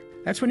in there.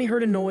 That's when he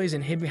heard a noise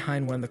and hid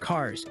behind one of the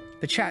cars.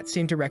 The chat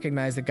seemed to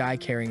recognize the guy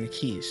carrying the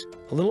keys.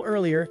 A little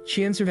earlier,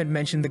 Chien-su had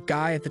mentioned the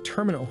guy at the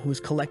terminal who was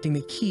collecting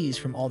the keys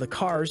from all the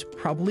cars,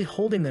 probably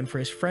holding them for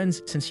his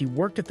friends since he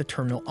worked at the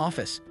terminal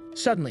office.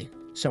 Suddenly,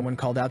 someone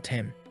called out to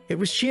him. It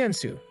was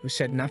Chien-su, who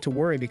said not to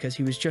worry because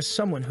he was just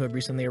someone who had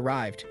recently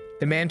arrived.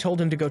 The man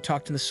told him to go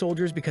talk to the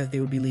soldiers because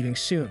they would be leaving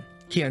soon.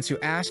 Chien-su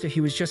asked if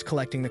he was just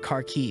collecting the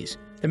car keys.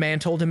 The man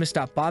told him to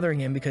stop bothering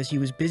him because he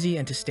was busy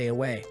and to stay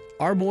away.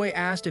 Our boy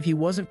asked if he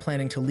wasn't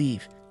planning to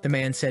leave. The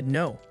man said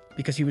no,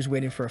 because he was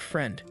waiting for a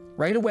friend.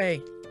 Right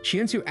away,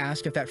 Chien-su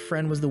asked if that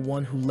friend was the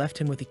one who left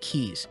him with the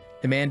keys.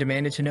 The man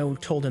demanded to know who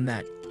told him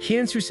that.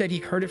 Chien-su said he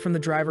heard it from the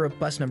driver of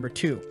bus number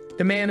 2.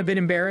 The man, a bit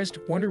embarrassed,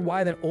 wondered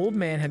why that old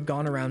man had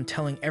gone around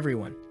telling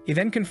everyone. He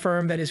then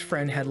confirmed that his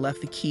friend had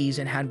left the keys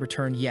and hadn't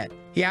returned yet.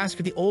 He asked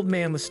if the old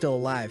man was still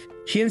alive.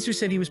 Chien-su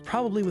said he was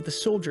probably with the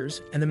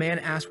soldiers, and the man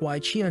asked why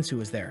Chien-su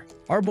was there.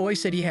 Our boy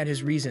said he had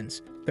his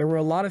reasons. There were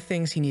a lot of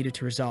things he needed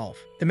to resolve.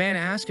 The man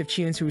asked if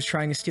Chien-su was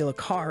trying to steal a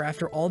car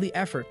after all the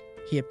effort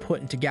he had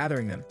put into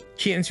gathering them.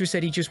 Chien-su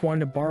said he just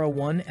wanted to borrow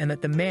one and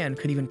that the man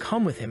could even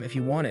come with him if he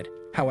wanted.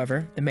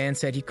 However, the man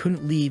said he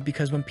couldn't leave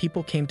because when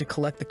people came to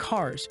collect the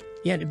cars,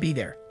 he had to be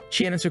there.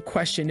 Chien-su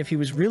questioned if he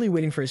was really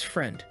waiting for his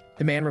friend.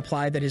 The man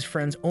replied that his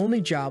friend's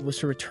only job was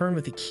to return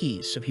with the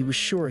keys, so he was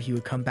sure he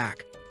would come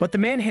back. But the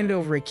man handed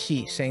over a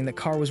key, saying the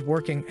car was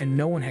working and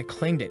no one had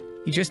claimed it.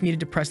 He just needed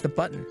to press the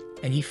button,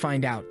 and he'd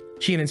find out.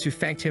 Chien-su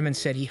thanked him and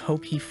said he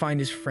hoped he'd find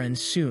his friend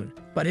soon,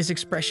 but his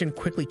expression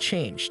quickly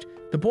changed.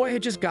 The boy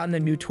had just gotten a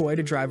new toy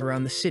to drive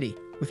around the city.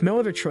 With no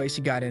other choice,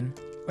 he got in.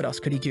 What else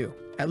could he do?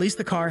 At least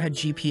the car had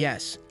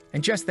GPS.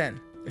 And just then,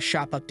 the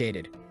shop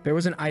updated. There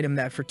was an item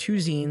that for 2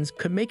 zines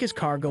could make his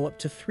car go up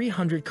to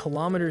 300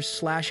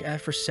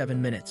 km/f for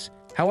 7 minutes.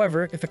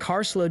 However, if the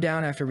car slowed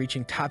down after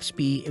reaching top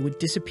speed, it would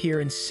disappear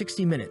in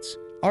 60 minutes.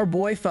 Our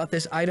boy thought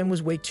this item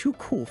was way too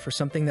cool for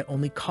something that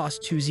only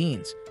cost 2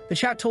 zines. The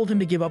chat told him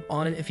to give up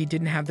on it if he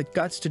didn't have the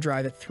guts to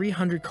drive at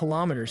 300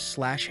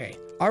 km/h.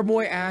 Our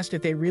boy asked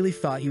if they really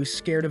thought he was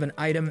scared of an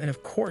item and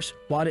of course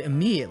bought it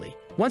immediately.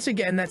 Once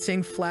again, that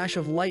same flash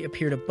of light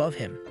appeared above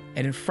him,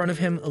 and in front of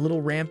him a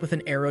little ramp with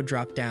an arrow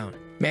dropped down.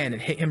 Man,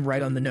 it hit him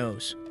right on the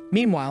nose.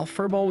 Meanwhile,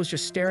 Furball was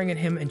just staring at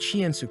him and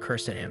Chiensu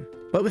cursed at him.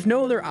 But with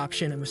no other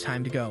option, it was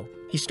time to go.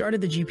 He started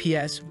the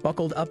GPS,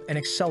 buckled up, and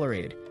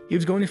accelerated. He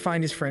was going to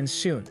find his friends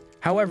soon.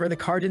 However, the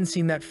car didn't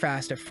seem that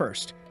fast at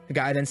first. The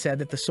guy then said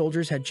that the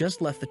soldiers had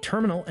just left the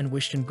terminal and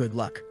wished him good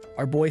luck.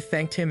 Our boy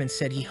thanked him and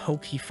said he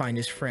hoped he'd find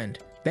his friend.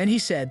 Then he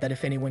said that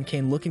if anyone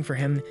came looking for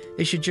him,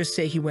 they should just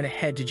say he went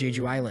ahead to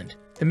Jeju Island.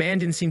 The man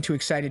didn't seem too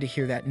excited to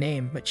hear that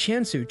name, but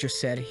Chiensu just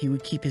said he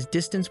would keep his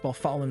distance while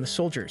following the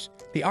soldiers.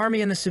 The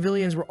army and the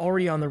civilians were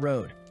already on the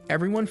road.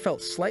 Everyone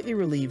felt slightly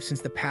relieved since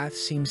the path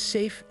seemed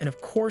safe, and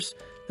of course,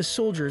 the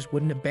soldiers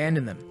wouldn't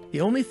abandon them. The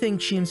only thing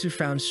Chiensu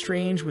found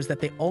strange was that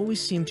they always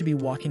seemed to be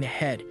walking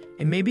ahead,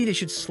 and maybe they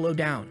should slow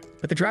down.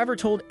 But the driver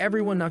told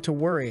everyone not to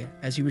worry,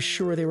 as he was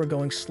sure they were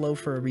going slow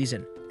for a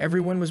reason.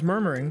 Everyone was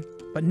murmuring,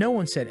 but no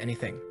one said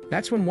anything.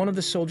 That's when one of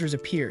the soldiers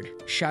appeared,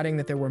 shouting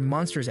that there were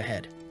monsters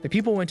ahead. The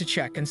people went to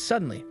check, and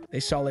suddenly, they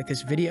saw like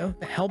this video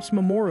that helps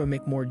Mamoru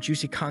make more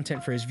juicy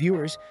content for his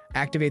viewers,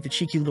 activate the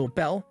cheeky little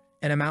bell,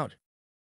 and I'm out.